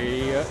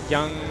 Okay,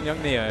 young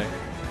Neo.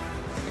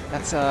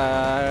 That's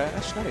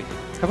nutty.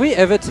 Have we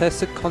ever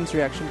tested Con's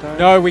reaction time?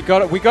 No, we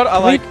got it.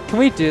 Can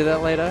we do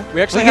that later?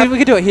 We actually we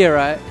could do it here,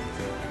 right?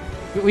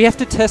 We have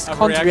to test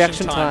Con's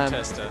reaction time.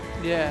 Tester.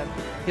 Yeah.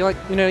 You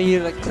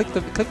click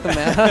the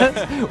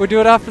mouse. We'll do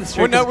it after the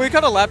stream. Well, no, we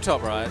got a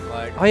laptop, right?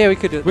 Like. Oh yeah, we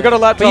could do it. We got a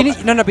laptop.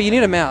 But but you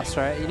need a mouse,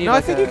 right? You need No,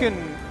 like I think you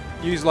can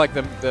use like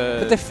the.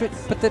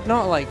 But they're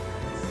not like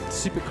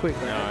super quick.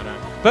 Right? No, I know.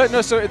 But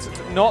no, so it's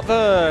not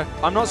the.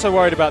 I'm not so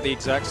worried about the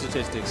exact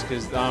statistics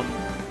because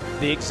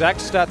the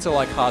exact stats are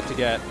like hard to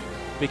get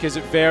because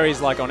it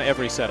varies like on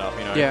every setup.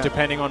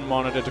 Depending on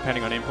monitor,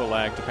 depending on input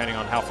lag, depending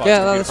on how fast the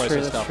computer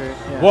processes stuff. That's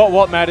true. Yeah.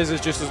 What matters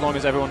is just as long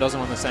as everyone does it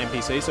on the same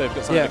PC, so you've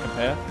got something to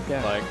compare.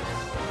 Yeah. Like.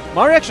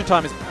 My reaction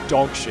time is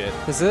dog shit.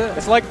 Is it?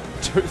 It's like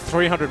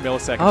 300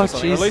 milliseconds or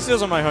something. Jesus. At least it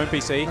was on my home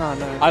PC. Oh,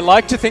 no. I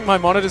like to think my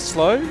monitor's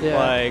slow. Yeah.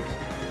 Like.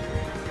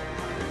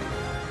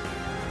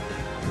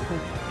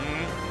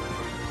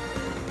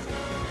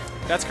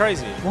 That's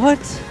crazy. What?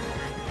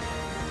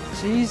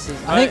 Jesus.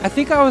 I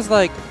think I was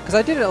like, because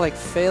I did it like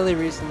fairly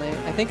recently.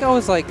 I think I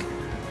was like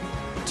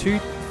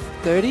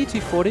 230,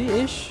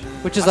 240-ish,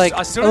 which is like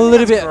a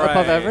little bit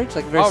above average.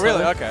 Like very Oh, really?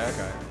 slow. Okay.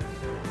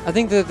 I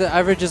think the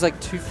average is like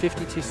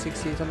 250,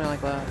 260, something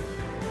like that.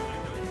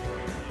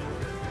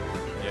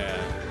 Yeah.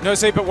 No,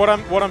 see, but what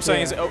I'm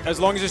saying is, as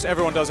long as just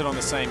everyone does it on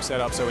the same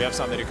setup, so we have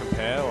something to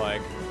compare.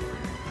 Like,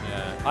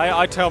 yeah,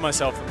 I tell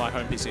myself that my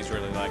home PC is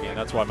really laggy, and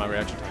that's why my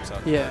reaction times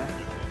are. Yeah.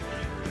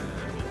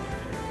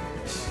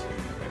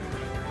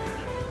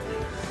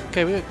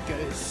 Okay, we got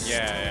Ghost.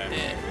 Yeah.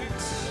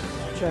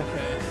 Okay.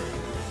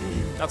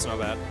 That's not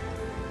bad.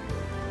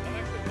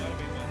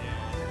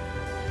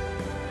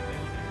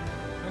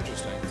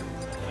 Interesting.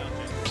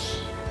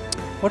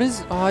 What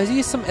is? Oh, is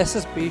he some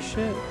SSB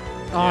shit?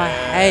 Oh, I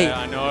Yeah, hate.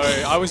 I know.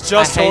 I was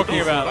just I hate talking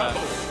this. about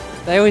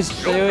that. They always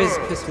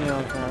piss me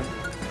off, man.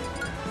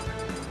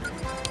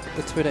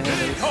 The Twitter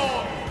handles.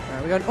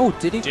 Alright, we got. Oh,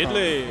 Diddy.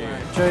 Diddley. Oh,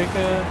 right,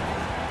 Joker.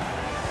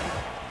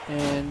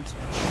 And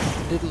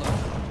Diddler.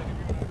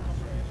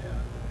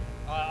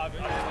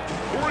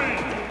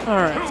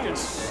 Alright.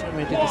 Let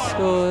me do the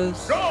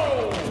scores.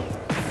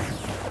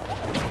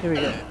 Here we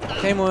go.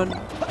 Game 1.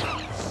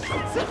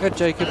 Got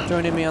Jacob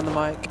joining me on the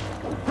mic.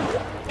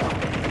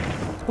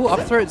 Ooh,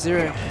 up throw at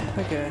 0.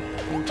 Okay.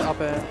 Into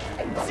up air.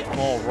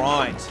 All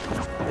right.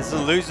 This is the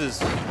losers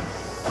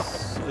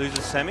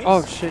semis.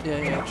 Oh shit!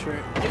 Yeah,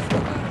 true.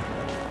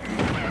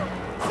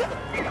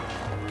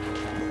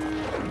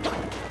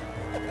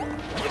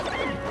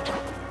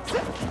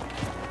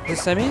 The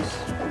semis?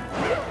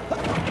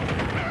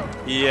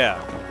 Yeah.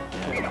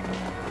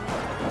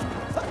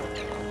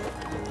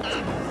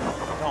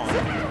 Go on.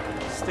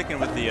 Sticking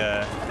with the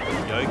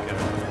Yoka.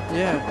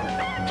 Yeah.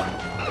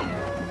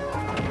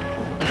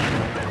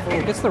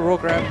 Oh, gets the raw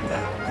grab.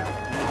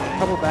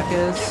 Couple back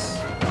airs.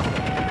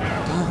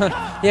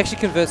 He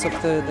actually converts up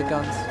the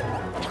guns.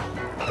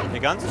 The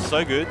guns are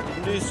so good. You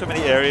can do so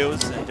many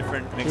aerials and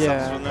different mix-ups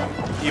Yeah. from them.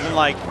 Even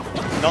like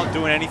not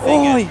doing anything.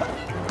 Oh, and he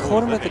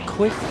caught him with a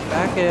quick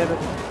back air, but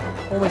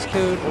almost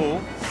killed. Oh.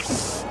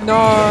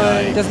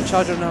 No, he doesn't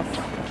charge it enough.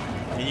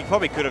 And you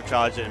probably could have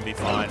charged it and be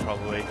fine,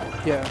 probably.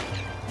 Yeah.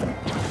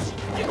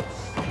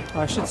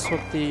 I should swap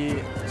these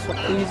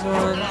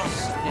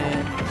ones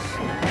and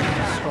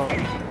swap.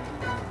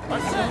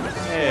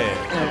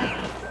 Yeah.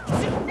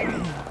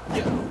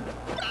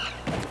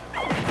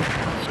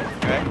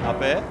 Okay,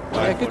 up air.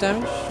 Yeah, good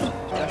damage.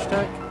 Dash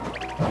tag.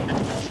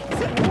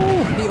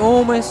 Ooh, he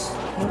almost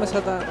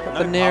had that. But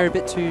the nair a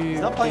bit too. He's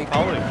not playing big.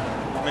 Palu.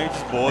 Maybe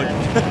just bored.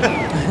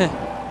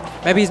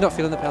 Maybe he's not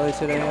feeling the Palu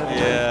today.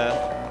 Yeah.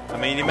 I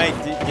mean, he made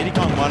Diddy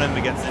Kong won him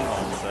against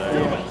Inhon, so.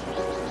 Yeah.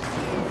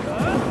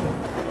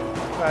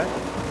 Okay.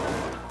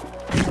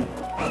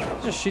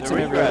 Just shoots The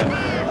him everywhere.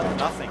 regrab,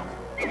 nothing.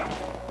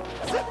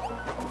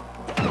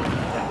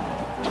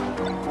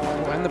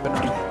 Oh, and the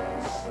banana.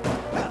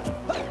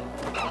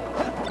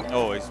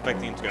 Oh,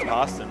 expecting him to go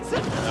past him.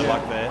 No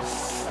luck there.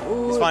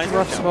 Ooh, He's fine.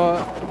 rough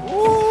spot.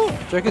 Ooh.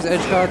 Joker's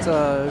edge guards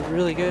are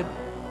really good.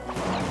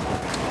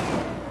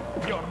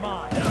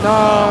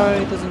 No,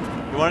 he doesn't.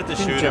 You wanted to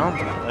shoot jump.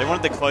 him. They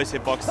wanted the close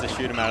hitbox to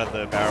shoot him out of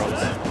the barrels.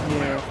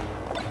 Yeah.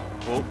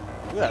 Oh,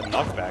 look at that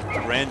knockback.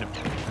 Random.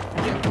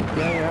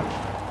 Yeah.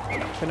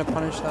 Gonna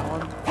punish that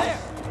one.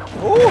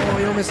 Oh,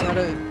 he almost had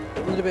it.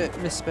 A little bit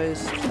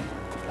misspaced.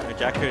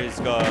 Jacko's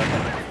got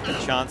a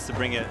chance to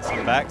bring it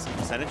some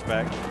percentage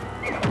back.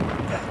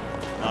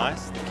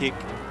 Nice. The kick.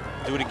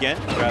 Do it again.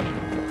 Grab.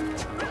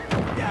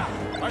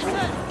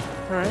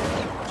 Alright.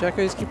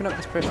 Jacko's keeping up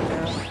this pressure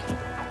now.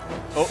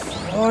 Oh.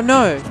 Oh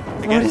no!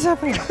 Again. What is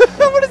happening?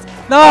 What is?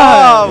 No!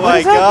 Oh What my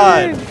is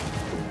god! happening?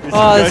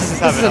 Oh, this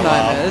is a having nightmare.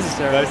 laugh. This is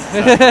terrible. Ghost is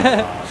having a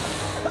laugh.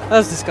 That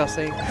was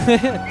disgusting.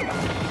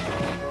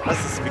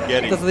 That's the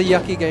spaghetti. That's the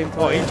yucky gameplay.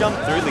 Oh, he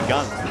jumped through the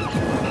gun.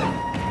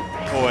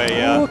 Oh,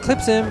 yeah. Oh,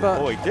 clips him, but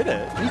Oh, he did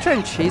it. you try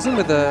and cheese him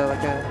with a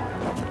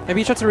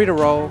maybe he tried to read a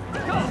roll,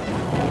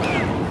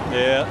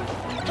 Yeah.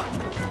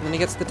 and then he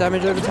gets the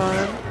damage over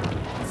time.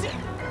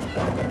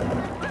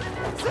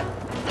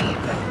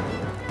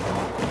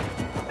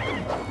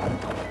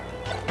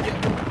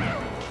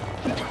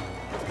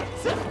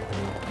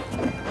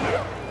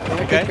 Yeah,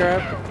 Okay. good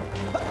grab.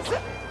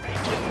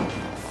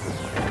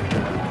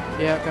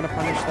 Yeah, gonna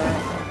punish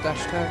that.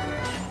 Dash tag.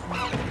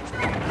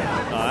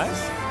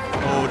 Nice.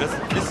 Oh, this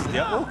is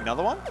the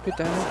another one. Good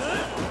damage.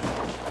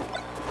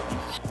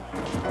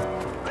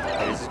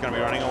 He's just gonna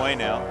be running away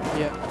now.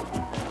 Yeah.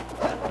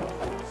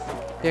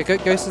 Yeah,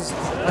 Ghost is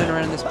playing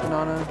around in this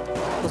banana.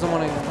 Doesn't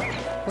want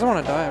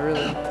to die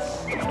really.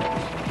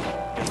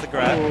 Gets the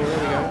grab. Oh, there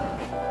we go.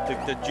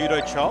 The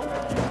judo chop.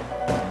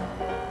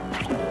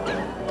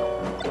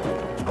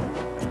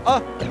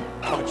 Oh,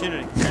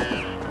 opportunity.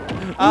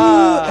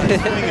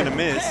 Swing and a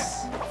miss.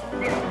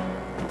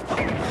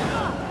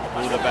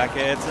 Ooh, the back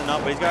air, it's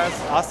enough. But these guys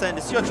are saying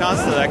this is your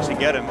chance to actually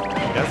get him.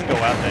 He doesn't go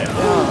out there.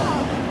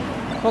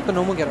 Not the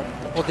normal getter.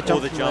 Or the jump.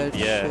 Or the from jump,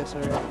 the edge. yeah.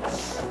 Sorry.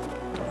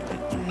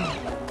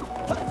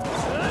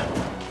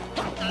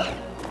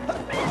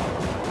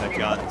 The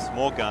guns,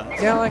 more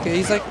guns. Yeah, I like it.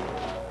 He's like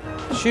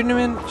shooting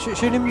him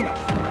shooting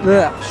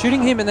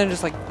him and then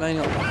just like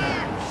landing on the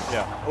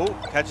Yeah. Oh,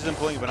 catches him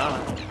pulling a banana.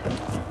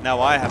 Now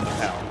I have the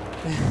power.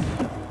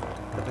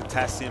 The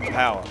potassium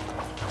power.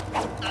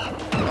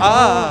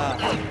 Ah!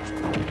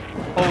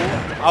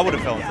 Oh, I would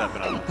have fell into that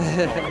banana.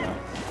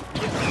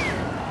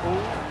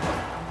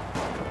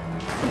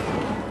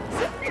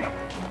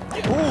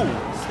 Ooh,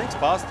 sneaks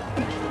past him.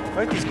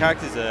 Both these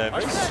characters are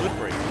very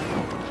slippery.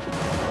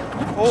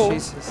 Oh.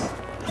 Jesus.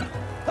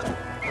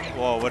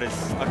 Whoa, what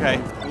is... Okay,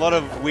 a lot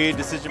of weird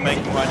decision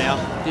making right now.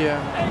 Yeah.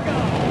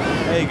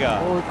 There you go.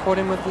 Oh, we caught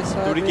him with this. Do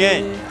it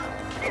again.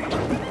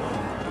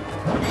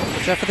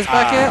 Watch out for this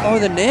back air. Oh,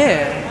 the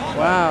nair.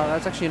 Wow,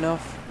 that's actually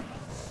enough.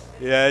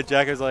 Yeah,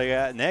 Jacko's like,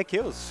 nair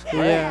kills.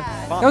 Yeah.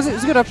 Fun. It was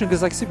a good option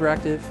because like super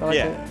active. I like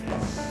Yeah. it.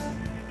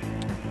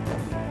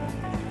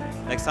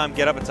 Next time,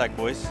 get up attack,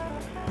 boys.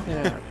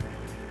 Yeah.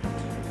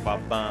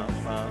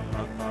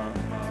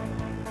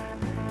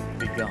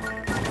 Be gone.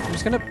 I'm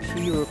just gonna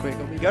pee real quick.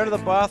 I'll be Go to the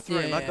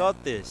bathroom. Yeah, I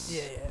got this.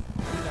 Yeah.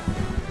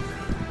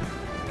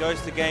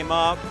 Goes the game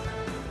up.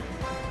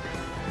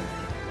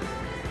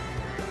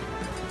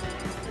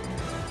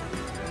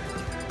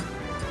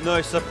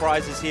 No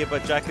surprises here,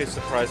 but Jacko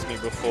surprised me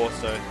before,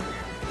 so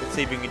let's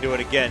see if he can do it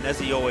again, as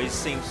he always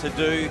seems to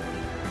do.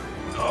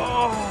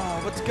 Oh,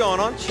 what's going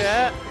on,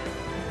 chat?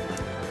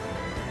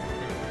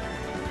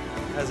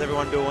 How's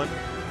everyone doing?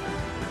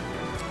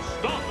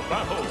 Stop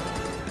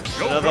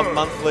battle. Another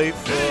monthly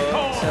for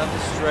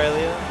South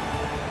Australia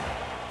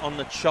on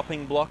the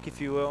chopping block,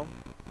 if you will.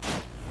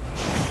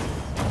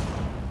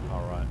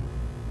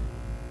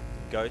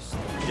 Ghost,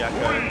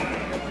 Jacko.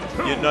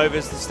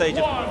 Nova's the stage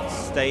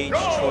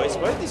choice.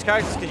 Both these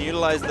characters can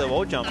utilize the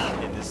wall jump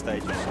in this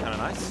stage, which is kind of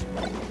nice.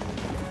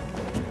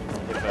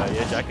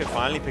 If Jacko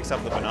finally picks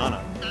up the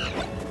banana.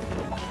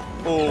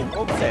 Oh,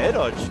 what was the air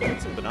dodge?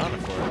 That's a banana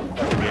for it.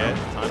 Yeah,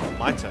 time for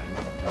my turn.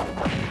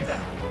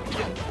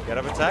 Get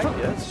up attack?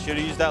 Yes, should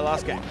have used that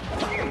last game.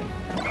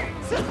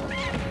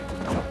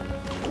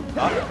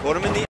 Caught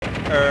him in the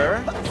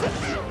air.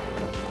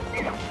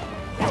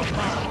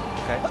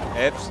 Okay,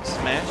 F's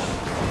smash.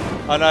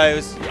 Oh no, it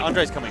was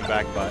Andre's coming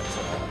back, but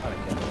I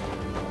don't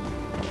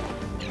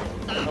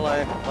care.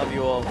 Hello, love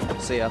you all.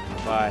 See ya.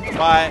 Bye.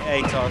 Bye,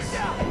 Atos.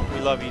 We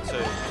love you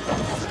too.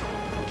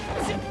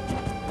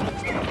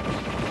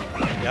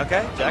 Yeah,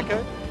 okay,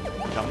 Jacko.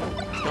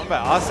 Come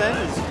back. Arsene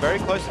is very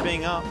close to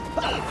being up.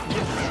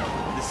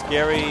 The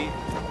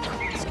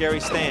scary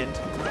stand.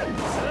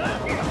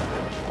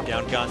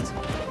 Down guns.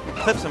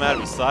 Clips him out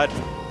of his side.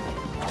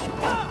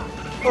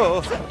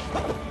 Oh.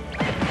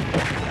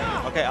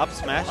 Okay, up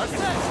smash.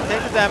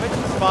 Take the damage,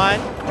 it's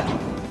fine.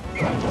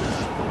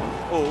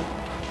 Oh.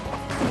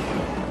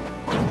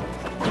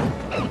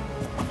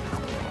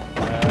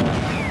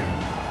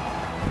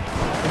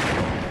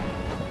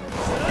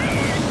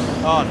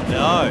 Oh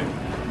no.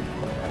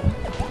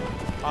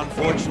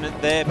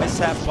 Unfortunate there,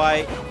 mishap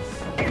by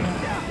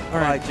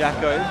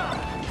Jacko.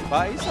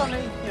 But he's on,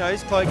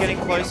 he's getting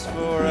close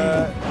for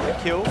a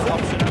kill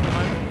option at the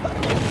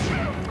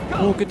moment.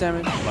 Oh, good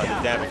damage. But the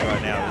damage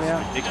right now is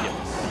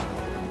ridiculous.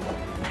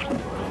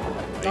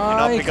 He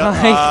he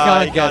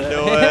can't do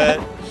it.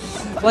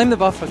 Blame the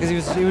buffer because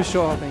he was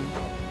short hopping.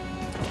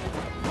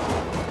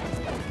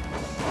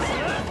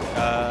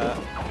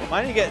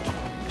 Might need to get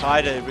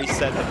Kai to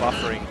reset the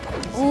buffering.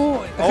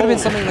 Oh, it could have been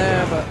something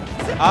there, but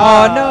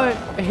oh no!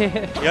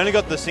 He only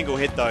got the single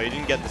hit though. He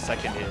didn't get the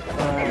second hit,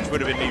 which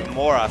would have been even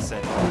more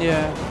Arsene.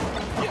 Yeah.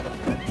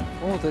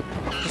 Oh,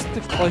 just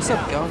the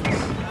close-up guns.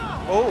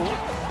 Oh.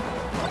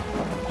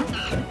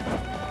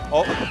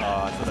 Oh, I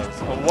thought that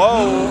was. Oh,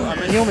 whoa! I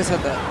mean, he almost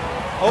had that.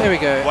 Oh, there we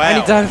go. Wow.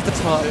 And he died off the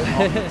top.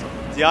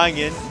 Dying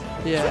in.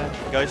 Yeah.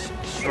 Goes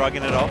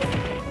shrugging it off.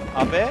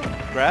 Up air,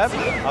 grab,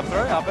 up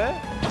throw, up air.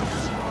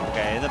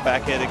 Okay, in the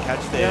back air to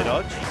catch the air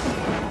dodge.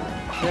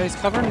 Yeah, he's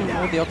covering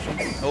all the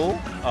options. Oh,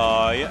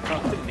 yeah.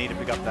 Oh, didn't need to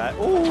pick up that.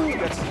 Oh,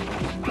 that's.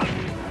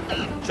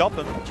 Chop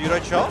him. Judo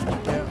chop.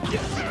 Yeah.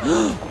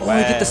 Oh, wow.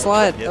 He did the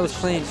slide. Yeah, that was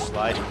clean.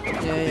 Slide.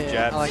 Yeah,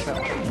 jabs. I like that.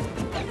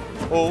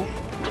 Oh,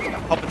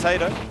 hot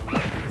potato.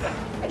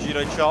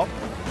 Judo chop.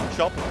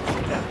 Chop.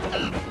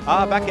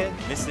 Ah, back air.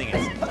 Missing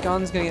it.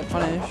 Gun's gonna get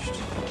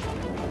punished.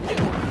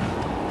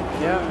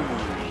 Yeah.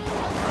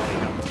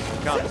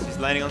 Comes. He's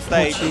landing on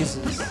stage. Oh,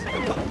 Jesus.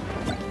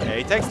 Yeah,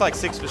 he takes like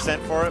 6%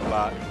 for it,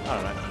 but I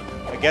don't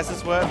know. I guess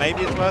it's worth.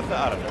 Maybe it's worth it.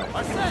 I don't know.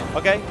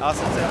 Okay,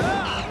 Arsene's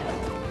out.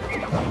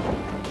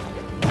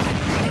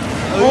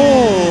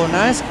 Oh,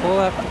 nice call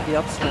out for the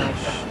up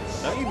smash.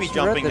 Don't you be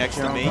jumping next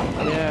to me.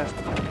 Yeah,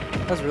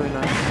 that's really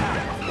nice.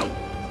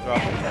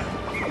 Drop.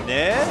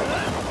 Nair.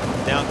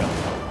 Down go.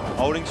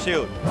 Holding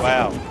shield.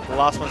 Wow. The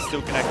last one's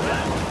still connected.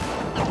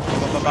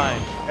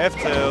 Bang.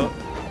 F2.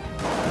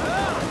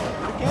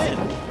 Again.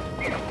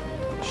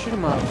 Shoot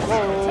him up.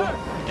 Whoa.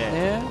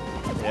 Yeah.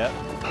 Yeah.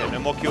 Okay, no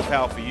more kill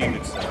power for you,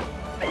 good sir.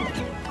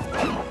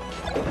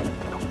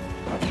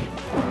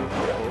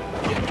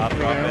 Up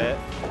there.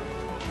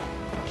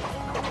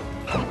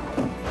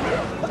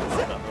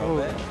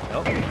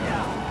 Nope.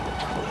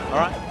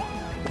 Alright.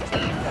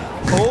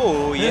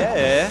 Oh,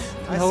 yeah.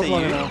 I see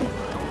you.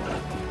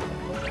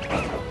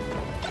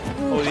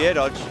 Oh, the air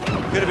dodge.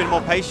 Could have been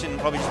more patient,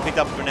 probably just picked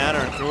up a banana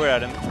and threw it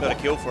at him. Got a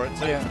kill for it,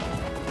 too. Yeah.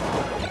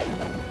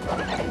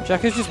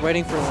 Jack is just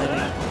waiting for a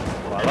landing.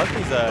 Well, I like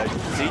his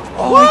siege.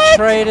 Oh, he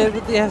traded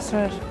with the F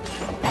smash.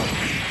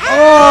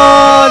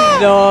 Oh,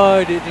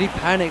 no, dude. Did he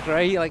panic,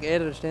 right? He like air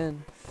dodged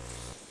in.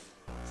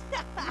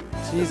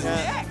 Jesus.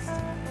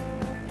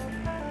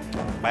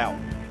 Wow.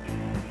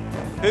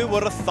 Who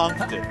would have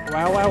thunked it?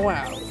 Wow, wow,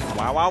 wow.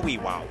 Wow, wow, wee,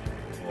 wow.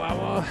 Wow,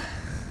 wow.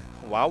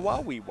 Wow,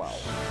 wow, wee, wow.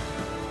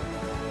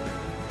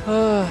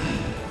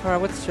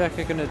 Alright, what's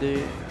Jacko gonna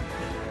do?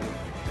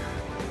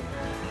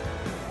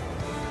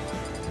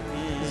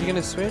 Is he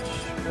gonna switch?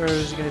 Or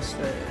is he gonna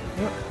stay?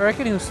 I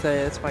reckon he'll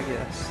stay, that's my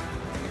guess.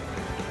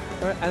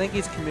 I think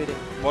he's committed.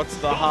 What's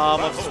the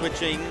harm of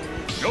switching?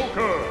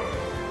 Joker.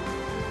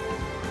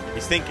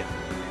 He's thinking.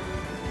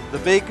 The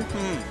big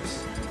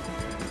hms.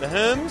 The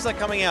hms are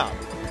coming out.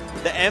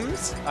 The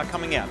M's are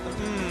coming out. The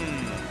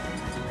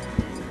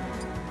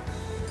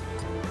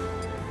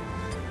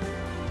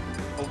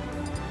Oh.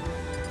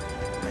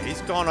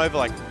 He's gone over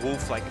like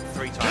Wolf like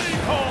 3 times.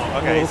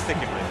 Okay, he's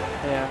sticking with it.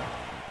 Yeah.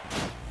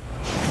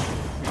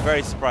 I'd be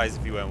very surprised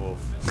if he went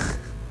Wolf.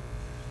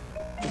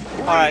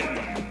 Alright.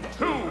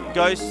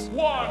 Ghost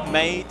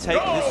may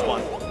take this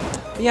one.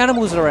 The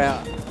animals are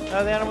out.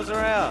 No, the animals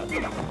are out.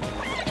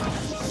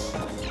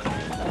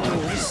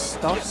 Oh, he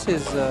stuffs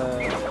his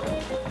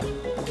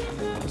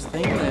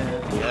thing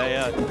there.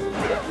 Yeah.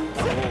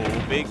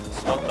 Oh, big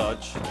spot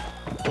dodge.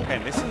 Okay,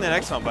 missing the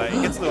next one, but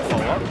he gets a little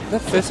follow-up. Is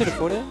that first hit of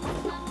 40?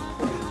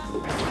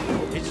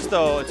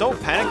 though, it's all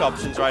panic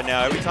options right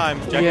now. Every time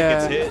Jackie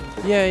gets hit.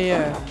 Yeah,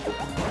 yeah.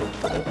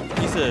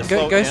 He's a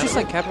slow Ghost just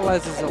like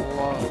capitalizes a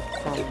lot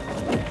from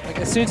like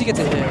as soon as he gets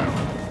a hit.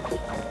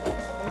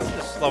 Let's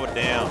just slow it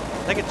down.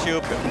 Take a chill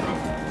pill.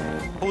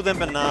 Pull them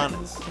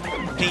bananas.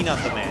 Peanut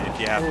the man if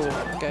you have to.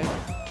 Okay.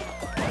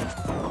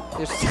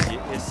 You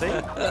see?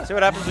 See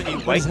what happens when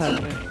you wait?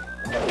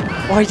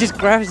 Oh, he just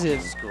grabs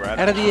it grab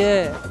out of the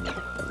air.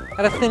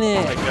 Out of thin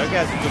air. Like, Joker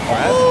has a good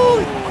grab.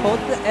 Oh,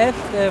 caught the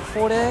F there,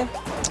 forward air.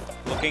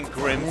 Looking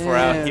grim for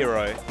our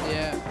hero.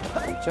 Yeah.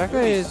 Jacko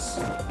is...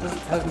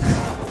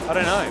 I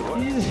don't know.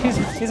 What?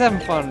 He's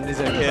having fun. He's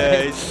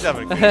yeah, he's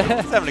having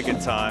a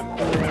good time.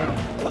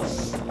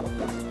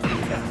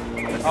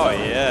 Oh,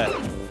 yeah.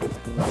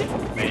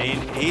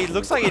 Man, he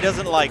looks like he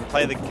doesn't like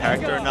play the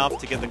character enough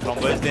to get the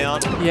combos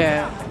down.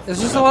 Yeah, there's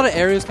just a lot of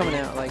areas coming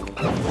out. Like,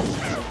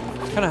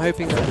 kind of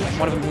hoping that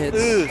one of them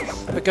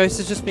hits. But Ghost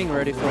is just being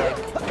ready for like.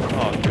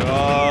 Oh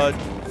god.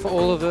 For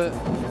all of it,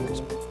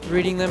 just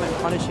reading them and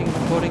punishing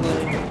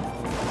accordingly.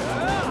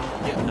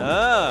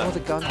 Oh, the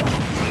gun.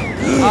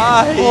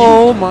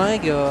 Oh my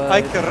god.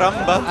 Ay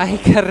caramba. Ay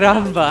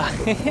caramba.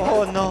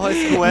 Oh no,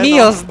 es bueno.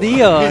 Míos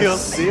Dios.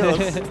 Míos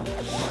Dios.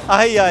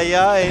 Ay ay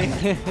ay.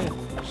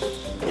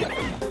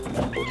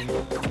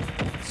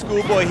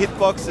 Schoolboy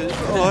hitboxes.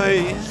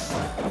 Oi.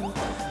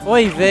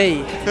 Oy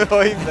vey.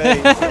 Oy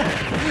vey.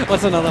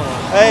 What's another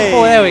one? Hey.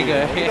 Oh, there we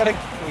go.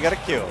 You gotta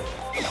kill.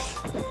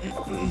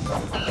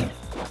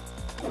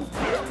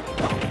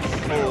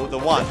 Oh, the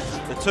one,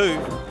 the two.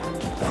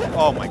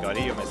 Oh my god,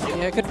 you're missing.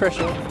 Yeah, good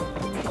pressure.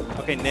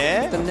 Okay,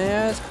 Nair. The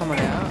Nair's coming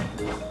out.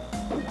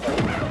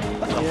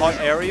 The hot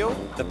aerial.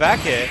 The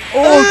back air.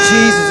 Oh,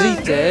 Jesus,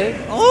 he's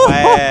dead.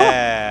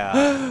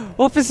 Wow.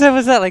 What percent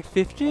was that? Like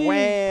 50?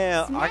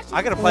 Wow.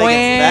 I gotta play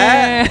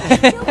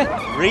against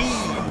that.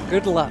 Read.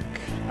 Good luck.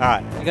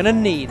 Alright. You're gonna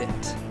need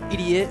it.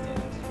 Idiot.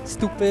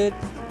 Stupid.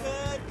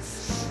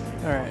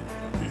 Alright.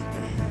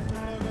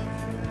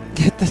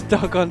 Get the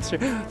dog on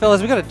stream.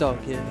 Fellas, we got a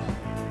dog here.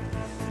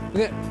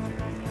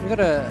 We got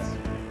a...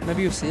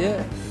 Maybe you'll see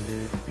it.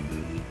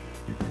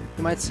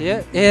 You might see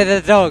it. Yeah,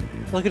 the dog.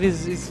 Look at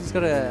his... He's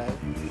got a...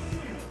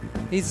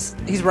 He's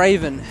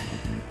Raven.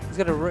 He's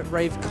got a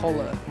rave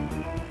collar.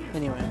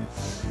 Anyway.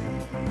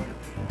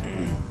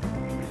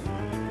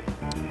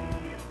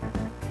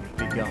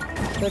 Big gun.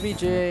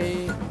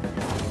 WJ.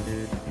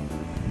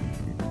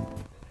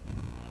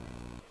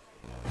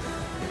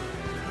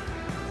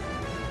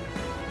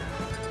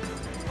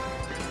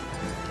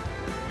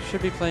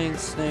 Should be playing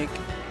Snake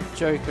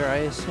Joker, I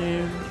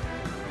assume.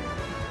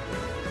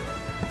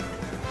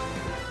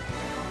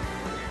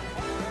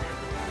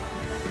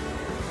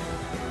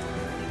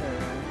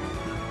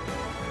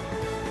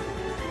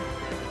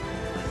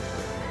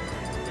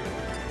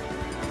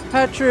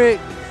 Patrick,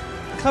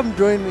 come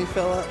join me,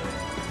 fella.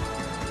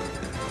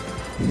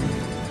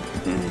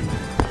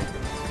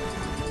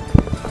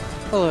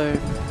 Hello.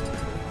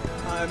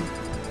 I'm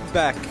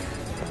back.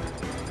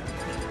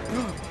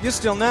 You're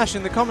still Nash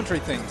in the commentary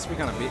things. We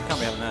can't be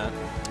having that.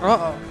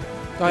 Uh-oh.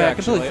 Oh, yeah, I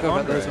completely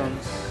forgot about those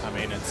ones. I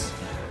mean, it's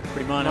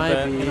pretty minor,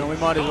 but you know, we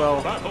might as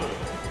well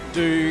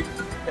do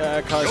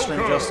Kai's stream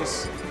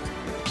justice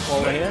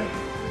while we're here.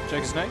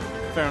 Joker Snake,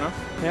 fair enough.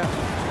 Yeah.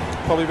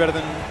 Probably better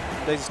than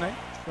Daisy Snake.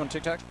 You want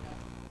Tic Tac?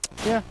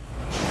 Yeah.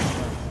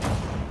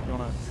 You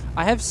wanna?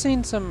 I have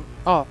seen some.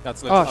 Oh.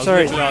 That's oh,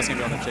 sorry. I was asking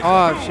if you want Tic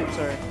Tac. Oh shit,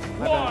 sorry.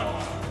 My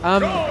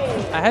bad.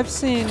 I have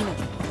seen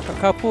a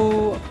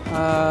couple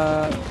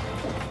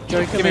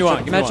Joker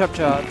matchup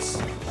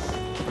charts.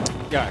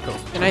 Yeah, cool.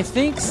 And I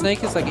think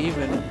Snake is like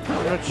even.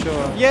 I'm not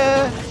sure.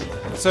 Yeah.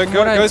 So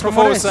Ghost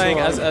before was saying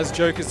as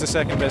Joker's the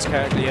second best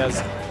character, he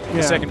has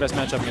the second best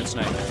matchup against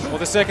Snake. Or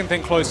the second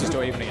thing closest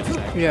to even against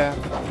Snake. Yeah.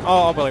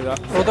 Oh, I'll believe that.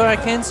 Although I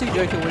can see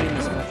Joker winning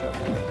this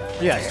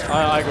matchup. Yes,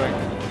 I agree.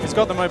 He's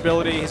got the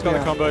mobility, he's got the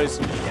combos.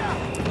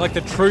 Like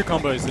the true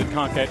combos that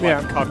can't get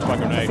like, cucked by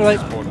grenade. I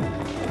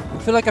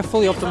feel like a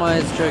fully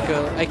optimized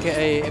Joker,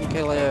 aka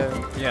MK Leo,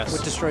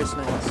 would destroy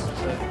Snakes.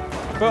 So.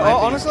 But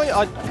honestly,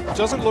 it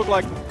doesn't look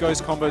like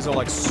Ghost combos are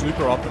like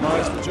super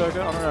optimized for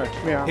Joker. I don't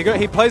know. Yeah.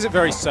 He plays it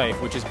very safe,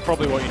 which is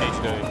probably what you need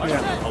to do like,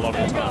 a lot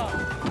of the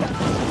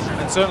time.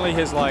 And certainly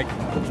his like...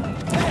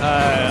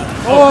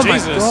 oh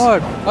Jesus. My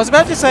god! I was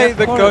about to say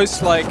the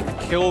Ghost like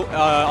kill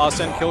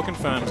Arsene kill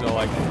confirms are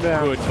like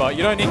good, but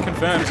you don't need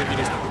confirms if you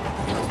just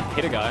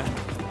hit a guy.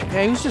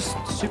 Yeah, he was just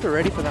super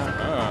ready for that.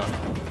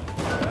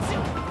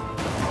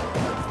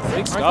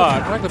 Big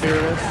start. I like the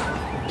BRS.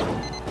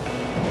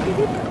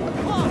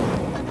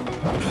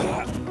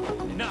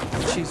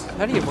 Jeez,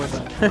 how do you avoid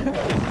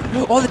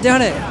that? Oh, the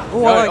down air!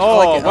 Oh, I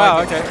like it. Wow,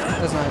 like okay. It.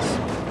 That's nice.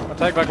 I'll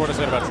take back what I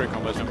said about true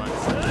combos, don't mind.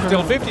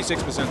 Still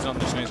 56% on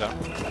the sneeze up.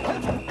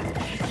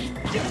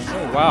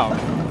 Oh, wow.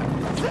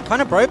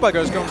 Kind of brave by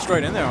Ghost going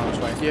straight in there,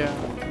 honestly. Yeah.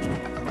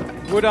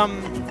 Would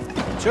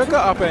Joker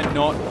up air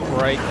not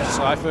break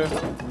Cypher?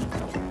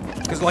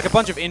 Because like a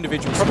bunch of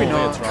individual Probably small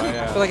not. hits, right?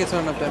 Yeah. I feel like it's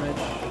not enough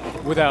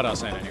damage. Without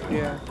Arsene anyway.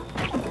 Yeah.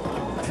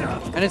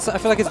 And I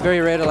feel like it's very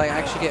rare to like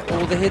actually get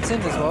all the hits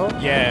in as well.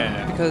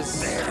 Yeah.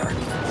 Because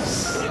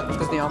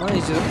because of the armor.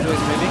 He's just always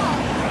moving.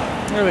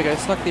 There we go.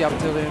 Snuck the up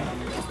tilt in.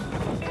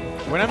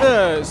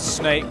 Whenever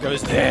Snake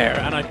goes there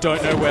and I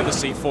don't know where the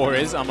C4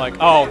 is, I'm like,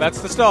 oh,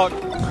 that's the stock.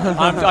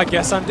 I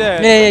guess I'm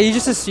dead. Yeah, you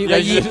just assume. Yeah,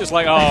 Like, you're just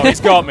like, oh,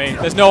 he's got me.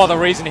 There's no other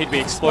reason he'd be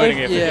exploding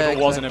if it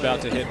wasn't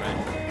about to hit me.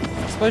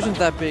 Explosion's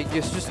that big.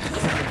 It's just.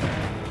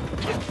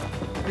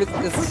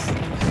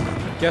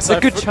 Guess a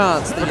good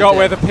chance. That Forgot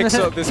where the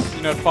pixel, this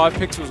 5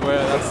 pixels were.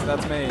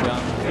 That's me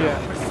done.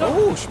 Yeah.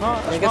 Oh,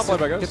 smart play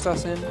by Ghost. Gets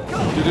us in.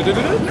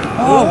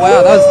 Oh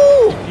wow, that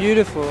was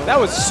beautiful. That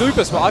was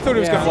super smart. I thought he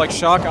was going to like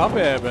shark up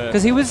air, but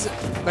because he was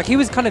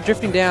kind of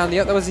drifting down.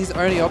 That was his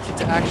only option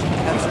to actually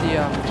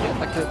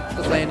catch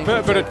the landing.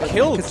 But it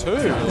killed too.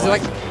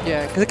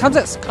 Because it comes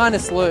out kind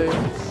of slow.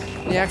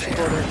 And he actually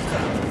caught it.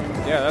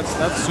 Yeah,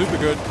 that's super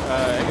good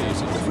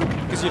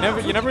because you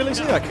never really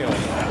see that kill.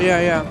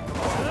 Yeah.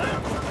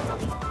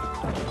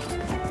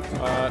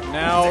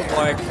 Now,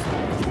 like,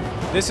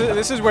 this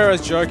is where I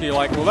was joking,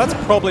 like, well, that's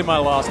probably my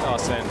last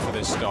Arsene for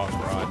this stock,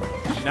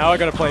 right? Now I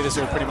got to play this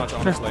all pretty much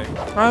honestly.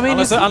 I mean,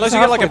 unless you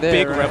get like a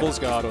big right? Rebels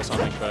guard or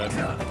something, but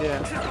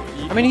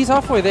yeah. I mean, he's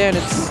halfway there, and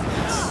it's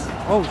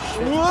oh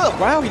shit!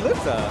 Wow, he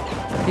lived that.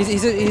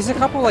 He's a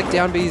couple like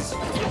down Bs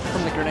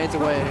from the grenades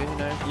away, you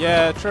know.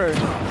 Yeah, true.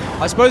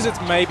 I suppose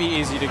it's maybe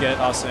easy to get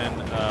Arsene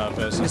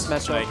versus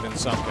Snake than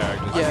some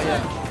characters.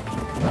 Yeah.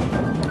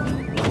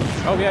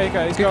 Oh yeah,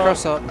 okay, he's good got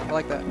cross up. I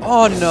like that.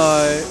 Oh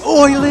no!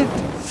 Oh, he lived.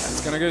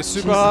 It's gonna go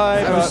super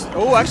high, but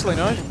oh, actually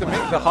no,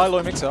 the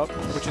high-low mix-up,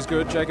 which is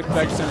good. Jacob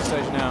back to center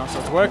stage now, so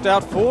it's worked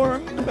out for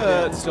him,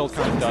 but it's still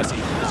kind of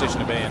dicey position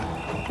to be in.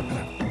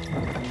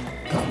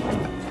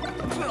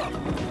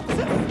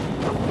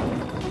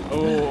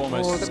 Oh,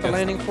 almost. Oh, got the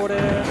landing for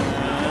there.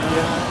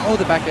 Yeah. Oh,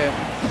 the back air.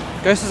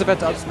 Ghost is about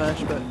to up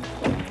smash, but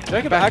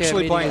Jacob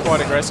actually playing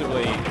quite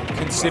aggressively,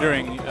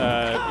 considering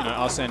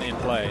Arsene in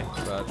play.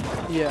 But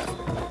yeah.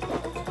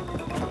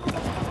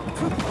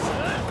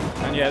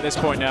 And yeah, at this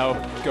point now,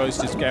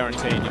 Ghost is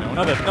guaranteed.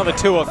 Another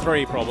 2 or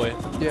 3 probably.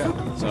 Yeah.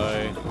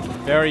 So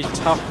very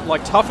tough,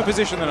 tougher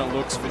position than it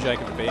looks for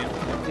Jacob to be in.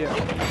 Yeah.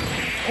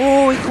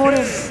 Oh, he caught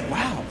him.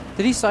 Wow.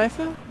 Did he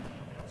cypher?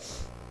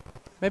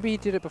 Maybe he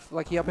did it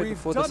before, he up it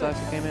before the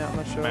cypher came out. I'm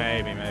not sure.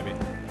 Maybe.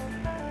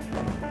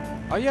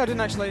 Oh yeah, I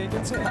didn't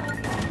see it.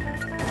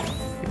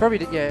 He probably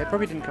did. Yeah, it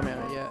probably didn't come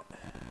out yet.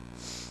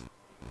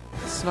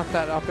 Snuck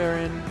that up air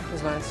in. It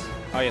was nice.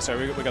 Oh yeah,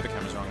 sorry, we got the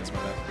cameras wrong. That's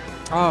my bad.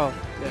 Oh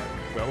yeah.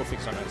 Well, we'll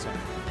fix it on that side.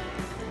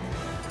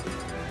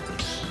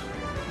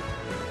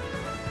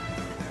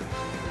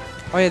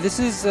 Oh yeah, this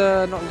is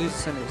not lose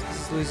centers.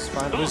 This is lose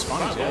finals. Lose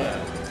finals,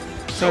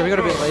 yeah. Sorry, we got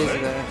a bit lazy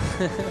there.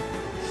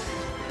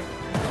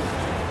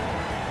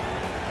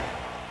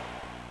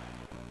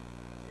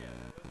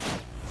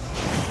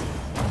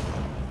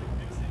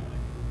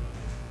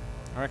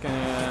 I reckon.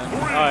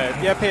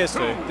 Yeah,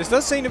 PS2. This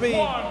does seem to be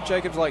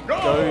Jacob's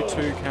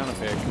go-to counter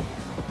pick.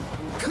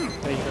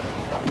 There you go.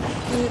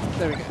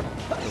 There we go.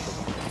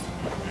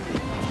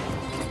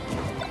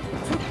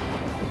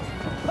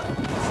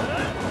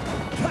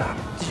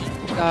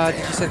 Did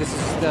you say this is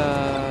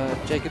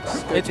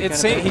Jacob's go-to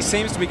counter pick? He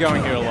seems to be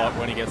going here a lot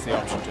when he gets the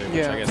option to,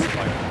 which I guess is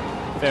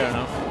fair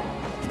enough.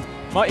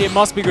 It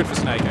must be good for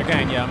Snake.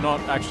 Again, yeah, I'm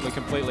not actually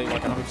completely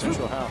 100%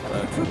 sure how,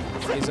 but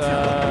he's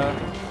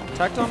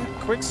tacked on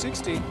quick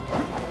 60.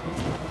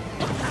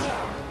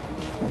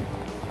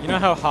 You know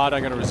how hard I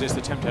gotta resist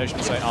the temptation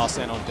to say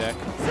Arsene on deck?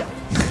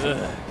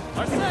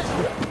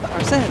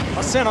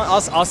 Arsene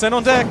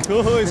on deck!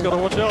 Oh, he's gotta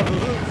watch out.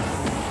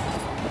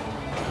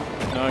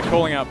 No,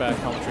 calling out bad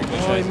commentary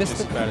cliches is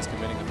just as bad as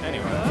committing them.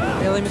 Anyway.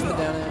 Barely missed the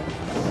down air.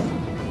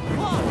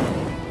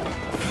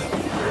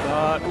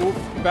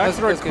 Back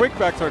throw, quick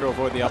back throw to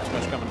avoid the up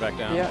smash coming back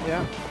down.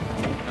 Yeah.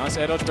 Nice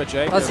air dodge by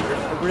Jake. That's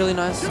really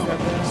nice.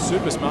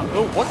 Super smart.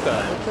 Oh, what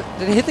the?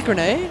 Did he hit the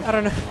grenade? I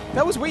don't know.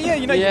 That was weird. Yeah,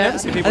 you never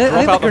see people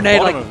drop out the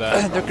bottom of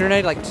that. The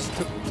grenade just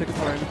took it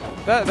for him.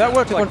 That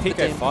worked like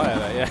PK Fire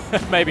there, yeah.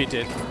 Maybe it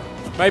did.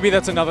 Maybe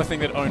that's another thing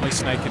that only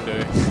Snake can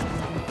do.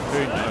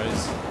 Who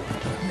knows?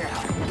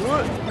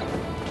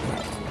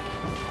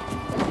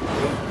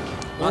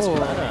 Nice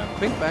pattern.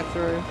 Quick back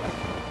throw.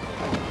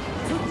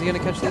 Is he going to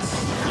catch this?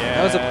 Yeah.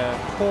 That was a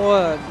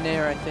poor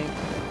nair, I think.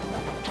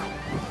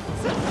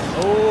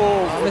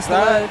 Oh, missed the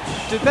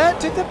ledge.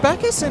 Did the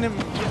backer send him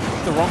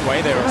the wrong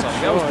way there or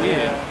something? That was weird.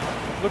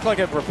 Yeah. Looked like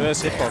a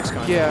reverse hitbox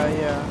kind of.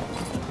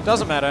 Yeah.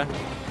 Doesn't matter.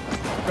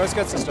 Ghost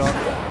gets the stock.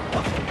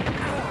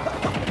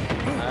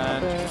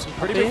 And some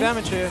pretty big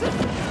damage here.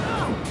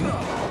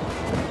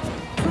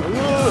 Ooh,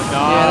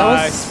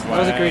 nice. Yeah, that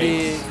was a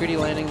greedy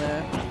landing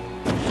there.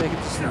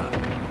 Jacob's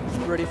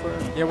ready for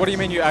it. Yeah, what do you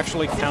mean you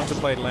actually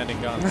counterplayed landing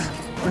guns?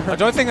 I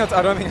don't think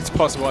it's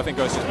possible. I think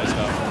Ghost just messed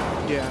up.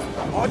 Yeah.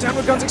 Oh,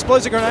 downward guns,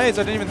 explosive grenades.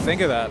 I didn't even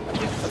think of that.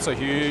 That's so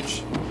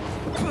huge.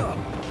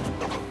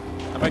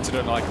 That makes it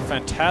a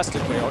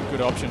fantastically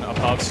good option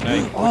above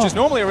Snake, which is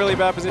normally a really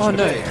bad position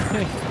to be.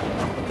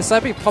 The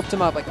side B popped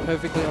him up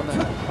perfectly on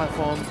that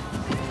platform.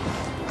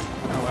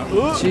 Oh,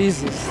 wow.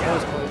 Jesus, that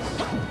was close.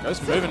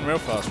 Ghost moving real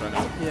fast right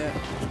now. Yeah.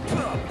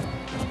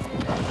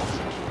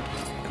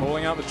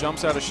 calling out the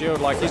jumps out of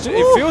shield. Like it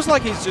feels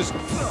like he's just,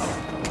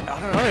 I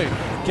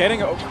don't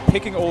know,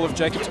 picking all of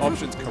Jacob's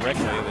options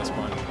correctly at this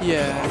point.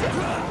 Yeah.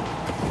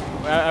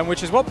 And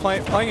which is what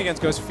playing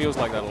against Ghost feels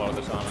like that a lot of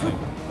the time, I think.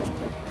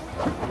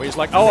 Where he's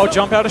like, oh, I'll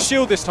jump out of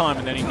shield this time,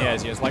 and then he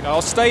nares you. It's like,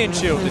 I'll stay in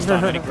shield this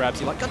time, and then he grabs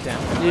you. Like, goddamn.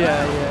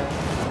 Yeah, yeah.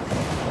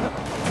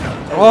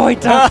 Oh, he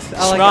ducked.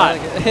 I like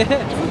it.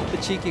 The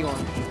cheeky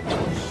one.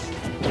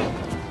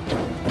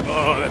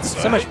 Oh, that's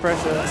so much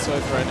pressure. That's so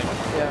threatening.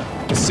 Yeah.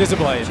 The scissor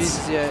blades.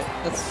 Jesus, yeah.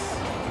 That's.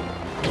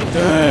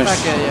 Dash.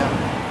 Okay, yeah.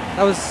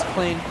 That was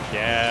clean.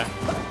 Yeah.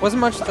 Wasn't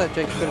much that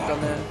Jake could have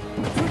done there.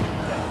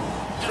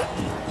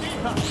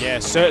 Yeah,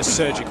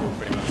 surgical,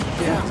 pretty much.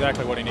 Yeah.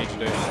 Exactly what he needs to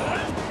do.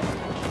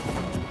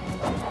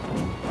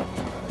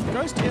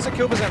 Ghost is a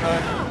kill percent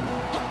though.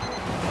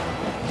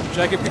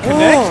 Jacob can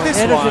connect this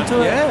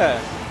one. Yeah.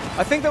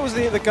 I think that was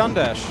the gun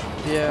dash.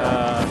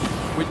 Yeah.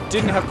 We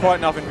didn't have quite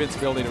enough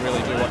invincibility to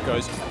really do what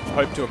Ghost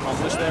hoped to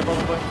accomplish there,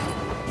 probably.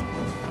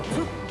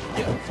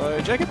 So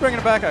Jacob bringing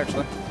it back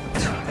actually.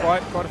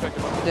 Quite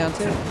effective. Down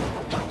two.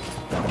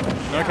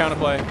 No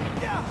counterplay.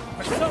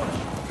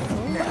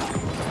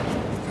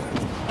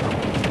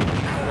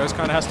 Ghost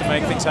kind of has to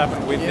make things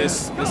happen with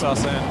this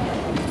Arsene.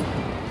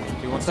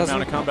 He wants to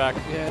mount a comeback.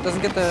 Yeah,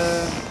 doesn't get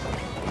the...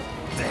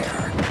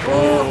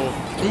 Oh.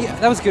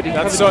 That was good. He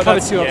covered two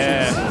options.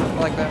 I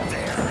like that.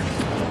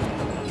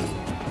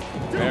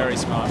 Very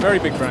smart. Very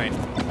big brain.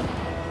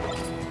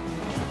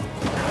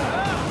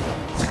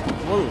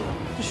 Whoa.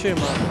 Just shoot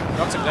him up.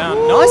 Knocks him down.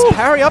 Woo. Nice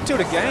parry up to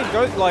it again.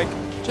 Like,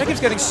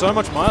 Jacob's getting so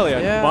much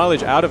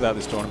mileage out of that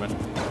this tournament.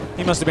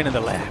 He must have been in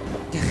the lab.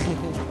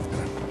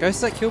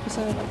 Ghost that kill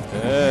percent.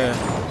 Yeah.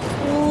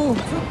 Ooh.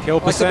 Kill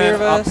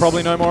percent.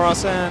 Probably no more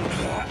Arsene.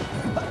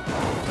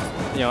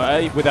 You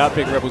know, without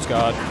big Rebel's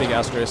guard, big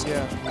asterisk.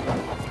 Yeah.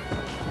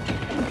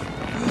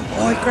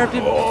 Oh, he grabbed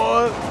him.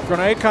 Oh,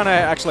 grenade kind of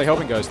actually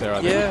helping Ghost there,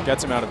 I think.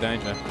 Gets him out of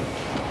danger.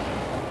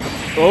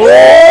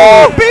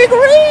 Oh, big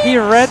read! He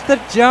read the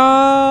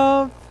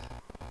jump.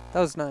 That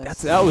was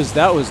nice. That was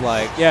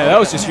like, that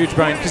was just huge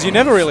brain, because you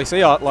never really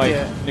see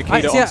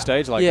Nikita on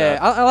stage like that. Yeah,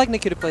 I like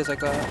Nikita plays like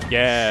that.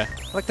 Yeah.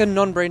 Like the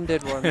non-brain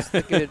dead ones.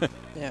 The good,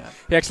 yeah.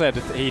 He actually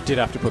he did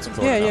have to put some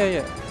thought in.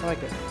 Yeah. I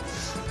like it.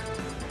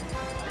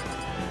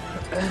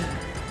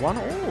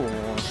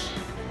 1-all.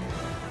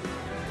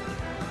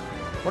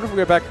 What if we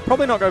go back?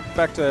 Probably not go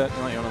back to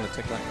Nion on the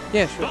tick lane.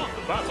 Yeah, sure.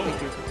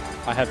 Thank you.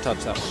 I have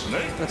touched that one.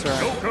 That's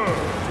alright.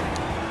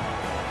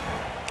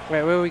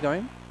 Wait, where are we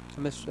going? I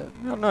missed it.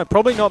 No,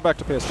 probably not back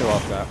to PS2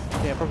 after that.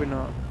 Yeah, probably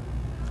not.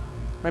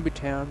 Maybe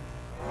town.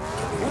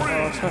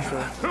 Oh,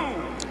 special.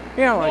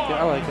 Yeah,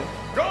 I like it.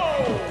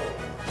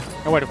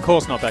 Oh wait, of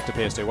course not back to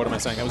PS2. What am I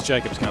saying? That was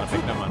Jacob's kind of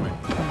pick. Never mind me.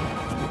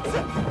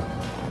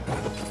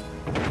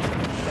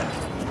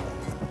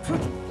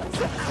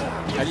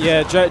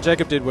 Yeah,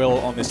 Jacob did well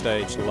on this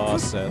stage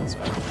last set. So.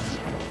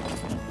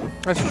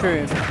 That's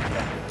true.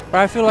 But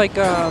I feel like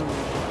I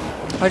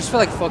just feel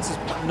like Fox is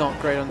not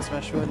great on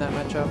Smash in that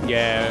matchup.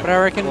 Yeah, but I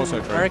reckon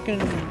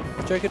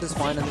Joker does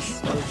fine on this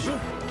stage.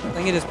 I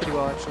think he does pretty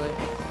well actually.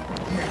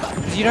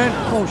 Because you don't.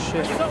 Oh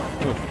shit.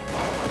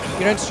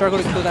 You don't struggle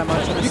to kill that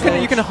much on the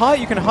stage. You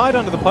can hide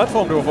under the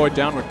platform to avoid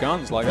downward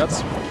guns. Like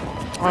that's.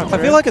 Oh, I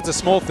feel like it's a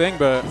small thing,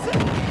 but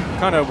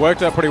kind of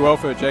worked out pretty well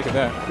for Jacob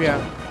there.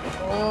 Yeah.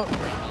 Oh.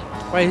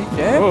 Wait, he's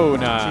dead? Oh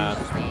nah.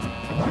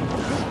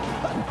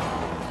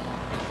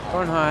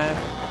 Going high.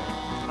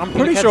 I'm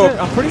pretty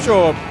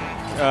sure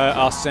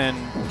Arsene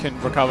can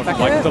recover from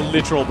like the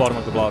literal bottom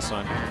of the blast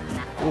zone.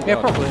 Ooh, yeah,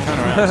 probably.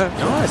 Turnaround.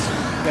 Nice.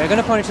 Yeah,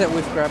 gonna punish that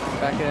whiff grab from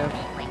back air.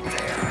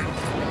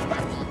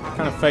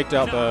 Kind of faked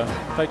out the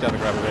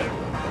grab a bit.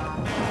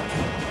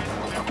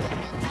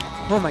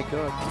 Oh my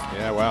god.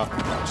 Yeah, wow.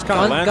 Just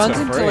kind of lands guns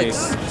for into free. like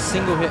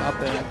single hit up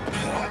there.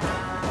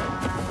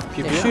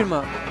 Pew yeah, shoot him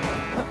up.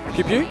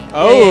 Pew pew?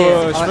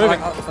 Oh, it's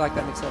moving. I like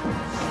that mix up.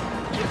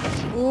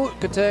 Ooh,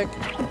 good tech.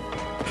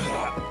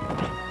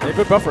 Yeah,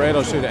 good buffer air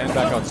dodge too to end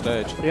back on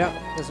stage. Yeah,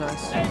 that's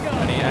nice.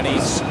 And he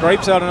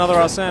scrapes out another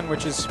Arsene,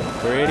 which is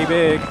pretty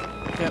big.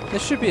 Yeah,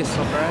 this should be a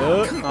stop,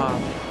 right?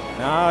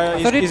 No,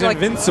 he's like,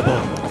 invincible.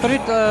 I thought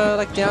he'd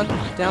like down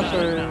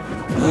through.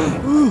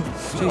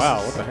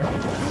 Wow, what the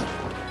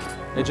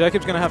heck? Hey,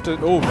 Jacob's gonna have to.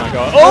 Oh my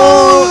god!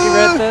 Oh, he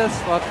read this.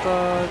 What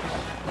the?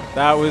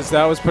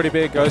 That was pretty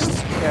big. Ghost.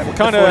 Yeah,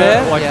 kind of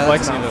like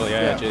flexing a little.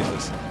 Yeah,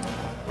 Jesus.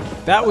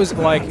 That was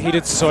like he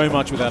did so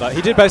much with that.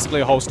 He did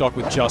basically a whole stock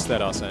with just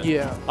that Arsene.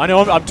 Yeah. I know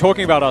I'm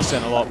talking about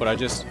Arsene a lot, but I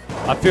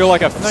feel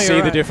like I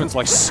see the difference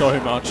like so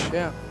much.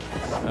 Yeah.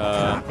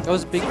 That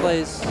was big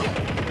plays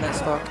in that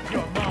stock.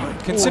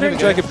 Considering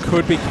Jacob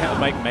could be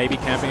maybe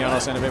camping out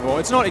Arsene a bit more,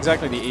 it's not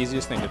exactly the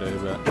easiest thing to do.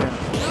 But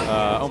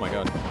oh my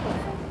god.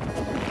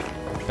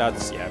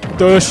 That's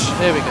Dush.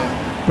 There we go.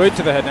 Boot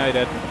to the head. Now you're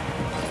dead.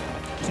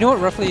 Do you know what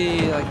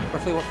roughly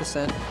what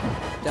percent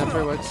down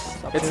throw works?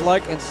 It's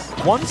like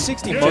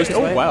 160 most.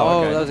 Oh wow.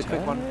 Oh, okay. that was a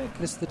quick one.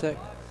 Missed the tech.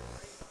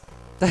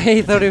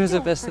 He thought it was a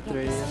best of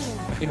 3. You're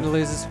gonna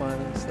lose this one.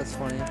 That's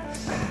funny.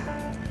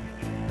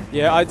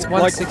 Yeah, it's like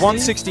 160?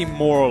 160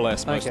 more or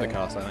less most of the Okay.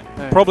 cast, I think.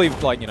 Alright. Probably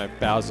like, you know,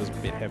 Bowser's a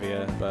bit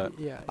heavier, but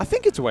Yeah. I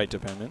think it's weight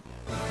dependent.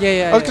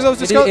 Yeah. Because I was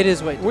discussing. It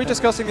is weight. We were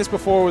discussing this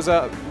before. Was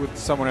that with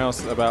someone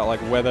else about like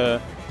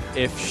whether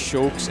if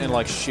Shulk's in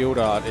like Shield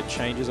Art, it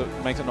changes it,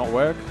 makes it not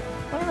work.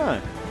 I don't know.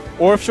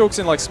 Or if Shulk's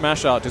in like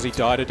Smash Art, does he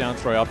die to down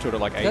throw up to it at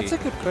like 80? That's a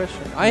good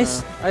question. I'm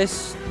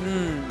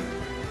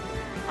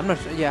not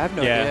sure. Yeah, I have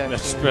no yeah, idea.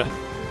 that's, actually.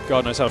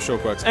 God knows how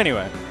Shulk works.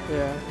 Anyway,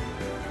 Yeah.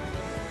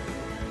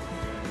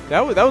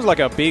 that was like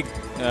a big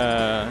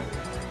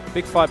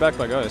fight back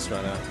by Ghost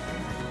right there.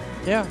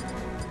 Yeah.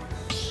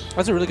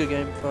 That's a really good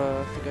game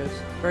for Ghost.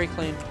 Very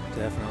clean.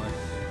 Definitely.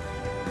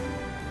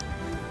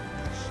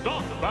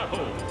 Start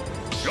battle.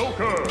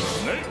 Joker,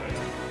 Nate.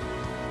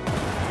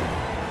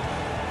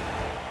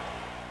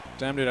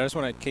 Damn, dude, I just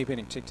want to keep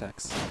eating Tic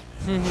Tacs.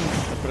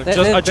 But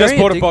They're I just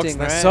very bought a box. addicting,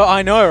 They're right? So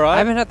I know, right? I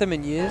haven't had them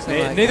in years. and,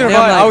 like, Neither and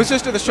have now I. I'm I was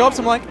just at the shops.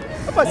 I'm like,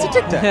 I bought some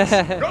Tic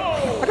Tacs.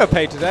 I got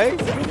paid today.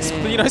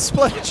 You know,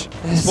 splurge.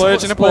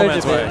 Splurge in a poor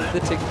man's way.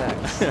 The Tic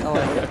Tacs. I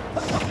like it.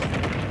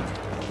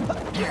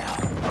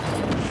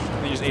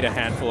 And you just eat a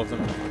handful of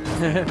them.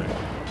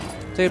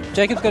 So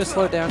Jacob's got to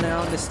slow down now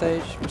on this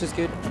stage, which is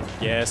good.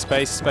 Yeah,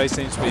 space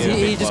seems to be a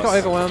He big just plus. got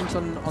overwhelmed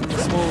on the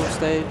small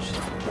stage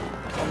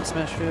on the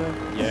Smash field.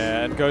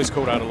 Yeah, and Ghost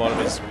called out a lot of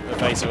his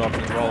evasive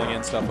options, rolling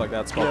in, stuff like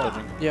that, spot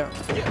dodging. Yeah.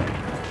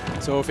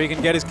 So if he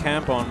can get his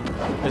camp on,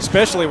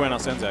 especially when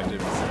Arsene's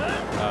active,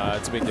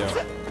 it's a big deal.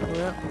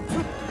 Yeah.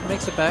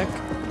 Makes it back.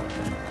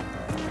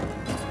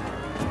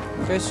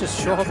 Ghost just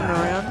short hopping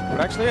around.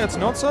 But actually, it's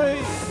not so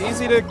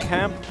easy to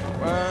camp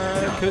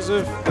because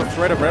of the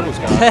threat of Rebels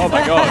guard. Oh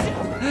my god.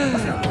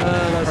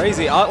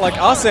 Crazy. Like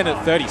Arsene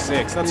at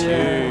 36, that's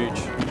huge.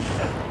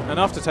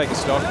 Enough to take a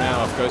stock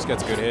now if Ghost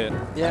gets a good hit.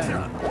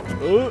 Yeah.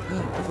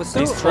 He's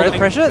Still, all the threatening.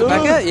 pressure at the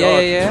back Ooh, out? God.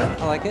 Yeah.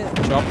 I like it.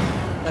 Chop.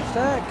 Left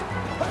stack.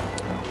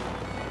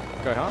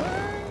 Go hard.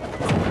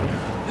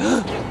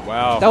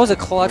 Wow. That was a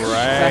clutch Great.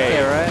 back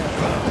there, right?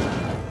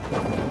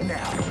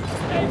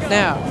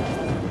 Now.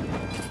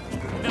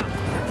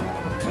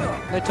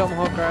 No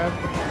tomahawk grab.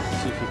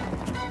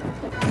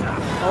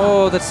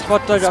 Oh, the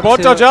spot dodge up Spot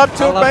tilt. dodge up I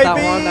tilt, love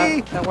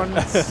baby! That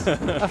one's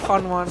a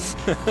fun one.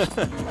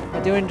 I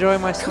do enjoy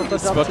my spot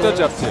dodge up Spot tilt. dodge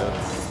up tilt.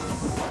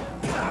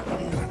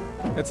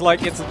 It's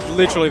like, it's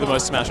literally the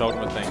most Smash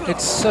Ultimate thing.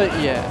 It's so,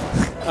 yeah.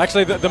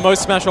 Actually, the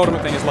most Smash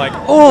Ultimate thing is like,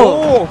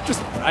 Oh!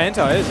 just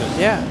anti-is it?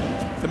 Yeah.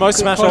 The most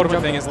Good Smash point, Ultimate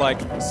jump. thing is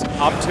like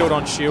up tilt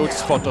on shield,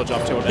 spot dodge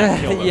up tilt, and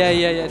kill them.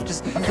 yeah.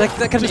 Just like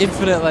that kind of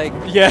infinite like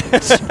Yeah.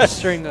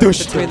 string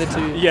between the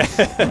two. Yeah.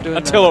 Doing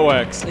Until that. it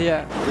works.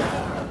 Yeah.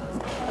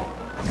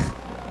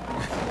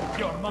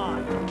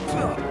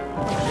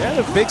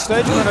 Yeah, the big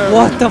stage is gonna.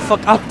 What the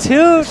fuck? Up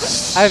tilt?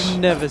 I've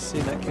never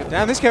seen that kill.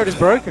 Damn, this character's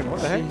broken.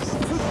 What the heck?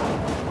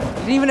 Jeez.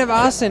 Didn't even have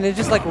Arsene, it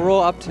just like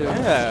raw up tilt.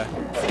 Yeah.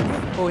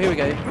 Oh, here we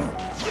go.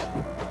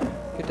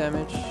 Good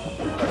damage.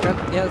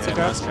 Grab. Yeah, that's a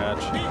grab. Nice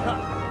catch.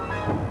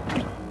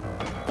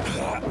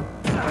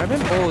 Grab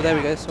him. Oh, there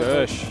we go. So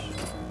Dush.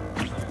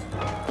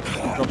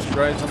 Drop some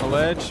grades on the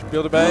ledge.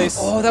 Build a base.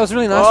 oh, that was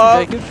really nice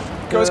Oh, from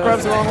Jacob. Ghost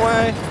grabs the wrong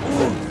way.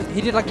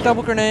 He did like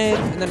double grenade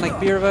and then like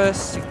B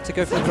reverse to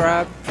go for the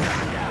grab.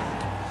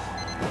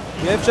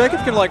 Yeah, if Jacob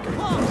can like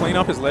clean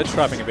up his ledge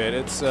trapping a bit,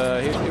 it's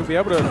he'll be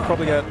able to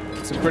probably get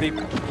some pretty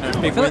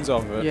big wins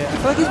off of it. Yeah, I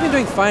feel like he's been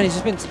doing fine. He's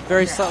just been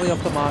very slightly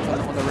off the mark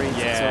on the reads.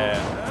 Yeah.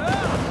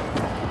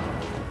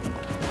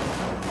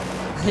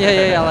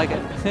 Yeah, I like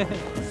it.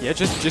 Yeah,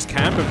 just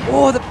camp him.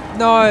 Oh,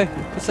 no,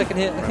 the second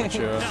hit.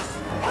 Sure.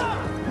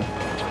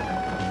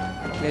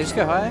 Yeah, just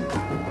go high.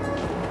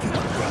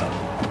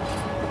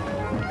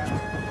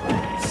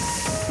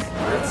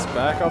 It's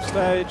back off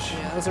stage.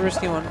 Yeah, that was a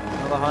risky one.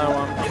 Another higher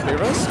one.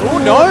 Reverse. Oh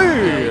no!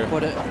 Yeah, he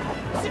caught it.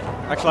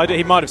 Actually,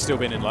 he might have still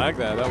been in lag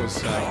there. That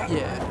was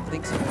Yeah, I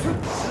think so.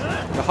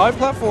 the high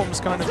platform's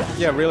kind of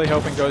really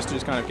helping Ghost to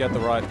just kind of get the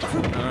right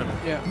height,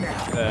 Yeah,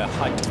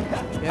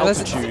 that's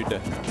altitude. a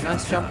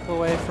nice jump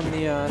away from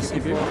the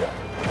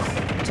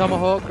C4.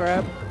 Tomahawk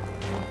grab.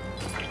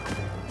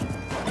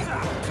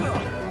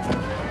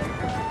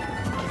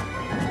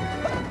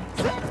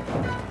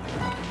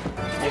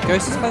 Yeah,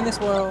 Ghost is playing this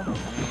well.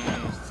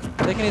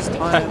 Taking his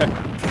time.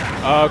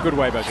 Oh, good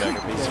way by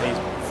Jacob. He's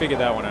figured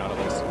that one out at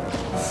least.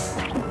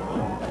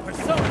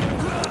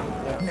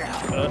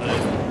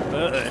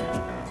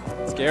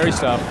 Scary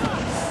stuff.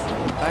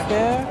 Back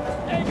air.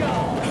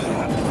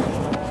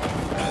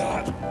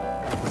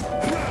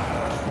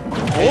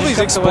 All these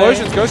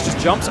explosions, Ghost just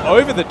jumps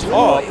over the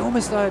Oh, top. he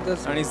almost died.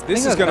 That's And I this think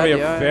is that's going to be a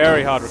bad, yeah.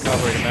 very hard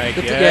recovery to make.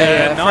 Good to-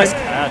 Yeah, nice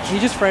frame- catch. He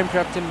just frame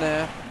trapped him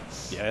there.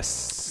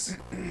 Yes.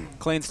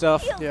 Clean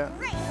stuff. Yeah.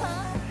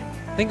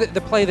 I think that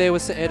the play there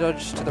was to air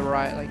dodge to the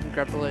right, like and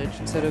grab the ledge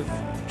instead of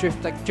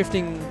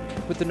drifting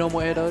with the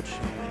normal air dodge.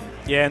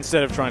 Yeah,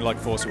 instead of trying to like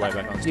force your way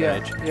back on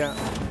stage. Yeah.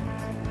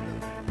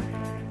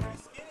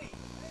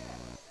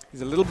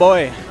 He's a little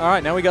boy. All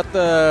right, now we got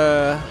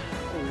the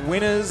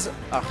winners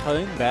are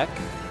home back,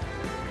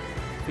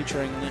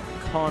 featuring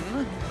Con.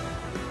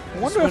 I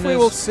wonder if we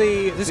will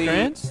see Is this the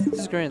Grants? This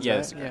is Grants, Yeah, right?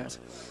 this is Grants.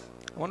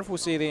 I wonder if we'll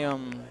see the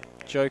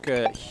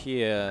Joker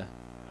here.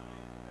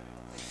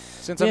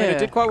 Since I mean, it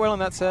did quite well in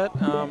that set.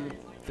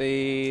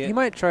 He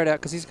might try it out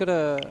because he's got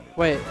a...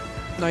 Wait.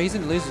 No, he's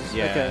in losers.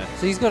 Yeah. Okay.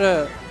 So he's got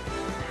a...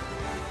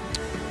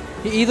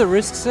 He either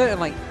risks it and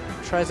like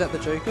tries out the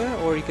Joker,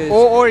 or he goes...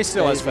 Or he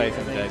still has Daisy, faith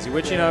in the I think. Daisy,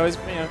 which, you know, is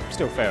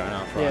still fair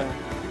enough, right? Yeah.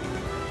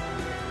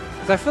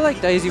 Because I feel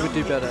like Daisy would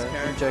do better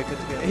than Joker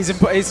together.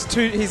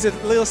 He's a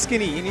little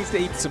skinny. He needs to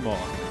eat some more.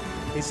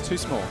 He's too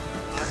small.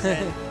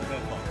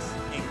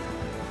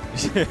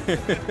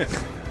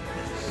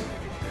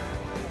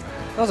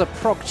 That was a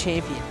proc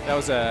champion. That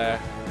was a...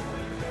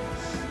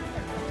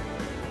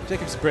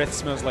 Jacob's breath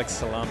smells like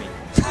salami.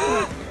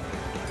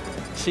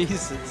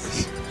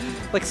 Jesus.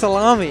 Like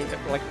salami.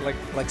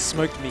 Like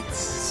smoked meats.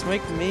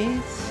 Smoked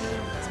meats?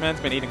 This man's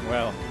been eating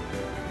well.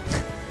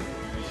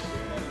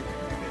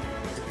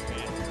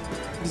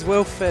 He's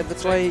well fed,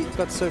 that's why he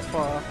got so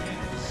far.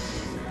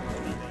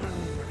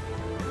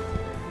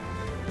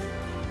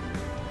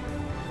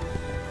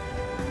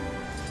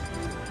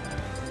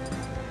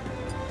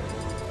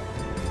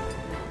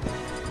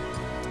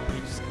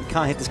 You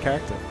can't hit this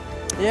character.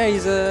 Yeah,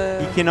 he's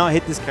a... You cannot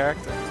hit this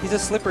character. He's a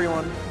slippery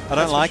one. I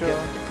don't like it.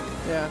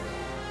 Yeah.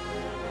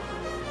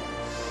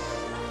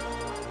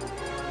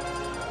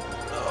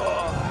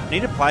 I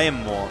need to play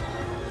him more.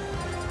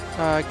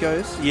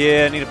 Goes.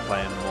 Yeah, I need to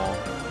play him more.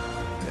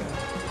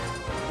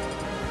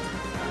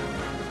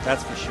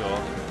 That's for sure.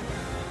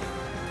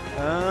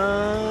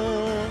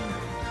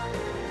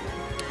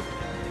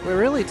 We're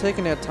really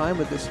taking our time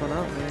with this one,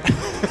 aren't we?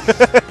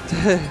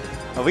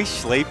 Are we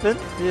sleeping?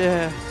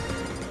 Yeah.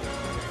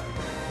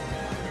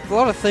 A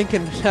lot of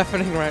thinking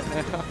happening right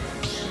now.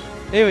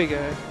 Here we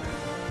go.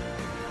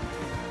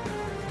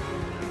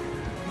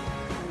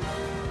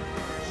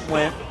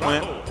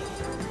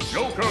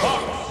 Joker.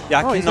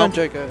 Yeah, Oh, he's on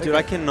Joker. Dude, Okay.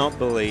 I cannot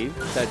believe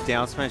that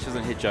down smash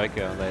doesn't hit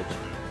Joker on ledge.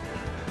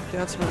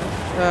 Down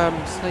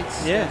smash.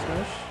 Snake's Yeah. down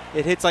smash.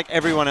 It hits like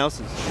everyone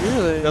else's.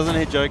 Really? It doesn't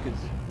hit Joker's.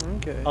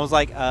 Okay. I was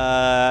like,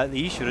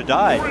 you should have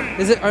died.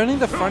 Is it only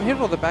the front hit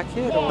or the back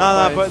hit? Or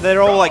No, both? but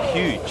they're all like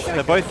huge. They're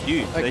Okay. both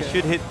huge. They Okay.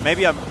 should hit.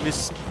 Maybe I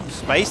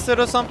misspaced it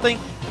or something.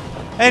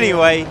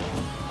 Anyway,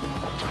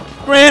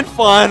 grand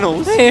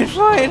finals. Grand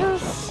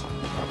finals.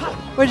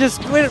 We're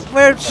just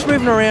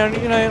moving around.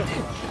 You know,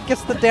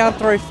 gets the down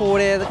throw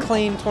forward air, the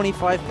clean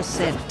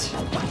 25%,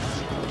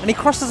 and he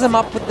crosses him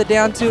up with the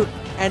down tilt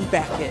and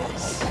back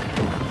airs.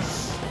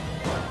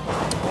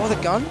 Oh, the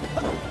gun.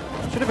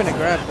 Should have been a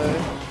grab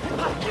though.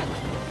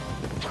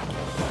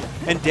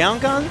 And down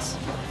guns?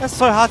 That's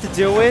so hard to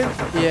deal with.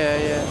 Yeah,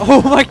 yeah.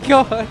 Oh my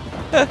god.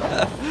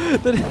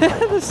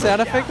 the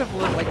sound effect of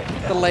like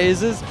the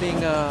lasers being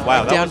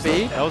Wow, down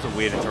B. That was a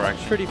weird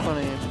interaction. Pretty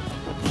funny.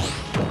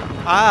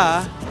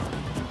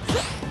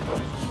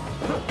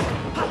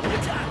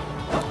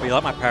 You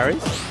like my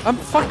parries? I'm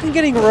fucking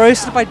getting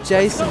roasted by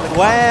Jason.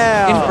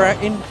 Wow.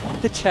 In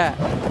the chat.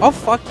 I'll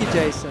fuck you,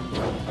 Jason.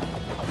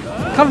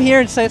 Come here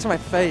and say it to my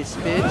face,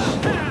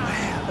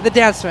 bitch. The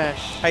down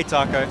smash. Hey,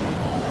 Taco.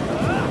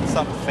 What's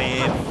up,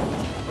 fam?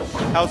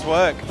 How's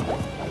work?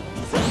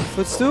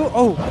 Footstool?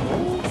 Oh,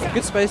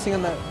 good spacing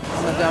on that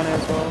down air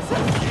as well.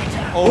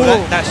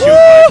 Oh, that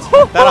shield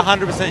poked. That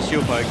 100%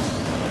 shield poked.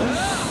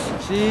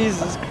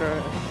 Jesus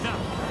Christ.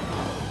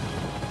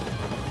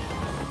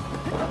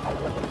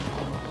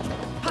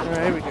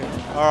 Alright, here we go.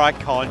 Alright,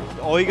 Con.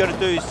 All you gotta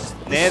do is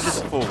snare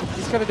this fool.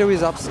 He's got to do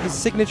his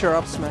signature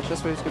up smash.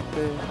 That's what he's got to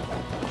do.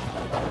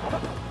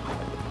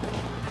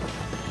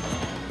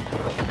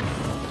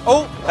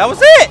 Oh, that was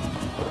it!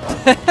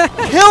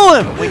 Kill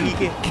him when you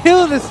get.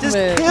 Kill this Just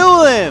man.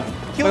 kill him.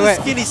 Kill Wait,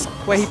 the skinny.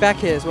 Wait, he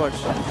back airs. Watch.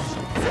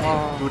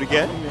 Oh, Do it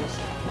again. he missed.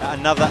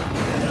 Another.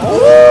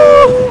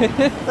 Oh!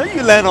 Don't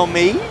you land on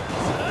me?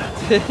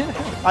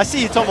 I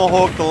see you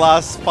tomahawk the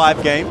last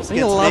 5 games Don't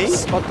you against love me.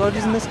 spot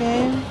dodges in this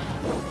game?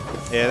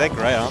 Yeah, they're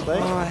great, aren't they?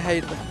 Oh, I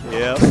hate them.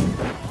 Yeah.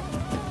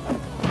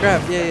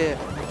 Grab. Yeah.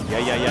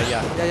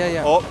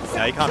 Yeah. Oh,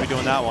 no, you can't be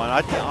doing that one.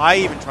 I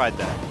even tried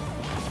that.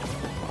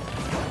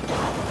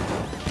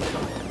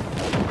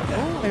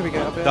 Here we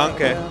go. Up,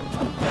 Dunk it.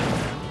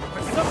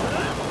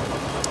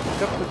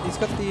 He's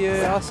got the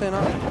RCN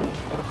up.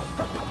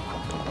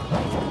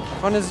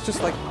 Connor's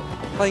just like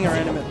playing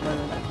around him at the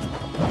moment.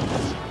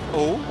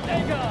 Oh.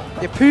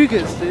 Yeah,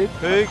 Poogas, dude.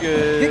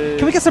 Poogas.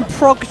 Can we get some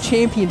prog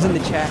champions in the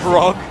chat?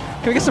 Prog?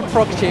 Can we get some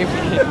prog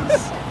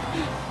champions?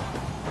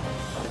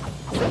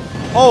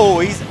 Oh,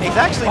 he's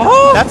actually.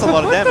 Oh! That's a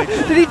lot of damage.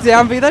 Did he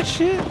down B that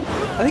shit?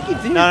 I think he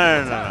did.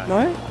 No.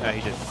 No? No,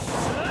 he didn't.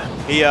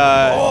 He,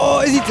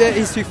 Oh, is he dead?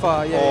 He's too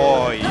far. Yeah.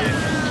 Oh, yeah.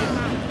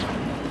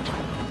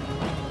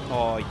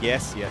 Oh,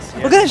 yes.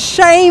 Look at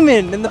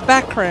Shaman in the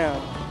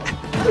background.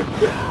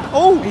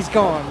 Oh, He's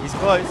gone. he's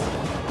close.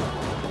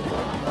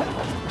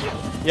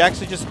 He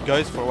actually just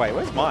goes for away.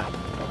 Where's mine?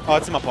 Oh,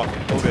 it's in my pocket.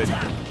 All good.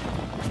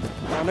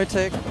 Oh, no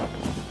tech.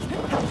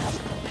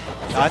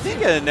 I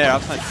think in there,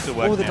 up smash still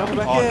works Oh, the now. double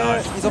back Oh, air.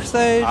 nice. He's off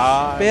stage.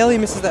 Barely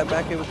misses that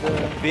back air with the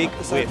Big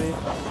side whiff.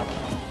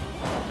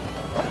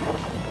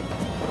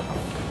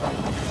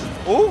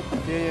 B. Ooh.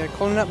 Yeah,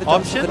 calling out the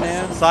jump to Options. the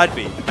nair. Side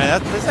B.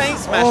 Man, this ain't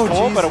Smash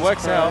 4, but it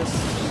works out.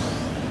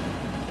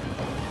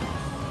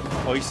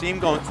 Oh, you see him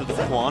going to the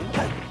Quan.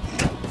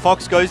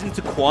 Fox goes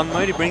into Quan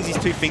mode. He brings his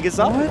 2 fingers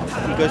up. What?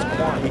 He goes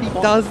Quan. He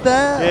does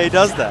that? Yeah, he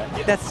does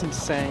that. That's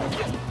insane.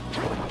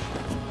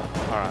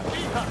 Alright.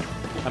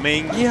 I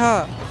mean,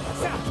 Yeah.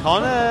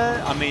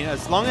 Connor, I mean,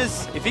 as long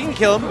as, if he can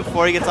kill him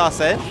before he gets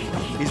R-set,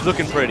 he's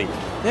looking pretty.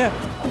 Yeah.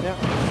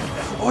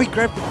 Oh, he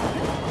grabbed it.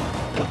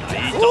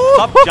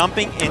 Stop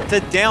jumping into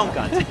down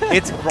guns.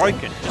 It's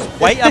broken. Just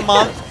wait a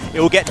month, it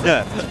will get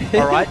nerfed.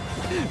 Alright?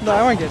 No,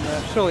 I won't get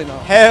nerfed. Surely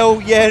not. Hell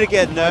yeah to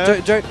get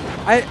nerfed.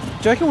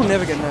 Joker will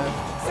never get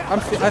nerfed.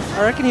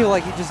 I reckon he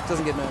just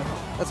doesn't get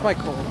nerfed. That's my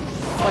call.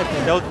 My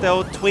opinion.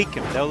 They'll tweak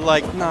him. They'll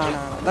like... No.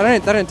 They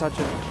don't touch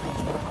him.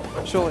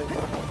 Surely.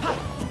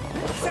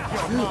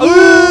 we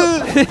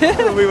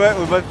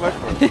both went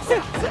for it.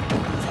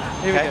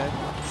 Here we go.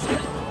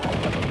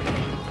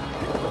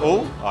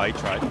 Oh, he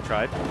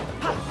tried.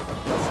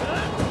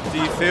 Do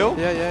you feel?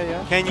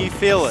 Yeah. Can you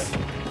feel it?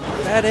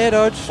 Bad air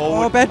dodge.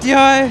 Forward. Oh, bad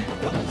DI.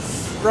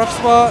 Rough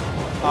spot.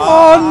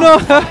 Oh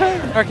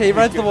no! Okay, he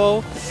runs the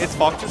wall. It's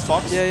Fox.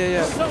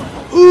 Yeah.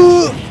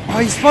 Ooh! Oh,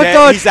 he's spot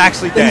dodge. He's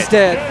actually dead. He's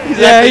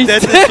dead. He's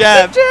dead to the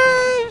jab.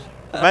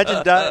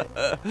 Imagine that.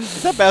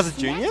 Is that Bowser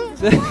Jr.?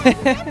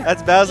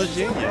 That's Bowser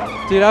Jr.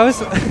 Dude, I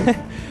was...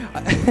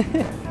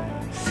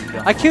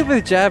 I killed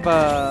with jab,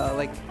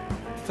 like,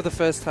 for the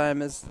first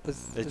time as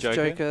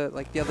Joker,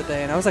 like, the other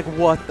day, and I was like,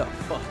 what the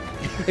fuck?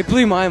 It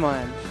blew my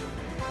mind.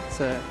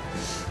 So...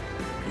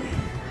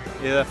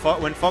 Yeah,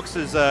 when Fox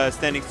is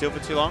standing still for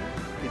too long,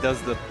 he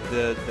does the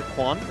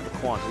Quan.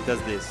 He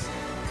does this.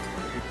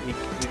 He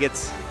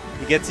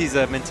gets his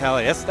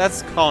mentality.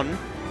 That's Con.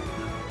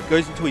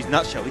 Goes into his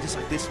nutshell. He just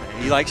like this,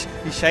 man.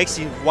 He shakes.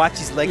 He wipes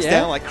his legs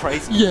down like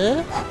crazy.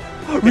 Yeah.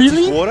 Gets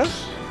Really? his water.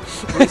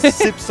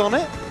 Sips on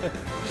it.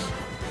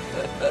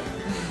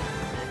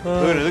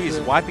 Look, he's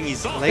wiping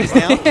his legs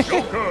down.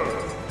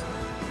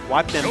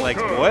 Wipe them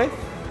legs, boy.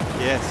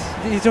 Yes.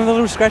 He's doing a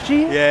little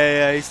scratchy?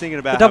 Yeah. He's thinking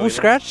about the double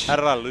scratch. How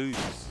did I lose?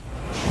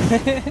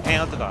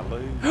 How did I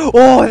lose?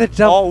 Oh, the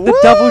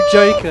double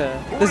Joker.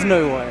 There's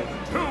no way.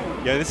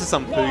 Yo, this is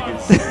some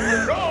Poogers.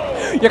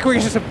 Yeah, can we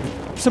get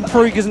some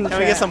Poogers in the chat? Can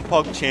we get some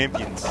Pog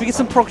champions? Can we get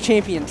some Prog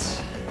champions?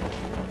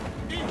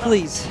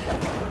 Please.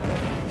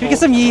 Can we get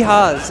some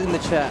yeehaws in the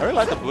I chat? really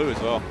like the blue as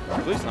well.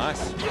 The blue's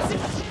nice.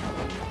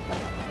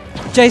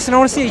 Jason, I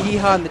want to see a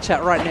yeehaw in the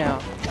chat right now.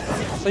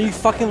 So you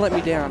fucking let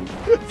me down.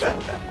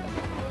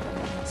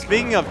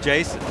 Speaking of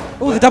Jason.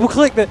 Oh, the double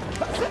click. The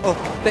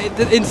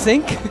in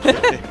sync.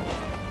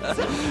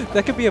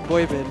 That could be a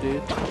boy band,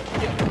 dude.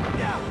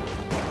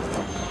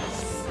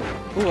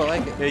 Ooh, I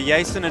like it. Yeah,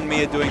 Jason and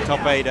me are doing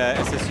top 8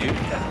 SSU.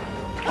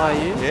 Are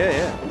you?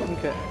 Yeah.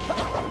 Okay.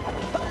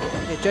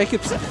 Yeah,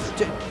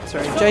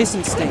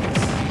 Jason stinks.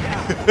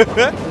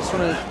 Just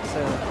want to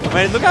say that.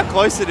 Man, look how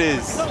close it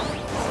is.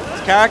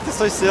 His character's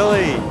so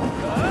silly.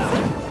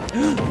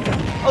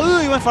 Oh,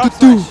 he went for up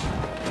smash.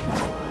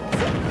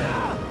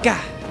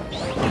 Gah.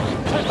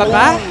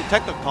 Bye-bye.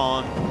 Take the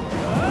con.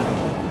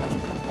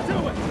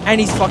 And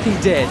he's fucking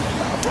dead.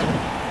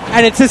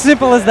 And it's as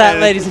simple as that,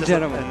 ladies and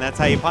gentlemen. And that's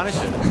how you punish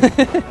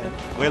it.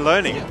 We're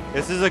learning.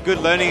 This is a good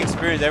learning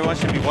experience. Everyone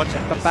should be watching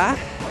this. Bye-bye.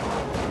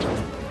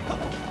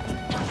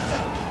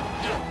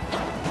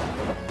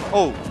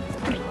 Oh,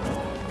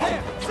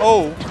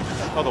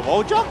 the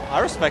wall jump? I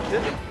respect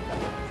it.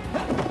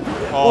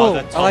 Oh,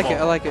 that's I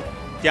like it.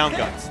 Down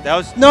guns. That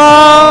was no.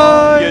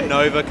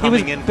 Unova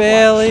coming in.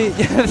 Barely.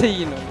 Yeah,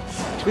 he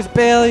was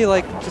barely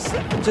like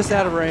just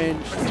out of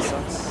range. That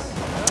sucks.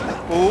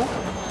 Ooh.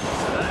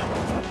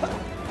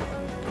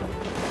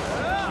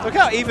 Look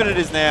how even it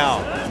is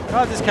now.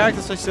 God, this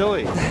character's so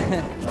silly.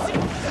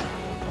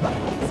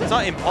 It's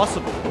not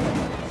impossible.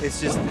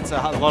 It's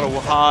a lot of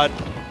hard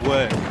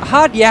work.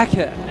 Hard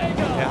yakka.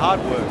 Yeah,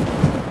 hard work.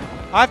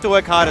 I have to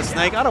work hard as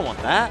Snake. I don't want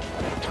that.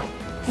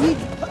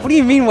 What do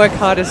you mean work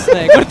hard as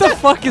Snake? What the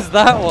fuck is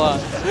that one?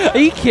 Are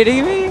you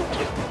kidding me?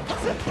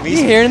 Are you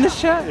hearing this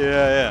chat?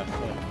 Yeah.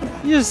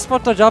 You just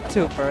spot dodge up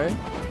to it, bro.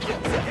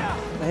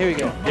 Now, here we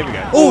go.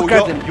 Oh,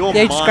 grabbed him.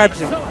 Yeah, he just grabbed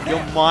him.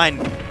 Your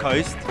mind,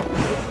 Coast.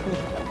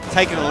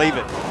 Take it or leave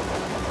it.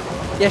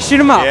 Yeah, shoot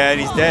him up. Yeah, and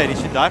he's dead. He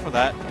should die for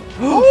that.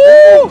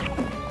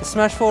 The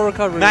Smash 4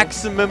 recovery.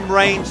 Maximum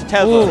range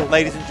tether,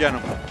 ladies and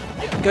gentlemen.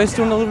 Goes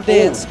doing a little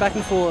dance, back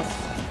and forth.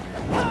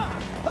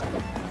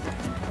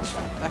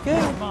 Back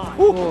air?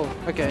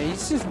 Okay, he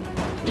just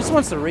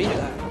wants to read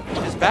that.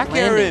 Just back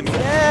air him.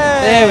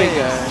 Yeah. There we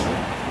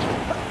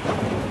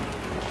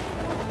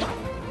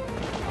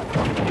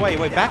go.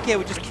 Wait, back air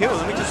would just kill.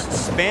 Let me just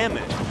spam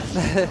it.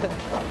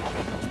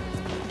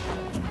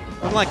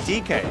 I'm like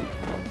DK.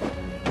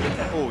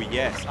 Oh,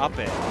 yes, up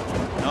air.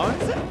 No?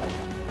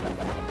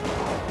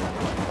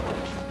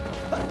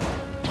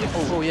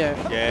 Oh, yeah.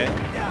 Yeah.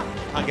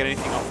 Can't get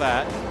anything off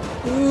that.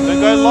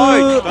 Don't go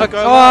low. Don't go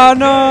low. Oh,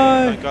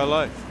 no. Don't go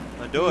low.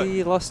 Don't do it.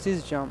 He lost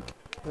his jump.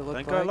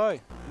 Don't go low.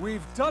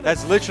 We've done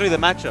That's literally the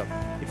matchup.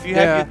 If you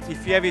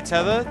have your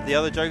tether, the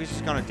other Joker's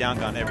just gonna down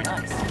gun every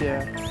time.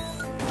 Yeah.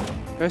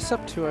 Goes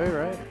up 2-0,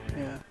 right?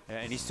 Yeah. Yeah,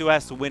 and he still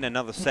has to win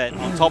another set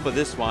on top of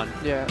this one.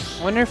 Yeah.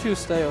 I wonder if he'll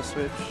stay or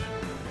switch.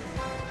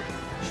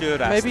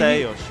 Should I Maybe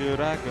stay or should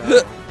I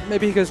go?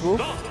 Maybe he goes Wolf.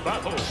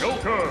 Battle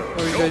Joker.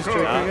 Or he goes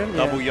Joker again.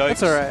 Double yokes.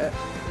 That's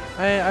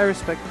alright. I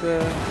respect the...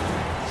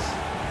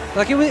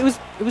 Like, it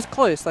was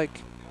close. Like,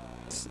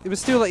 it was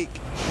still like...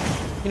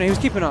 You know, he was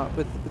keeping up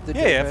with the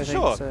Joker, Yeah, I for think,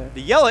 sure. so.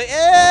 The yellow,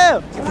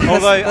 yeah!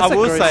 Although That's I a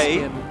will gross say,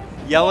 skin.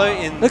 yellow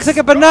in... Looks like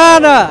a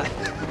banana!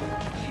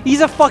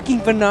 He's a fucking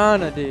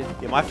banana, dude.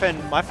 Yeah, my friend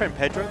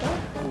Pedro though?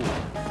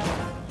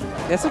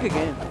 That's a good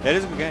game. That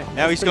is a good game.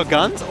 Now he's got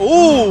guns? Ooh!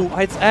 Oh,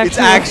 it's It's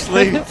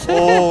actually...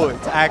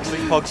 actually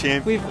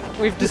PogChamp.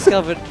 We've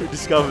discovered... We've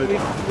discovered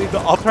We've the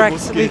optimal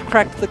skin. We've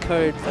cracked the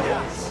code for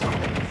this.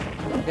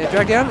 Yeah,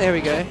 drag down. There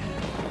we go.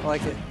 I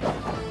like it.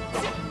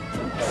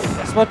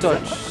 Spot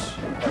dodge.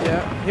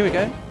 Yeah, here we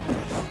go.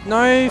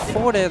 No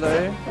forward air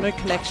though. No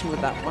connection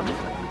with that one.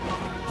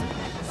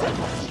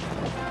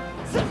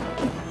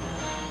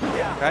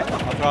 Okay,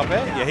 I'll throw up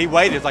there. Yeah, he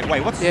waited. It's like,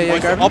 wait, what's the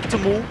most grab him.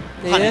 optimal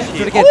Yeah, punish do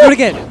here? it again. Do it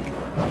again.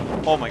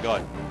 Oh my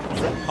god.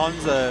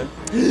 Con's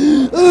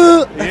you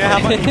know how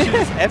much you should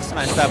just F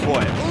smash that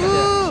boy.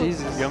 Yeah,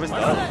 Jesus. You almost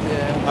done.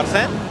 Yeah.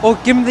 Understand? Oh,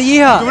 give him the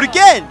yeehaw. Do it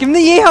again! Give him the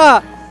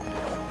yeehaw.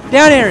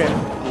 Down area.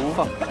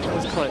 Fuck, that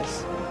was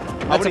close.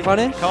 That's a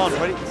punish. Con,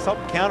 ready? Stop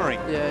countering.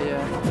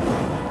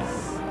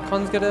 Yeah.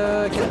 Con's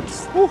gotta get...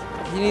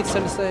 He needs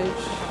center stage.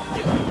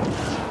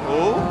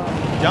 Ooh,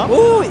 jump.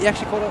 Ooh, he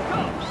actually caught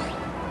up.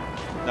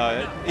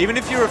 No, even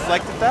if you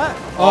reflected that.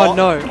 Oh,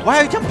 no.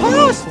 Wow, he jumped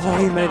past! Oh,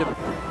 he made it.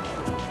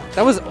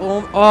 That was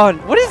all on.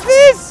 What is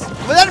this?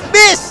 But that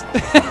missed!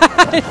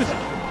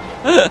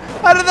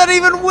 How did that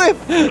even whiff?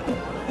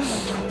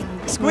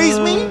 Squeeze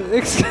me?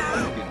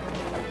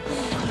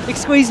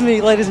 Excuse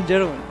me, ladies and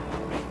gentlemen.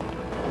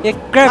 Yeah,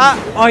 grab.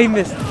 Oh, he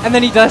missed. And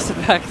then he does the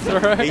back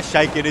throw. He's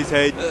shaking his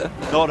head,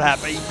 not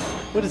happy.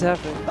 What is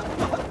happening?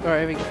 Alright,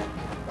 here we go.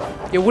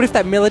 Yeah, what if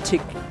that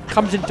Militic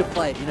comes into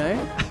play, you know?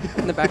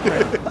 In the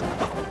background.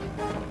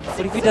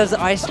 What if he does the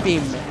ice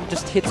beam and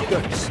just hits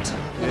Ghost?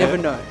 You never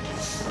know.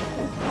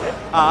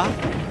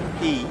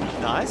 E,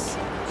 nice.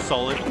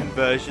 Solid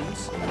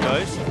conversions.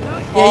 Ghost.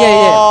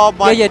 Yeah.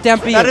 My, yeah, down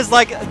B. That is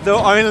like the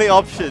only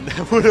option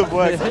that would have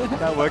worked.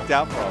 That worked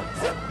out for him.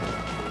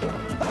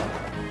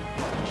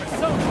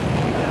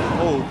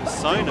 Oh,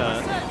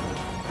 Persona.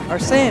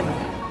 Arsene.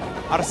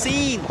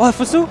 Arsene. Oh,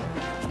 Fusu?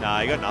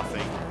 Nah, he got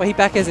nothing. Well, he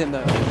back as in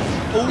though.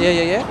 Ooh.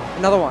 Yeah.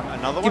 Another one.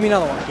 Another one? Give me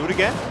another one. Do it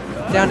again.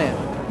 Down there.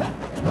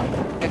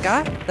 That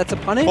guy? That's a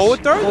punish?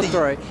 Forward throw? Forward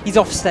throw. He's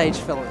off stage,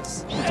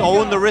 fellas. It's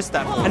all in the wrist,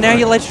 that one. And now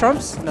he ledge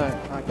trumps? No.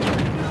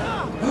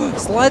 Okay.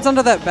 Slides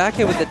under that back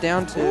air with the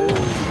down two.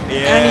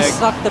 Yeah. And he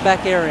sucked the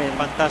back air in.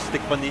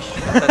 Fantastic punish.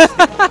 Fantastic.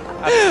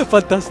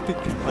 Fantastic.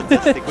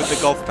 Fantastic with the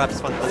golf claps.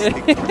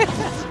 Fantastic.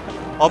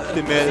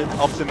 Optimal.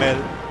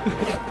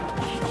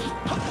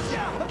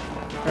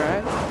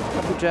 Alright.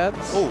 Couple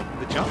jabs. Oh,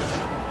 the jump.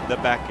 The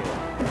back air.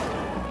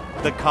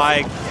 The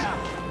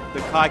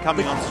Kai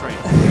coming on stream.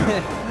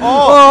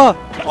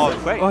 Oh,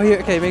 great. Oh, yeah,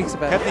 okay, makes it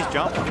bad. Kept his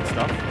jump and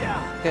stuff.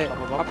 Okay,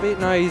 up it.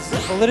 No, he's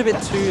a little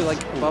bit too,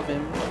 like, above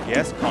him.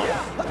 Yes, Con. Here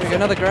we go,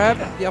 another grab.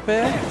 The up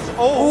air.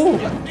 Oh,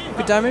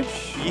 good damage.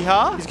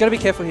 Yeehaw. He's got to be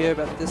careful here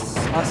about this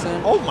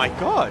Arsene. Oh my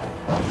god.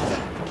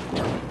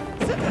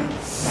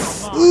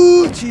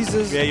 Ooh,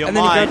 Jesus. Yeah, you're and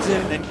then mine. he grabs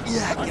him. And then,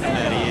 get him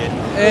out of here.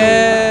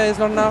 It's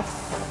not enough.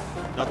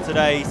 Not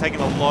today. He's taking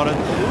a lot of...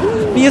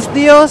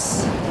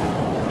 Dios.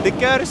 The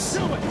curse.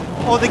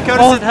 Oh, the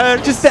curse it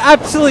hurt. Just the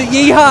absolute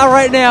yeehaw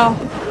right now.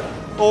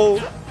 Oh,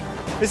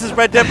 this is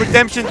Red Dead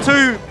Redemption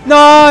 2.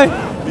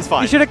 No. He's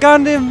fine. You should have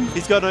gunned him.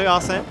 He's got no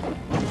Arsene.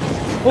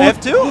 Oh,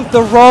 F2?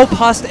 The roll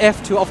past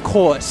F2, of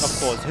course.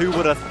 Of course. Who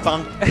would have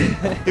thunk?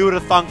 Who would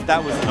have thunk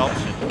that was an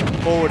option?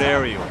 Forward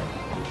aerial.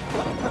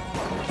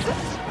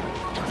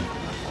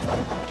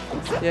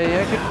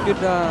 Yeah,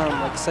 good,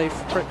 like safe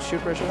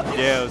shoot pressure.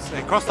 Yeah,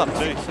 it crossed up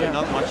too, so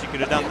not much you could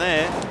have done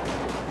there.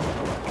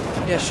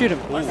 Yeah, shoot him.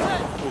 Ooh,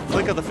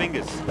 click of the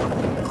fingers.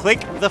 Click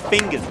the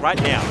fingers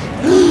right now.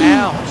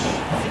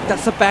 Ouch.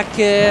 That's the back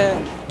air.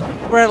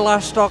 We're at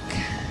last stock.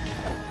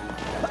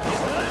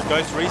 Does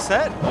Ghost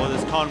reset, or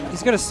does Con...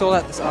 He's going to stall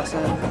out this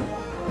Arsene.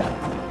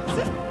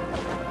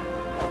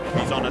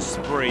 He's on a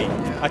spree.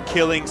 A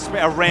killing spree.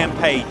 A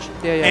rampage.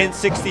 Yeah.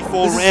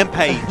 N64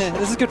 rampage.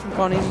 This is good from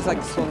Con. He's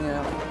like stalling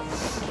out.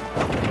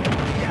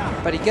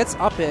 But he gets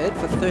up aired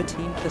for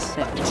 13%.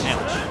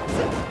 Ouch.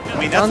 I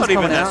mean, that's not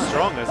even that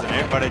strong, isn't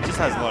it? But it just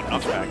has a lot of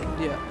knockback.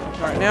 Yeah.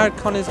 Alright, now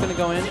Connor's going to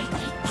go in.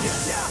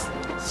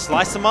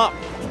 Slice him up.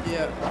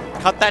 Yeah.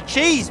 Cut that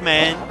cheese,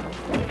 man.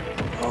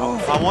 Oh.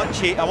 I want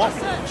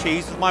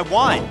cheese with my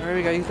wine. There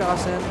we go. He's got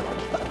Arsene.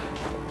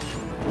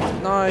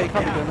 No, you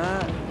can't be doing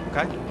that.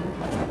 Okay.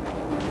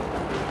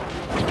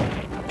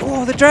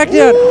 Oh, the drag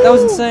down. That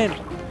was insane.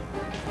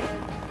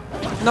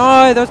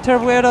 No, that was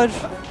terrible air dodge.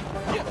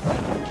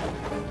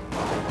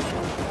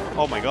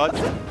 Oh my god.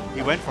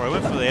 He went for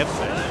the F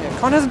set. Yeah,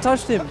 Con hasn't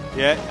touched him.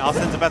 Yeah,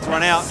 Arsene's about to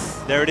run out.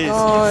 There it is.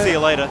 Oh, See you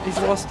later. He's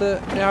lost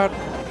it. Now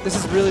This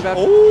is really bad.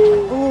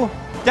 Oh!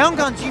 Down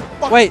guns, you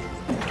fuck. Wait.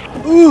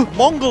 Ooh!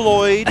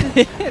 Mongoloid! Alright,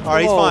 he's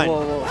Whoa, fine.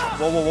 whoa,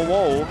 whoa. Whoa,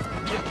 whoa, whoa.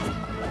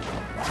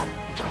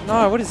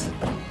 No, what is it?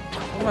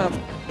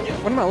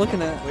 What am I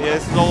looking at? Well, yeah,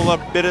 this is all a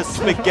bit of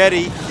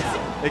spaghetti.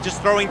 They're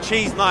just throwing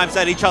cheese knives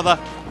at each other.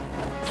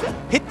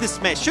 Hit the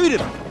smash. Shoot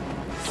him.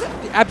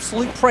 The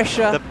absolute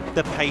pressure.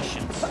 The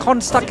patience. Con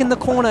stuck in the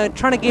corner,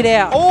 trying to get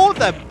out. Oh,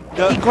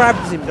 he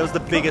grabs him. That was the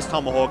biggest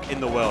tomahawk in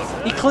the world.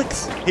 He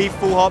clicks. He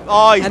full hop.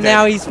 Oh, he's and dead.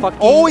 now he's fucking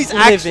Oh, he's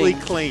living. actually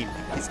clean.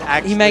 He's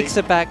actually. He makes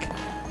it back.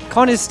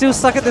 Con is still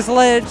stuck at this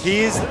ledge. He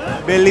is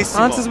bellissimo.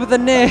 Answers with a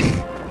neck.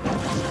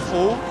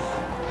 Oh.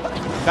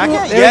 Back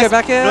air? There Yes. we go,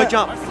 back air. No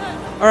jump.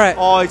 All right.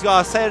 Oh, he's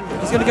got a send.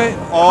 He's going to go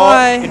Oh,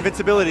 high.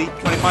 invincibility.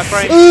 25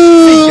 frames.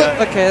 Ooh.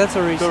 Okay, that's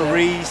a reset. The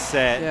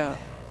reset. Yeah.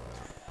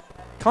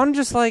 Con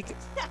just like,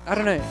 I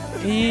don't know.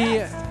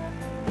 He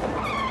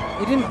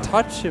didn't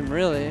touch him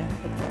really.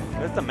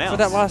 There's the mouse. For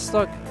that last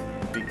stock.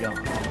 Big gun.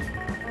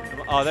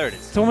 Oh, there it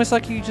is. It's almost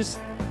like you just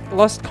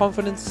lost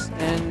confidence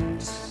and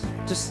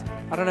just,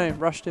 I don't know,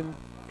 rushed him.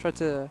 Tried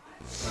to,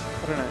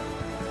 I don't know.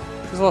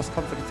 Just lost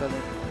confidence, I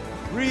think.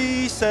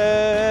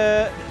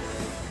 Reset.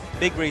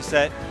 Big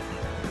reset.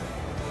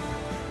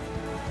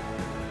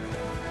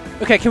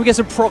 Okay, can we get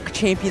some proc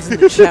champions in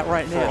the chat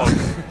right now?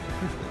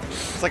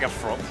 It's like a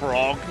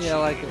frog. Yeah, I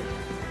like it.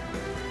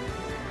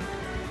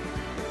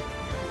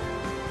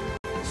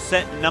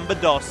 Set number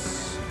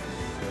dos.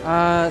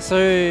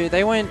 So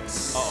they went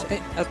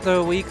at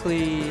the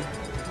weekly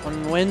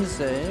on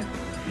Wednesday.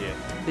 Yeah.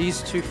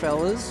 These two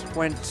fellas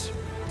went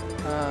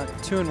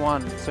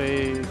 2-1.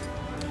 So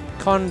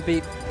Con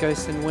beat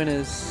Ghost in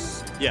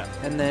winners. Yeah.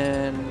 And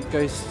then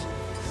Ghost,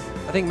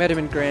 I think, met him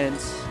in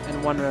grands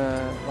and won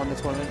the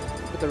tournament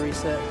with the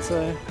reset.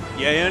 So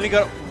Yeah, he only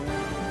got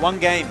one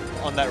game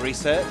on that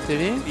reset. did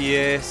he?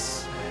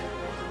 Yes.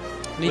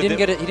 And he didn't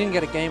get it. He didn't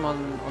get a game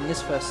on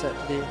this first set,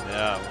 did he?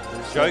 Yeah.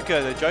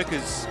 The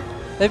Joker's.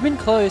 They've been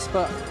close,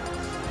 but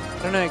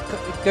I don't know.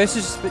 Ghost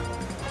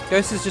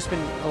has just been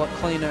a lot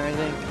cleaner, I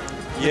think.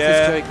 with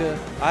Yeah. his Joker.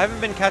 I haven't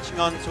been catching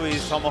on to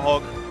his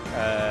tomahawk.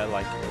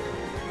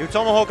 He would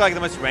tomahawk like the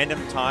most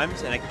random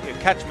times, and it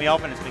catch me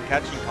off, and it's been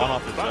catching Con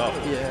off as well.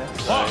 Yeah.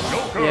 So,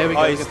 Yeah, we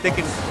go. he's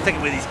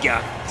sticking with his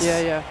guns. Yeah,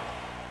 yeah.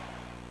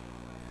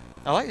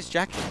 I like his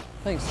jacket.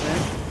 Thanks,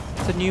 man.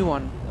 It's a new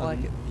one. I like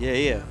it.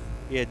 Yeah.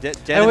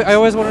 I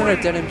always wanted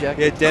a denim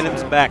jacket. Yeah,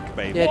 denim's back,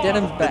 baby. Yeah,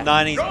 denim's back. The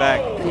 90s back.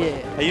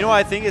 Yeah. Hey, you know what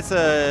I think? It's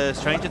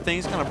Stranger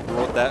Things kind of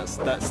brought that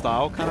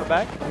style kind of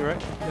back.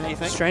 You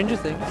think? Stranger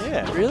Things?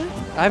 Yeah. Really?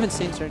 I haven't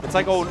seen Stranger It's Things.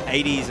 like old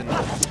 80s and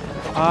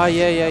Ah,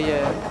 yeah.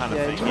 kind of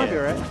Yeah, thing. you might be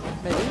right.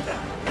 Maybe.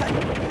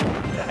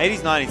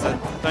 80s, 90s.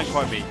 Don't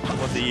quote me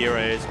what the year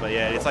is, but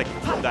yeah, it's like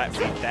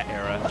that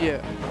era. Yeah.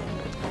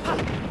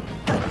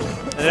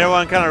 And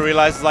everyone kind of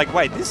realizes, like,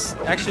 wait, this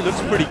actually looks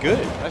pretty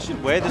good. I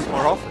should wear this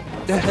more often.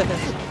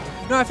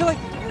 No, I feel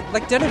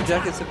like denim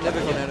jackets have never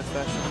gone out of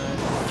fashion.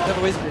 Though. They've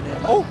always been in.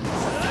 Oh,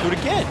 do it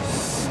again.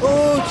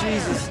 Oh,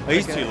 Jesus. Oh,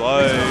 he's Okay. too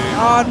low.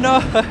 Oh, no.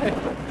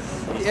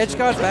 The edge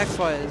guard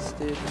backfires,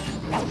 dude.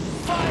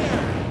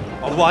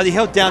 Oh, wow, he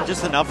held down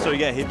just enough so he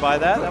got hit by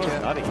that. That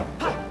was nutty.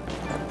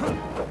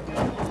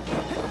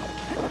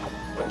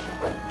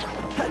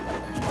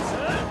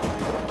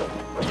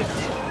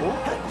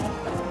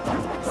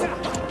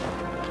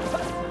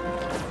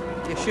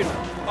 Yeah, shoot him.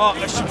 Oh,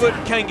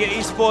 Shabut can get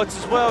esports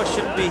as well.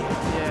 Shouldn't be.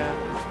 Yeah.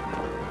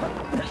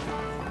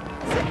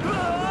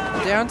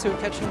 Down to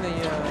catching the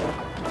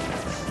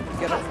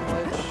get up from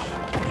ledge.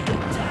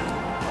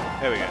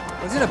 There we go.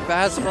 It's in a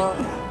bad spot.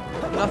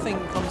 Nothing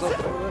comes up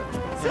for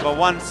it. But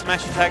one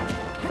smash attack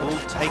will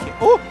take it.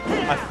 Oh!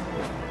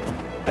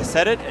 I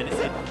said it and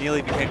it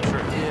nearly became true.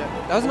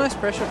 Yeah. That was nice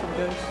pressure from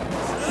Ghost.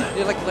 He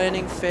did like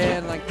landing fair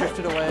and like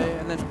drifted away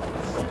and then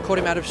caught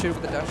him out of shoot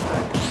with a dash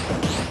attack.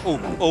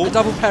 Oh. The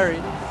double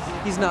parry.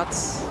 He's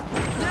nuts.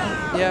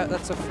 Yeah,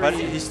 that's a free. But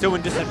he's still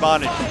in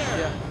disadvantage.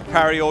 Yeah.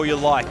 Parry all you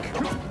like.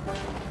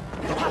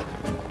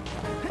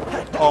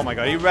 Oh my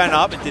god, he ran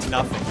up and did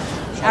nothing.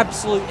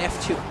 Absolute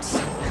F-tips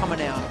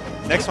coming out.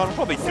 Next one will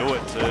probably do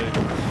it too.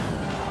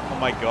 Oh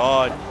my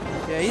god.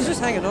 Yeah, he's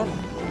just hanging on.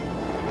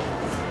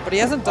 But he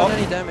hasn't done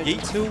any damage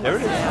until there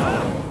it is.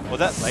 now. Was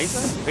that laser?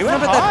 He No,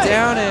 went but high. that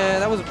down air,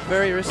 that was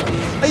very risky.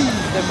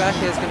 The back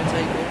air is going to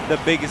take it. The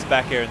biggest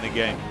back air in the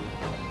game.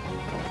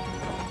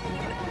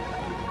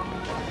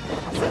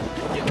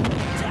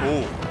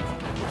 Ooh.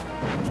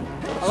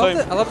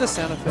 I love the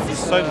sound effects. He's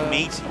so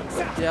meaty.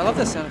 Yeah, I love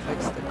the sound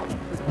effects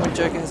when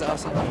Joker has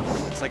ass on.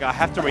 It's like I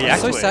have to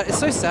react to it. It's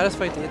so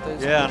satisfying to hit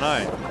those. Yeah, I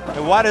know.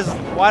 And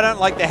why don't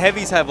like the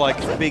heavies have like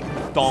big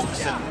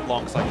donks and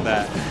lonks like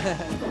that?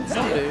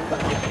 Some do.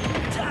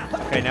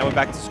 Okay, now we're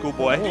back to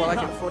schoolboy. Oh, I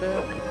like it for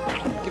there.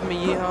 Give him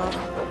a yeehaw.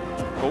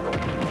 Cool.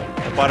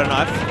 The butter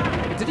knife.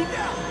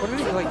 What did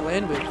he like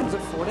land with? Was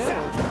it for there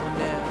or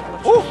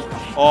now?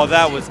 Oh,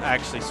 that was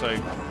actually so.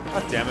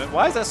 God damn it!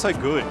 Why is that so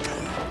good?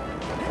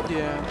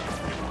 Yeah.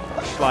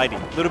 Sliding.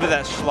 A little bit of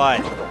that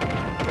slide.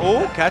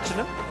 Oh, catching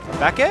him.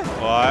 Back air?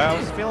 Oh, I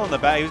was feeling the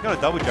back. He was going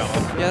to double jump.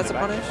 Yeah, that's a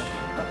punish.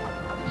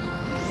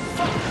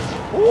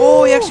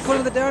 Oh, he actually caught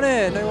him with the down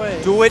air. No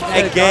way. Do it Yeah,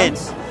 again.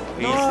 guns.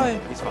 No.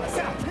 He's fine.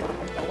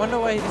 I wonder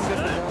why he didn't go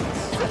for the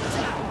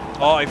guns.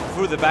 Oh, he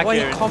threw the back Why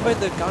air. he comboed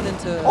the gun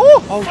into...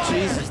 Oh! Oh,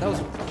 Jesus. That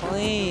was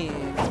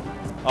clean.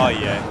 Oh,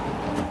 yeah.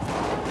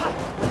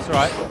 That's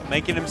right.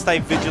 Making him stay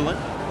vigilant.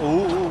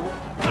 Ooh.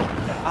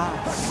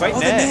 Ah, great Oh,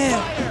 the nair.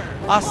 nair.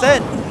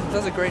 Arsene. That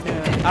was a great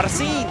nair.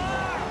 Arsene.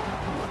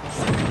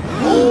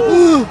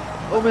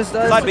 Almost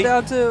died. Side B.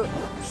 Down two.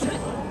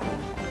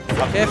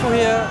 Careful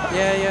here.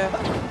 Yeah.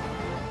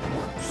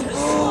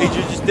 He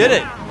just did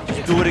it.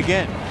 Just do it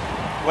again.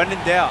 When in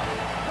doubt.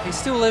 He's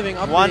still living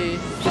up One. B.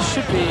 This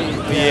should be...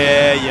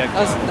 Yeah.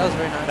 That was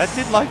very nice. That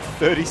did like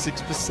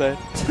 36%.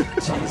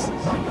 Jesus.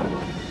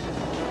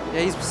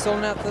 Yeah, he's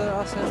stalling out the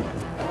Arsene.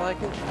 I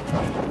like it.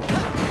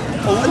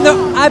 Ooh.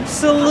 No,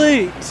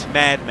 absolute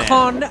Madman.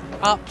 con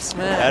up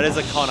smash. That is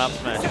a con up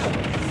smash.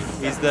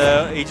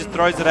 He just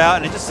throws it out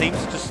and it just seems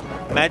to just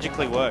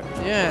magically work.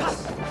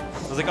 Yes.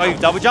 I was like, oh, you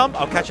double jump?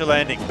 I'll catch a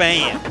landing.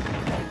 Bam.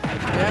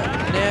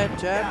 Yeah, nair,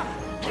 jab.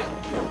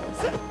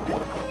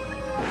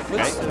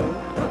 Footstool.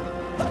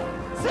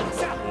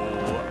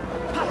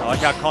 I like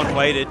how Con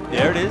waited.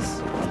 There it is.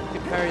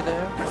 Good parry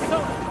there.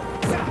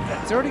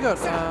 He's already got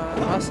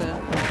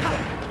Arsene.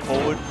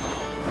 Forward.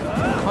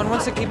 Con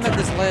wants to keep him at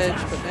this ledge,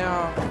 but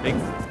now... Big.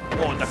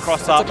 Oh, the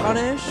cross It's up. a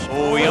punish.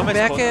 Oh, he almost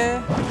back caught-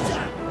 air.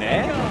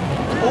 There.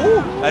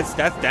 Oh, that's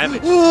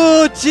damage.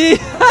 Oh, gee.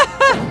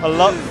 I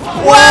love.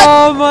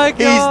 Oh my god.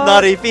 He's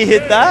nutty if he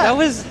hit that. That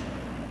was...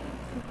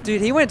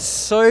 Dude, he went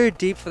so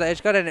deep for the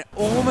edge guard and it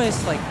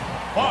almost like...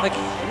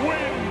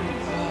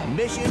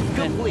 Mission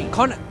complete.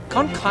 Con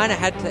kind of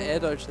had to air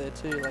dodge there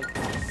too.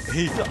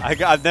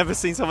 Like, I've never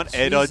seen someone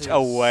air dodge Jesus.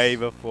 away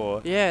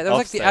before. yeah, that was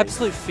like Offstage. the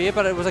absolute fear,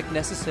 but it was like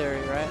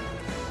necessary, right?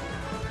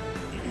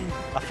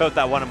 I felt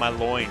that one in my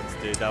loins,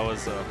 dude. That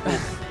was.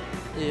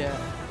 Yeah.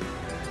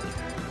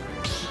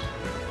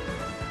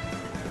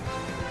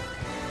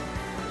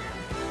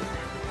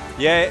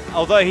 Yeah,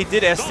 although he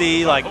did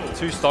SD like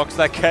 2 stocks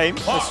that game.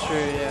 That's true,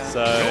 yeah.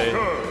 So,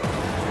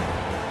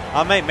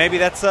 mate, maybe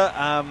that's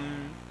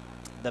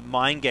the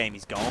mind game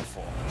he's going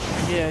for.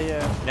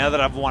 Yeah. Now that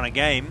I've won a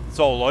game, it's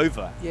all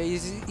over. Yeah, he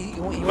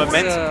wants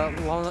Momentum.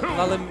 to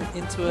lull him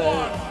into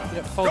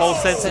a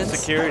False sense of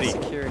security.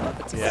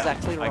 That's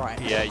exactly right.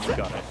 Yeah, you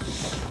got it.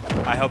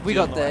 I helped We you.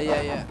 got there,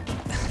 yeah.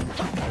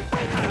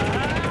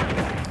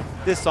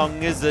 This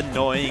song is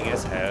annoying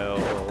as hell.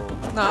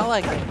 No, I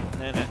like it.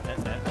 Nah.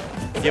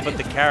 Yeah, but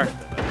the character.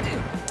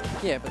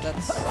 Yeah, but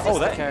that's Oh, the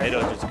that character.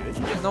 head dodge is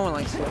good. No one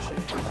likes Yoshi.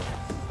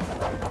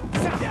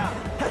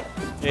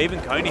 Yeah, even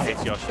Coney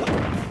hates Yoshi.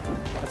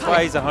 That's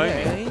why he's a homie.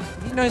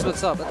 Yeah, he knows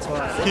what's up, that's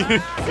why.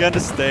 He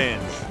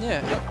understands.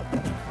 Yeah.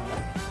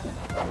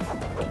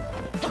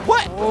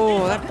 What?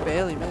 Oh, that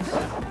barely missed.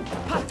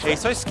 He's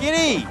so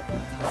skinny.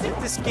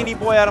 Get this skinny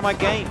boy out of my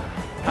game.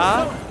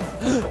 Huh?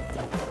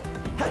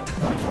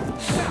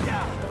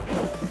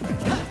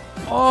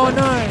 Oh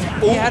no!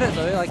 He Oh. had it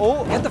though. Like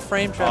Oh. he had the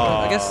frame trap.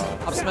 I guess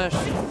up smash.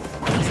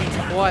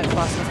 Quite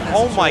fast.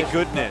 Oh my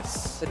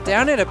goodness. The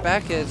down air to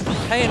back is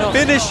paying off.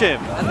 Finish him.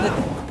 And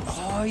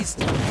the he's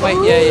wait.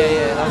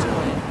 Yeah. That was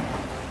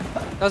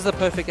clean. That was the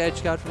perfect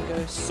edge guard from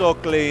Ghost. So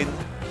clean.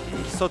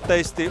 So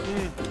tasty.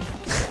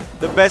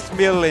 The best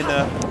meal in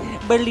a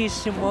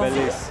Bellissimo.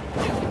 Belize.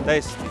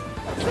 Tasty.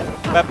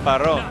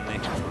 Pepperoni.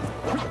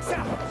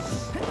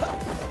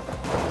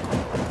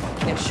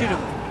 Yeah, shoot him.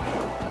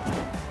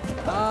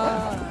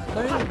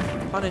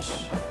 No punish.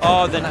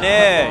 Oh, the That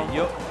nair.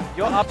 platform.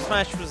 Your up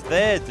smash was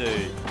there,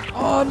 dude.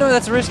 Oh no,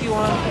 that's a risky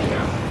one.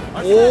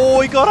 Oh,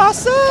 he got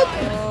us up.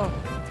 Oh,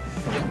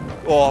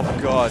 Oh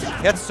god, he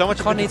had so much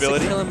Con needs to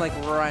ability. kill him like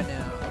right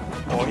now.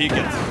 Oh, he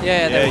gets.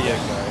 Yeah, there we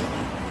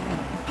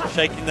go.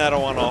 Shaking that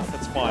one off.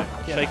 That's fine.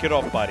 Yeah. Shake it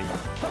off, buddy.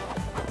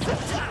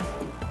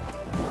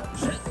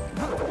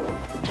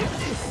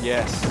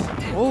 Yes.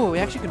 Oh, we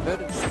actually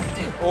converted.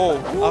 Oh,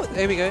 Ooh, up.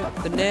 there we go.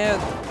 The nair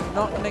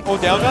not connected. Oh,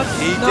 down gun.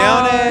 He No.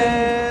 down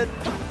it.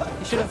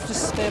 You should have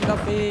just stand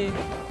up B.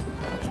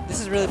 This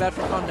is really bad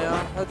for Con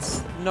now.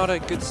 That's not a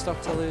good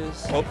stock to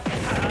lose. Oh,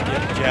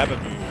 yeah, jab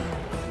him.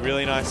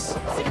 Really nice.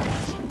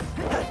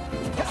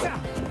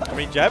 I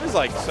mean, jab is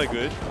like so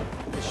good.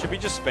 It should be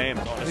just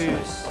spammed, honestly.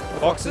 Who's?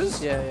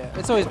 Foxes? Yeah.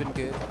 It's always been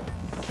good.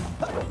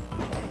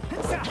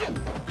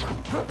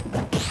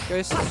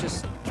 Ghost is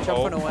just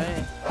jumping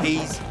away.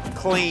 He's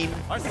clean.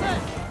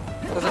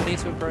 Doesn't need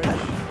to approach.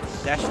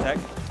 Dash attack.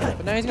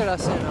 But now he's got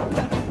Arsene up.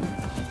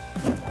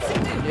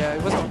 Yeah,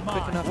 it wasn't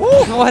quick enough.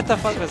 Woo! What the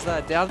fuck was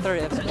that? Down throw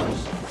F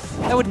smash.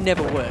 That would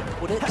never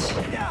work, would it?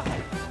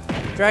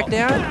 Drag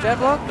down, jab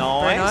block.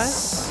 Very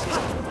nice.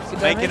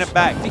 Good Making damage. it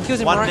back. If he kills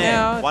him One right nair.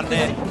 now, One he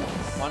kills nair.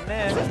 him. One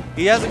nair.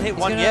 He hasn't hit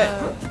He's one gonna-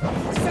 yet.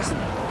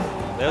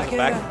 There's a air.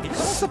 back. He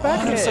just the back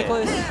Oh, that was so air.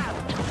 close.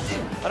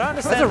 I don't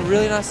That's a understand.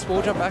 really nice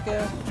wall jump back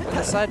air. And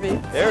the side B.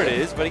 There it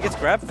is, but he gets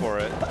grabbed for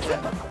it.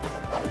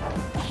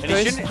 And he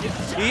Goes- shouldn't.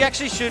 He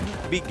actually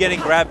shouldn't be getting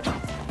grabbed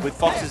with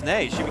Fox's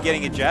nair. He should be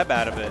getting a jab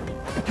out of it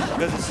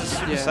because it's just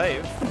super Yeah.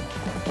 safe.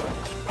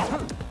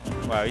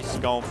 Wow, he's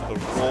going for the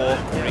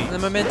raw greens. And the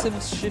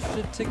momentum's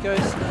shifted to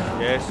Ghost now.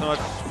 Yeah, it's not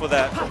for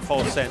that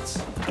false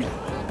sense.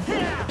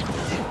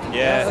 Yeah,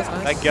 Yeah, that's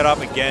nice. that get up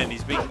again.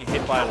 He's being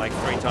hit by it like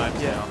 3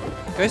 times now.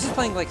 Ghost is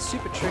playing like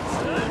super tricks,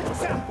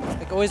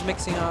 like always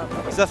mixing up.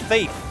 He's a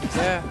thief.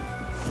 Yeah.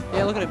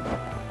 Yeah, look at him.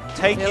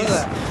 Take Yeah, look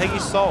at take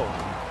his soul.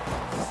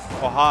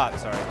 Or heart,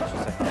 sorry, I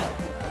should say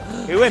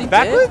heart. He went Is he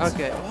backwards?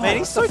 dead? Okay. Man,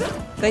 he's so...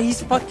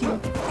 He's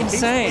fucking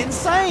insane. He's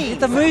insane.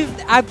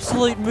 The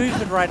absolute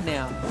movement right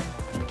now.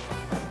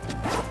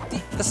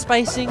 The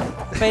spacing,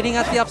 baiting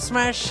out the up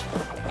smash.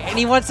 And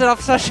he wants an up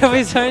smash of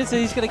his own, so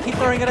he's going to keep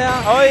throwing it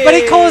out. Oh, yeah, but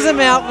he calls him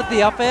out with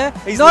the up air.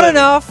 He's Not learning.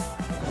 enough.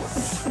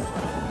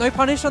 No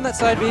punish on that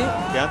side B.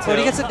 Down But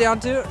he tilt. gets it down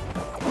to.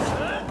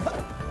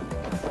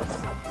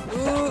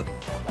 Ooh.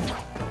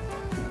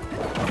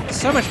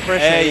 So much pressure.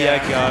 There you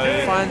yeah.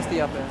 go. Finds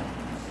the up air.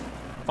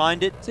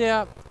 Find it. So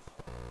yeah.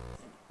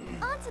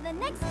 On to the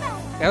next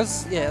battle.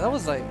 That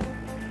was like.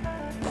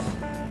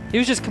 He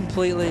was just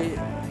completely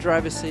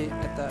driver's seat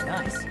at that.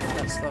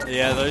 That stuff.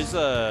 Yeah, those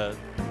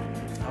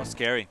how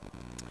scary.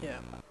 Yeah.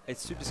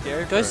 It's super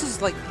scary. Ghost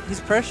is like, his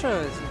pressure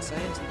is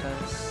insane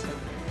sometimes. Like,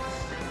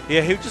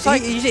 yeah, he just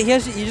like... he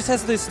just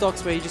has those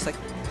stocks where he just like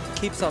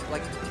keeps up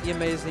like the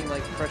amazing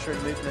like pressure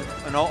and movement.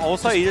 And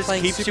also he just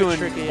playing keeps super you in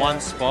tricky, one yeah.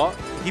 spot.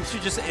 He keeps you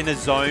just in a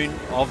zone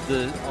of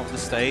the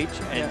stage,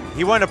 and Yeah.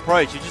 he won't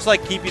approach. He just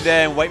like keep you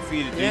there and wait for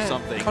you to do Yeah,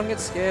 something. Can't get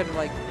scared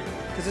like,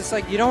 because it's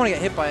like you don't want to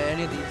get hit by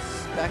any of these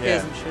back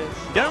airs and shit.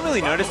 You don't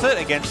really notice it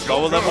against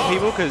lower level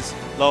people because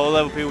lower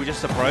level people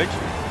just approach.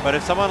 But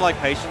if someone like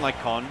Patient like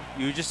Con,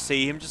 you just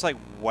see him just like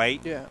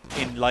wait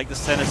in like the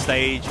center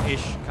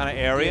stage-ish kind of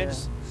area. Yeah.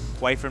 Just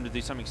wait for him to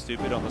do something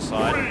stupid on the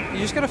side. You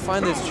just gotta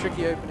find those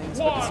tricky openings,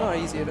 but it's not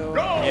easy at all.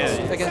 Yeah.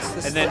 Against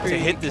this And then to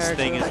scary hit this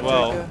thing character as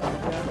well. like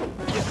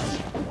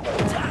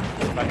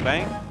Joker. Bang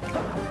bang.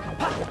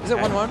 Yeah. Is it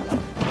 1-1?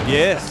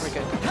 Yes.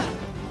 Okay.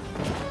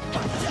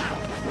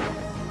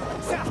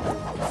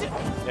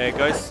 Yeah, it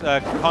goes.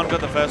 Con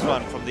got the first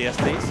one from the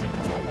SDs.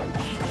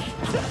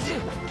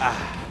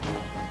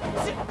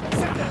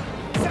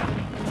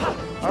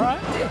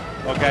 Alright.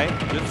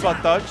 Okay, good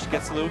spot dodge.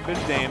 Gets a little bit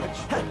of damage.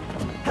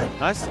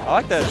 Nice. I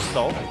like that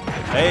stall.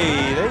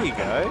 Hey, there you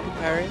go.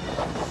 Parry.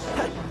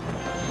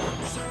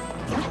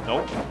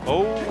 Nope.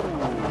 Oh.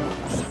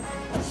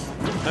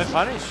 No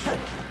punish.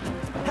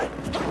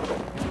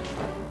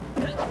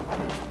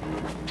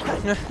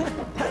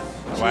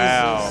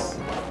 Wow.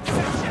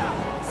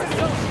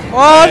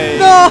 Oh Hey.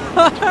 no!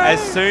 As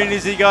soon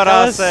as he got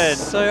That us was in.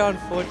 so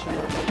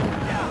unfortunate.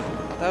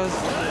 That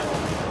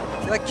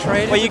was like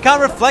trading. Well, you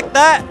can't reflect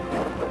that.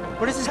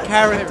 What is his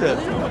character?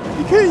 Really?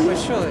 You can't. Wait,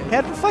 surely. He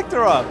had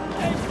reflector up.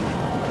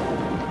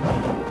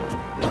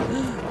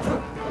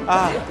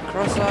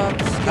 Cross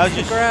ups.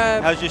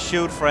 How's your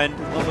shield friend?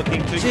 Not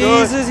looking too good.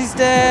 Jesus, he's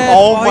dead.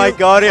 Oh my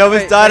god, he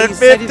almost died at he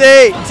saved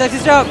 50. He saved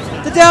his jump.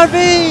 The down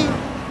B.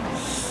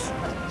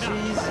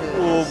 Jesus.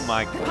 Oh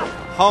my god.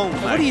 Oh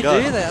my What do you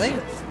god. do there? I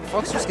think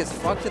Fox just gets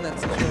fucked in that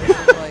situation.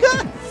 Like,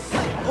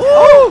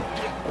 Ooh!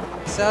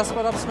 south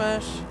spot up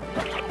smash.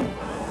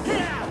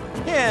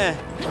 Yeah.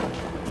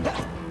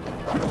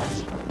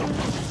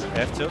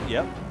 F tilt,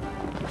 yep.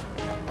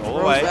 All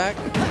the Rolls way. back.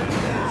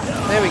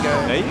 There we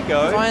go. There you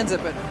go. Finds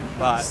it, but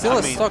still I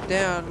a mean, stock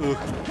down.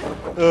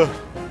 Ugh.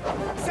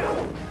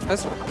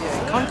 That's,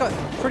 Con got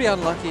pretty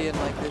unlucky in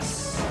like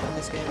this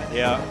game. I think.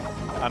 Yeah.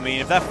 I mean,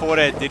 if that forward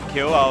air did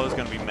kill, I was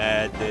gonna be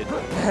mad, dude.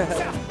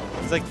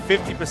 It's like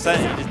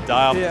 50%, you just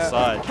die off the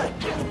side.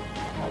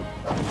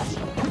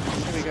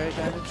 There we go,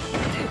 damage.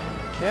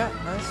 Yeah,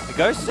 nice. The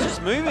Ghost is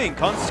just moving.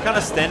 Con's just kind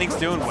of standing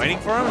still and waiting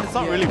for him, and it's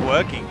not really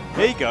working.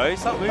 There you go.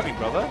 Start moving,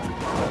 brother.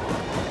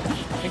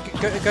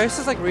 And Ghost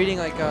is like reading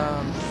like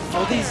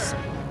all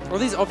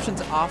these options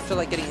after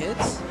like getting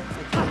hits,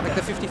 like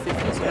the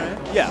 50-50s, you know?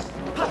 Yeah.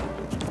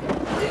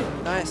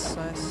 Nice,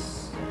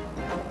 nice.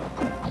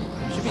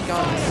 Should be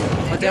gone.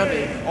 Oh, down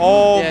B.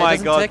 Oh yeah, my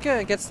doesn't god. Take it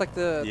and gets like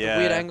the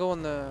weird angle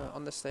on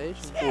the stage.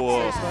 And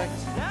Whoa. stays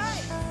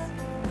spiked.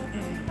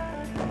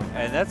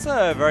 And that's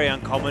very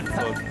uncommon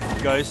for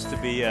Ghost to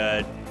be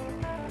Yeah.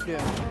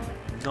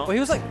 not. Well, he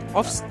was like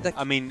off. Like,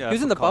 I mean, he was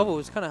for in the Con. bubble.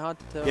 It's kind of hard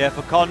to tell. Yeah,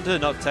 for Con to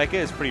not take it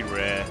is pretty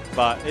rare,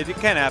 but it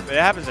can happen. It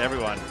happens to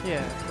everyone.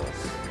 Yeah, of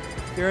course.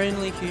 You're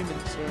only human,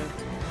 so.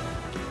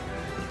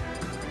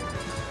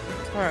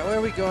 All right, where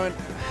are we going?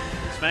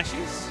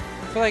 Smashies?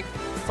 I feel like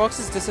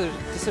Fox's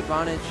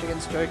disadvantage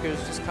against Joker is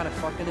just kind of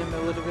fucking him a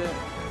little bit.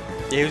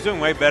 Yeah, he was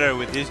doing way better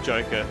with his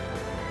Joker.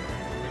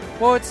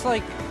 Well, it's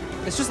like,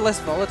 it's just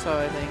less volatile,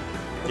 I think.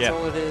 That's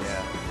all it is.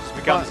 Yeah. It just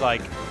becomes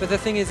like. But the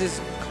thing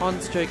is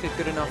Con's Joker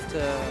good enough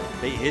to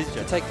beat his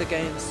Joker? To take the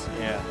games.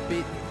 Yeah.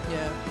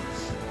 Yeah.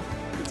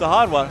 It's a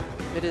hard one.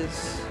 It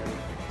is.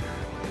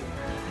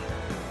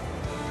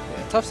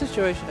 Yeah, tough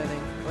situation, I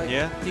think. Like,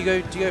 Yeah. Do you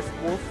go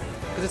for Wolf?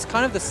 Because it's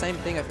kind of the same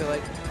thing, I feel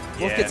like.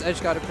 Wolf gets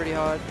edge guarded pretty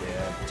hard.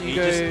 Yeah. Do you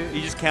go...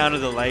 You just counter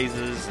the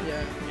lasers.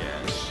 Yeah.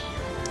 Yeah.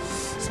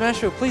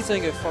 Smashville, please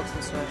don't go Fox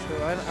and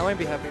Smashville. I won't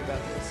be happy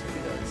about this if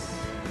he does.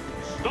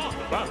 Stop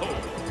battle.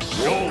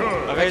 Joker.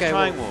 Okay,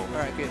 trying Wolf. Wolf.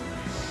 Alright, good.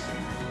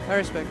 I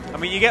respect it. I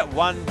mean, you get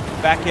one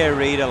back air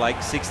reader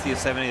like 60 or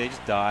 70, they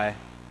just die.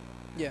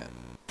 Yeah.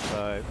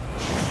 So,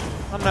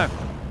 I don't know.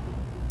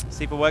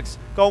 See if it works.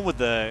 Go on with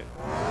the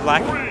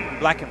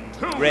black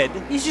and red.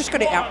 He's just got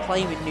to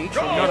outplay him in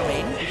neutral, you know what I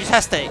mean? He just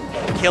has to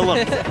kill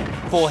him.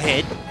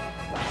 Forehead.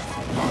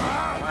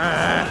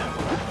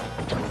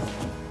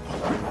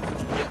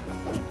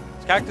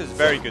 This character is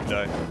very good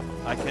though.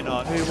 I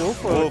cannot. Who,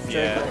 Wolf or Wolf,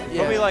 Joker? yeah.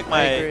 Probably like I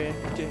my agree.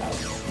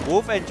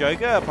 Wolf and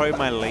Joker are probably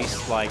my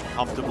least like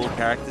comfortable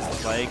characters to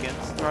play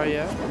against. Oh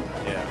yeah.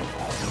 Yeah.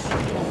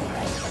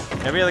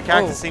 Every other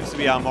character seems to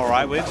be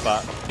alright with,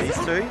 but these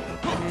two,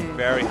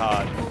 very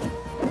hard.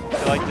 I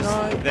feel like this,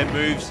 their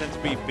moves tend to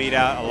be beat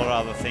out a lot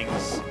of other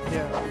things.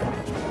 Yeah.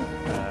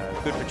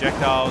 Good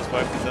projectiles,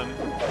 both of them.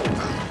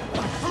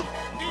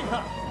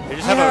 They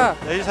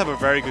just have a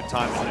very good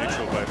time in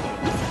neutral, both of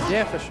them.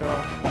 Yeah, for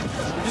sure.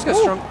 They just got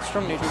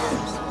strong neutral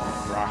games.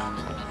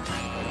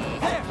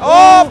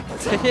 Oh!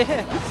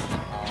 Yeah.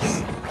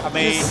 I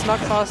mean, just snuck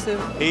past him.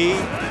 He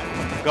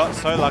got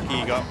so lucky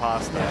he got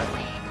past that.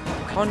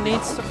 Con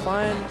needs to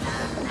find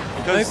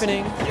an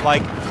opening.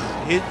 Like,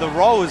 the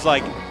roll is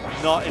like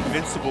not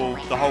invincible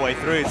the whole way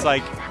through. It's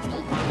like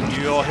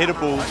you're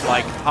hittable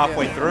like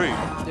halfway through.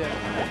 Yeah.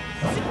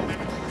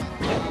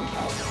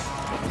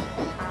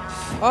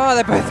 Oh,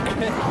 they're both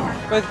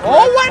great.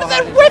 Why did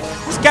that whip?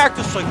 This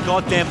character's so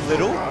goddamn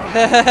little.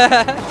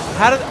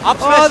 How did up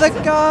smash? Oh, the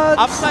god!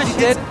 Up smash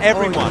hits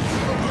everyone.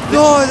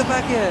 No, the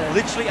back air.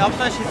 Literally, up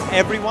smash hits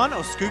everyone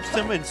or scoops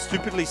them in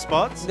stupidly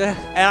spots,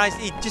 and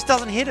it just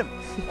doesn't hit him.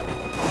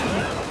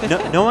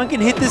 No one can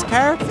hit this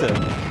character.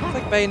 It's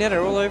like Bayonetta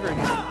all over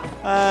again.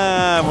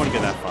 I won't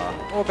get that far.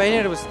 Well,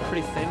 Bayonetta was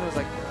pretty thin. It was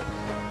like...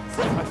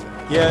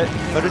 Yeah,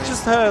 but it's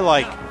just her,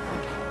 like...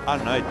 I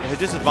don't know. Her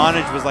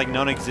disadvantage was, like,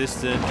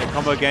 non-existent. Her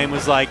combo game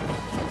was, like,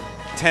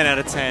 10 out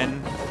of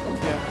 10.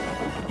 Yeah.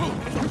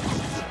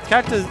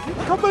 Characters...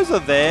 Combos are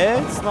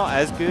there. It's not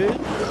as good.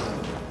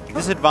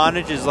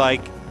 Disadvantage is,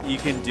 like, you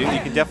can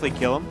definitely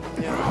kill him.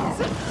 Yeah.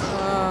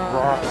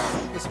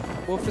 This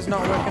Wolf is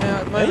not working out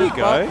at the moment. There you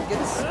go.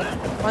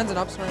 Finds an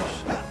up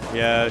smash.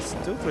 Yeah,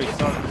 still 3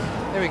 stocks.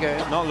 There we go.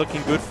 Not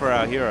looking good for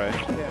our hero.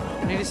 Yeah.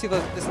 I need to see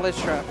this ledge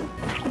trap.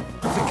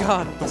 The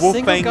gun. The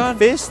Wolfbang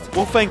fist.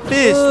 Wolfbang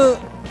fist.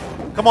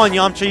 Come on,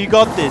 Yamcha, you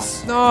got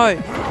this. No.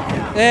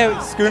 There.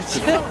 Scoop.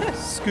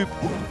 Scoop.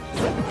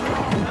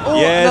 Oh,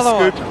 yeah,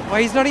 another scoop. one. Oh,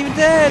 he's not even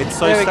dead. It's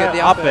so there we go. sad.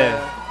 The Up up air.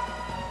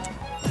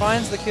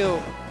 Finds the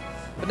kill.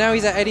 But now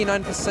he's at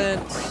 89%.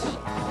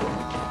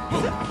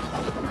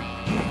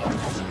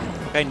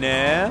 Okay,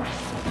 Nair.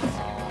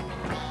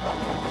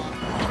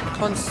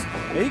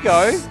 There you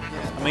go. Yeah.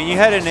 I mean, you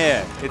had an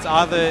air. It's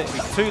either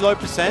too low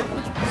percent,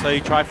 so you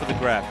try for the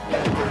grab.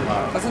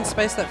 Doesn't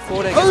space that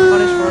forward air, gets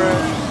punished for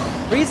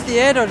it. Reads the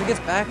air dodge and gets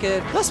back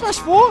air. That's Smash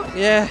 4?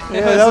 Yeah.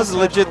 Yeah, that was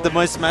legit the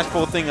most Smash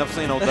 4 thing I've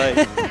seen all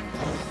day.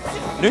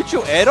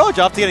 Neutral air dodge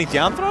after getting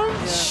down thrown?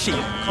 Yeah. Shit.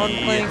 Con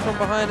playing from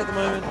behind at the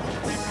moment.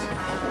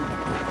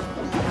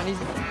 And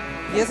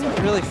he hasn't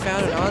really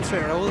found an answer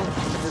at all in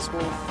this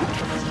Wolf.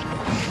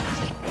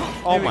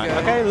 Oh my,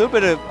 okay, a little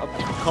bit of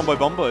combo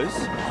bombos.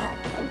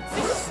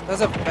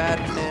 That's a bad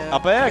nair.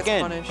 Up air Gets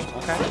again. Punished.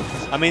 Okay.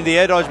 I mean, the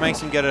air dodge makes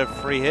him get a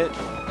free hit.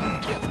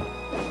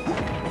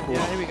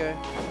 Yeah, here we go.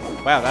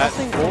 Wow, that.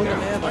 Nothing for the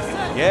nair though.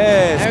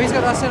 Yes. Now he's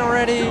got us in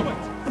already.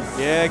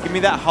 Yeah, give me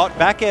that hot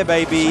back air,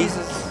 baby.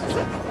 Jesus.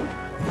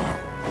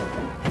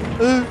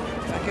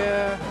 Back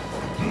air.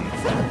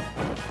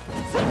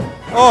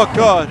 Oh,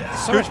 God.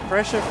 So much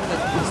pressure from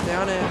this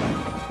down air.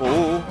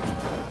 Oh.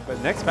 But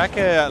next back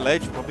air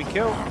ledge will probably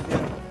kill.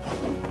 Yeah.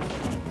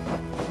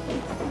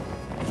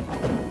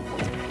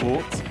 Oh,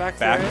 It's back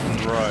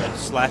throw.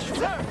 Slash.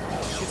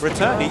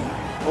 Return.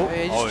 Oh,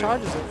 yeah, he just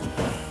charges it.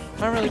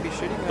 Can't really be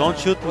shooting Don't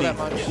shoot me. that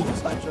much.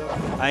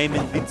 I am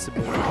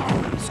invincible.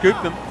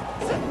 Scoop them.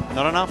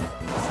 Not enough.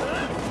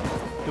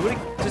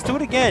 Just do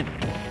it again.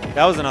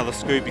 That was another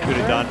scoop he could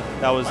have done.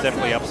 That was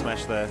definitely up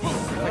smash there.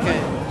 Okay.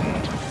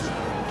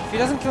 If he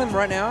doesn't kill him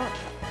right now,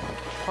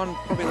 Con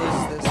probably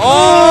loses this.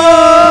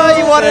 Oh,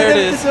 you wanted There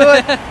him it to do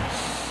it. Yeah.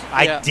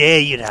 I dare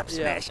you to up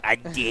smash. I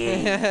dare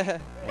you.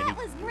 That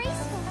was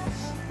graceful.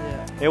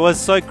 Yeah. It was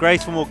so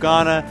graceful,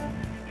 Morgana.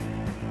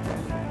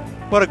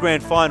 What a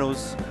grand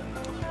finals.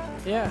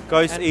 Yeah.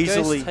 Ghost and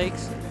easily. Ghost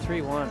takes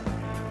 3-1.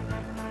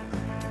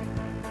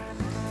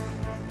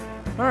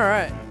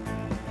 Alright.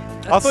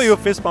 I thought you were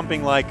fist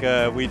pumping like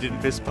we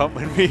didn't fist pump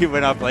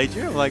when I played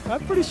you. I'm like,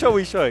 I'm pretty sure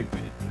we showed.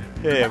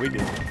 Yeah, we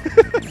did.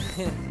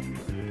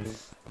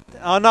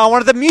 Oh no, I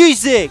wanted the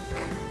music!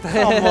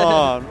 Come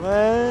on,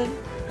 man.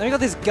 Then we got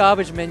this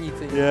garbage menu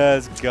thing. Yeah,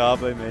 it's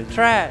garbage, man.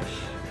 Trash.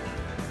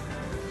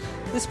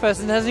 This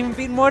person hasn't even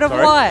beaten Mode of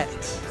Sorry?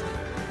 Light.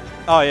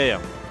 Oh, yeah,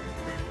 yeah.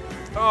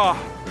 Oh,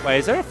 wait,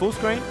 is there a full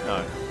screen?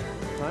 No.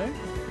 No?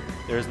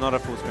 There is not a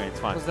full screen, it's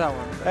fine. What's that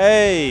one?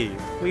 Hey,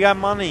 we got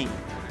money.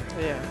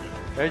 Yeah.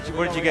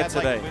 What did you get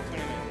today?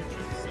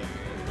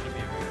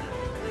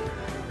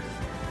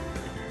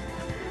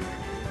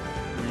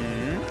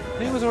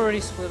 I think it was already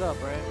split up,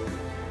 right?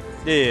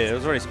 Yeah, it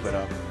was already split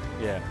up.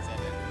 Yeah.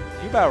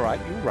 You're about right.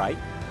 You're right.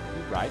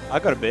 You're right. I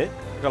got a bit.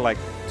 I got like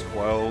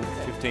 $12,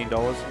 $15,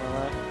 something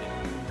like that.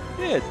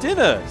 Yeah,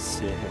 dinner.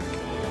 Sick.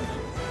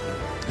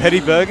 Betty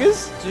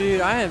Burgers?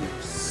 Dude, I am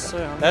so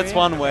hungry. That's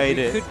one way we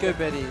to... could go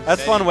Betty's.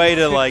 That's one way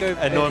to, like, go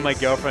annoy my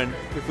Betty's. girlfriend.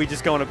 If we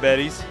just go on a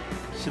Betty's.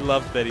 She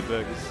loves Betty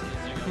Burgers.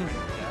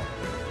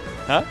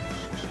 Huh?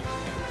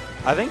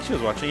 I think she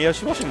was watching. Yeah,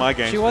 she was watching my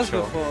games. She was for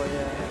sure. before,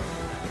 yeah.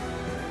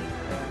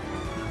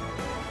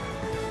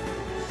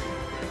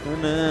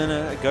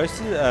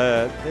 Ghost,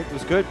 it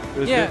was good. It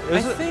was Yeah, good. It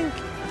was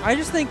I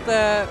just think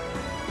that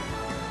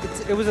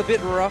it was a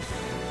bit rough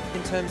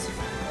in terms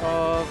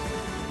of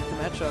the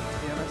matchup,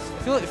 to be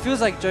honest. It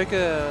feels like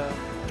Joker...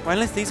 Well,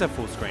 unless these are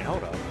full screen.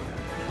 Hold up.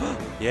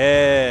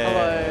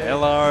 Yeah.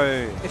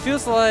 Hello. It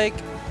feels like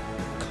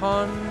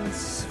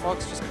Con's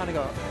Fox just kind of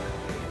got,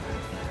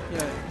 you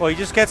know... Well, he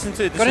just gets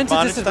into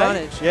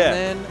disadvantage. state. Yeah.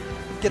 And then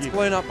gets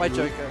blown up by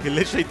Joker. He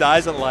literally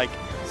dies at like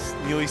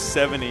nearly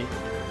 70.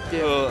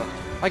 Yeah. Ugh.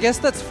 I guess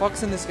that's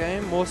Fox in this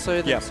game, more so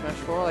than Yeah. Smash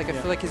 4. Like, I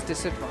feel like his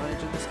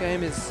disadvantage in this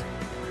game is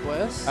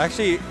worse.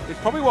 Actually, it's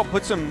probably what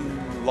puts him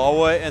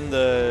lower in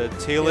the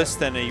tier list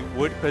than he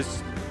would,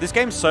 because this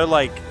game's so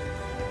like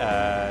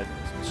the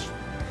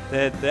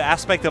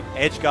aspect of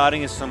edge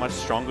guarding is so much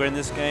stronger in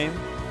this game.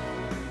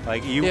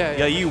 Like you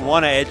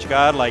want to edge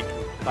guard. Like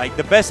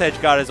the best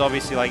edge guard is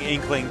obviously like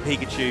Inkling,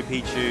 Pikachu,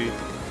 Pichu.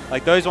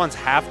 Like those ones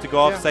have to go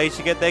off stage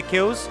to get their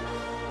kills.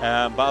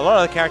 But a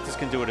lot of the characters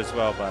can do it as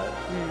well. But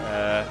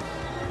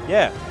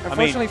yeah,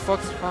 Unfortunately,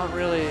 Fox can't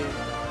really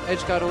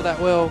edge guard all that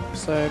well,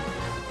 so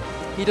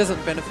he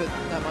doesn't benefit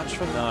that much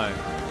from no.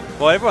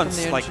 Well, everyone's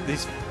from the like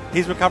engine.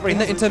 his recovery in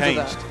hasn't terms changed.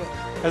 of that.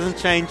 Hasn't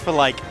changed for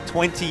like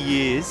 20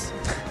 years.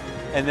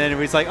 And then it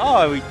was like,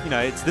 oh,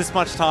 it's this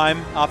much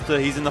time after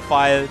he's in the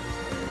fire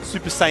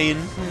Super Saiyan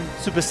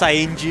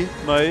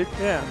mode.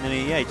 Yeah. And then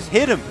he just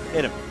hit him.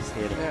 Just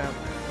hit him. Yeah.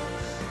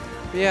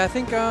 But yeah, I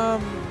think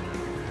And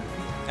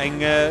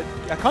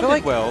Akon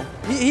did well.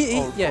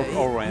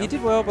 All around. he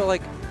did well, but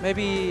like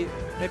maybe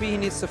he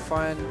needs to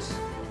find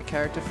a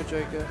character for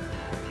Joker.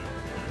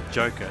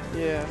 Joker.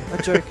 Yeah,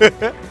 a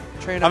Joker.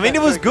 I mean,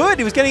 it was good.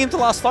 He was getting him to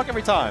last stock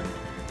every time.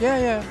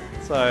 Yeah.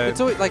 So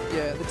it's always like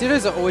the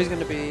Dittos are always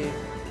going to be,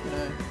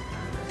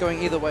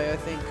 going either way. I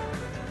think.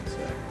 So.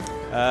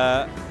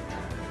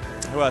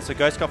 Who else? So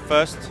Ghost got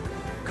first,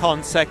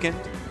 Con second,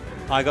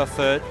 I got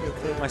third.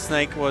 My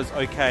Snake was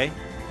okay.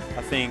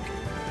 I think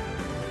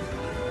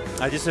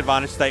my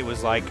disadvantage state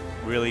was like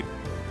really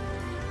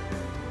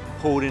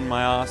pulled in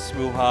my ass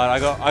real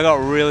hard. I got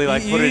really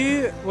like put it.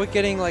 You were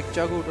getting like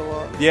juggled a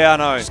lot. Yeah, I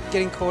know. Just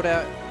getting caught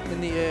out in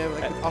the air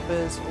like with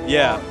uppers. Or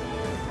Yeah.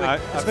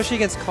 like, especially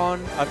against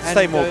Con. I have to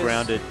stay more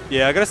grounded.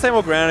 Yeah, I got to stay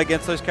more grounded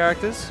against those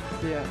characters.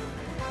 Yeah.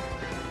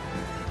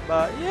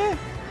 But yeah,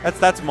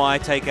 that's my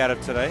take out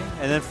of today.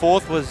 And then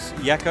fourth was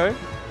Yakko,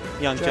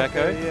 young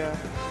Jacko. Yeah.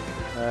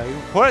 He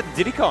put it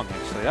Diddy Kong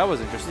actually. That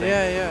was interesting.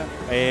 Yeah.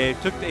 He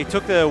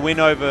took the win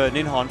over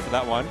Ninhon for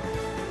that one.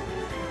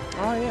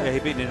 Oh yeah. Yeah, he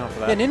beat Ninhon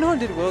for that. Yeah, Ninhon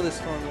did well this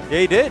time. Yeah,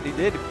 he did.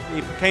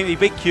 He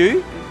beat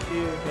Q.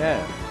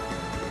 Yeah.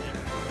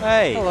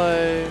 Hey.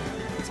 Hello.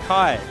 It's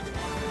Kai.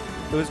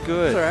 It was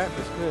good. It's alright. It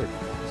was good.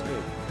 It was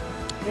good.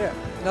 Yeah.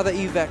 Another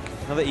EVAC.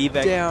 Another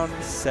EVAC down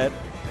set.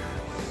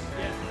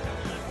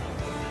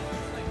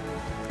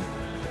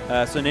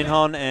 So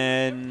Ninhon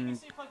and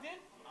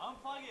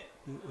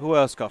who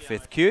else got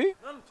fifth? Q?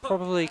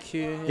 Probably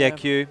Q. Yeah,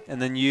 Q.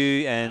 And then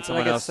you and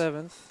someone else.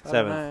 Seventh.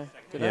 Seventh.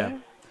 Did yeah. I?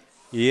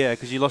 Yeah,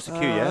 because you lost to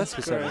Q, yeah? That's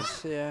For gross.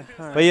 seventh. Yeah.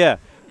 Right. But yeah.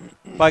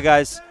 Bye,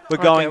 guys. We're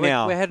going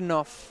now. We're heading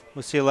off.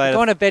 We'll see you later. We're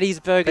going to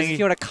Betty's Burgers if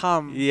you want to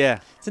come. Yeah.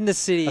 It's in the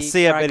city. I'll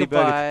see you at Right, Betty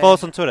goodbye. Burgers. Follow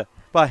us on Twitter.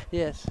 Bye.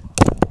 Yes.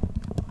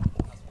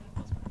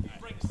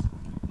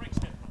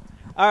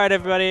 All right,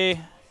 everybody.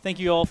 Thank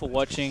you all for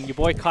watching. Your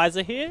boy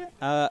Kaiser here.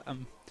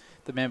 I'm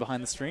the man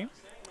behind the stream.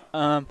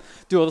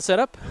 Do all the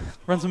setup,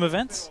 run some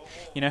events.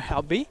 You know how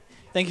it be.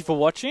 Thank you for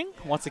watching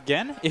once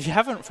again. If you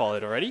haven't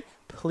followed already,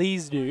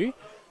 please do.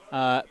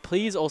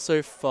 Please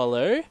also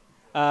follow.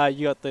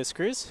 You got those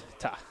screws?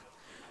 Ta.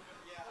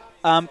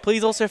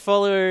 Please also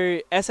follow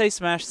SA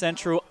Smash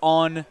Central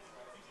on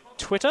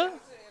Twitter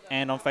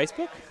and on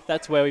Facebook.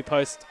 That's where we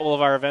post all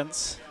of our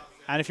events.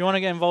 And if you want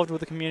to get involved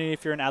with the community,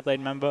 if you're an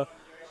Adelaide member,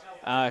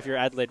 if you're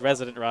an Adelaide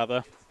resident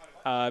rather,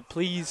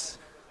 please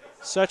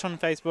search on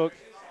Facebook,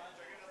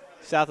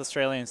 South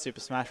Australian Super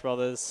Smash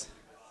Brothers,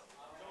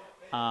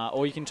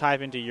 or you can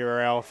type into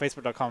URL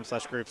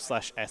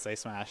facebook.com/group/SA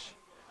Smash.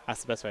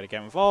 That's the best way to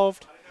get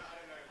involved.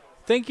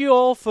 Thank you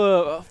all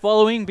for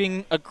following,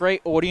 being a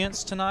great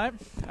audience tonight.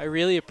 I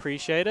really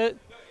appreciate it.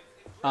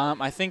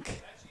 I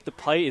think the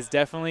play is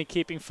definitely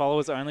keeping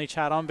followers only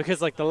chat on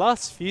because like the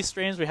last few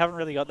streams we haven't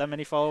really got that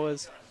many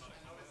followers.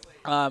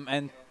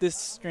 And this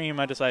stream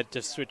I decided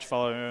to switch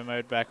follow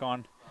mode back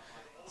on.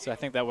 So I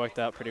think that worked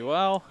out pretty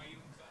well.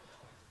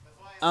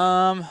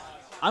 I'm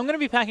going to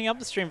be packing up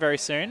the stream very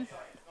soon.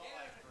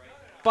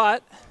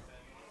 But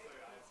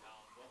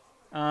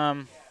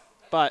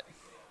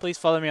please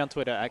follow me on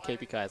Twitter at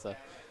KPKaiser.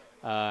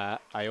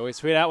 I always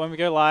tweet out when we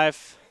go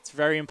live. It's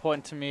very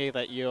important to me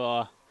that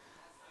you're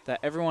that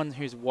everyone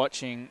who's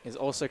watching is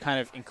also kind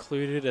of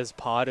included as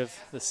part of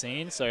the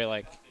scene. So,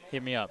 like,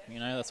 hit me up. You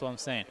know, that's what I'm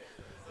saying.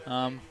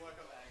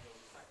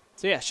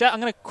 So, yeah, I'm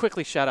going to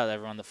quickly shout out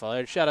everyone that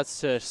followed. Shout-outs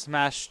to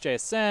Smash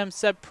JSM,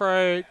 Seb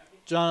Pro,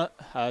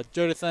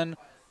 Jonathan,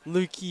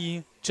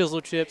 Lukey,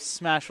 Chisel Chips,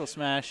 Smash will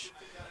Smash,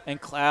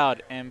 and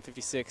Cloud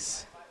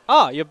M56.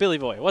 Oh, you're Billy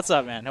Boy. What's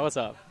up, man? What's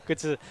up? Good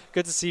to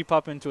see you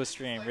pop into a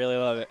stream. Really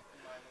love it.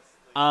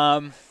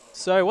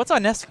 So what's our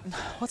next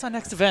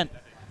event?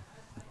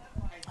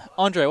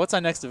 Andre, what's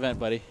our next event,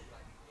 buddy?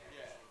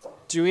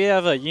 Do we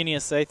have a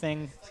UniSA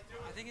thing?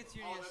 I think it's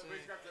UniSA.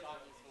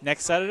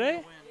 Next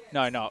Saturday?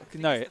 No.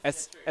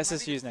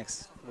 SSU's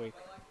next week.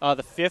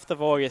 The 5th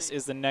of August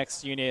is the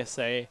next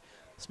UniSA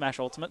Smash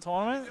Ultimate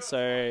tournament,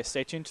 so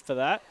stay tuned for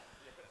that.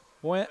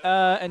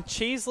 And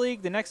Cheese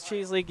League, the next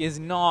Cheese League is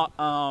not,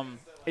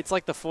 it's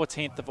like the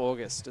 14th of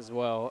August as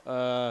well.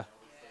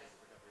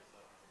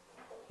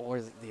 Or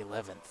is it the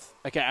 11th?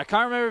 Okay, I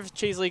can't remember if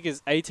Cheese League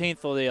is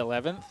 18th or the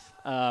 11th.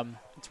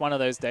 It's one of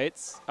those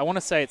dates. I want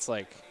to say it's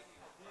like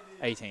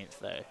 18th,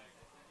 though.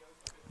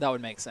 That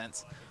would make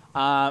sense.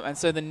 And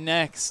so the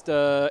next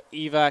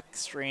EVAC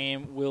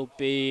stream will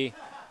be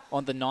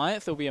on the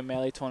 9th. There'll be a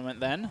Melee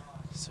tournament then.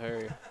 So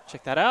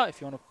check that out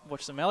if you want to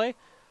watch the Melee.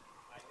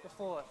 The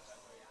 4th.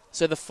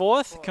 So the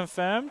 4th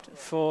confirmed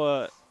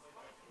for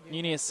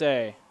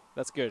UniSA.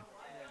 That's good.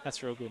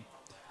 That's real good.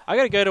 I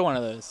got to go to one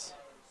of those.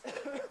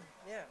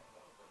 Yeah.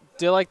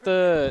 Do like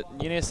the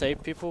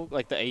UniSA people,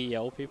 like the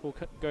AEL people,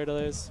 go to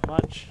those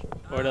much?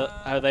 Or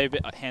are they a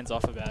bit hands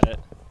off about it?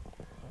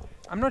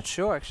 I'm not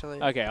sure,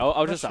 actually. Okay,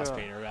 I'll just ask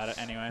Peter about it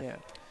anyway.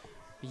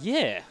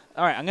 Yeah.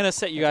 All right, I'm going to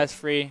set you guys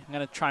free. I'm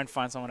going to try and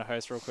find someone to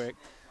host real quick.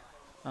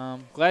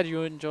 Glad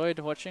you enjoyed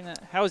watching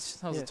that. How was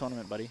the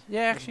tournament, buddy?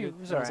 Yeah, actually, it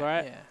was all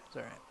right. Yeah, it was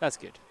all right. That's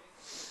good.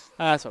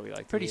 That's what we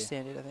like. Pretty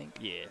standard, I think.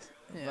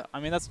 Yeah. I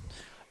mean, that's.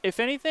 If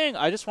anything,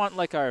 I just want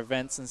like our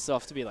events and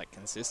stuff to be like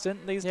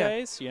consistent these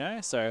days, you know.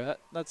 So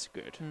that's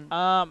good.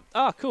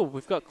 Cool.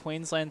 We've got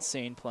Queensland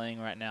Scene playing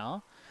right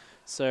now,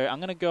 so I'm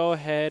gonna go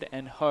ahead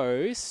and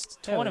host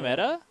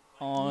Tournameta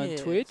on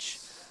Twitch.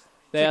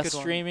 They are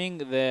streaming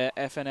their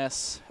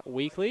FNS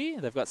weekly.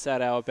 They've got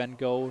Sad Hour, Ben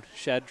Gold,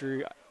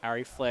 Shadru,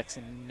 Ariflex,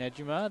 and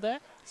Nejima there.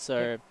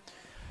 So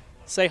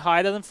say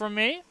hi to them from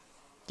me.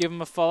 Give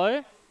them a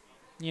follow.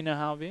 You know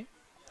how it be.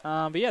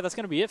 But yeah, that's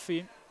gonna be it for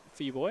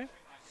you, boy.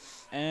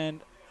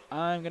 And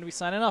I'm going to be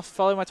signing off.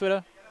 Follow my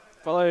Twitter.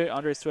 Follow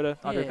Andre's Twitter,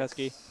 Andre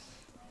Pesky.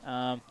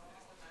 Yeah,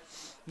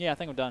 I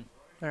think I'm done.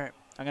 All right.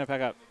 I'm going to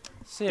pack up.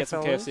 See ya, Get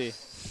some fellas.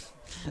 KFC.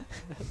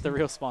 The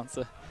real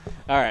sponsor.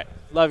 All right.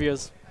 Love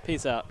yous.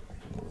 Peace out.